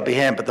may well be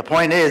him. But the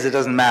point is, it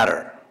doesn't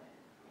matter.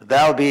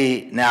 That'll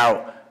be,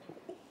 now,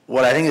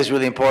 what I think is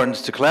really important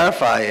to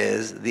clarify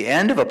is the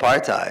end of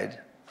apartheid,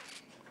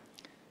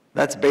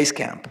 that's base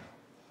camp.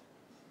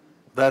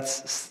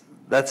 That's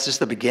just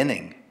the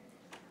beginning.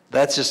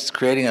 That's just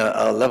creating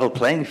a level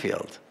playing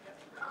field.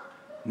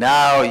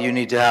 Now you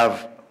need to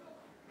have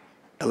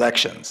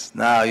elections.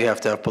 Now you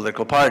have to have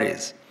political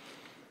parties.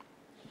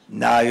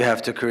 Now you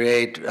have to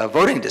create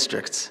voting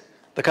districts.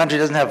 The country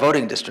doesn't have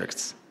voting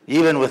districts.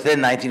 Even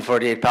within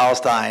 1948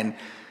 Palestine,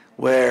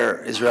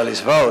 where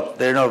Israelis vote,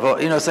 there are no vote.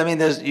 They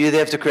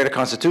have to create a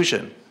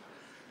constitution.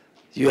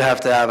 You have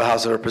to have a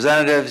House of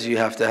Representatives, you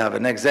have to have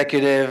an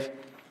executive,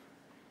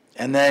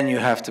 and then you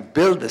have to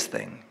build this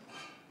thing.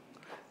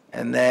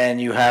 And then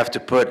you have to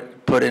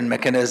put in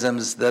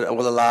mechanisms that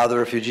will allow the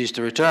refugees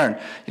to return.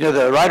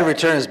 The right of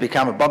return has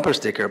become a bumper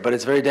sticker, but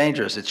it's very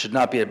dangerous. It should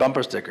not be a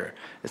bumper sticker.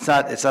 It's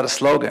not a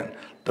slogan.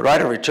 The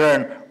right of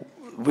return,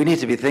 we need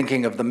to be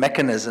thinking of the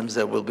mechanisms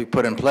that will be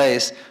put in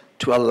place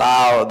to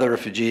allow the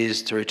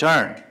refugees to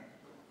return.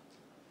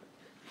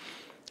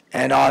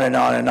 And on and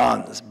on and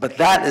on. But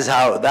that's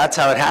how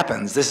it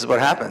happens. This is what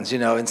happens.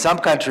 In some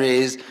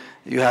countries,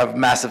 you have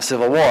massive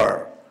civil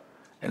war.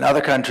 In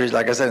other countries,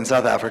 like I said, in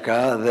South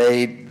Africa,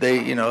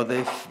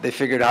 they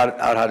figured out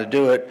how to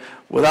do it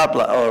without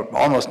blood, or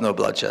almost no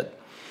bloodshed.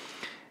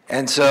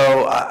 And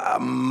so,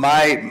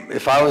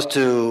 if I was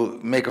to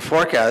make a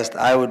forecast,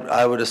 I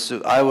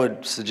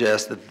would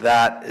suggest that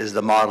that is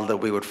the model that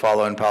we would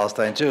follow in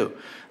Palestine too.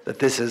 That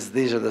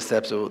these are the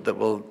steps that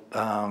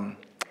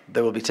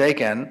will be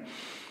taken,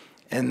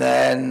 and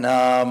then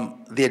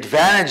the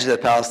advantage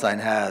that Palestine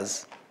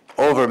has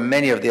over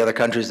many of the other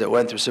countries that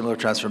went through similar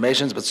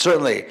transformations, but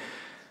certainly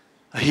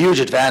a huge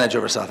advantage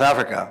over South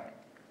Africa.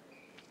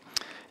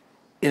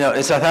 You know,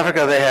 in South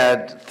Africa, they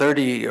had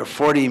 30 or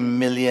 40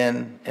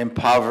 million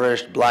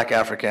impoverished black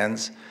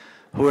Africans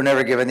who were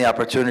never given the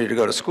opportunity to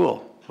go to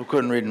school, who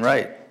couldn't read and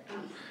write.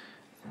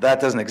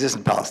 That doesn't exist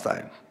in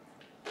Palestine.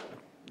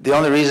 The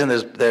only reason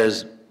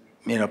there's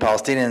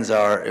Palestinians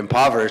are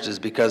impoverished is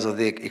because of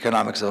the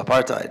economics of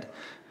apartheid.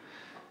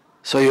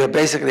 So you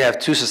basically have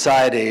two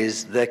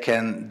societies that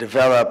can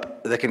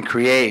develop, that can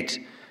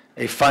create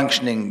a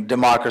functioning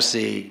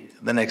democracy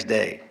the next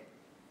day.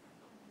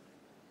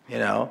 You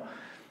know?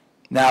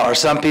 Now, are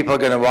some people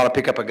going to want to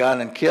pick up a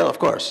gun and kill? Of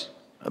course,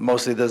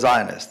 mostly the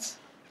Zionists.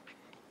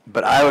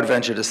 But I would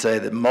venture to say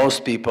that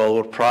most people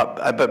will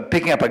but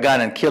picking up a gun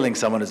and killing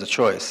someone is a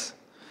choice.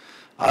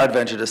 I would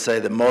venture to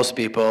say that most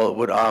people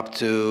would opt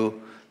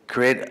to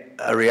create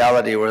a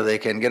reality where they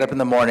can get up in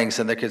the morning,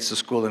 send their kids to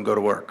school, and go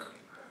to work.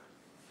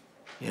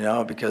 You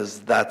know, because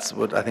that's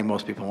what I think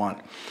most people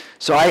want.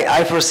 So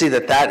I foresee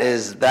that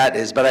is,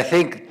 but I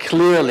think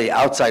clearly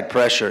outside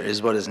pressure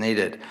is what is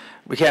needed.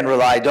 We can't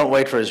rely, don't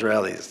wait for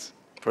Israelis,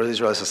 for the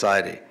Israeli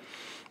society.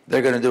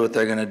 They're going to do what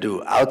they're going to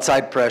do.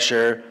 Outside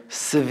pressure,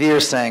 severe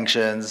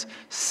sanctions,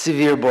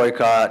 severe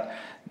boycott,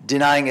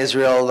 denying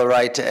Israel the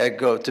right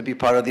to be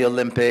part of the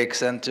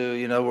Olympics and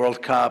to,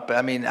 World Cup.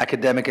 I mean,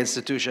 academic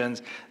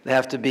institutions, they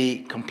have to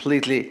be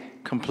completely,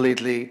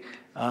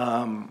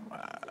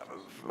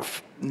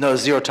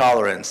 zero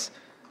tolerance.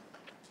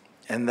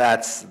 And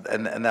that's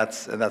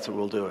what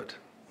we'll do it.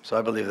 So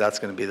I believe that's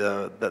going to be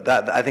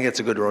I think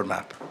it's a good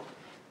roadmap.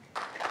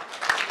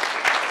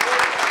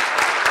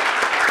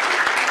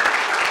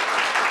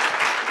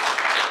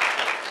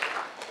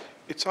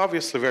 It's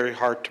obviously very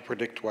hard to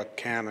predict what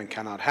can and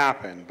cannot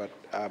happen, but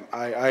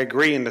I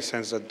agree in the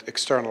sense that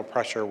external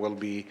pressure will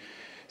be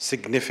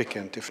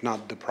significant, if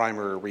not the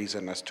primary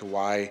reason as to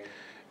why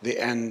the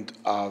end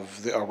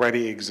of the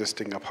already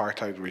existing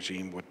apartheid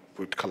regime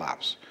would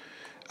collapse.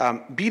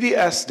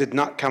 BDS did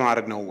not come out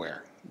of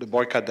nowhere. The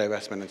Boycott,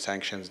 Divestment and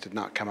Sanctions did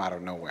not come out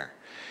of nowhere.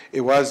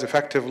 It was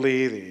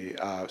effectively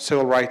the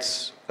civil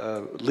rights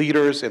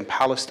leaders in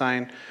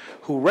Palestine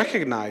who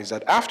recognized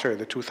that after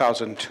the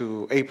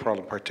 2002, April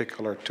in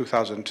particular,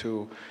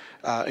 2002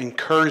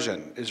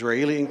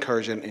 Israeli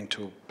incursion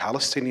into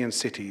Palestinian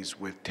cities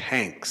with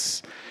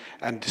tanks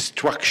and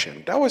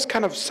destruction. That was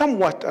kind of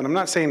somewhat, and I'm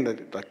not saying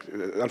that,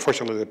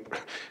 unfortunately,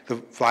 the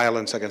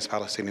violence against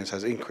Palestinians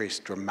has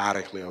increased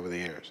dramatically over the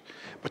years.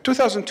 But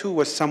 2002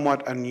 was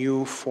somewhat a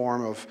new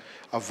form of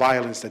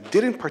violence that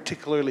didn't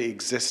particularly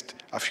exist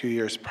a few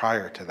years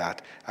prior to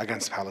that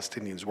against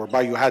Palestinians,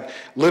 whereby you had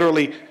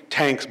literally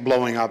tanks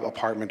blowing up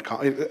apartment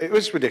complexes. It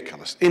was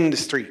ridiculous, in the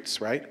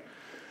streets, right?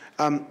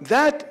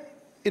 That,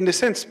 in a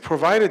sense,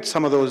 provided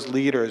some of those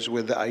leaders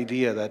with the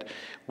idea that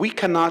we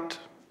cannot,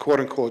 quote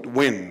unquote,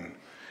 win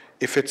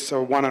if it's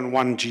a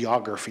one-on-one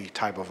geography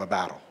type of a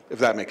battle, if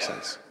that makes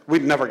sense.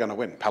 We're never going to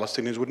win.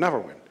 Palestinians would never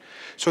win.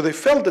 So they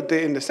felt that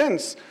they, in a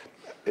sense,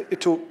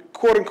 to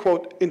quote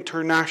unquote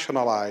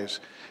internationalize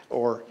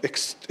or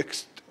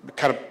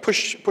kind of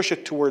push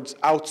it towards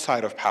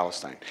outside of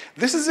Palestine.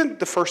 This isn't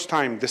the first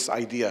time this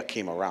idea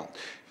came around.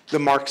 The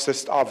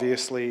Marxists,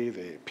 obviously,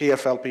 the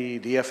PFLP,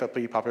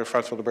 DFLP, Popular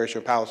Front for Liberation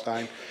of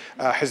Palestine,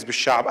 Hizb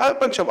al-Shab, a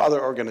bunch of other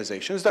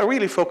organizations that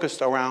really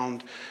focused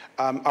around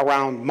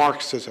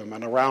Marxism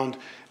and around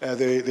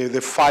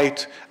the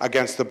fight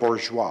against the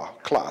bourgeois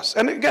class.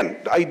 And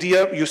again, the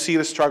idea, you see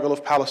the struggle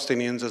of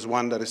Palestinians as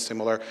one that is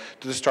similar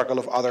to the struggle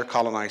of other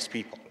colonized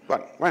people.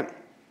 But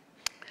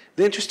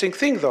the interesting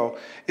thing, though,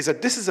 is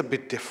that this is a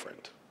bit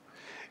different.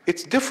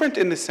 It's different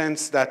in the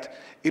sense that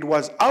it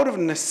was out of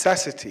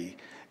necessity,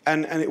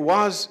 and it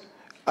was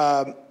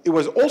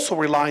also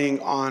relying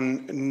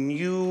on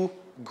new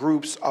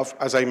groups of,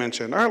 as I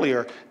mentioned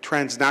earlier,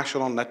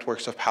 transnational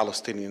networks of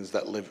Palestinians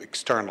that live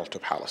external to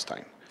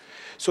Palestine.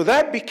 So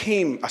that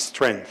became a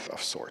strength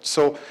of sorts.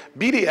 So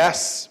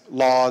BDS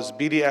laws,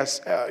 BDS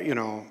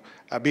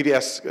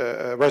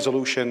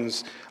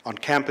resolutions on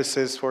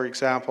campuses, for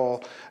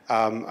example,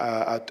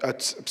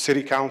 at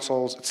city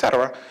councils, et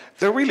cetera,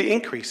 they're really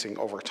increasing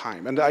over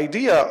time. And the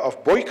idea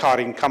of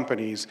boycotting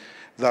companies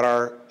that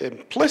are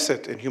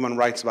implicit in human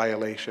rights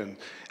violation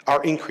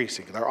are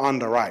increasing, they're on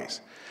the rise.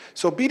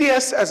 So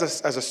BDS as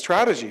a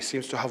strategy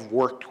seems to have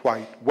worked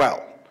quite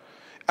well.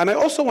 And I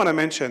also want to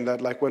mention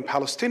that when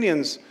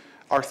Palestinians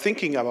are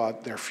thinking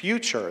about their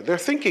future, they're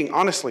thinking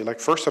honestly,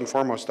 first and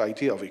foremost, the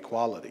idea of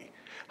equality.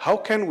 How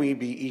can we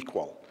be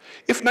equal?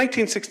 If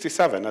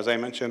 1967, as I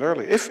mentioned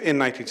earlier, if in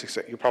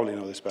 1967, you probably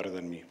know this better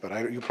than me,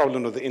 but you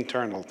probably know the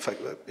internal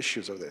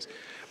issues of this.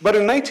 But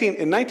in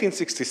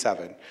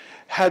 1967,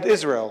 had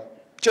Israel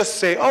just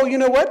say, oh, you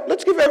know what,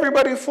 let's give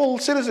everybody full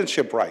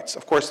citizenship rights.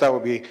 Of course, that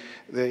would be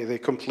the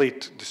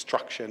complete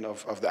destruction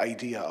of the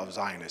idea of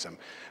Zionism.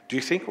 Do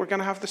you think we're going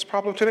to have this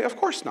problem today? Of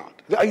course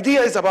not. The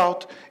idea is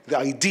about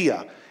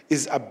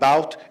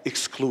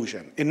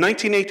exclusion. In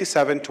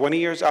 1987, 20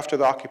 years after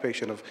the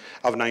occupation of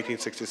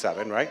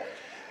 1967, right,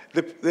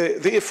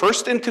 the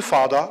first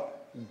intifada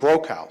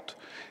broke out.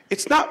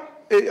 It's not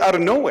out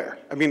of nowhere.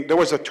 I mean, there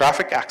was a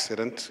traffic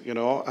accident, you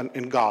know,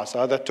 in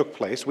Gaza that took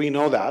place. We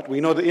know that. We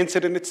know the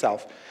incident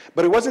itself.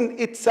 But it wasn't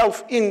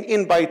itself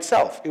in by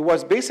itself. It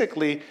was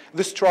basically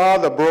the straw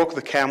that broke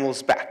the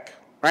camel's back,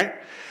 right?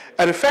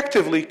 And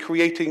effectively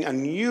creating a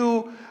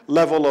new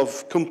level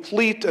of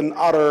complete and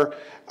utter,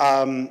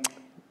 I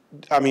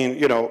mean,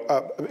 you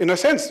know, in a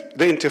sense,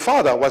 the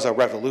Intifada was a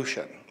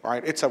revolution,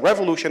 right? It's a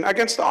revolution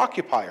against the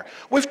occupier.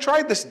 We've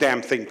tried this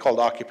damn thing called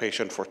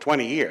occupation for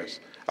 20 years.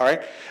 All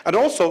right? And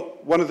also,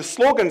 one of the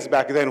slogans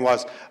back then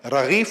was,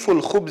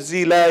 رَغِيفُ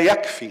الْخُبْزِ لَا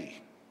يَكْفِي.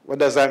 What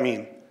does that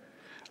mean?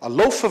 A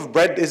loaf of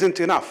bread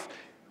isn't enough,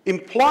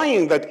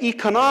 implying that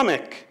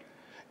economic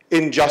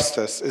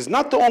injustice is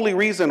not the only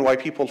reason why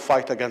people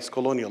fight against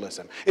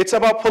colonialism. It's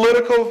about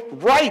political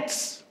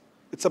rights.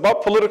 It's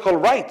about political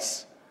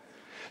rights.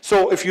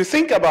 So if you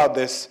think about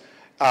this,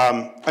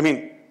 I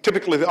mean,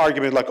 typically the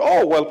argument like,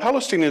 oh, well,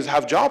 Palestinians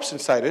have jobs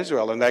inside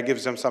Israel, and that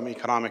gives them some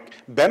economic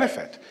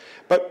benefit.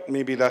 But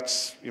maybe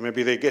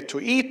they get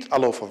to eat a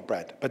loaf of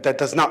bread, but that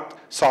does not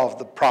solve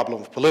the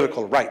problem of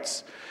political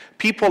rights.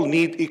 People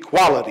need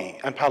equality,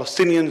 and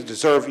Palestinians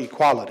deserve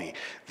equality.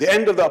 The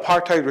end of the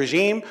apartheid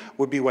regime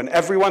would be when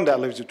everyone that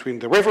lives between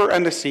the river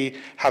and the sea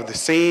have the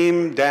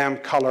same damn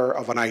color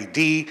of an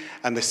ID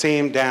and the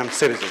same damn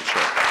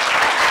citizenship.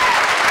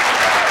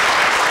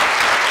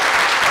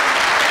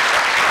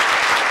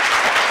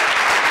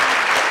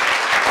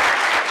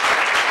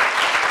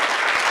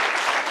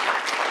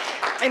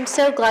 I'm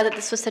so glad that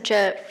this was such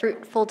a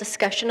fruitful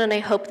discussion, and I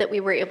hope that we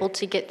were able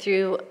to get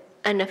through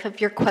enough of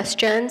your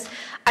questions.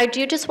 I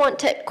do just want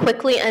to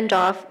quickly end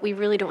off. We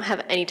really don't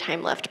have any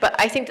time left, but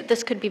I think that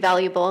this could be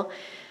valuable.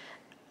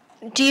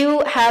 Do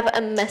you have a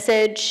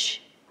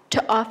message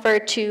to offer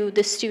to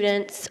the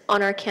students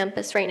on our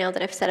campus right now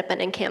that have set up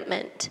an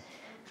encampment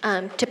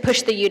to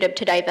push the UW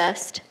to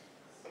divest?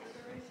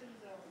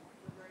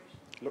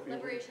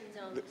 Liberation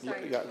zone.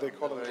 Sorry. Yeah, they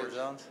call it liberation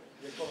zones.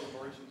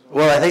 liberation zone.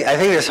 Well, I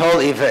think this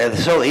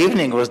whole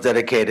evening was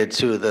dedicated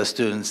to the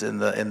students in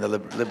the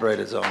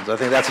liberated zones. I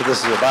think that's what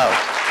this is about.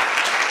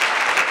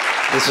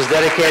 This was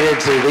dedicated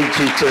to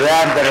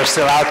them that are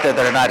still out there,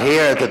 that are not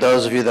here. To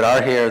those of you that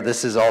are here,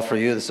 this is all for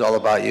you. This is all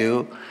about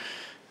you.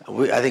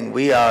 I think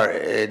we are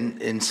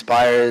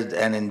inspired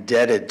and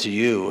indebted to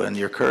you and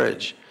your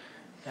courage.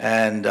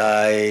 And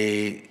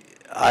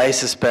I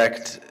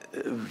suspect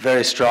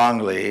very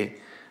strongly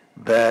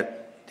that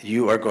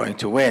you are going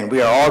to win.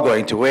 We are all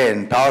going to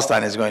win.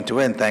 Palestine is going to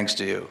win thanks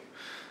to you.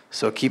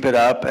 So keep it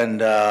up, and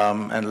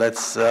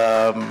let's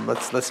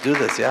do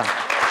this. Yeah.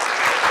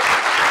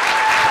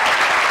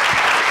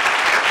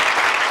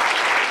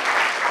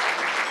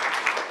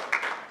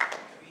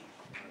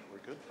 We're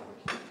good.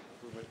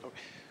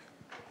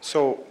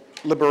 So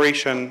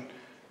liberation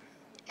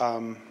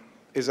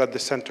is at the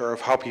center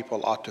of how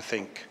people ought to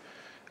think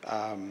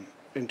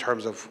in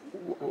terms of,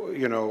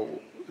 you know,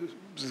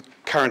 the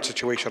current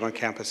situation on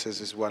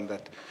campuses is one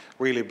that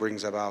really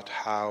brings about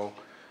how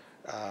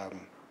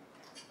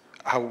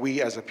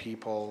we as a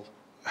people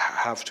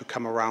have to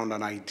come around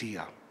an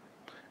idea,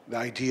 the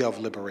idea of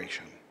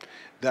liberation,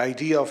 the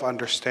idea of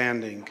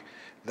understanding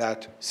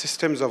that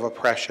systems of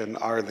oppression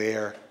are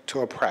there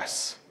to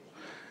oppress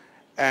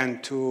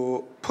and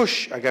to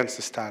push against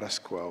the status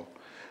quo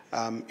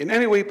in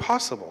any way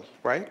possible,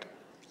 right?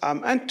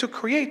 And to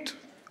create,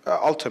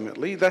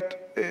 ultimately,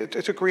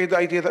 to create the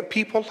idea that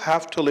people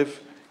have to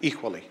live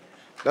equally.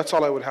 That's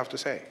all I would have to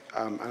say.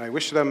 And I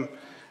wish them,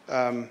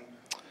 I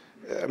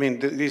mean,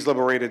 these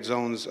liberated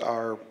zones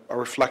are a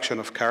reflection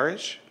of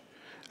courage.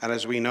 And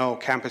as we know,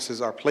 campuses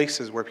are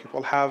places where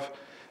people have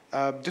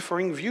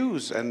differing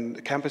views,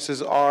 and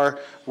campuses are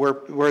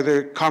where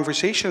the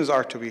conversations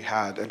are to be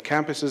had, and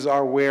campuses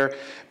are where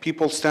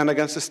people stand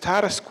against the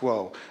status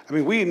quo. I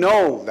mean, we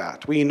know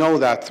that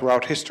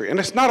throughout history. And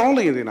it's not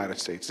only in the United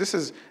States. This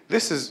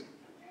is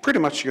pretty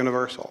much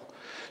universal.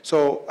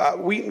 So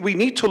we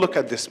need to look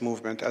at this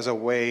movement as a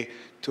way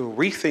to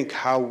rethink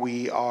how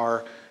we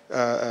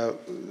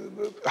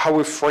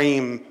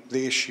frame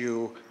the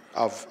issue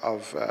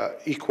of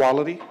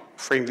equality,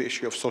 frame the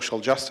issue of social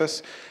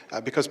justice,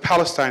 because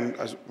Palestine,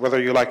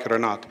 whether you like it or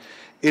not,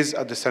 is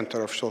at the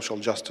center of social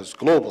justice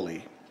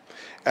globally.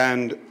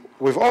 And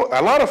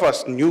a lot of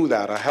us knew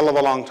that a hell of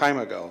a long time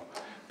ago.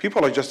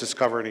 People are just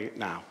discovering it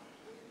now.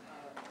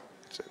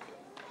 That's it.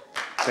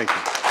 Thank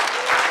you.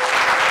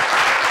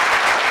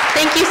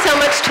 Thank you so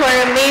much to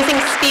our amazing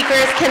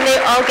speakers. Can they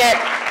all get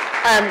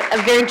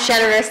a very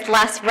generous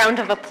last round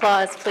of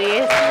applause,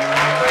 please?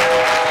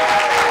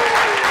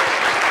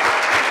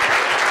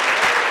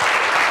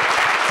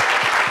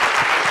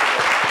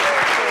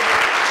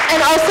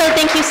 And also,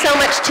 thank you so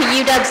much to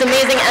UW's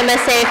amazing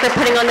MSA for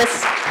putting on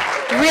this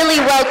really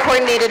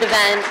well-coordinated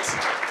event.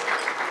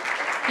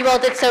 You all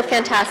did so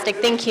fantastic.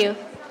 Thank you.